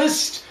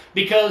coolest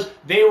because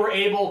they were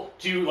able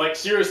to like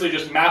seriously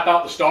just map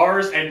out the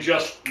stars and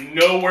just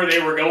know where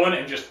they were going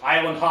and just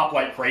island hop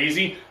like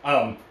crazy.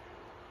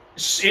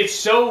 It's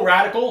so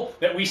radical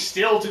that we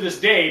still to this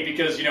day,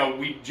 because you know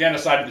we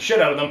genocided the shit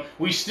out of them,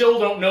 we still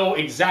don't know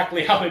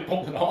exactly how they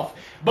pulled it off.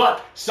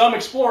 But some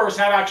explorers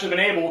have actually been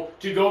able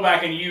to go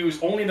back and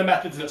use only the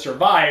methods that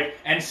survived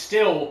and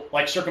still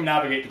like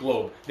circumnavigate the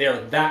globe. They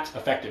are that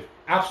effective.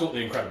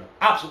 Absolutely incredible.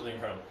 Absolutely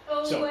incredible.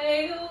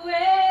 Away,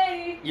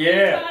 away.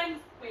 Yeah.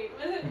 Wait,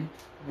 was it?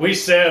 We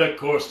set a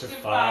course to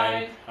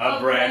find a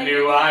brand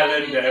new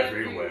island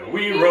everywhere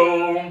we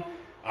roam.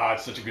 Ah,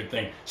 it's such a good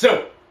thing.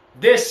 So,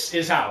 this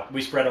is how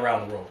we spread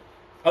around the world.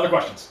 Other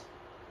questions?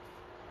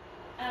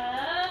 Sorry,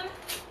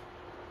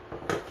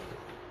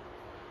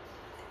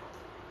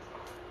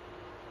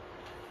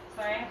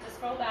 I have to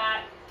scroll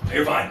back.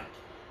 You're fine.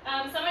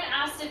 Someone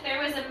asked if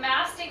there was a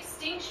mass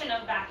extinction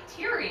of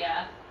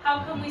bacteria.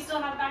 How come we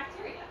still have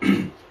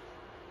bacteria?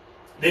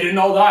 They didn't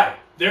all die.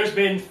 There's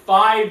been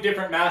 5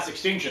 different mass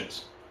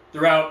extinctions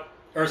throughout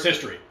Earth's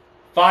history.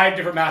 5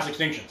 different mass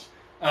extinctions.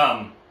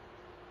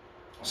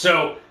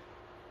 So,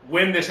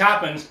 when this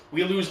happens,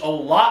 we lose a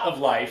lot of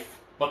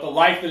life, but the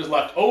life that is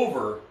left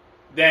over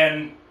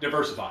then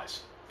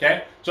diversifies.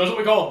 Okay? So that's what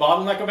we call a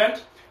bottleneck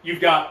event.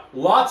 You've got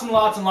lots and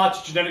lots and lots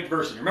of genetic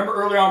diversity. Remember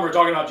earlier on we were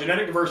talking about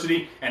genetic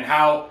diversity and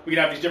how we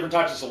can have these different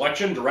types of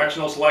selection,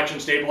 directional selection,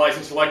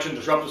 stabilizing selection,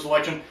 disruptive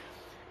selection.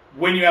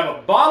 When you have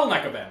a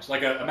bottleneck event,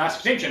 like a mass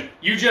extinction,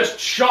 you just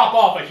chop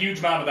off a huge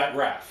amount of that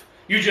graph.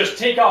 You just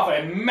take off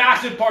a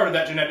massive part of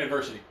that genetic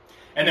diversity.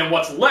 And then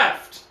what's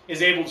left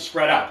is able to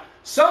spread out.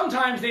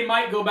 Sometimes they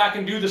might go back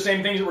and do the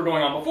same things that were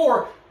going on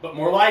before, but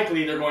more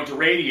likely they're going to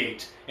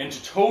radiate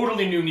into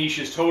totally new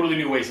niches, totally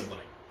new ways of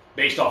living,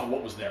 based off of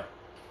what was there.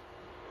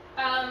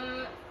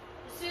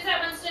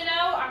 Suzette wants to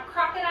know, are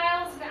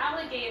crocodiles and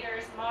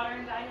alligators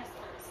modern dinosaurs?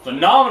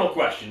 Phenomenal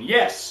question.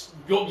 Yes.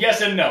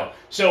 Yes and no.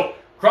 So,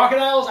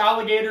 crocodiles,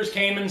 alligators,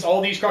 caimans, all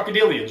these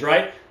crocodilians,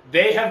 right?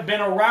 They have been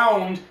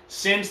around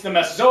since the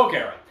Mesozoic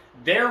era.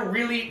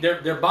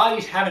 Their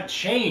bodies haven't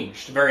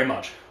changed very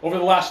much over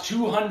the last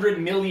 200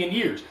 million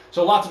years.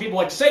 So lots of people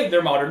like to say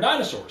they're modern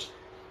dinosaurs.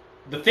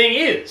 The thing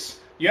is,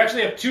 you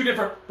actually have 2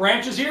 different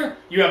branches here.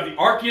 You have the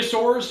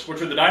Archaeosaurs,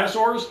 which are the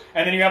dinosaurs,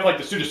 and then you have like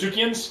the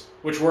Pseudotsuchians,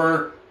 which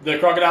were the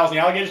crocodiles and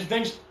the alligators and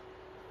things.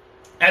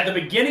 At the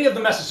beginning of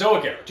the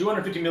Mesozoic era,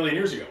 250 million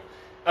years ago,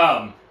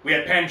 we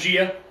had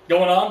Pangea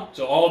going on,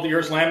 so all of the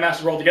Earth's land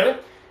masses were all together.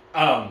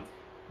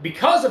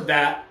 Because of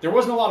that, there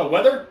wasn't a lot of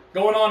weather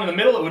going on in the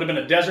middle. It would have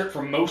been a desert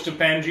for most of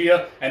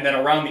Pangea, and then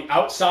around the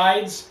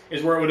outsides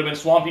is where it would have been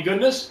swampy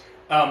goodness.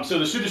 So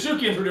the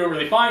Pseudotsuchians were doing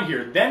really fine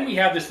here. Then we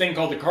have this thing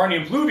called the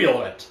Carnian Pluvial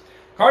event.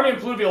 Carnian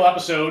Pluvial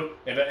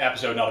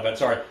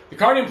The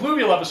Carnian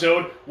Pluvial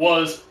episode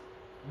was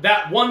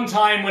that one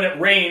time when it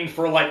rained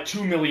for like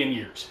 2 million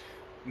years.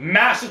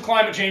 Massive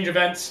climate change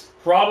events,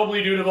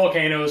 probably due to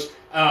volcanoes,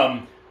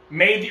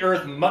 made the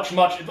Earth much,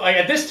 like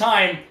at this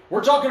time,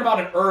 we're talking about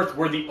an Earth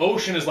where the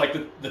ocean is like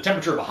the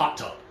temperature of a hot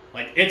tub.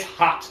 Like, it's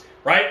hot,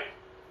 right?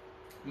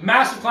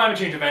 Massive climate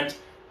change event,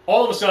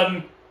 all of a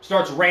sudden,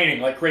 starts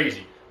raining like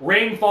crazy.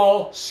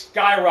 Rainfall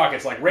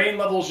skyrockets, like rain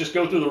levels just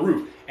go through the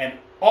roof, and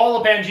all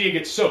of Pangea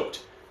gets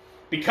soaked.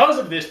 Because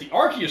of this, the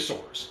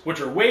Archaeosaurs, which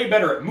are way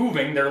better at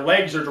moving, their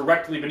legs are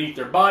directly beneath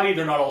their body,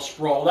 they're not all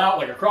sprawled out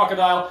like a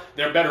crocodile,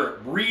 they're better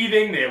at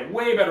breathing, they have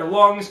way better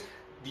lungs.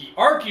 The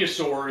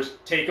Archaeosaurs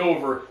take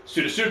over,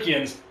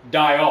 Pseudotsuchians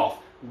die off.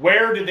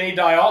 Where did they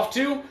die off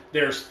to?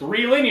 There's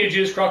 3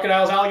 lineages,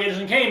 crocodiles, alligators,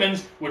 and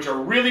caimans, which are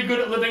really good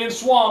at living in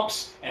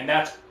swamps, and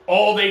that's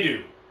all they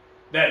do.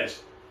 That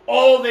is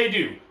all they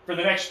do. For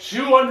the next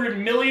 200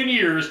 million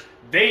years,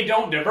 they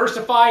don't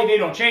diversify, they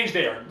don't change,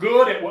 they are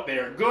good at what they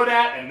are good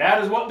at, and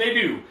that is what they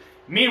do.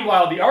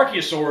 Meanwhile, the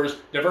Archaeosaurs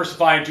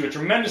diversify into a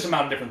tremendous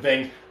amount of different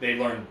things. They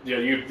learn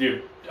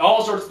you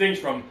all sorts of things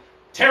from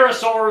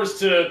pterosaurs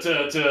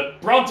to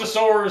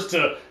brontosaurs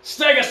to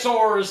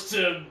stegosaurs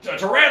to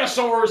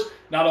tyrannosaurs.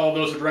 Not all of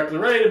those are directly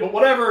related, but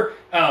whatever.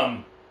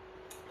 A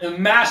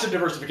massive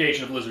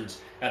diversification of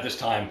lizards at this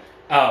time.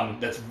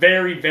 That's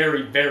very,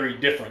 very, very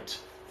different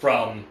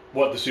from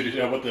what the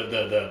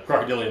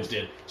crocodilians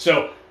did.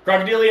 So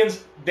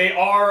crocodilians, they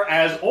are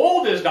as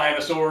old as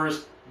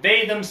dinosaurs.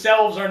 They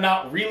themselves are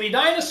not really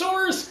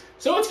dinosaurs,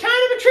 so it's kind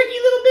of a tricky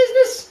little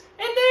business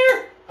in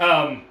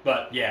there.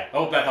 But yeah, I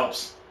hope that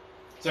helps.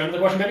 Is there another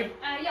question, baby?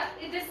 Yeah,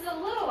 this is a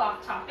little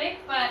off topic,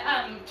 but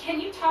can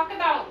you talk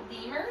about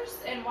lemurs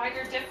and why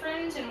they're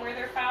different and where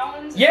they're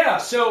found? Yeah,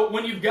 so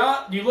when you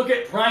look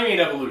at primate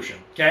evolution,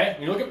 okay?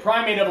 When you look at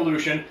primate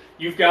evolution,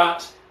 you've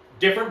got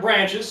different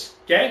branches,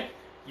 okay?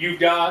 You've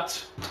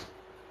got,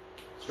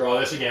 let's draw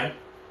this again.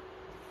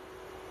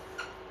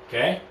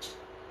 Okay?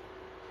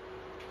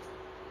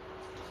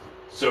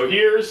 So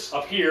here's,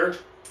 up here,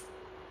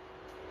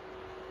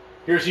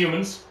 here's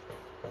humans,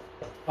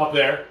 up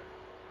there.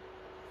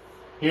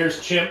 Here's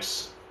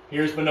chimps,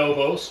 here's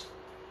bonobos,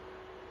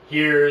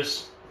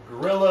 here's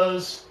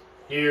gorillas,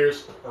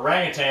 here's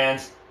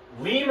orangutans,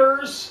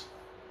 lemurs,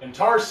 and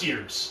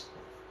tarsiers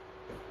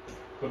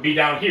would be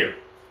down here.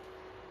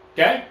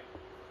 Okay?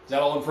 Is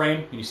that all in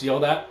frame? Can you see all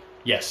that?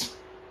 Yes.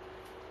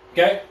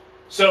 Okay?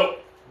 So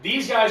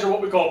these guys are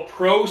what we call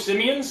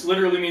prosimians,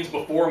 literally means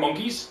before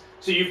monkeys.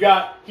 So you've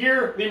got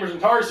here lemurs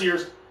and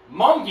tarsiers.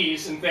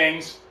 Monkeys and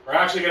things are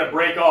actually going to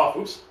break off.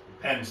 Oops,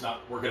 the pen's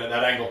not working at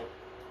that angle.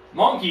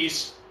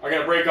 Monkeys are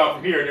going to break off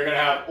from here, and you're going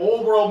to have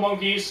old world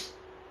monkeys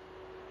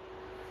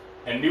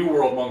and new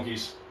world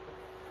monkeys.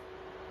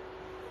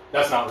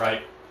 That's not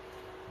right.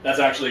 That's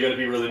actually going to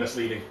be really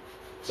misleading.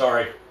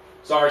 Sorry.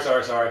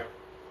 Sorry.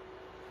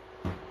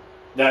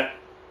 That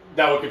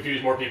would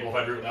confuse more people if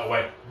I drew it that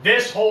way.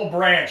 This whole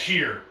branch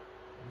here,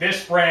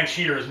 this branch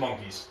here is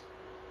monkeys.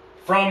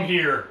 From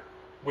here,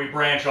 we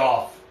branch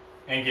off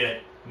and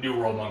get New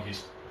World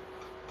monkeys.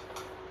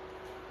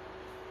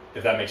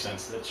 If that makes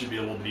sense, that should be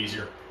a little bit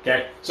easier.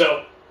 Okay,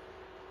 so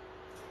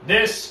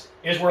this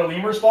is where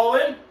lemurs fall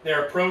in.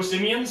 They're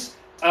prosimians.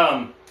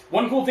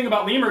 One cool thing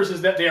about lemurs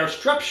is that they are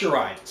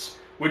strepsirrhides,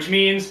 which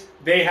means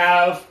they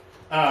have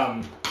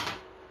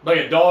like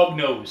a dog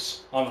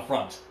nose on the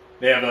front.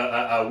 They have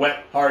a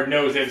wet, hard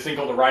nose. They have this thing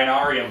called a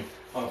rhinarium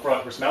on the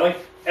front for smelling.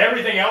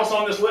 Everything else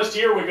on this list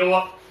here, we go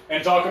up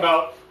and talk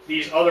about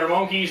these other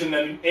monkeys and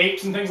then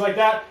apes and things like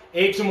that.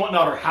 Apes and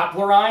whatnot are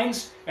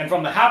haplorhines, and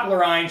from the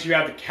haplorhines you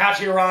have the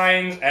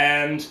catyrhines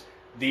and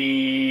the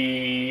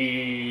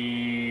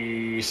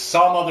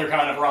some other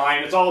kind of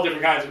rhine. It's all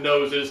different kinds of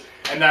noses,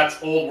 and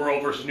that's old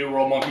world versus new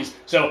world monkeys.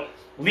 So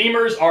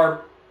lemurs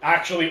are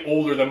actually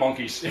older than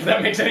monkeys, if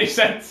that makes any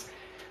sense.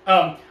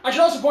 I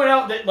should also point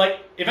out that like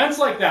events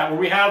like that, where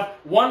we have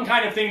one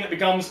kind of thing that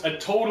becomes a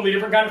totally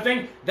different kind of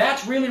thing,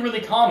 that's really,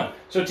 really common.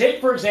 So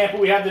take, for example,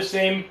 we have this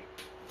same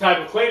type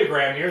of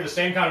cladogram here, the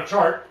same kind of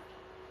chart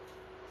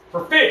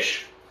for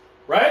fish,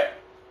 right?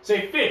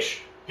 Say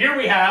fish. Here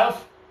we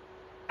have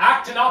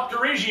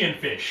actinopterygian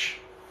fish.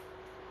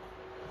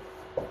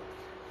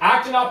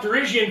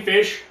 Actinopterygian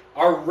fish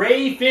are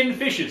ray-finned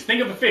fishes.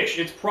 Think of a fish.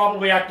 It's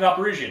probably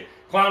actinopterygian.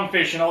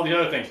 Clownfish and all these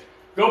other things.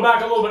 Go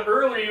back a little bit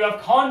earlier, you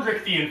have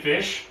chondrichthyan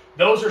fish.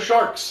 Those are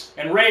sharks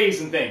and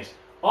rays and things.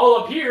 All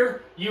up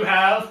here, you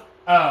have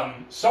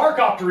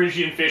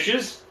sarcopterygian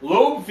fishes,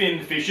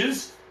 lobe-finned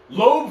fishes.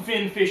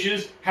 Lobe-finned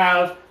fishes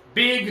have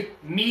big,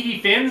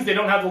 meaty fins. They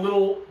don't have the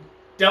little,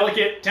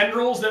 delicate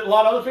tendrils that a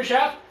lot of other fish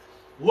have.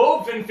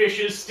 Lobe-finned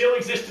fishes still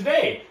exist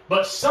today,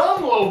 but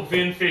some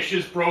lobe-finned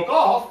fishes broke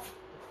off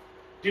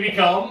to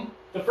become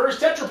the first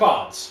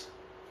tetrapods.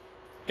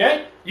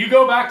 Okay? You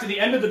go back to the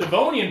end of the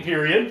Devonian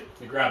period.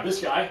 Let me grab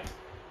this guy.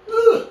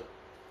 Ugh.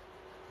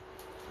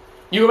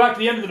 You go back to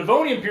the end of the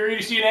Devonian period,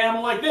 you see an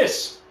animal like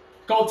this,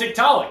 called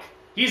Tiktaalik.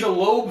 He's a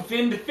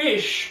lobe-finned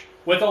fish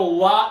with a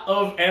lot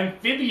of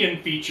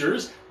amphibian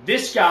features.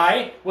 This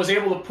guy was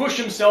able to push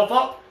himself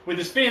up with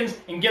his fins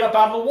and get up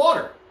out of the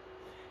water.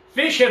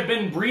 Fish have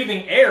been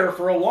breathing air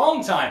for a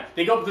long time.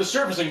 They go up to the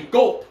surface and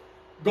gulp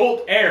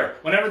air.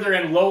 Whenever they're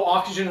in low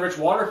oxygen-rich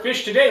water,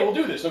 fish today will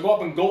do this. They'll go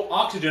up and gulp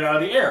oxygen out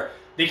of the air.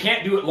 They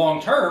can't do it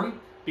long term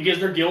because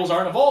their gills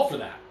aren't evolved for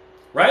that,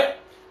 right?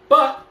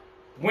 But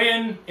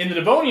when, in the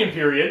Devonian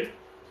period,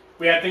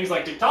 we had things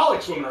like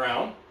Tiktaalik swimming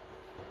around,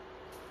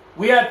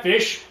 we had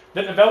fish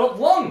that developed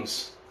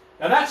lungs.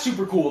 Now that's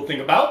super cool to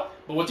think about,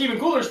 but what's even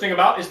cooler to think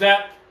about is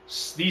that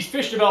these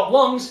fish developed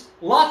lungs.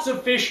 Lots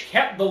of fish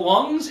kept the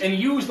lungs and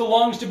used the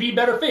lungs to be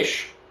better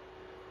fish.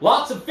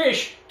 Lots of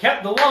fish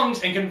kept the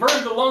lungs and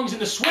converted the lungs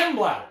into swim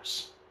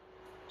bladders.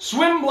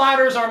 Swim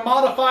bladders are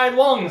modified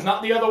lungs,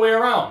 not the other way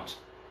around.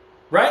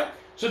 Right?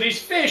 So these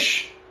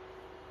fish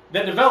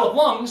that develop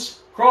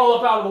lungs crawl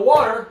up out of the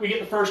water. We get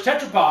the first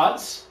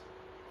tetrapods.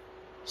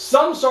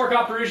 Some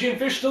sarcopterygian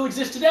fish still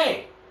exist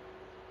today.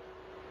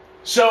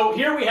 So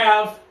here we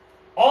have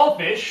all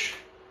fish,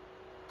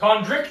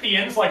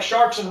 chondrichthyans like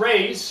sharks and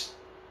rays.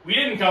 We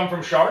didn't come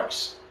from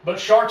sharks, but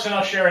sharks and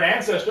us share an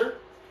ancestor.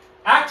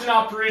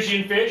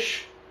 Actinopterygian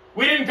fish.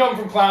 We didn't come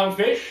from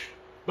clownfish,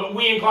 but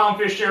we and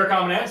clownfish share a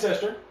common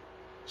ancestor.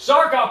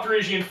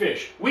 Sarcopterygian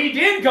fish. We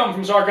did come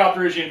from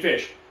sarcopterygian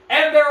fish.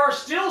 And there are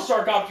still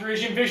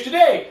sarcopterygian fish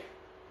today.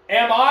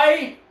 Am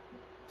I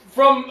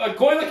from a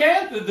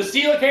coelacanth, the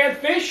coelacanth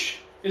fish?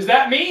 Is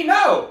that me?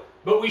 No.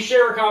 But we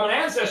share a common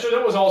ancestor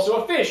that was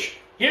also a fish.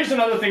 Here's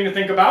another thing to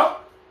think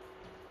about,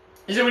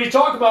 is that when you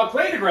talk about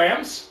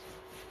cladograms,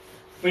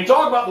 when you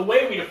talk about the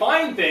way we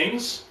define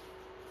things,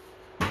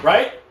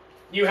 right,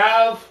 you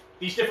have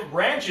these different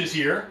branches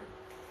here,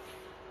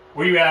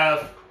 where you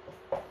have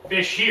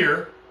fish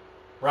here,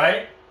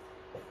 right,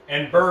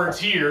 and birds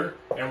here,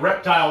 and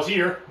reptiles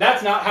here.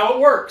 That's not how it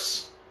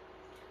works.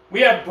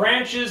 We have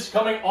branches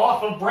coming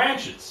off of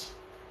branches.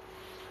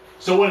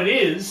 So what it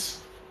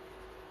is,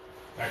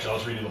 actually I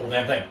was reading the whole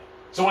damn thing.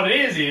 So what it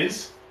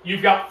is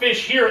you've got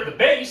fish here at the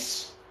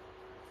base,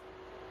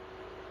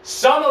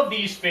 Some of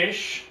these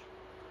fish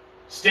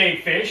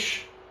stayed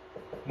fish,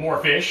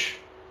 more fish.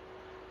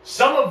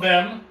 Some of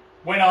them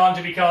went on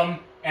to become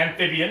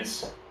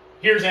amphibians.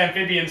 Here's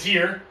amphibians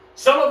here.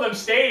 Some of them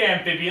stayed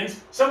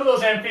amphibians. Some of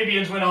those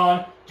amphibians went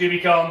on to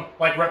become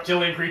like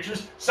reptilian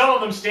creatures. Some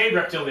of them stayed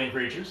reptilian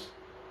creatures.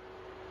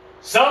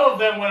 Some of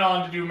them went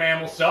on to do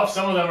mammal stuff.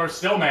 Some of them are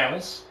still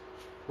mammals,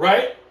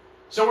 right?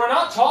 So we're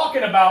not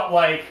talking about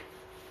like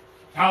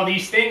how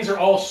these things are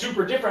all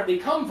super different. They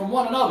come from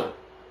one another.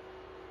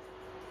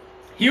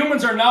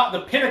 Humans are not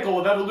the pinnacle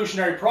of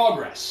evolutionary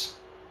progress.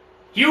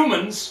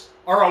 Humans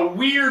are a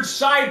weird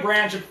side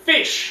branch of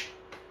fish.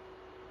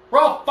 We're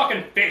all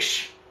fucking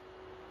fish.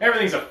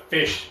 Everything's a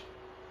fish.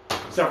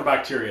 Except for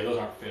bacteria. Those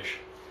aren't fish.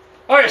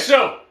 Okay,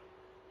 so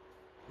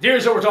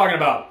here's what we're talking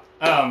about.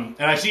 And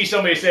I see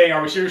somebody saying,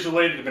 are we seriously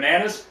related to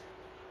bananas?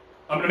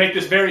 I'm going to make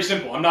this very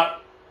simple. I'm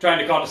not trying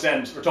to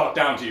condescend or talk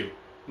down to you.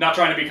 I'm not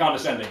trying to be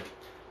condescending.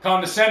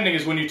 Condescending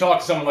is when you talk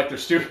to someone like they're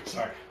stupid.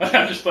 Sorry,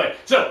 I'm just playing.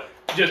 So,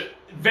 just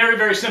very,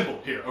 very simple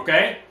here,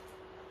 okay?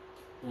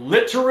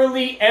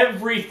 Literally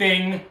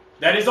everything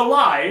that is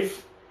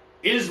alive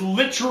is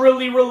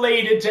literally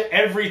related to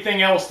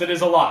everything else that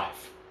is alive.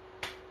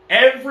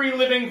 Every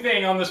living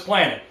thing on this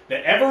planet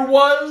that ever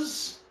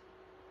was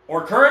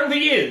or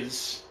currently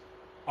is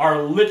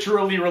are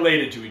literally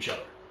related to each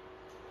other.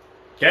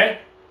 Okay?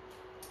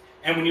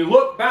 And when you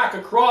look back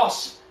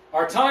across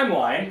our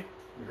timeline,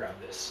 let me grab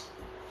this.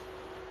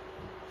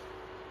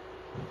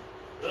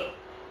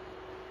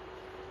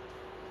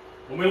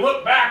 When we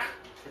look back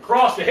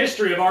across the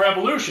history of our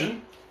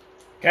evolution,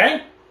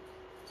 okay?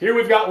 Here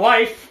we've got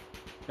life,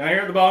 down here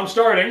at the bottom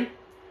starting.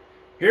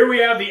 Here we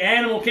have the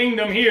animal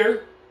kingdom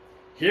here.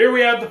 Here we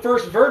have the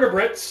first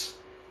vertebrates.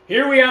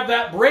 Here we have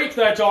that break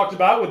that I talked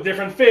about with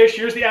different fish.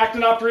 Here's the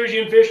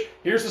Actinopterygien fish.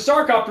 Here's the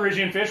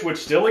Sarcopterygien fish, which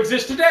still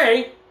exists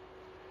today.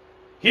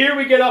 Here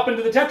we get up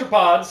into the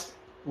tetrapods.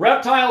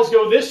 Reptiles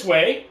go this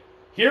way.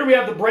 Here we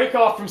have the break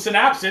off from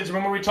synapsids.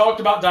 Remember we talked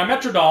about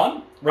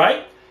Dimetrodon,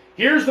 right?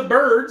 Here's the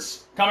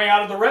birds coming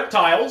out of the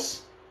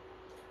reptiles.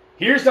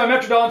 Here's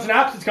Dimetrodon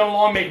synapsids come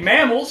along, make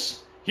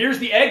mammals. Here's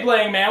the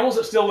egg-laying mammals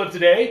that still live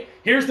today.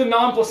 Here's the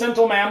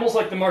non-placental mammals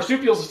like the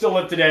marsupials that still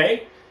live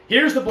today.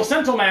 Here's the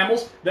placental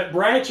mammals that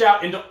branch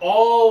out into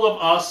all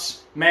of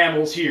us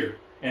mammals here.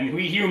 And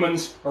we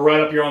humans are right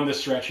up here on this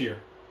stretch here.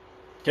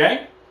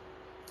 Okay?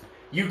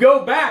 You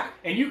go back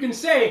and you can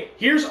say,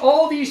 here's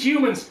all these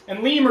humans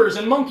and lemurs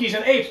and monkeys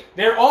and apes.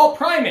 They're all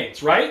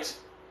primates, right?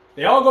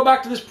 They all go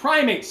back to this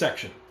primate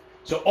section.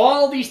 So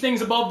all these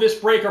things above this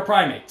break are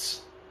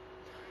primates.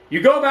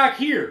 You go back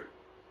here.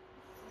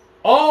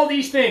 All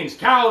these things,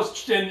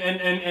 cows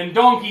and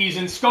donkeys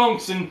and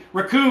skunks and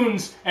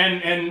raccoons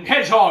and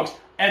hedgehogs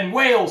and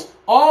whales,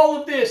 all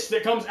of this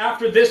that comes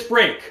after this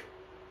break,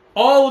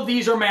 all of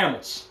these are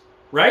mammals,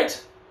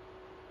 right?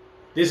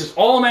 This is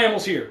all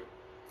mammals here.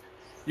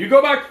 You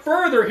go back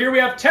further, here we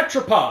have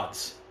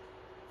tetrapods,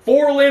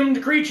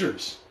 four-limbed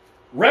creatures.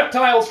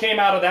 Reptiles came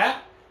out of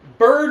that,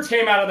 birds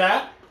came out of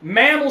that,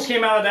 mammals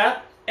came out of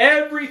that.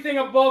 Everything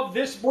above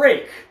this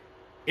break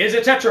is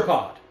a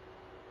tetrapod.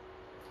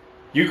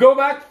 You go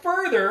back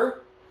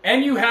further,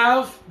 and you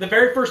have the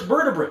very first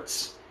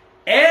vertebrates.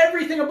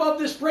 Everything above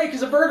this break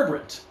is a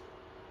vertebrate.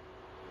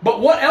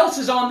 But what else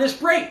is on this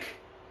break?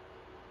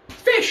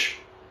 Fish.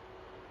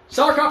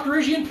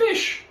 Sarcopterygien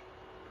fish.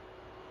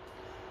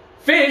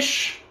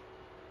 Fish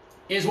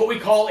is what we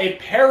call a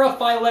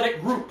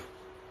paraphyletic group.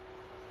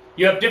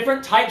 You have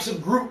different types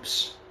of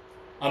groups.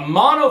 A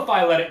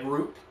monophyletic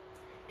group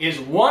is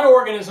one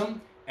organism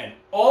and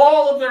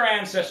all of their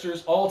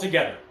ancestors all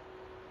together.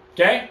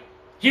 Okay?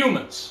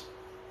 Humans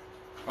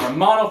are a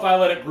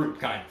monophyletic group,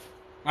 kind of.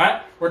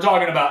 Right? We're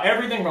talking about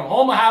everything from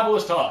Homo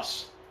habilis to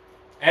us.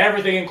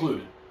 Everything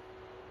included.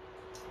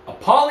 A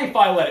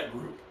polyphyletic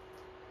group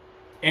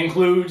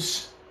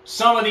includes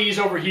some of these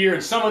over here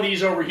and some of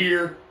these over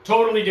here.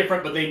 Totally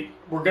different, but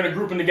we're going to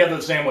group them together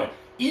the same way.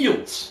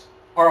 Eels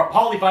are a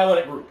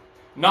polyphyletic group.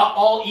 Not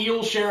all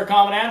eels share a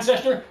common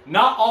ancestor.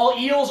 Not all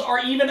eels are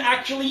even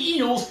actually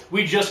eels.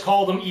 We just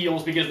call them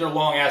eels because they're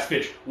long-ass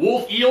fish.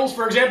 Wolf eels,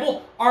 for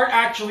example, aren't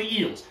actually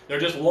eels.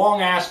 They're just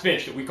long-ass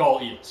fish that we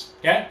call eels.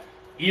 Okay?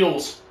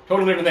 Eels,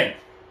 totally different thing.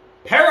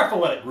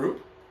 Paraphyletic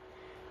group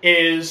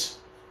is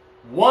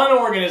one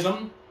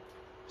organism,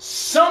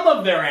 some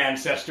of their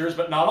ancestors,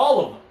 but not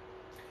all of them.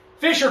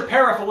 Fish are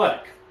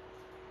paraphyletic.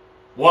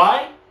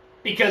 Why?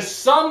 Because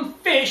some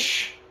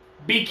fish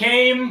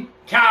became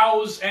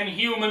cows and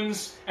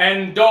humans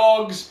and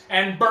dogs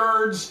and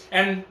birds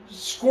and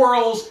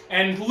squirrels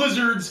and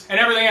lizards and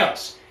everything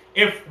else.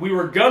 If we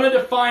were going to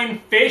define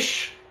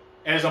fish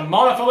as a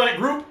monophyletic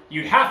group,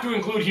 you'd have to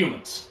include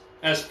humans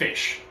as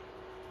fish.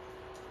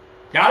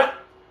 Got it?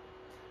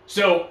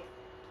 So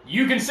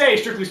you can say,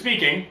 strictly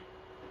speaking,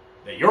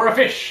 that you're a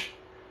fish,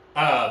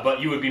 but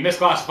you would be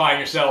misclassifying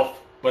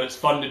yourself, but it's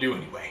fun to do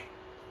anyway.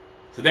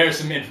 So there's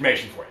some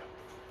information for you.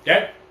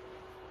 Okay?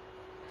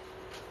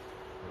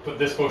 Put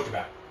this poster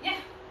back. Yeah.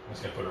 I'm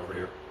just going to put it over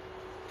here.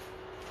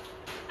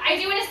 I I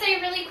do want to say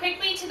really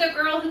quickly to the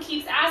girl who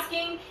keeps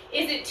asking,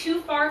 is it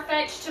too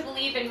far-fetched to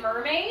believe in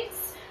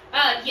mermaids?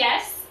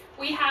 Yes.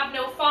 We have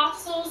no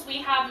fossils, we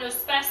have no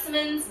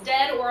specimens,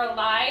 dead or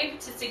alive,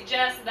 to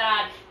suggest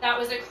that that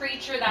was a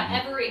creature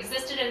that ever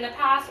existed in the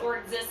past or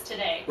exists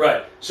today.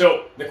 Right.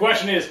 So the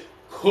question is,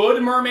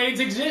 could mermaids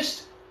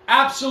exist?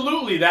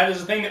 Absolutely, that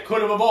is a thing that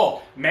could have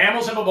evolved.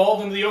 Mammals have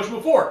evolved into the ocean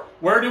before.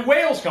 Where do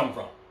whales come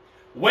from?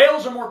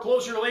 Whales are more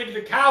closely related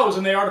to cows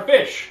than they are to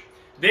fish.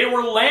 They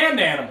were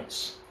land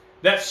animals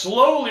that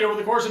slowly, over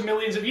the course of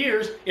millions of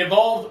years,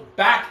 evolved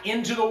back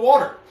into the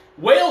water.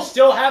 Whales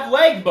still have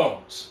leg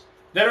bones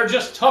that are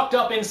just tucked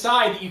up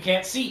inside that you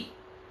can't see.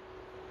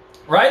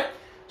 Right?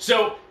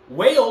 So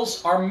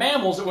whales are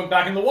mammals that went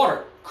back in the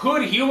water.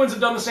 Could humans have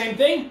done the same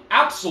thing?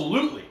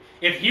 Absolutely.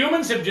 If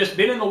humans have just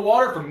been in the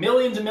water for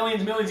millions and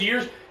millions and millions of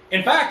years,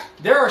 in fact,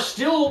 there are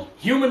still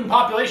human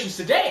populations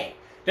today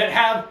that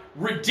have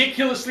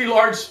ridiculously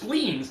large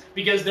spleens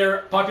because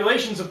they're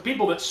populations of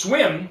people that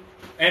swim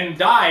and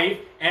dive,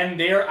 and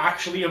they're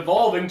actually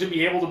evolving to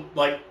be able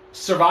to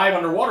survive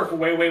underwater for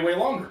way, way, way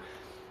longer.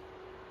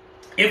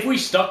 If we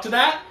stuck to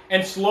that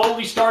and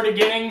slowly started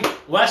getting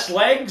less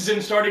legs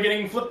and started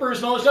getting flippers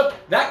and all this stuff,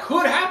 that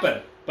could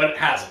happen, but it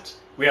hasn't.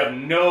 We have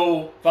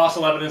no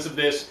fossil evidence of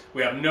this.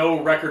 We have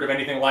no record of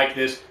anything like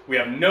this. We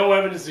have no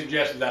evidence to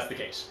suggest that that's the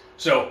case.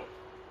 So,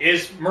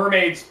 is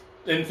mermaids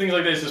and things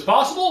like this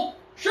possible?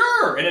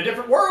 Sure, in a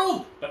different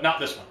world, but not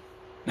this one.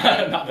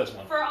 Not this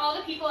one. For all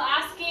the people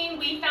asking,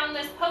 we found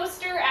this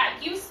poster at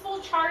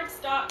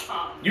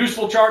usefulcharts.com.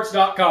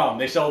 Usefulcharts.com.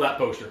 They sell that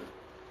poster.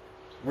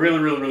 Really,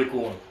 really, really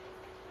cool one.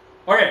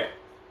 Okay.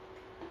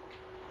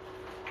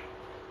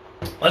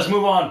 Let's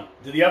move on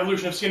to the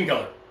evolution of skin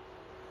color.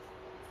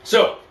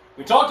 So,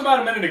 we talked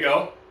about a minute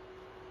ago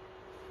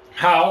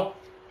how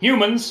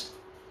humans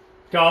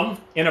come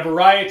in a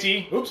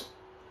variety of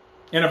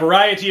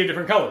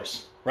different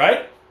colors,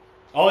 right?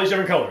 All these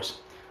different colors.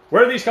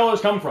 Where do these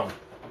colors come from?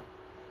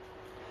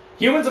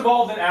 Humans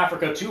evolved in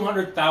Africa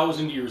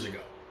 200,000 years ago.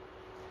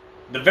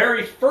 The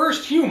very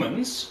first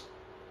humans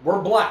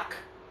were black.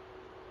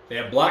 They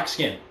have black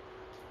skin.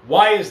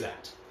 Why is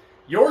that?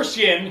 Your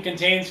skin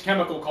contains a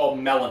chemical called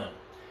melanin.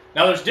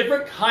 Now there's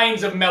different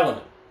kinds of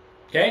melanin.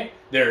 Okay?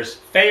 There's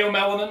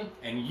pheomelanin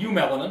and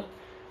eumelanin.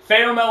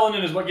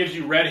 Pheomelanin is what gives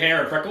you red hair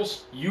and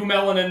freckles.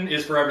 Eumelanin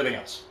is for everything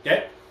else.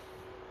 Okay?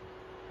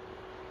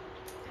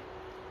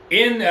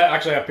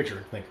 Actually I have a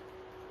picture, I think.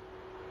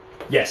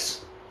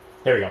 Yes.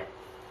 There we go.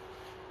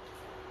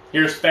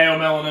 Here's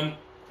pheomelanin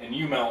and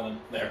eumelanin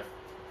there.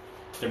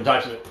 Different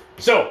types of it.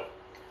 So,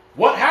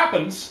 what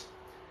happens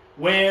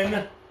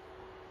when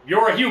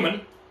you're a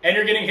human and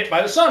you're getting hit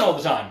by the sun all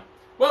the time?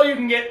 Well, you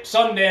can get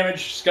sun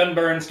damage,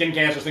 sunburn, skin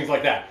cancers, things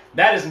like that.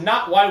 That is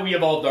not why we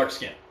evolved dark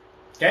skin.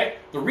 Okay?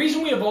 The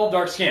reason we evolved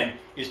dark skin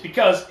is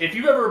because if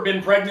you've ever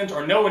been pregnant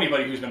or know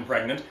anybody who's been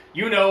pregnant,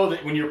 you know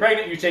that when you're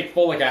pregnant you take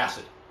folic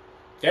acid.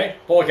 Okay?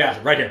 Folic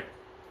acid, right here.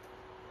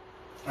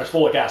 There's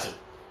folic acid.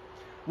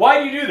 Why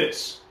do you do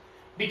this?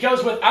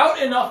 Because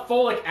without enough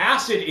folic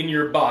acid in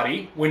your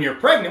body, when you're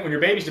pregnant, when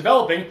your baby's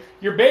developing,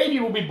 your baby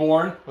will be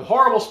born with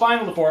horrible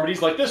spinal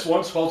deformities like this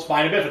one, it's called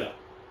spina bifida.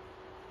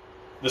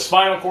 The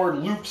spinal cord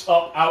loops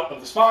up out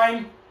of the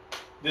spine.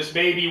 This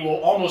baby will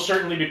almost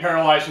certainly be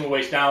paralyzed from the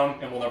waist down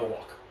and will never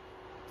walk.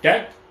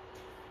 Okay?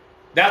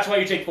 That's why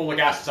you take folic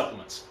acid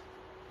supplements.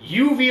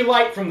 UV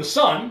light from the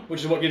sun,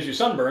 which is what gives you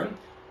sunburn,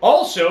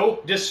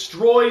 also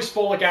destroys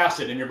folic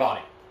acid in your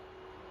body.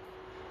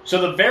 So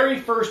the very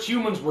first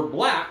humans were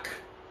black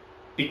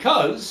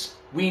because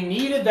we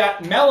needed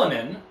that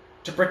melanin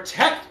to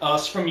protect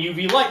us from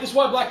UV light. This is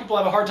why black people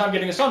have a hard time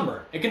getting a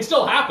sunburn. It can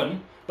still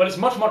happen, but it's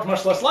much, much,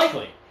 much less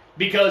likely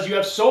because you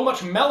have so much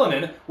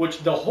melanin,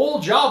 which the whole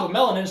job of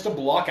melanin is to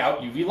block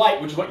out UV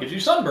light, which is what gives you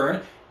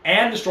sunburn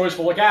and destroys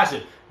folic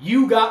acid.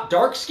 You got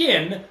dark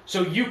skin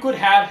so you could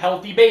have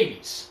healthy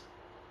babies.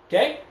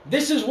 Okay?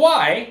 This is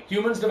why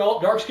humans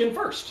developed dark skin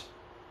first.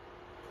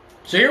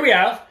 So here we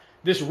have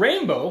this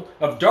rainbow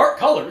of dark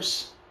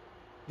colors,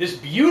 this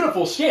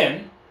beautiful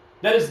skin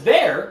that is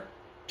there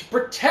to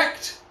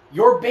protect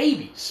your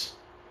babies.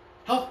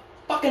 How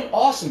fucking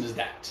awesome is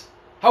that?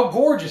 How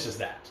gorgeous is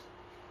that?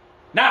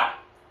 Now,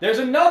 there's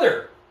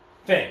another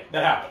thing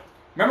that happened.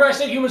 Remember I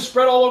said humans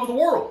spread all over the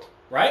world,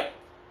 right?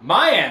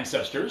 My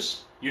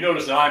ancestors, you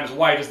notice that I'm as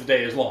white as the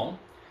day is long,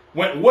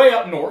 went way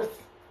up north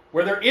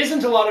where there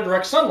isn't a lot of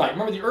direct sunlight.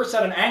 Remember, the Earth's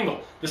at an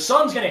angle. The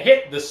sun's going to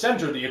hit the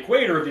center, the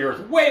equator of the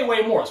Earth, way,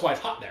 way more. That's why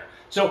it's hot there.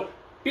 So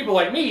people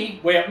like me,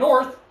 way up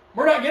north,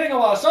 we're not getting a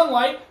lot of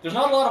sunlight. There's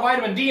not a lot of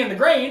vitamin D in the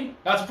grain.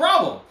 That's a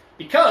problem.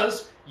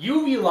 Because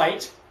UV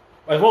light,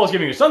 as well as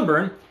giving you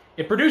sunburn,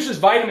 it produces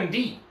vitamin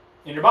D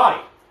in your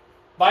body.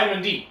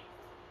 Vitamin D.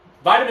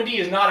 Vitamin D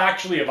is not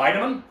actually a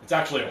vitamin. It's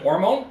actually a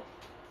hormone.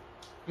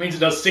 It means it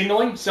does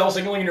signaling, cell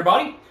signaling in your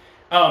body.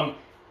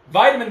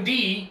 Vitamin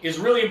D is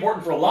really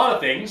important for a lot of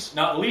things,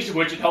 not the least of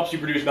which it helps you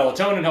produce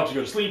melatonin, helps you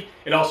go to sleep.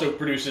 It also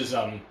produces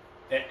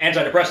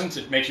antidepressants,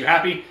 it makes you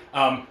happy.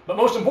 But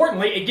most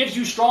importantly, it gives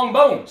you strong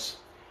bones.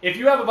 If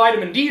you have a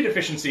vitamin D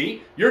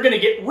deficiency, you're going to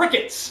get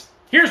rickets.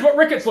 Here's what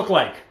rickets look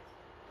like.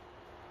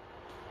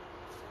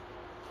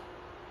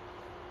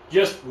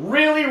 Just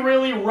really,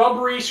 really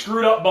rubbery,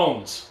 screwed up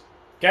bones.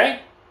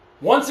 Okay?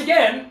 Once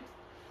again,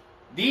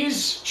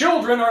 these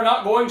children are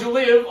not going to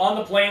live on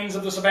the plains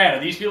of the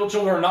savannah. These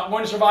children are not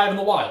going to survive in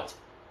the wild.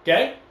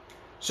 Okay?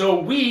 So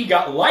we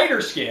got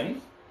lighter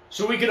skin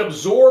so we could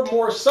absorb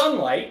more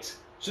sunlight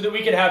so that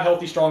we could have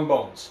healthy, strong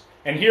bones.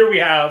 And here we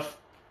have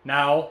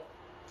now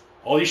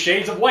all these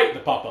shades of white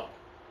that pop up.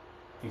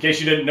 In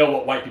case you didn't know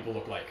what white people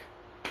look like.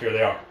 Here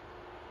they are.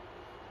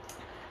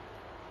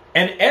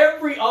 And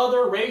every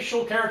other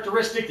racial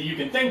characteristic that you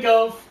can think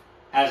of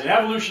has an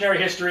evolutionary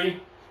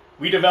history.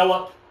 We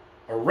develop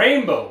a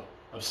rainbow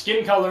of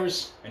skin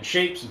colors and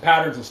shapes and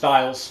patterns and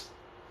styles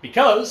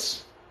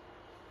because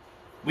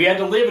we had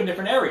to live in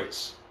different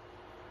areas.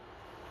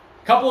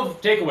 A couple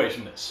of takeaways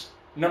from this.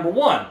 Number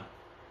one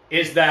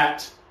is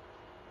that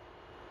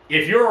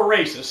if you're a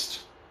racist,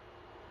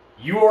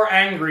 you are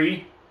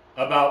angry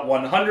about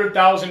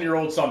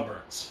 100,000-year-old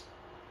sunburns.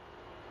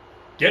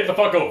 Get the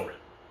fuck over it.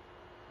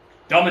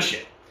 Dumb as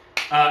shit.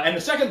 And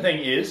the second thing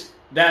is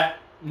that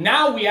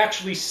now we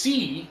actually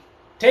see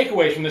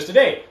takeaways from this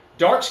today.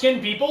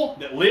 Dark-skinned people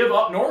that live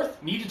up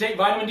north need to take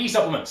vitamin D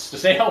supplements to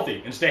stay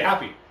healthy and stay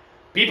happy.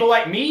 People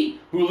like me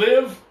who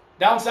live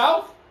down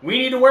south, we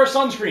need to wear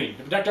sunscreen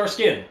to protect our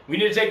skin. We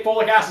need to take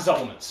folic acid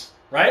supplements,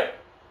 right?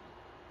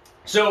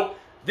 So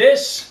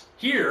this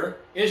here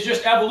is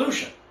just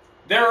evolution.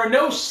 There are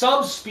no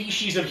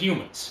subspecies of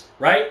humans,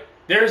 right?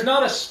 There is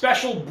not a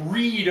special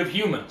breed of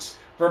humans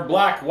for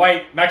black,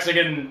 white,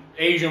 Mexican,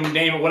 Asian,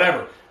 name it,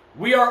 whatever.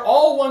 We are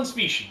all one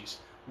species.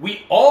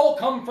 We all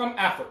come from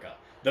Africa.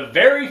 The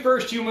very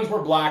first humans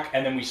were black,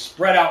 and then we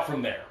spread out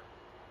from there.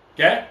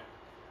 Okay?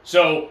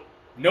 So,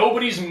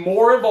 nobody's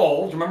more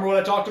evolved. Remember what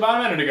I talked about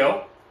a minute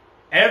ago?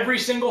 Every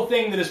single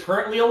thing that is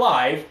currently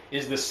alive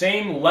is the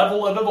same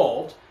level of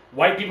evolved.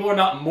 White people are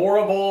not more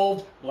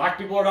evolved. Black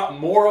people are not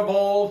more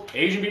evolved.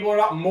 Asian people are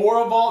not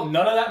more evolved.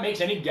 None of that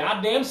makes any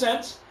goddamn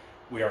sense.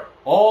 We are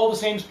all the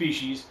same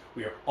species.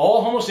 We are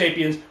all Homo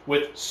sapiens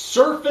with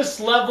surface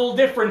level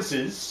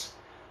differences,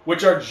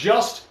 which are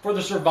just for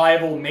the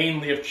survival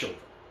mainly of children.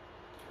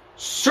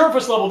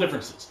 Surface level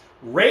differences.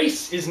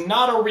 Race is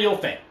not a real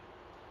thing.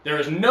 There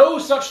is no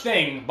such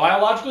thing,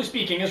 biologically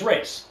speaking, as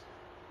race.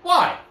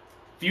 Why?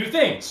 Few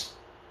things.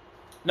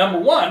 Number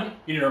one,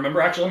 you need to remember,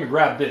 actually let me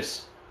grab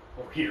this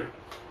over here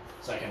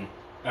so I can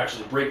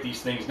actually break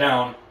these things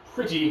down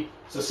pretty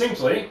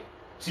succinctly.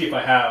 See if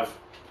I have...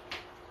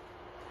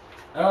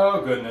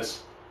 Oh,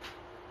 goodness.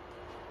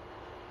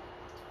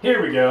 Here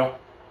we go.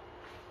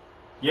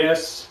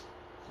 Yes.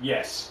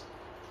 Yes.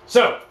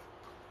 So,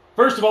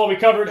 first of all, we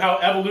covered how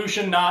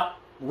evolution, not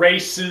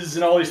races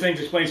and all these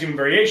things, explains human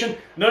variation.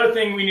 Another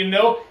thing we need to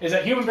know is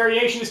that human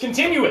variation is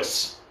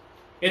continuous.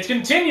 It's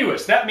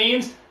continuous. That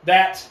means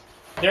that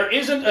there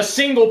isn't a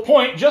single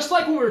point, just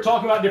like when we were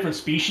talking about different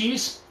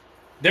species,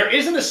 there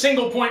isn't a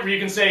single point where you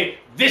can say,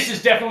 this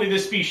is definitely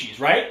this species,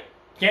 right?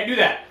 Can't do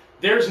that.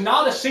 There's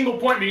not a single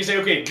point where you say,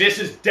 okay, this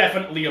is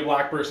definitely a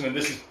black person and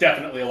this is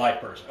definitely a white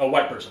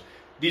person.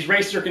 These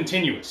races are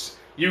continuous.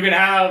 You can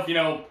have,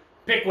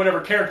 pick whatever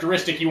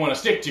characteristic you want to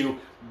stick to,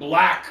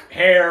 black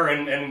hair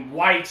and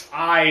white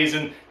eyes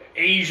and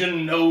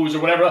Asian nose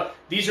or whatever.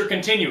 These are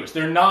continuous.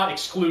 They're not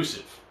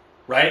exclusive,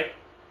 right?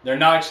 They're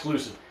not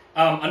exclusive.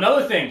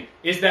 Another thing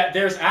is that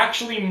there's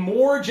actually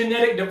more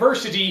genetic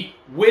diversity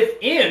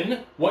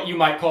within what you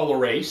might call a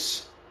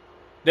race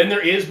than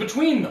there is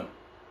between them,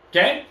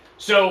 okay?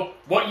 So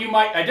what you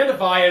might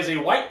identify as a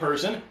white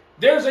person,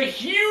 there's a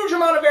huge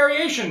amount of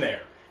variation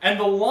there. And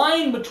the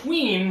line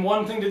between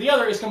one thing to the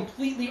other is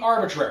completely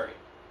arbitrary.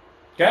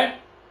 Okay?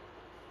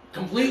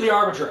 Completely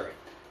arbitrary.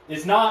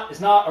 It's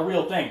not a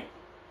real thing.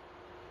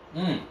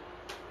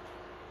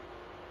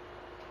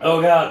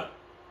 Oh God.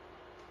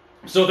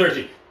 I'm so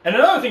thirsty. And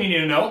another thing you need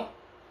to know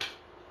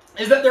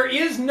is that there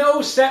is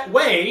no set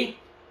way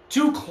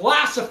to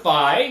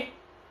classify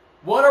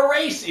what a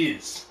race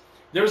is.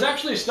 There was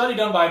actually a study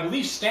done by, I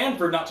believe,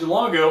 Stanford not too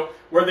long ago,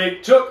 where they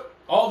took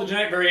all the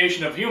genetic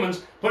variation of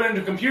humans, put it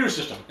into a computer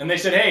system, and they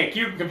said, hey,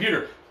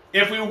 computer,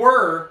 if we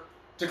were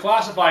to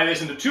classify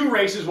this into two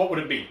races, what would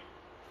it be?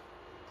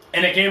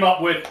 And it came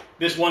up with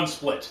this one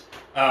split.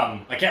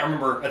 I can't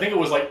remember, I think it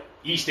was like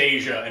East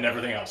Asia and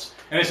everything else.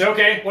 And they said,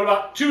 okay, what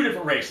about two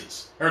different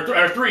races?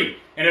 Or three.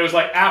 And it was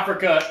like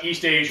Africa,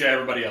 East Asia,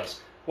 everybody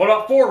else. What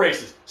about four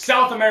races?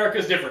 South America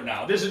is different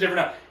now. This is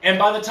different now. And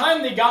by the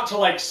time they got to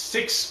like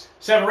 6,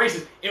 7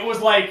 races, it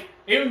was like,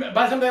 even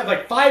by the time they had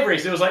like 5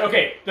 races, it was like,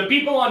 okay, the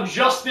people on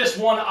just this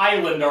one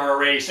island are a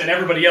race and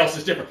everybody else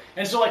is different.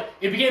 And so like,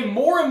 it became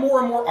more and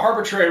more and more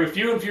arbitrary with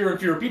fewer and fewer and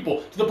fewer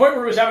people, to the point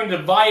where it was having to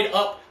divide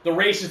up the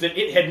races that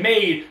it had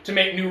made to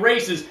make new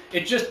races.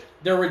 It just,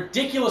 they're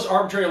ridiculous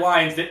arbitrary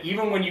lines that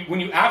even when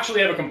you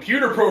actually have a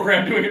computer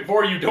program doing it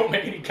for you, don't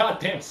make any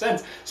goddamn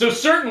sense. So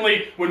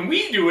certainly, when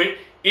we do it,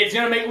 it's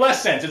going to make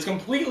less sense. It's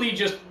completely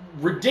just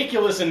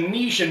ridiculous and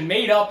niche and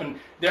made up, and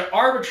they're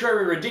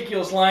arbitrary,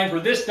 ridiculous lines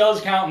where this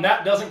does count and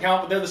that doesn't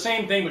count, but they're the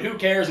same thing, but who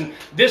cares? And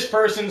this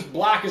person's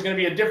black is going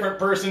to be a different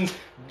person's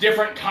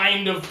different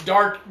kind of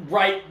dark,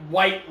 bright,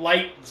 white,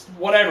 light,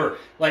 whatever.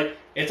 Like,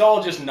 it's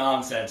all just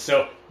nonsense.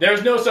 So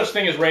there's no such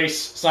thing as race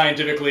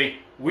scientifically.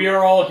 We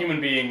are all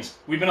human beings.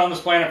 We've been on this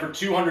planet for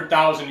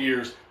 200,000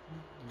 years.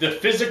 The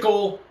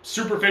physical,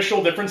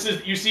 superficial differences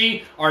that you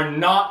see are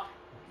not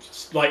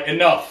like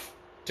enough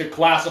to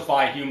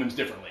classify humans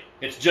differently.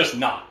 It's just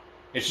not.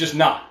 It's just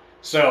not.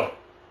 So,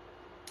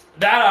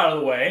 that out of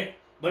the way,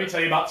 let me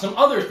tell you about some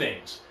other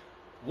things.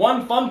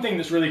 One fun thing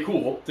that's really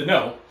cool to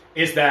know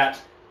is that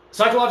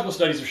psychological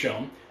studies have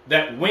shown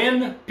that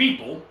when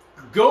people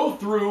go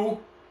through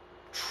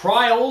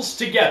trials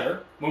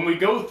together, when we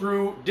go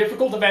through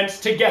difficult events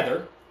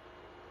together,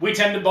 we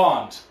tend to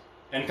bond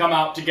and come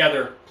out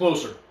together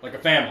closer, like a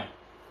family.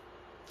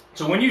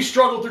 So when you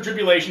struggle through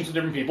tribulations with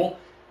different people,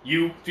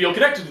 you feel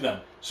connected to them.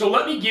 So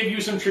let me give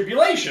you some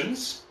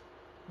tribulations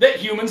that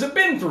humans have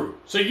been through,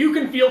 so you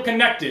can feel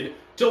connected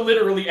to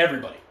literally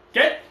everybody,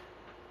 okay?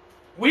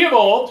 We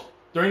evolved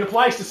during the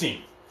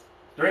Pleistocene,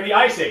 during the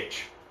Ice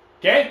Age,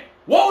 okay?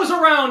 What was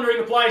around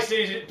during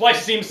the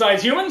Pleistocene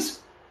besides humans?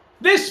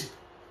 This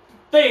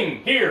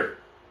thing here.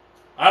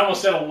 I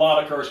almost said a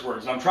lot of curse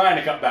words, and I'm trying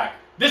to cut back.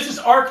 This is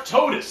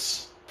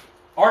Arctodus.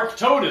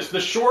 Arctodus, the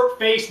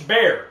short-faced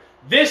bear.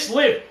 This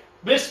lived.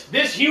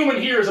 This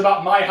human here is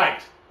about my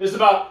height. This is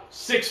about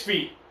 6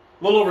 feet,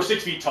 a little over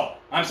 6 feet tall.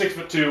 I'm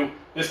 6'2".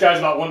 This guy's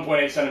about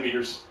 1.8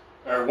 centimeters,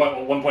 or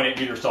 1.8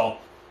 meters tall.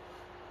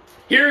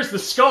 Here's the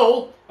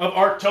skull of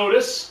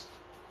Arctodus.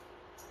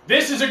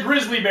 This is a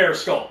grizzly bear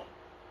skull.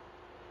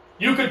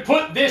 You could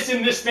put this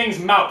in this thing's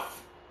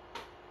mouth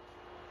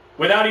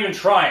without even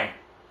trying.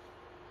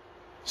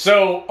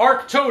 So,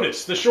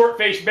 Arctodus, the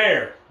short-faced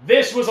bear,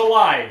 this was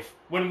alive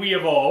when we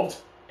evolved,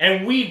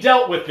 and we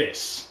dealt with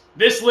this.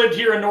 This lived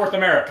here in North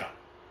America.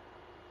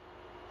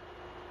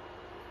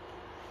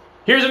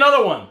 Here's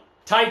another one,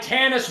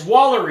 Titanus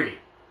walleri,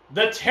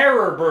 the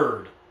terror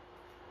bird.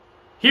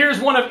 Here's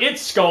one of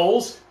its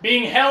skulls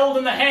being held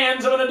in the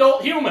hands of an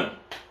adult human.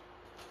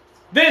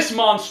 This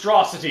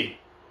monstrosity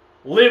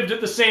lived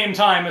at the same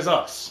time as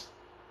us.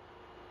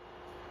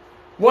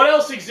 What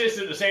else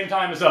existed at the same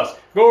time as us?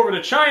 Go over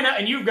to China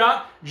and you've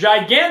got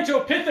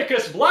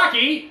Gigantopithecus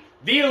blacki,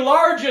 the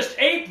largest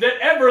ape that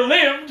ever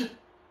lived.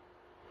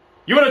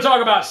 You want to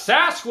talk about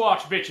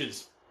Sasquatch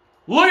bitches?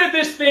 Look at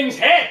this thing's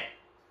head.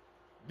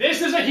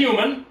 This is a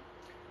human.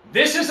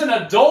 This is an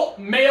adult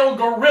male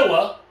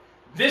gorilla.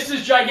 This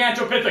is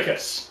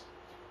Gigantopithecus.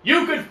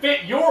 You could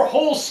fit your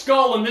whole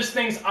skull in this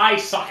thing's eye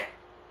socket.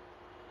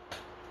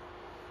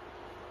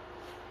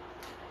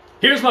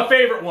 Here's my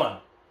favorite one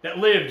that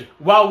lived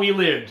while we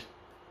lived.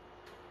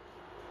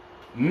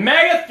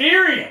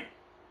 Megatherium,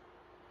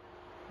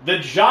 the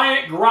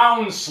giant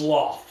ground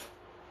sloth.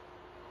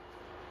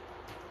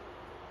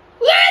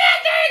 Look at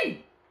that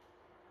thing!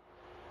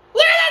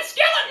 Look at that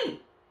skeleton!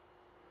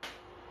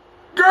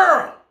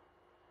 Girl!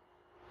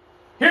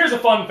 Here's a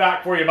fun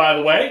fact for you, by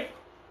the way.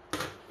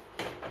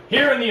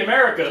 Here in the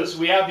Americas,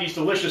 we have these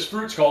delicious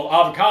fruits called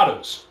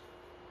avocados.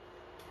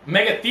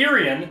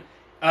 Megatherium,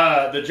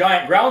 the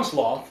giant ground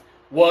sloth,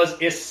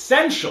 was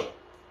essential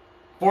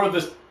for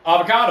the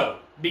avocado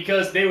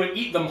because they would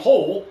eat them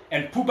whole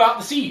and poop out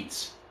the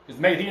seeds. Because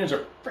the Megatheriums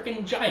are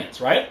freaking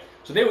giants, right?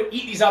 So they would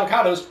eat these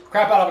avocados,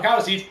 crap out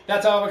avocado seeds,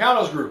 that's how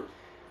avocados grew.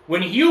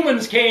 When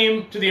humans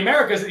came to the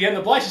Americas at the end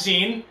of the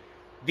Pleistocene,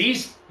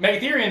 these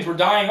Megatheriums were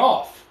dying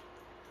off.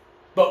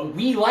 But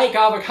we like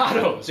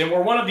avocados, and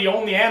we're one of the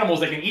only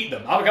animals that can eat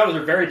them. Avocados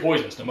are very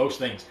poisonous to most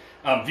things.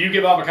 If you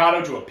give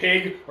avocado to a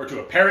pig or to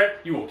a parrot,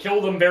 you will kill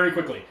them very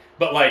quickly.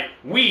 But like,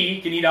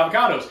 we can eat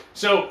avocados.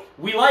 So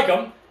we like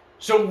them.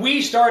 So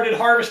we started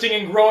harvesting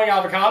and growing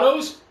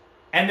avocados,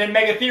 and then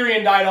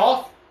Megatherium died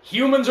off.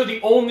 Humans are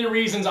the only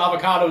reasons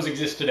avocados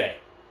exist today.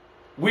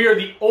 We are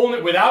the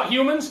only, without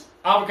humans,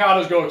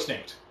 avocados go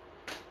extinct.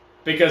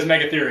 Because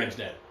Megatherium's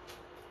dead.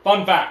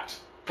 Fun fact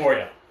for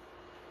you.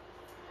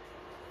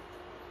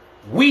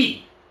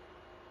 We,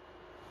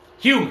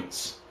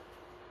 humans,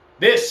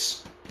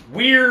 this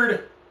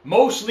weird,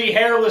 mostly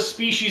hairless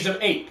species of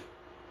ape,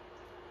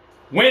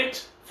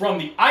 went from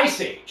the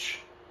Ice Age,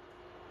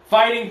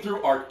 fighting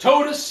through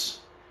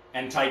Arctodus,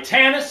 and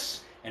Titanus,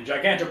 and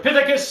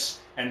Gigantopithecus,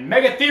 and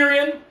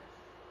Megatherium.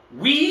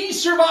 We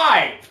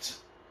survived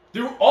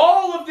through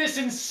all of this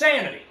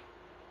insanity.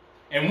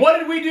 And what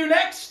did we do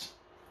next?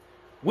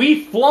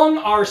 We flung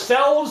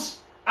ourselves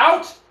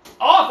out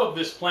off of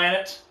this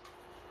planet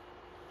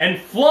and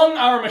flung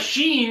our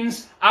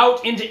machines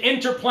out into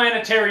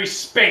interplanetary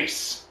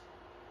space.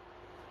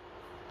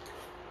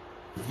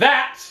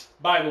 That,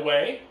 by the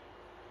way,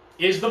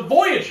 is the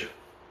Voyager.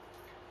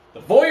 The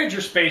Voyager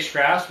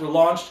spacecrafts were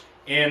launched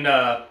in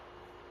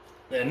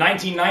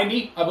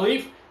 1990, I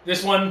believe.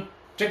 This one in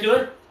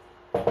particular,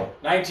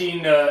 late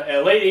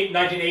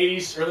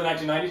 1980s, early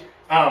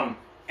 1990s.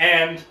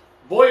 And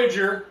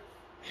Voyager,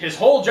 his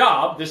whole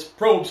job, this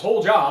probe's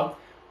whole job,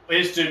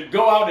 is to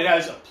go out. It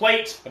has a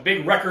plate, a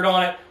big record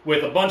on it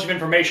with a bunch of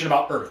information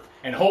about Earth.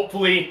 And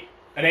hopefully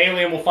an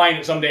alien will find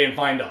it someday and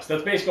find us.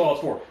 That's basically all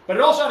it's for. But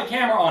it also had a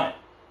camera on it.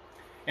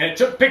 And it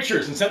took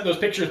pictures and sent those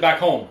pictures back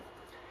home.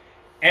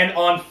 And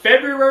on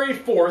February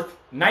 4th,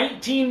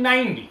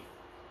 1990,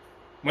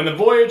 when the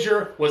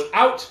Voyager was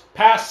out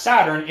past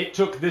Saturn, it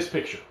took this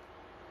picture.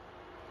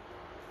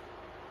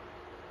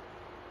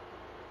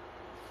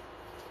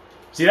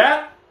 See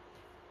that?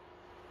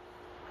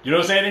 You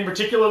notice anything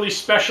particularly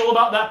special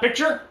about that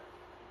picture?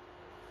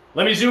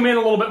 Let me zoom in a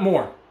little bit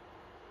more.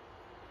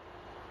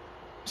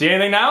 See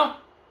anything now?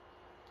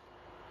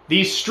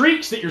 These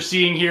streaks that you're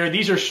seeing here,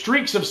 these are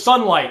streaks of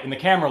sunlight in the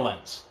camera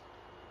lens.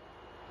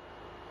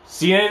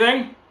 See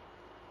anything?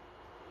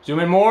 Zoom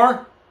in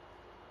more.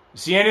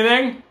 See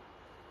anything?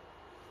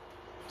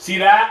 See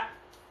that?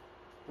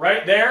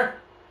 Right there?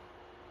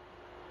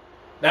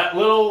 That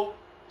little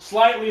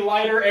slightly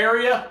lighter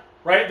area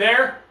right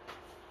there?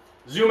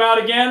 Zoom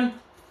out again.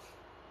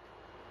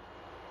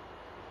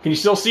 Can you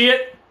still see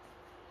it?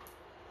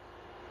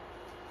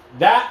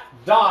 That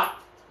dot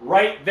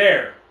right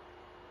there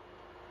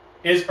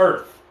is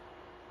Earth.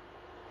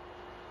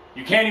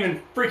 You can't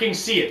even freaking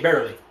see it,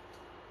 barely.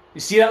 You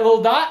see that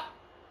little dot?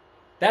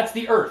 That's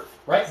the Earth,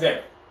 right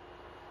there.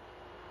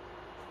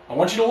 I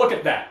want you to look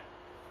at that.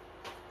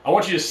 I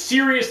want you to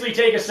seriously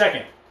take a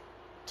second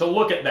to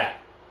look at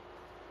that.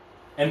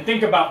 And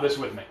think about this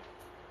with me.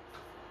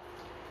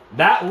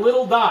 That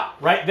little dot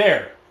right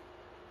there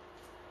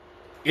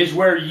is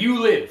where you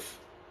live,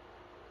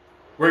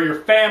 where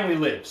your family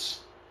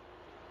lives,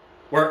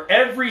 where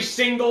every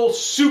single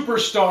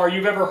superstar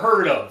you've ever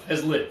heard of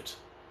has lived,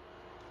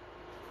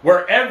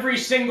 where every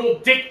single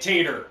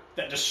dictator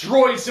that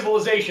destroyed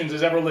civilizations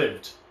has ever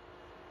lived,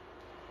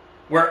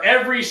 where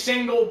every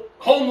single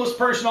homeless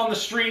person on the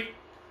street,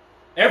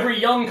 every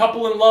young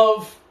couple in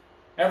love,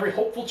 every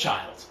hopeful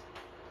child,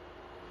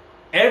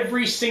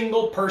 every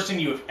single person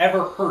you have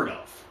ever heard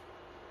of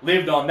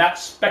lived on that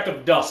speck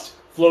of dust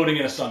floating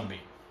in a sunbeam.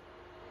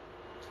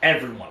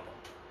 Every one of them.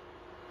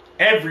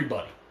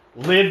 Everybody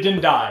lived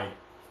and died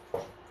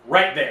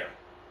right there.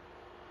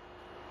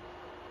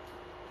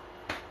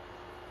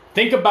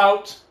 Think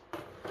about,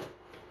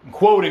 I'm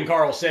quoting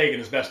Carl Sagan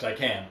as best I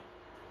can,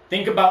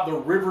 think about the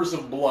rivers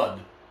of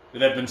blood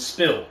that have been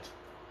spilled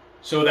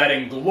so that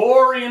in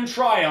glory and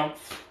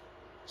triumph,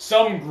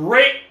 some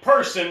great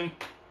person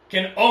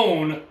can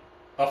own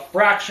a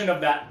fraction of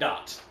that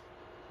dot.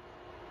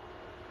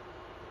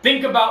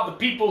 Think about the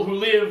people who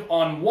live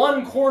on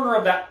one corner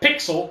of that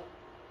pixel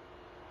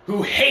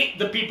who hate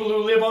the people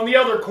who live on the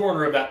other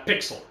corner of that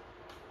pixel.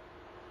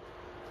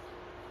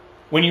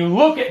 When you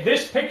look at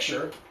this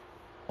picture,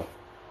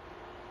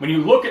 when you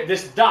look at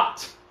this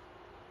dot,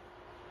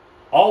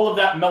 all of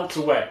that melts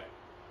away.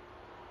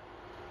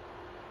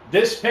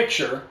 This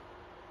picture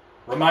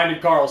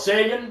reminded Carl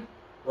Sagan,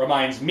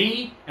 reminds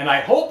me, and I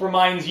hope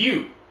reminds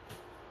you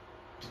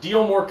to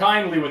deal more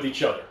kindly with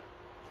each other.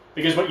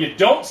 Because what you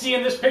don't see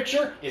in this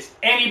picture is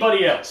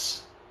anybody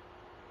else.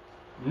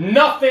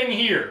 Nothing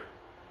here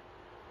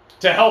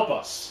to help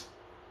us,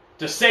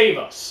 to save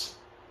us,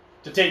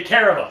 to take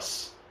care of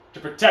us,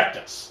 to protect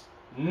us.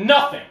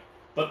 Nothing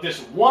but this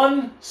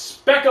one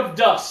speck of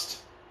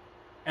dust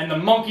and the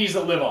monkeys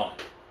that live on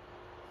it.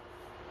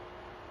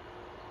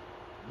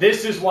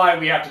 This is why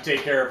we have to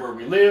take care of where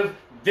we live.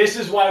 This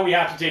is why we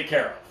have to take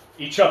care of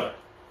each other.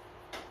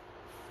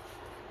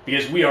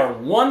 Because we are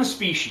one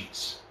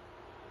species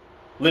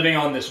living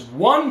on this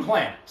one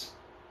planet,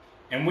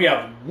 and we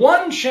have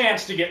one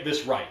chance to get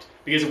this right.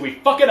 Because if we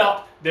fuck it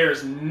up,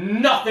 there's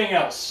nothing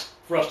else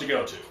for us to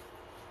go to.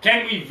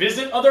 Can we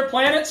visit other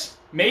planets?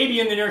 Maybe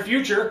in the near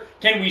future.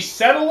 Can we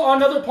settle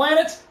on other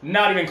planets?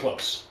 Not even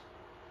close.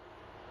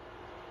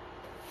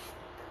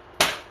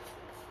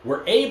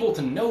 We're able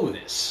to know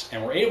this,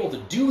 and we're able to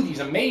do these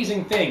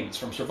amazing things,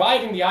 from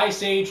surviving the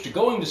Ice Age to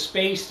going to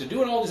space to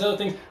doing all these other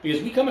things,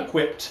 because we come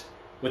equipped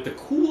with the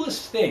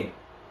coolest thing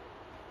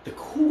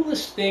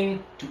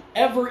to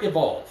ever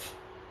evolve.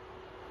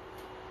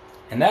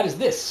 And that is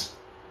this.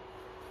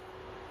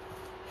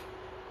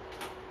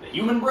 The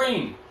human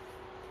brain.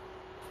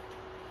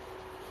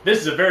 This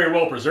is a very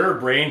well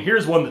preserved brain.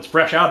 Here's one that's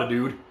fresh out of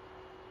dude.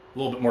 A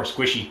little bit more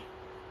squishy.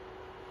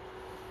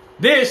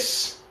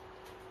 This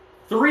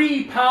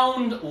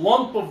 3-pound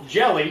lump of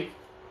jelly,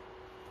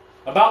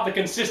 about the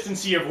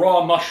consistency of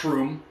raw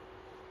mushroom,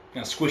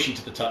 kind of squishy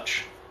to the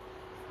touch.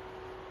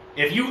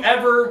 If you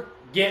ever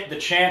get the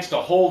chance to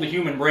hold a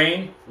human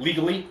brain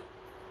legally,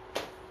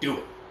 do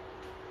it.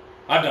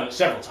 I've done it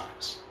several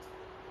times.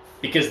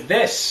 Because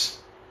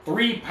this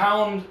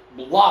 3-pound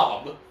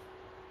blob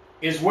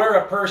is where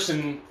a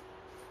person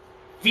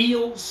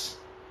feels,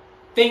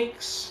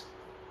 thinks,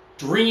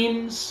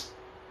 dreams,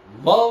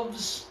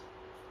 loves,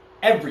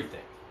 everything.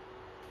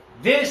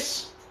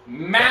 This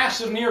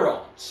mass of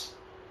neurons,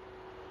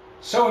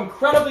 so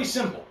incredibly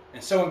simple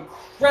and so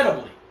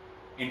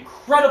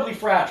incredibly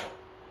fragile,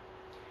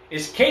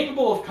 is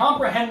capable of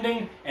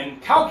comprehending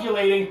and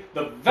calculating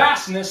the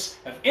vastness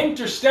of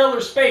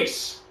interstellar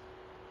space.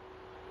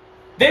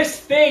 This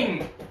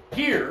thing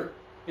here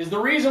is the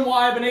reason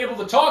why I've been able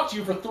to talk to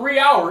you for 3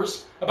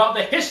 hours about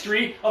the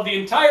history of the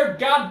entire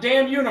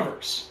goddamn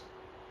universe.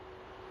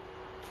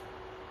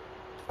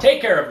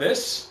 Take care of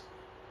this.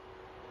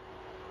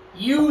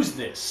 Use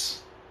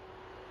this.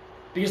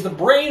 Because the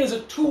brain is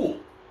a tool,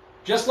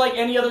 just like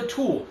any other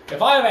tool.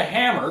 If I have a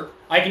hammer,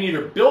 I can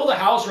either build a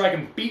house or I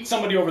can beat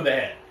somebody over the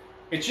head.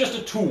 It's just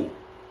a tool.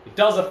 It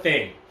does a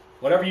thing,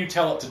 whatever you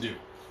tell it to do.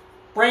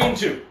 Brain,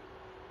 too,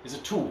 is a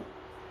tool.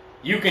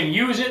 You can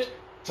use it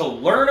to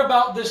learn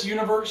about this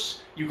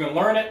universe. You can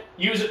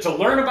use it to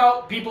learn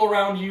about people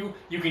around you.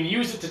 You can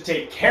use it to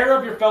take care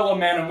of your fellow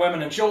men and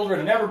women and children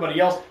and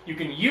everybody else. You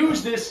can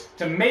use this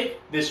to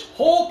make this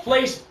whole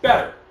place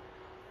better.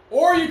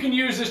 Or you can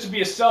use this to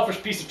be a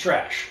selfish piece of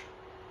trash.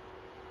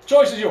 The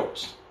choice is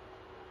yours.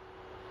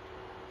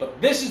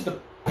 But this is the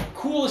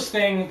coolest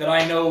thing that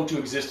I know to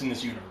exist in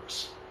this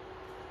universe.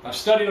 I've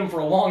studied them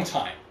for a long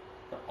time.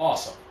 They're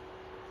awesome.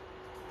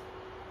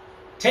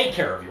 Take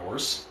care of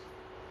yours.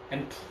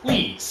 And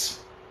please,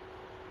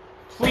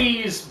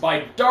 please,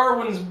 by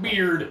Darwin's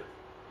beard,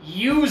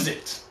 use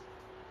it.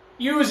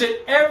 Use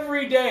it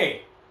every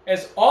day,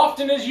 as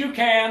often as you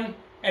can,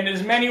 and in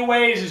as many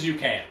ways as you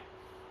can.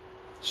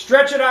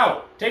 Stretch it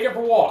out. Take it for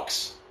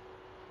walks.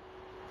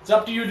 It's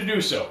up to you to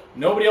do so.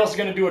 Nobody else is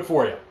going to do it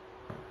for you.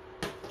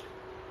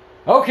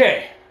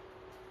 Okay.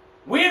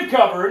 We have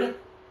covered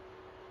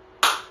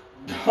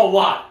a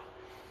lot.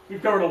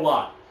 We've covered a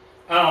lot.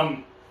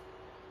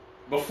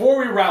 Before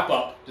we wrap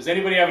up, does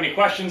anybody have any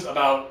questions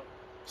about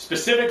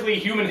specifically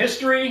human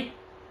history,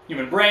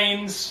 human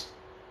brains,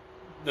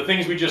 the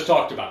things we just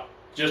talked about?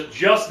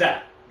 Just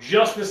that.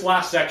 Just this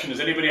last section. Does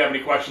anybody have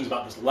any questions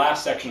about this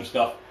last section of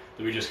stuff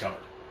that we just covered?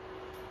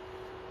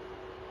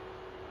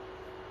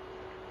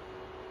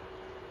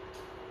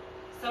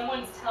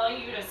 Someone's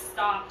telling you to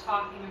stop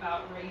talking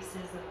about races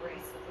and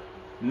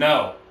racism.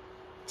 No.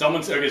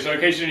 Someone's, okay, so in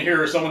case you didn't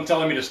hear, someone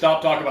telling me to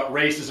stop talking about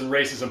races and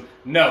racism.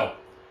 No.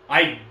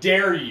 I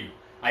dare you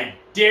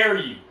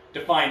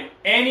to find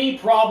any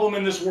problem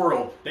in this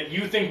world that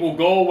you think will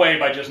go away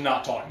by just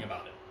not talking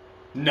about it.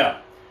 No.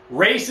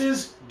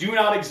 Races do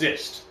not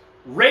exist.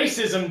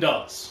 Racism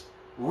does.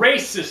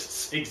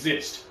 Racists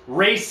exist.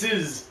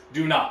 Races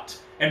do not.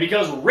 And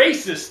because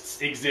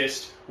racists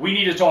exist, we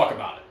need to talk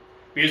about it.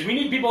 Because we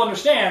need people to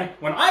understand,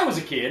 when I was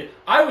a kid,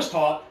 I was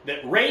taught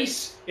that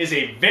race is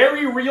a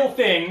very real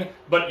thing,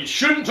 but you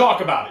shouldn't talk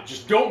about it.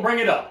 Just don't bring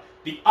it up.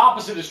 The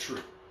opposite is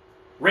true.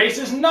 Race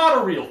is not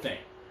a real thing,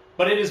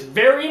 but it is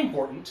very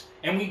important,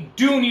 and we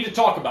do need to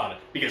talk about it.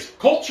 Because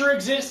culture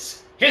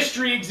exists,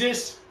 history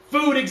exists,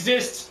 food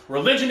exists,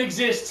 religion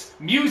exists,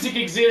 music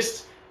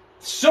exists.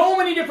 So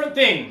many different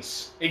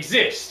things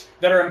exist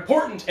that are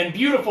important and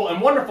beautiful and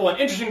wonderful and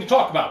interesting to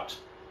talk about.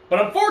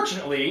 But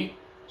unfortunately,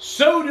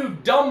 so do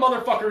dumb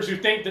motherfuckers who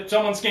think that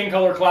someone's skin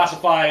color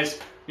classifies,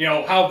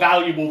 how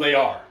valuable they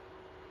are.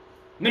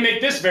 Let me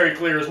make this very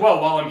clear as well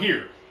while I'm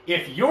here.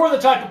 If you're the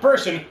type of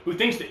person who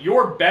thinks that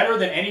you're better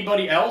than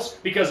anybody else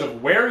because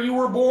of where you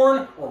were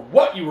born or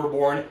what you were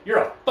born, you're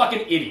a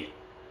fucking idiot.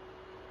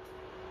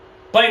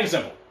 Plain and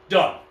simple.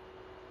 Done.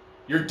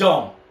 You're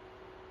dumb.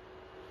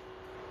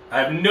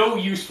 I have no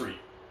use for you.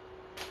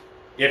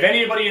 If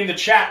anybody in the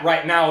chat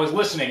right now is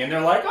listening and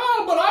they're like,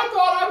 oh, but I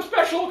thought I'm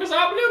special because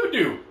I'm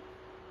Lubadoo.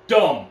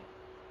 Dumb.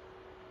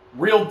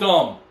 Real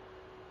dumb.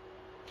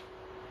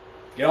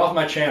 Get off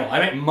my channel. I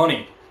make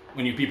money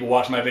when you people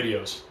watch my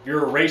videos. If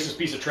you're a racist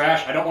piece of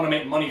trash, I don't want to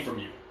make money from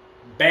you.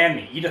 Ban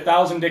me. Eat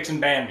 1,000 dicks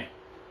and ban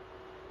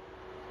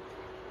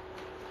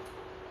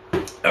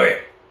me.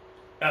 Okay.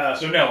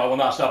 So no, I will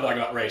not stop talking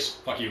about race.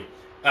 Fuck you.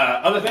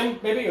 Other thing,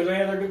 maybe? Is there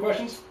any other good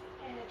questions?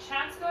 The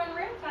chat's going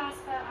real fast,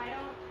 but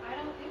I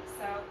don't think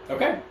so.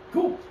 Okay,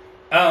 cool.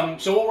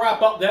 So we'll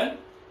wrap up then.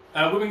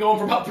 We've been going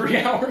for about 3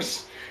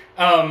 hours.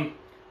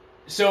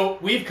 So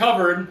we've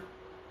covered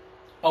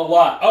a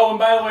lot. Oh, and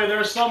by the way, there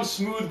are some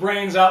smooth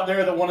brains out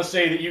there that want to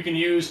say that you can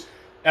use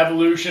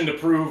evolution to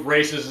prove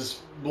race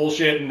is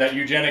bullshit and that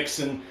eugenics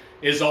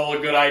is all a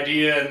good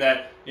idea and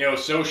that,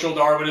 social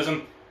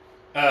Darwinism.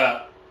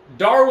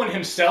 Darwin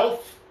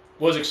himself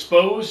was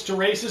exposed to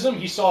racism.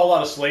 He saw a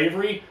lot of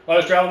slavery while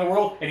he was traveling the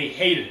world, and he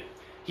hated it.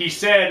 He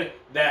said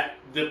that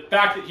the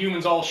fact that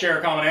humans all share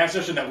a common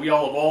ancestor, that we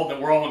all evolved, that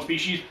we're all one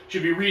species,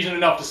 should be reason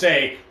enough to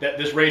say that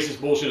this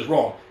racist bullshit is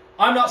wrong.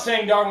 I'm not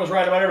saying Darwin was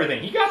right about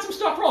everything. He got some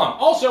stuff wrong.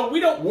 Also, we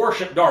don't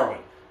worship Darwin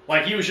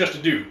like he was just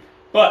a dude.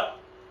 But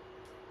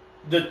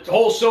the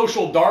whole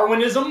social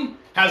Darwinism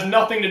has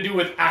nothing to do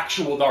with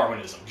actual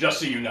Darwinism, just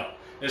so you know.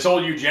 This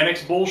whole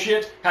eugenics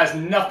bullshit has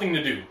nothing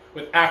to do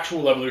with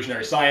actual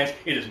evolutionary science.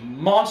 It is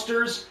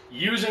monsters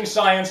using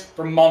science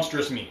for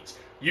monstrous means.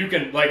 You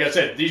can, like I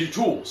said, these are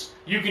tools.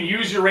 You can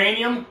use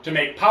uranium to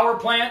make power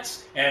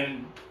plants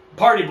and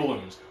party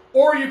balloons.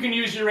 Or you can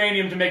use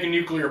uranium to make a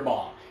nuclear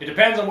bomb. It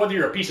depends on whether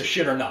you're a piece of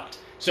shit or not.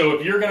 So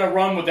if you're going to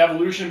run with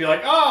evolution and be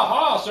like,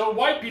 so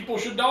white people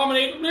should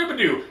dominate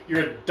Lubadoo,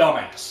 you're a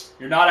dumbass.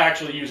 You're not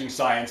actually using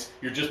science.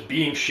 You're just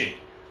being shitty.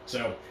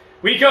 So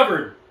we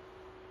covered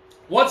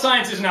what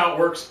science is and how it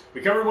works.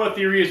 We covered what a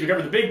theory is. We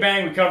covered the Big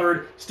Bang. We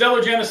covered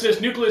stellar genesis,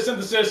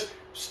 nucleosynthesis,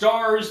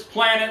 stars,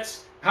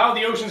 planets, how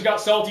the oceans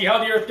got salty, how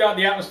the Earth got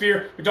in the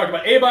atmosphere. We talked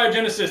about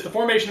abiogenesis, the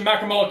formation of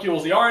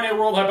macromolecules, the RNA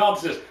world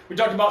hypothesis. We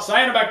talked about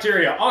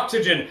cyanobacteria,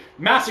 oxygen,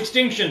 mass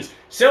extinctions,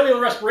 cellular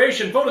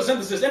respiration,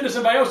 photosynthesis,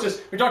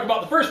 endosymbiosis. We talked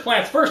about the first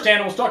plants, first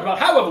animals. Talked about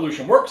how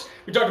evolution works.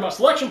 We talked about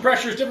selection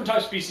pressures, different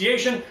types of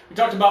speciation. We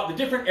talked about the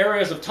different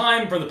areas of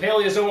time from the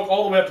Paleozoic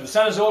all the way up to the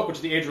Cenozoic, which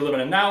is the age we're living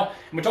in now.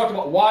 And we talked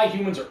about why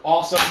humans are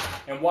awesome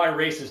and why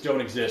races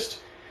don't exist.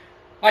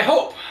 I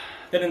hope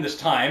that in this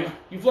time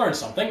you've learned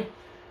something.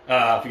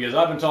 Because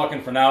I've been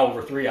talking for now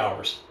over 3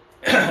 hours.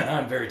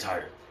 I'm very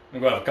tired. I'm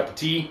going to go have a cup of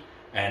tea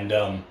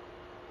and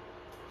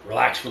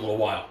relax for a little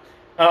while.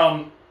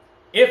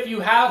 If you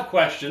have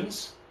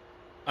questions,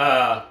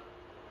 I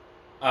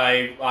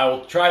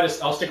will try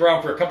this. I'll stick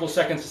around for a couple of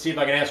seconds to see if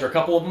I can answer a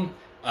couple of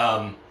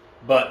them.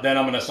 But then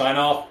I'm going to sign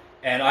off.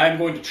 And I'm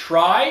going to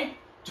try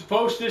to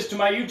post this to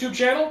my YouTube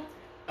channel.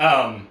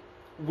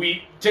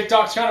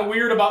 TikTok's kind of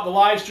weird about the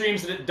live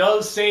streams, that it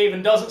does save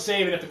and doesn't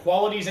save, and if the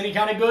quality is any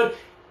kind of good.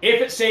 If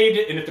it saved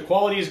it, and if the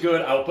quality is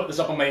good, I will put this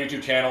up on my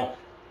YouTube channel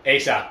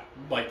ASAP,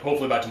 like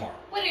hopefully by tomorrow.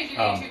 What is your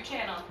YouTube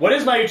channel? What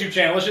is my YouTube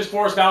channel? It's just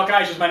Forrest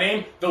Valkai, it's just my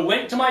name. The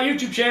link to my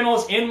YouTube channel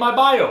is in my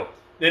bio.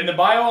 In the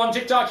bio on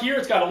TikTok here,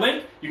 it's got a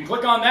link. You can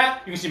click on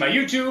that. You can see my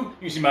YouTube. You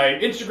can see my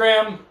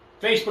Instagram,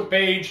 Facebook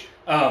page,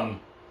 my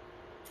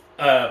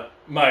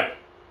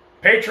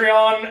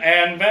Patreon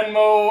and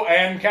Venmo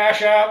and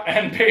Cash App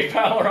and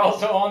PayPal are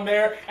also on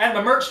there. And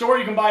the merch store,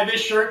 you can buy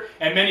this shirt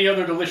and many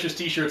other delicious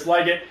t-shirts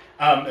like it.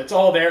 It's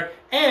all there.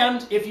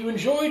 And if you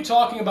enjoyed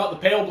talking about the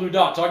pale blue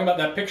dot, talking about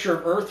that picture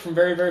of Earth from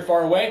very, very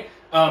far away,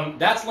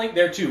 that's linked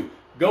there too.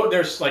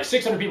 There's like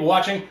 600 people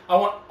watching. I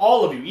want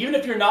all of you, even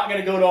if you're not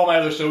going to go to all my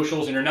other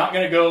socials and you're not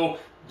going to go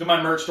to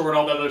my merch store and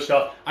all that other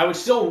stuff, I would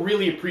still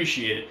really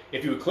appreciate it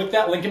if you would click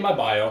that link in my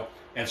bio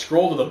and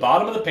scroll to the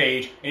bottom of the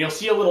page, and you'll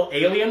see a little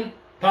alien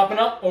popping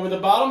up over the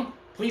bottom.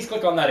 Please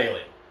click on that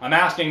alien. I'm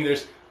asking,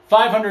 there's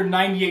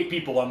 598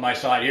 people on my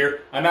side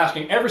here. I'm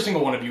asking every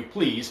single one of you,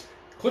 please,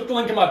 click the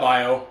link in my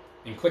bio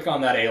and click on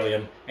that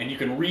alien, and you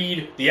can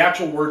read the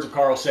actual words of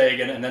Carl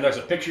Sagan, and then there's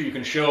a picture you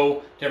can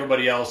show to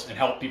everybody else and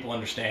help people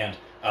understand.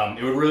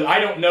 It would really, I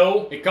don't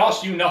know, it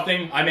costs you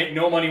nothing. I make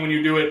no money when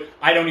you do it.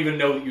 I don't even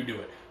know that you do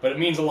it, but it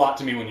means a lot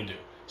to me when you do.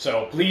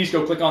 So please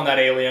go click on that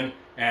alien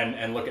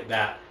and look at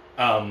that.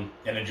 And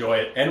enjoy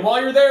it. And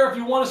while you're there, if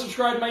you want to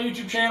subscribe to my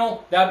YouTube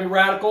channel, that'd be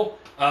radical.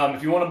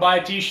 If you want to buy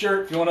a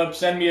t-shirt, if you want to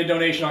send me a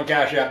donation on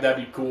Cash App,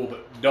 that'd be cool,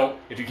 but don't.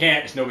 If you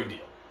can't, it's no big deal.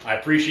 I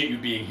appreciate you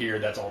being here.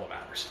 That's all that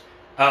matters.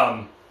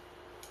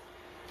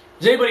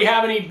 Does anybody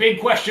have any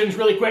big questions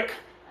really quick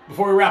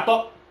before we wrap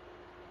up?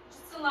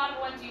 Just a lot of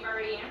ones you've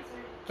already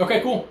answered. Okay,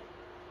 cool.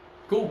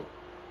 Cool.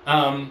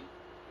 I'm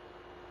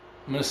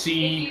going to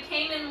see... If you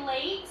came in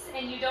late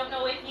and you don't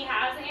know if he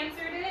has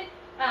answered it,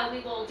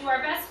 we will do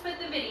our best to put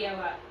the video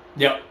up.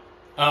 Yep.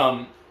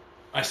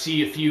 I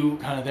see a few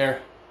kind of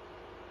there.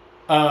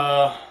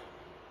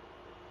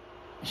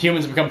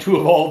 Humans have become too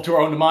evolved to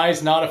our own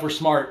demise. Not if we're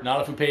smart. Not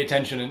if we pay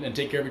attention and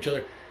take care of each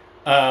other.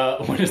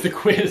 When is the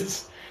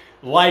quiz?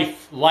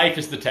 Life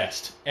is the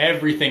test.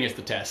 Everything is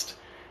the test.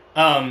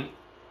 How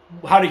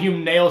do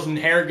human nails and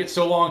hair get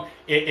so long?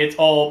 It's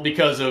all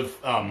because of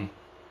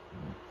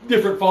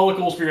different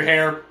follicles for your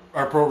hair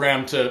are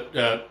programmed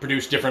to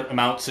produce different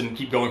amounts and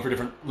keep going for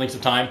different lengths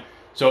of time.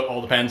 So it all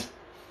depends.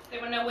 They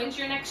want to know when's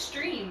your next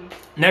stream.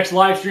 Next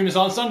live stream is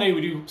on Sunday.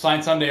 We do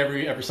Science Sunday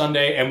every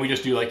Sunday, and we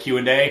just do like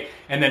Q&A.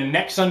 And then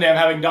next Sunday I'm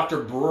having Dr.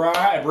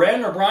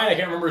 Brian, I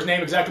can't remember his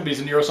name exactly, but he's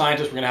a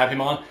neuroscientist. We're going to have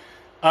him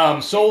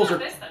on. Souls are...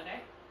 This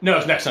Sunday. No,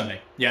 it's next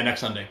Sunday. Yeah, next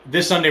Sunday.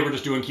 This Sunday we're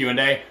just doing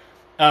Q&A.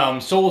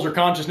 Souls or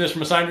consciousness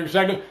from a scientific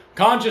perspective.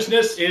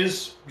 Consciousness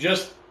is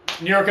just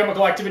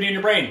neurochemical activity in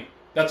your brain.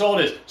 That's all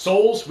it is.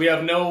 Souls, we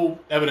have no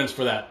evidence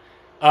for that.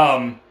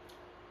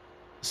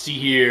 See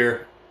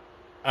here.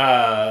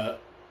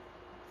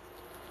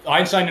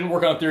 Einstein didn't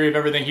work on a theory of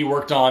everything. He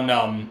worked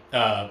on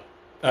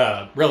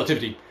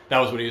relativity. That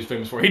was what he was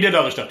famous for. He did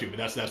other stuff too, but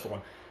that's the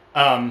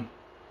one.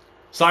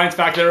 Science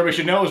fact that everybody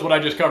should know is what I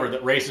just covered,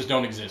 that races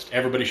don't exist.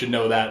 Everybody should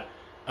know that.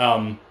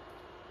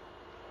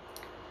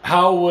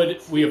 How would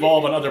we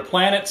evolve on other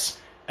planets?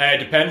 It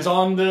depends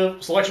on the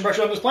selection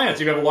pressure on those planets.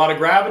 If you have a lot of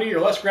gravity or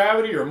less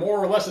gravity or more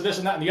or less of this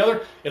and that and the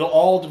other, it'll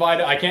all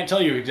divide. I can't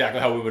tell you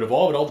exactly how we would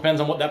evolve. It all depends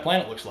on what that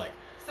planet looks like.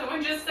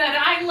 Someone just said,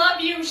 I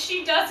love you.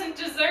 She doesn't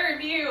deserve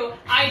you.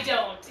 I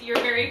don't. You're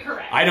very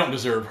correct. I don't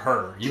deserve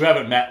her. You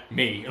haven't met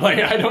me. Like,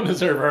 I don't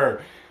deserve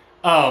her.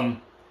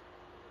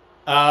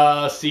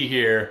 See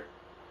here.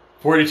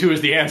 42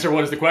 is the answer.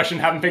 What is the question?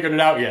 Haven't figured it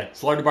out yet.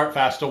 Slard to Bart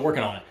fast. Still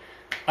working on it.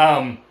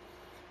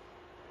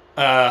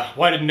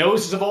 Why did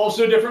noses evolve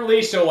so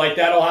differently? So, like,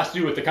 that all has to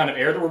do with the kind of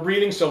air that we're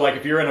breathing. So, like,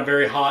 if you're in a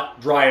very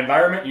hot, dry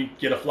environment, you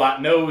get a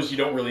flat nose. You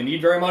don't really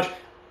need very much.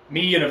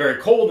 Me, in a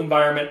very cold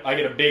environment, I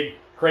get a big,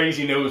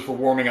 crazy nose for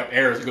warming up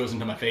air as it goes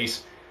into my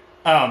face.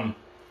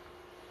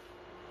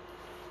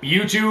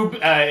 YouTube,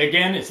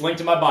 again, it's linked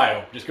in my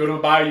bio. Just go to my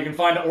bio, you can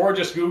find it, or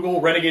just Google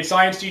Renegade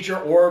Science Teacher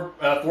or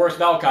Forrest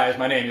Valkai is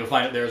my name. You'll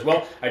find it there as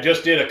well. I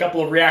just did a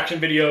couple of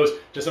reaction videos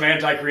to some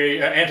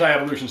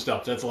anti-evolution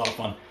stuff. So that's a lot of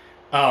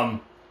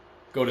fun.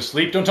 Go to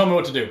sleep. Don't tell me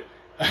what to do.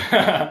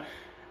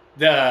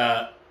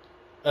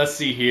 Let's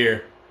see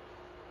here.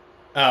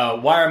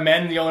 Why are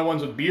men the only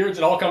ones with beards?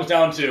 It all comes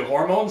down to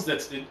hormones.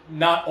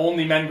 Not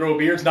only men grow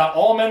beards, not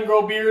all men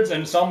grow beards,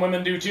 and some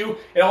women do too.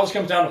 It all just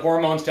comes down to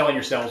hormones telling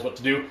your cells what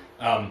to do.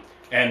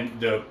 And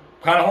the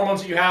kind of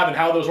hormones that you have and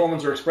how those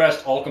hormones are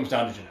expressed all comes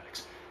down to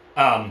genetics.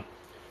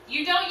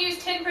 You don't use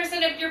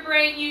 10% of your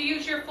brain, you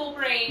use your full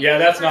brain. Yeah,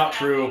 that's not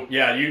true.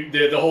 Yeah,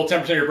 the whole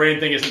 10% of your brain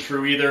thing isn't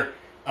true either.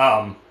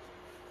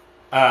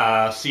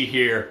 See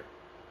here.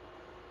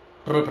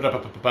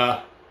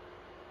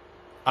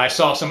 I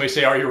saw somebody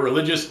say, are you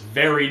religious?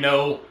 Very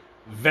no.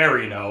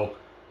 Very no.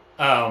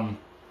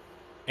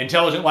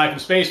 Intelligent life in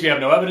space, we have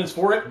no evidence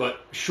for it,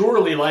 but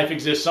surely life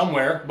exists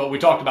somewhere, but we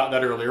talked about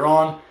that earlier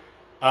on.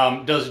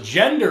 Does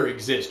gender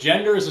exist?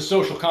 Gender is a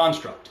social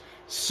construct.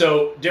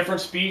 So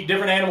different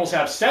animals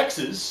have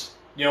sexes,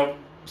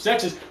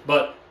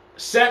 but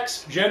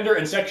sex, gender,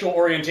 and sexual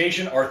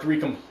orientation are three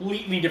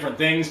completely different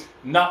things.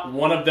 Not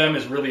one of them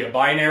is really a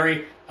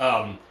binary.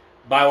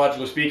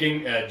 Biologically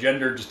speaking,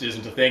 gender just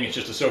isn't a thing. It's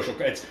just a social.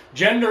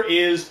 Gender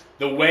is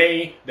the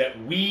way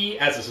that we,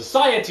 as a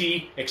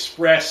society,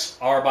 express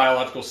our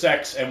biological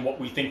sex and what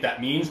we think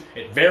that means.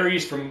 It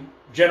varies from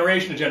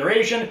generation to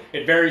generation.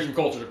 It varies from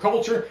culture to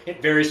culture.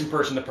 It varies from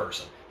person to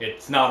person.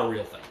 It's not a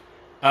real thing.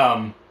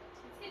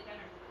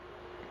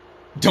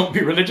 Don't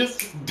be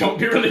religious. Don't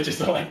be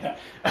religious. I like that.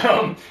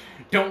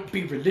 Don't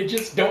be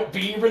religious. Don't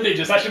be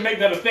religious. I should make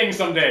that a thing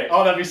someday.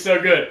 Oh, that'd be so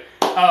good.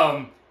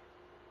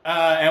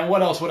 And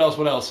what else? What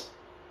does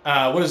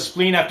the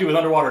spleen have to do with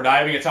underwater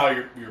diving? It's how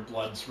your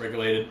blood's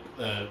regulated.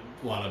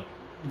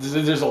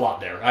 There's a lot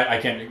there. I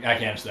can't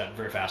answer that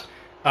very fast.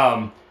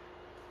 High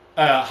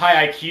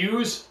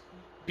IQs.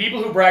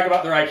 People who brag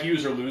about their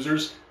IQs are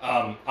losers.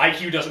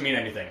 IQ doesn't mean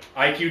anything.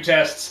 IQ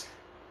tests.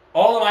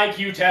 All an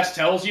IQ test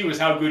tells you is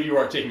how good you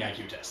are at taking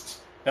IQ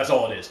tests. That's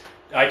all it is.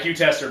 IQ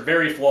tests are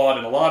very flawed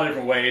in a lot of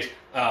different ways.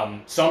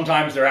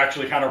 Sometimes they're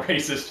actually kind of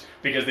racist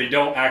because they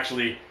don't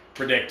actually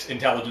predict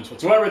intelligence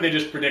whatsoever. They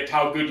just predict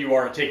how good you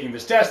are at taking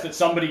this test that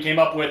somebody came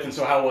up with, and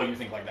so how well you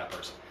think like that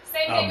person.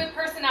 Same thing with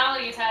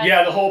personality tests.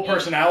 Yeah, the whole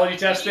personality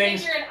test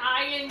things. If you're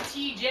an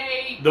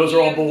INTJ, those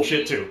are all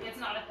bullshit too. It's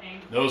not a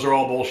thing. Those are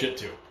all bullshit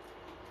too.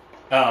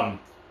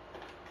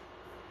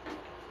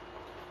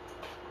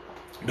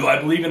 Do I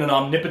believe in an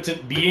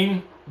omnipotent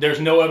being?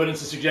 There's no evidence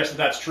to suggest that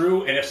that's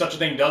true, and if such a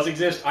thing does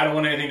exist, I don't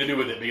want anything to do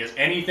with it, because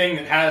anything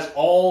that has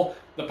all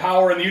the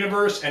power in the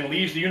universe and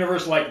leaves the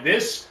universe like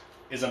this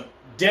is a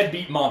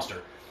deadbeat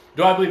monster.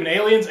 Do I believe in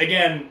aliens?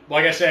 Again,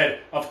 like I said,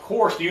 of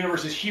course the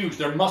universe is huge.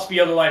 There must be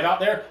other life out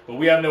there, but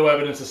we have no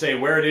evidence to say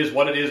where it is,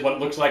 what it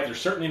looks like.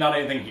 There's certainly not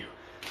anything here.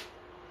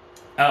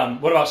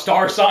 What about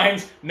star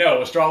signs?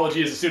 No,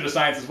 astrology is a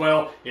pseudoscience as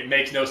well. It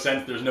makes no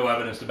sense. There's no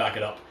evidence to back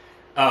it up.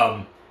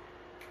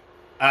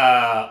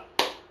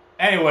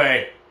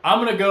 Anyway, I'm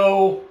going to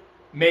go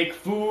make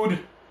food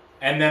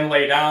and then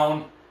lay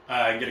down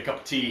and get a cup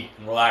of tea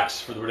and relax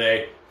for the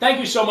day. Thank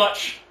you so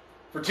much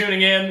for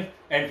tuning in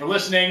and for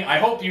listening. I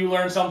hope you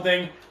learned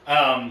something.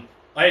 Like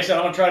I said,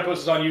 I'm going to try to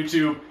post this on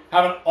YouTube.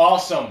 Have an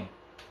awesome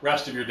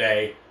rest of your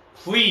day.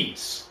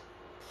 Please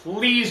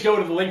go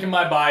to the link in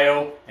my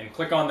bio and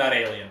click on that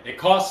alien. It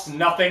costs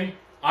nothing.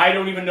 I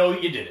don't even know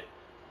that you did it,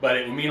 but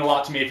it would mean a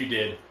lot to me if you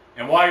did.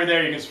 And while you're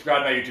there, you can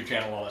subscribe to my YouTube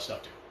channel and all that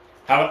stuff too.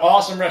 Have an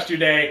awesome rest of your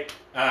day,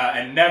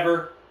 and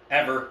never,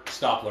 ever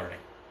stop learning.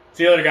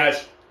 See you later,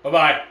 guys.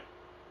 Bye-bye.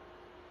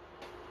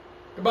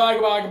 Goodbye,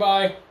 goodbye,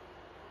 goodbye.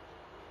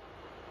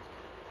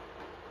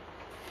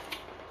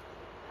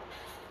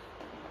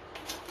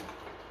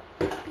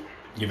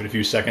 Give it a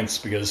few seconds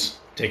because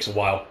it takes a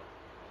while.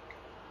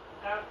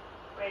 Oh,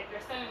 wait,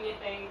 they're sending me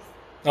things.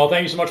 Oh,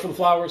 thank you so much for the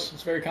flowers.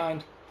 It's very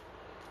kind.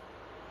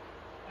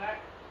 Alright.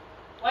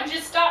 Why don't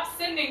you stop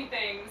sending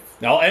things?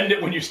 I'll end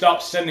it when you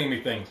stop sending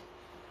me things.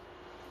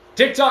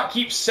 TikTok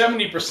keeps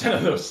 70%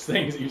 of those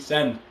things that you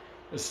send.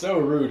 It's so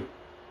rude.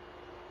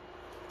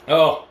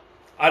 Oh,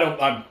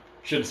 I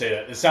shouldn't say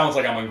that. It sounds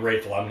like I'm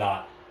ungrateful. I'm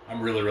not.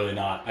 I'm really, really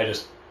not.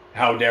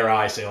 How dare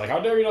I say, how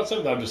dare you not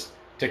send that?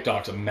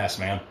 TikTok's a mess,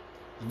 man.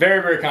 It's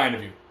very, very kind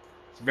of you.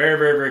 It's very,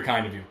 very, very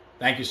kind of you.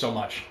 Thank you so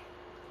much.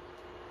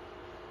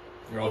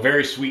 You're all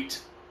very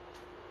sweet.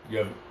 You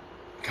have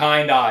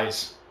kind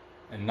eyes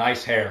and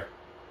nice hair.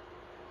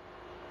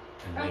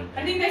 I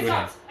think that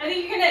stops. I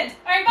think you can end.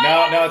 All right,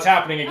 bye. No, it's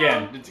happening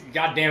again.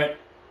 God damn it.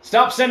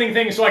 Stop sending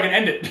things so I can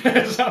end it.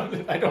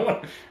 I don't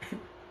want...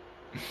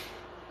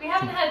 We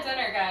haven't had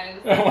dinner, guys.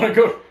 I want to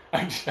go...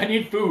 I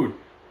need food.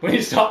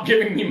 Please stop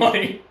giving me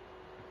money.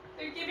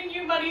 They're giving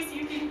you money so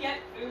you can get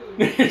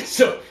food.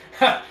 So,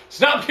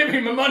 stop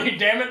giving me money,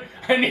 damn it.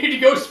 I need to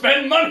go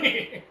spend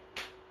money.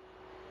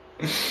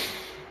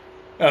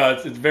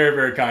 It's very,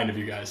 very kind of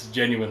you guys.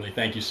 Genuinely,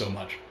 thank you so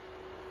much.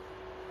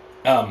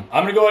 I'm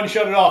going to go ahead and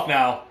shut it off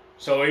now.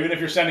 So even if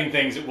you're sending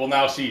things, it will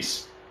now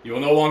cease. You will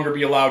no longer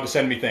be allowed to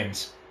send me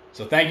things.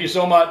 So thank you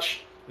so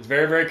much. It's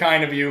very, very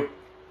kind of you.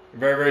 You're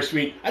very, very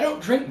sweet. I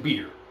don't drink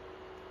beer.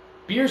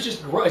 Beer's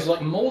just gross. It's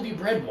like moldy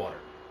bread water.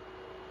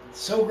 It's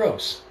so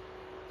gross.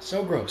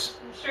 So gross.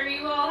 I'm sure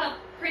you all have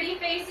pretty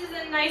faces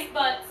and nice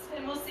butts,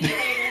 and we'll see you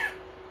later.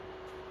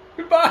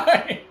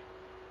 Goodbye.